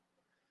you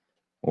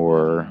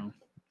or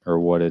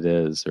what it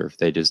is, or if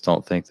they just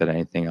don't think that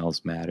anything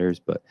else matters.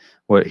 But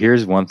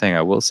here's one thing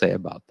I will say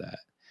about that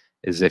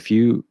is if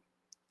you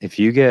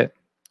get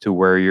to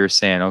where you're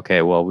saying,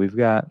 okay, well, we've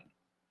got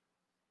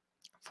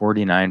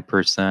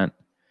 49%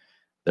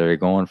 that are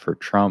going for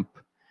Trump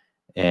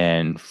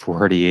and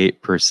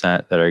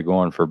 48% that are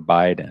going for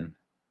Biden,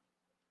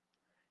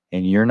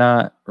 and you're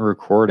not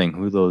recording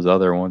who those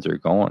other ones are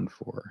going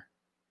for,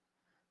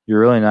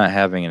 you're really not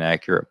having an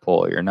accurate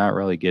poll. You're not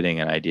really getting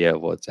an idea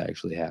of what's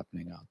actually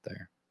happening out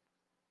there.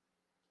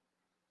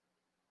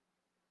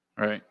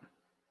 Right.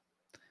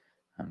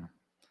 I don't know.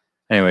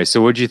 Anyway,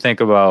 so what'd you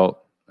think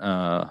about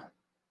the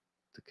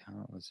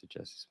comment was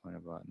Jesse's point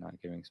about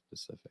not giving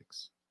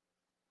specifics?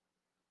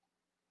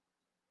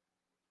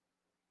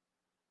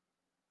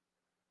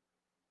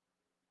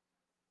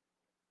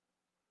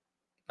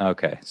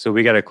 Okay, so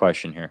we got a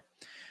question here.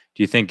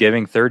 Do you think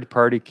giving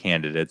third-party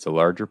candidates a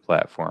larger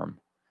platform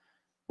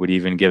would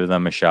even give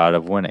them a shot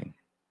of winning?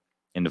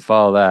 And to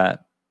follow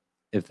that,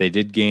 if they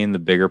did gain the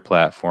bigger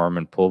platform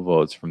and pull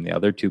votes from the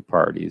other two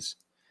parties,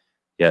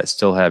 yet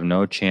still have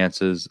no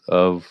chances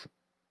of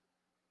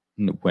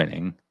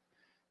winning,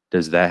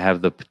 does that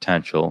have the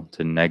potential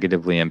to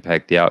negatively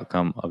impact the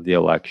outcome of the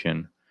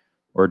election?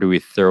 Or do we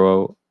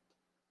throw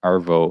our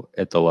vote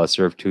at the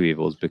lesser of two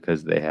evils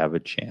because they have a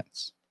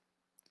chance?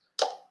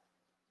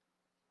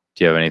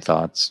 Do you have any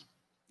thoughts?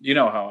 You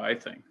know how I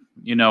think.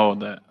 You know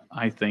that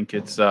I think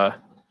it's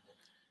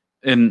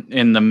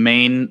in the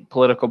main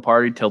political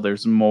party till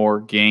there's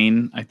more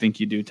gain. I think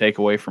you do take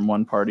away from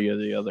one party or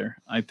the other.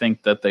 I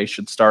think that they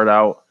should start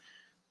out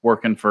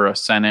working for a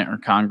Senate or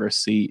Congress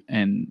seat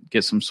and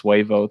get some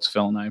sway votes.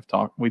 Phil and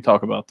we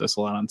talk about this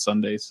a lot on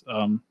Sundays.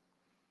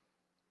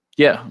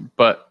 Yeah,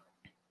 but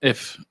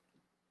if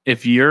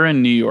you're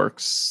in New York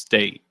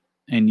State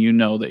and you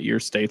know that your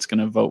state's going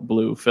to vote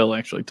blue, Phil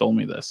actually told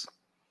me this,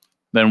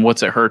 then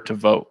what's it hurt to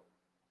vote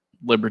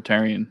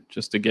Libertarian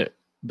just to get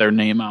their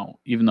name out,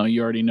 even though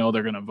you already know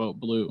they're going to vote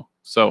blue?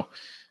 So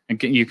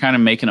you're kind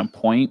of making a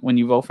point when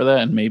you vote for that,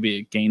 and maybe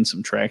it gains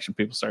some traction.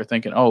 People start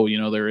thinking, oh,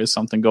 there is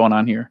something going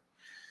on here.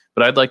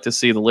 But I'd like to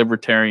see the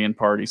Libertarian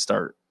Party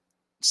start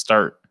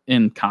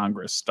in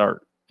Congress,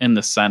 start in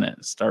the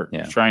Senate, start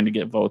trying to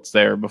get votes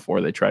there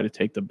before they try to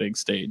take the big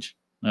stage.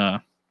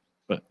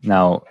 But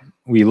now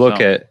we look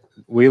at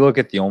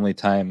the only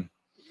time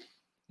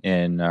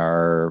in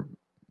our,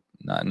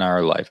 not in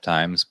our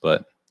lifetimes,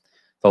 but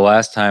the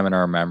last time in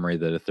our memory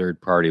that a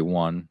third party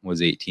won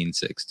was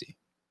 1860.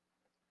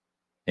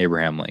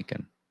 Abraham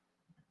Lincoln.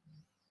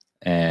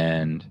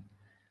 And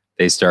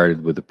they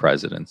started with the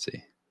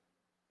presidency.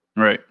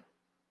 Right.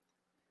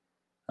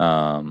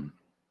 I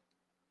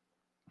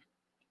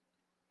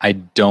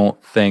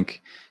don't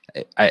think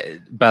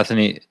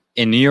Bethany,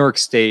 in New York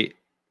State,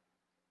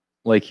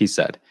 like he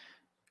said,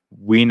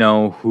 we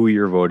know who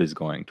your vote is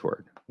going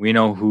toward. We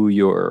know who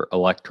your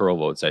electoral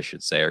votes, I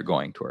should say, are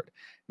going toward.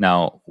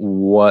 Now,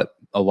 what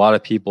a lot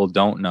of people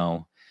don't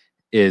know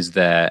is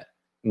that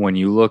when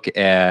you look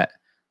at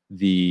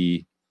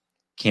the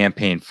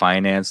campaign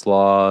finance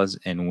laws,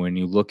 and when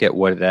you look at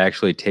what it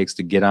actually takes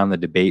to get on the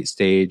debate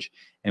stage,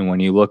 and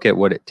when you look at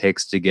what it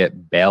takes to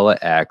get ballot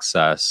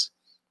access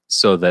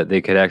so that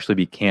they could actually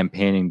be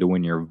campaigning to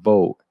win your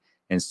vote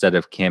instead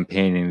of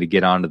campaigning to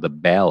get onto the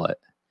ballot,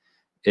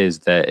 is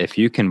that if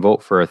you can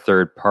vote for a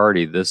third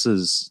party,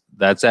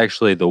 that's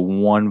actually the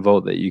one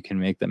vote that you can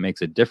make that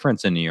makes a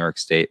difference in New York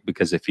State.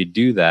 Because if you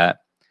do that,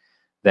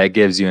 that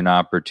gives you an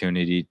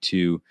opportunity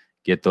to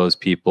get those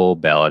people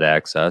ballot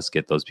access,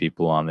 get those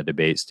people on the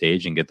debate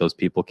stage, and get those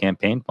people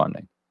campaign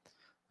funding.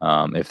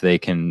 If they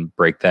can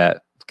break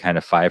that kind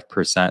of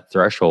 5%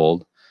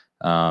 threshold,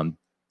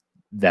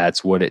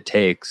 that's what it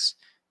takes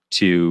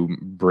to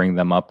bring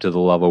them up to the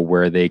level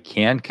where they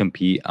can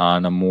compete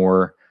on a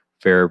more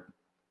fair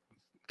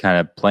kind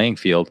of playing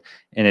field.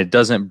 And it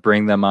doesn't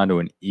bring them onto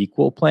an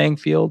equal playing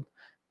field,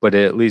 but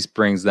it at least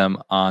brings them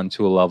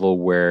onto a level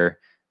where,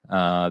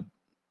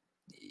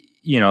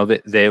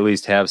 they at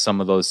least have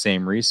some of those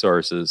same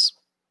resources.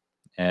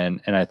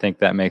 And I think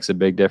that makes a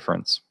big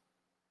difference.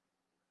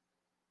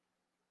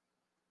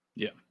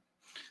 Yeah.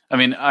 I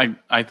mean,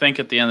 I think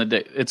at the end of the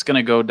day, it's going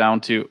to go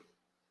down to,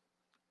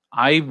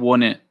 I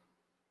wouldn't,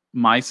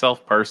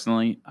 myself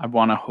personally, I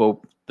want to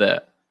hope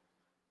that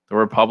the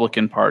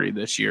Republican Party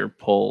this year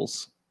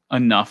pulls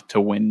enough to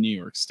win New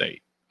York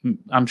State.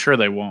 I'm sure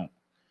they won't,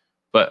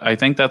 but I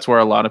think that's where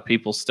a lot of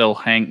people still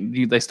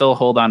they still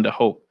hold on to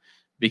hope,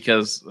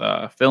 because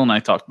Phil and I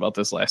talked about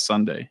this last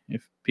Sunday.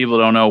 If people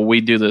don't know,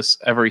 we do this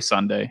every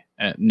Sunday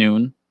at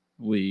noon.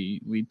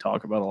 We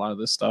talk about a lot of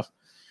this stuff.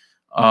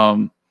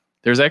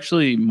 There's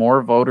actually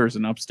more voters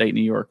in upstate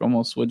New York,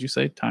 almost, what'd you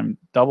say,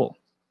 double.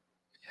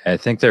 I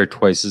think there are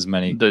twice as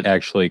many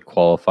actually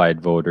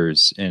qualified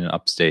voters in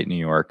upstate New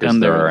York as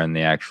there are in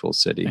the actual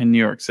city. In New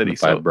York City. The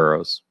five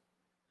boroughs.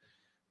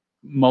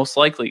 Most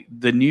likely,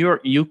 the New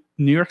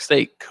York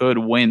State could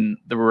win,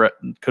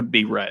 could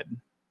be red.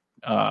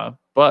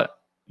 But,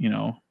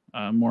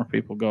 more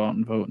people go out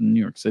and vote in New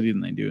York City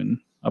than they do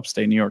in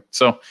upstate New York.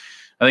 So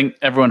I think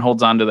everyone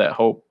holds on to that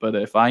hope. But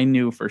if I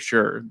knew for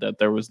sure that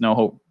there was no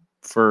hope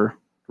for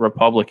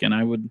Republican,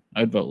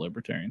 I'd vote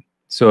Libertarian.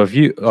 So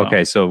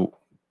so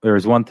there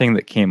was one thing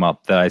that came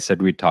up that I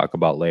said we'd talk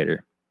about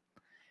later.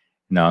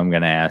 Now I'm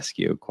going to ask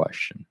you a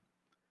question.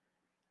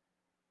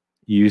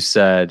 You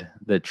said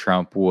that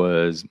Trump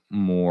was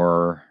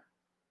more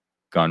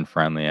gun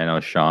friendly. I know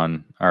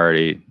Sean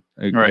already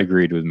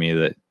agreed with me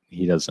that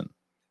he doesn't.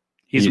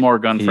 He's more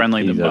gun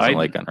friendly than Biden. He doesn't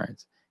like gun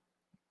rights.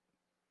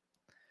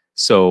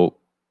 So,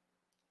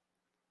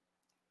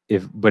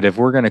 if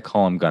we're going to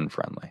call him gun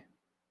friendly,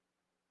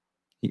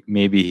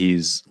 maybe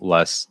he's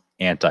less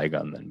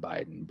anti-gun than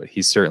Biden, but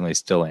he's certainly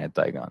still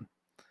anti-gun.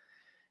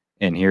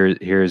 And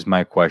here's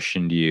my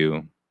question to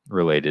you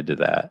related to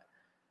that.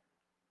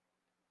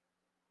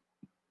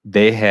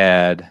 They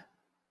had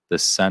the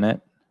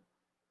Senate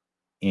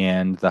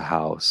and the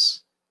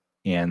House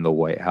and the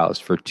White House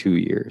for 2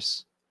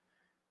 years.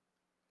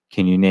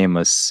 Can you name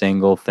a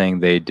single thing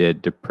they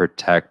did to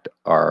protect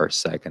our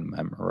Second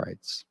Amendment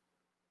rights?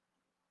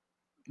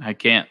 I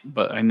can't,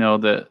 but I know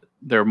that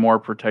they're more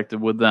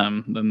protected with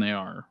them than they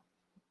are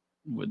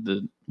with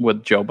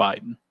Joe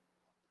Biden.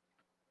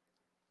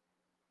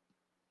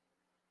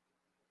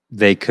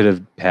 They could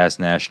have passed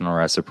national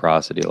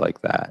reciprocity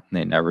like that, and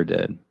they never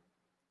did.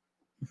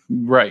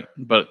 Right,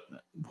 but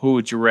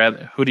who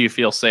do you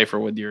feel safer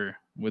with your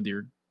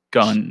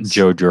guns?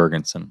 Joe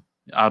Jorgensen.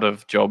 Out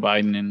of Joe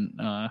Biden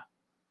and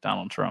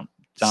Donald Trump.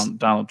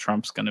 Donald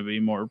Trump's going to be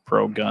more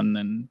pro-gun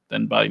than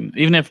Biden,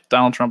 even if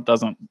Donald Trump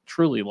doesn't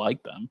truly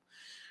like them.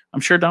 I'm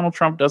sure Donald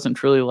Trump doesn't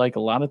truly like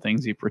a lot of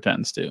things he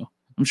pretends to.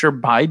 I'm sure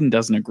Biden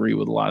doesn't agree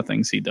with a lot of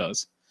things he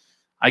does.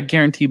 I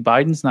guarantee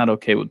Biden's not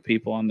okay with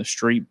people on the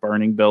street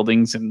burning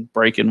buildings and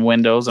breaking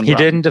windows. And he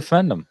didn't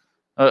defend them.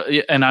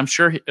 Yeah, and I'm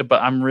sure,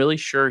 but I'm really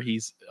sure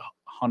he's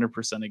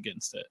 100%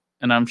 against it,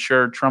 and I'm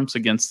sure Trump's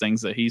against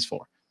things that he's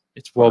for.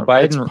 It's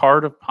it's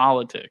part of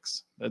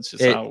politics. That's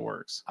just how it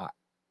works.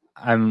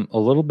 I'm a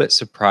little bit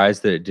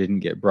surprised that it didn't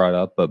get brought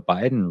up, but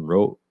Biden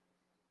wrote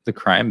the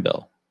crime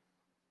bill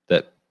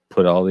that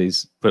put a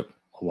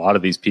lot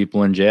of these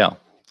people in jail,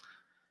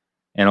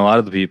 and a lot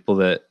of the people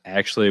that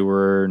actually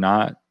were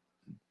not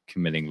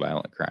committing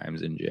violent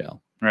crimes in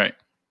jail. Right.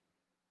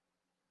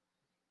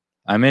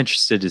 I'm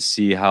interested to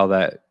see how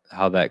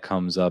that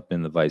comes up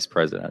in the vice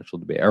presidential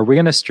debate. Are we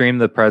going to stream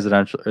the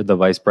presidential or the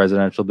vice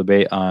presidential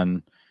debate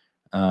on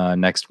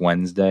next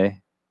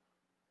Wednesday?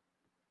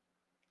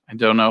 I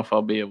don't know if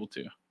I'll be able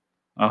to.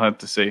 I'll have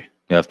to see.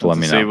 You have to let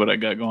me know. See what I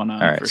got going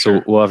on. All right, so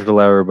sure. we'll have to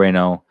let everybody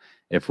know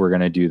if we're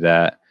going to do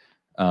that.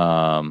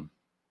 Do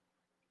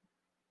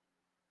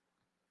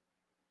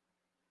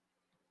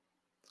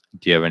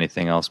you have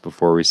anything else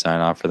before we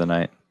sign off for the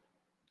night?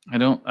 I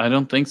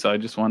don't think so. I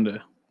just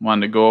wanted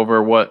to go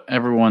over what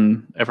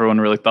everyone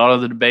really thought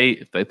of the debate.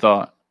 If they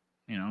thought,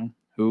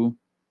 who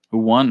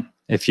won.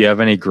 If you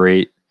have any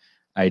great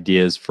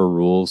ideas for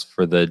rules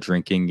for the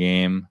drinking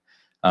game,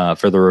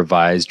 for the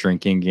revised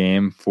drinking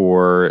game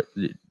for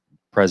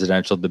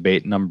presidential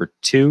debate number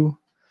 2,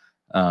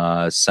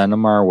 send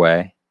them our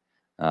way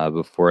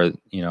before,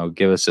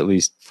 give us at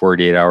least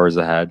 48 hours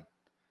ahead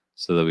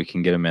so that we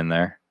can get them in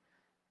there.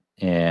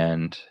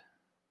 And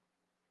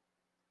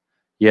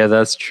yeah,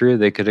 that's true.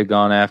 They could have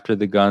gone after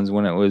the guns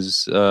when it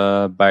was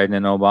Biden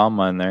and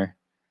Obama in there.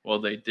 Well,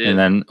 they did, and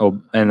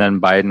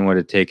then Biden would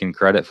have taken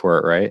credit for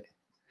it, right?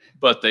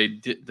 But they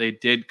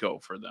did go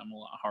for them a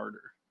lot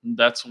harder.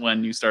 That's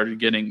when you started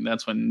getting.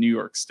 That's when New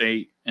York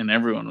State and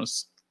everyone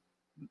was.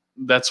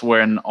 That's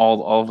when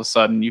all of a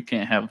sudden you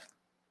have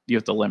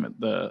to limit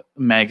the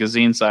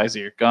magazine size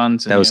of your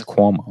guns. And that was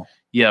Cuomo.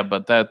 Yeah,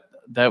 but that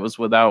was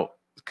without,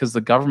 because the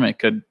government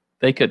could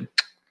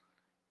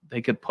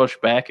push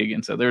back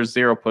against it. There's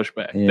zero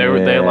pushback.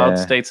 Yeah. They allowed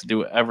states to do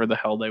whatever the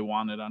hell they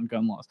wanted on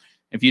gun laws.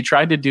 If you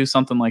tried to do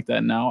something like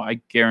that now, I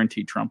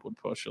guarantee Trump would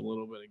push a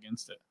little bit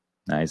against it.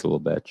 Nah, he's a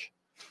little bitch.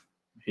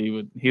 He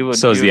would.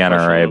 So is the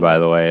NRA, by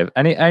the way. If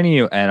any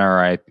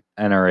NRA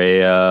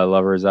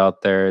lovers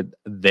out there,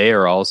 they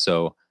are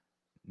also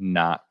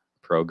not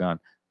pro-gun.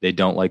 They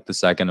don't like the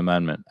Second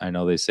Amendment. I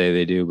know they say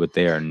they do, but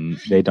they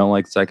don't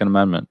like the Second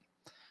Amendment.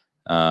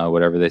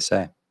 Whatever they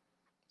say.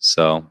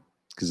 So,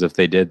 because if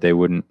they did, they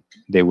wouldn't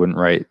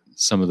write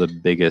some of the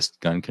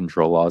biggest gun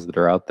control laws that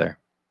are out there.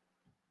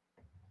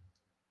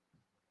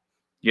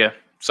 Yeah,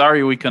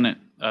 sorry we couldn't.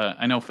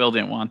 I know Phil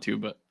didn't want to,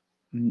 but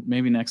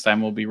maybe next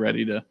time we'll be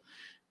ready to.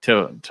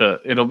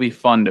 It'll be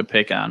fun to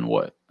pick on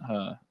what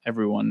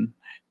everyone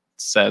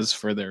says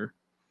for their,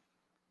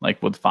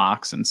 like with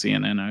Fox and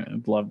CNN.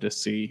 I'd love to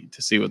see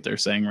what they're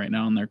saying right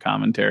now in their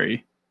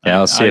commentary. Yeah,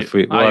 we'll see if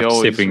we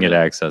can get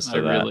access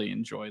to that. I really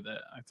enjoy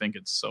that. I think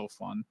it's so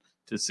fun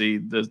to see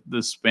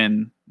the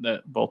spin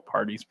that both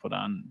parties put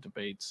on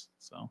debates.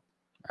 So,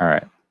 all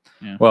right.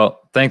 Yeah. Well,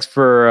 thanks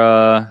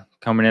for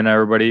coming in,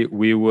 everybody.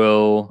 We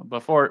will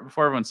before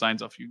everyone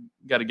signs off. You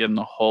got to give them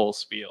the whole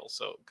spiel,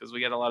 so because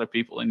we got a lot of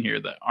people in here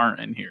that aren't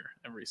in here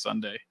every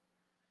Sunday.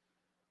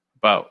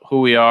 About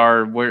who we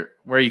are,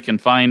 where you can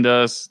find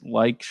us,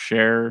 like,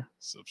 share,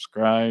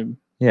 subscribe.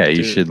 Yeah,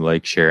 you should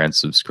like, share, and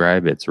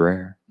subscribe. It's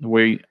rare.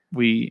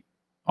 We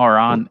are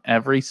on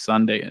every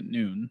Sunday at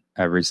noon.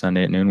 Every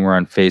Sunday at noon. We're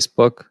on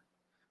Facebook.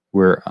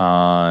 We're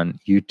on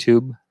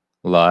YouTube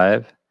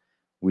Live.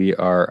 We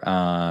are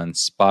on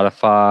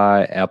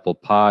Spotify, Apple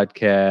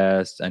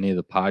Podcasts, any of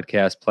the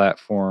podcast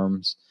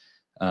platforms.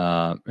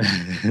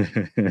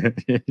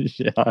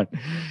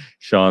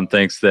 Sean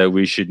thinks that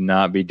we should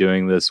not be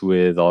doing this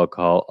with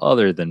alcohol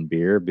other than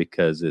beer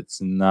because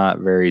it's not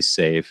very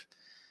safe.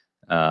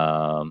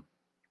 The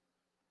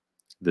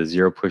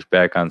zero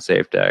pushback on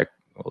SAFE Act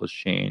will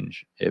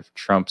change if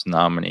Trump's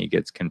nominee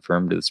gets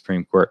confirmed to the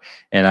Supreme Court.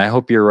 And I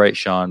hope you're right,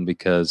 Sean,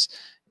 because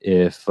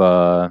if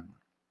I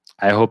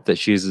hope that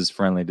she's as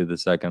friendly to the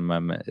Second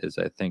Amendment as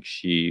I think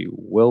she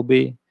will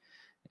be.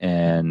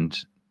 And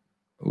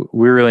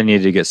we really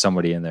need to get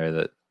somebody in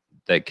there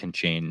that can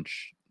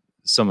change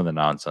some of the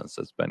nonsense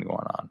that's been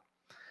going on.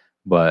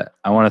 But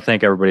I want to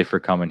thank everybody for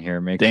coming here.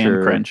 Make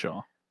sure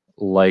Crenshaw.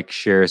 Like,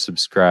 share,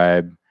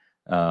 subscribe.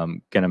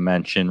 Gonna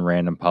mention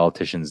random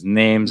politicians'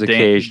 names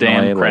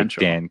occasionally, like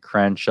Dan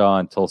Crenshaw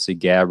and Tulsi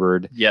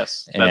Gabbard.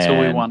 Yes, that's who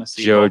we want to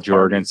see. Joe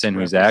Jorgensen,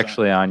 who's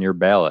actually on your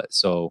ballot.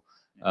 So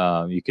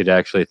you could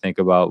actually think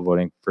about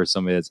voting for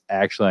somebody that's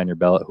actually on your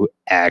ballot who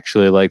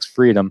actually likes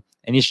freedom.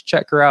 And you should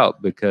check her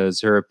out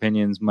because her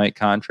opinions might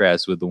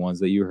contrast with the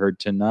ones that you heard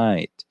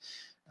tonight.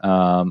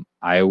 I'm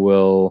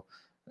going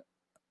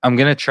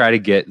to try to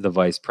get the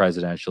vice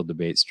presidential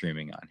debate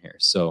streaming on here.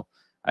 So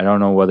I don't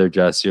know whether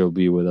Jesse will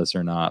be with us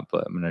or not,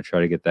 but I'm going to try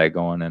to get that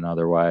going. And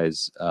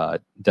otherwise,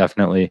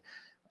 definitely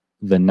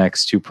the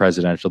next 2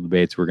 presidential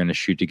debates, we're going to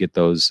shoot to get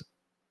those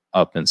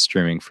up and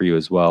streaming for you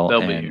as well.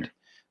 They'll be here.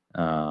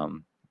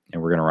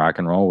 And we're going to rock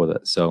and roll with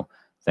it. So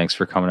thanks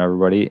for coming,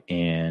 everybody.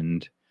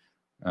 And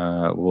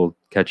we'll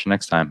catch you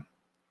next time.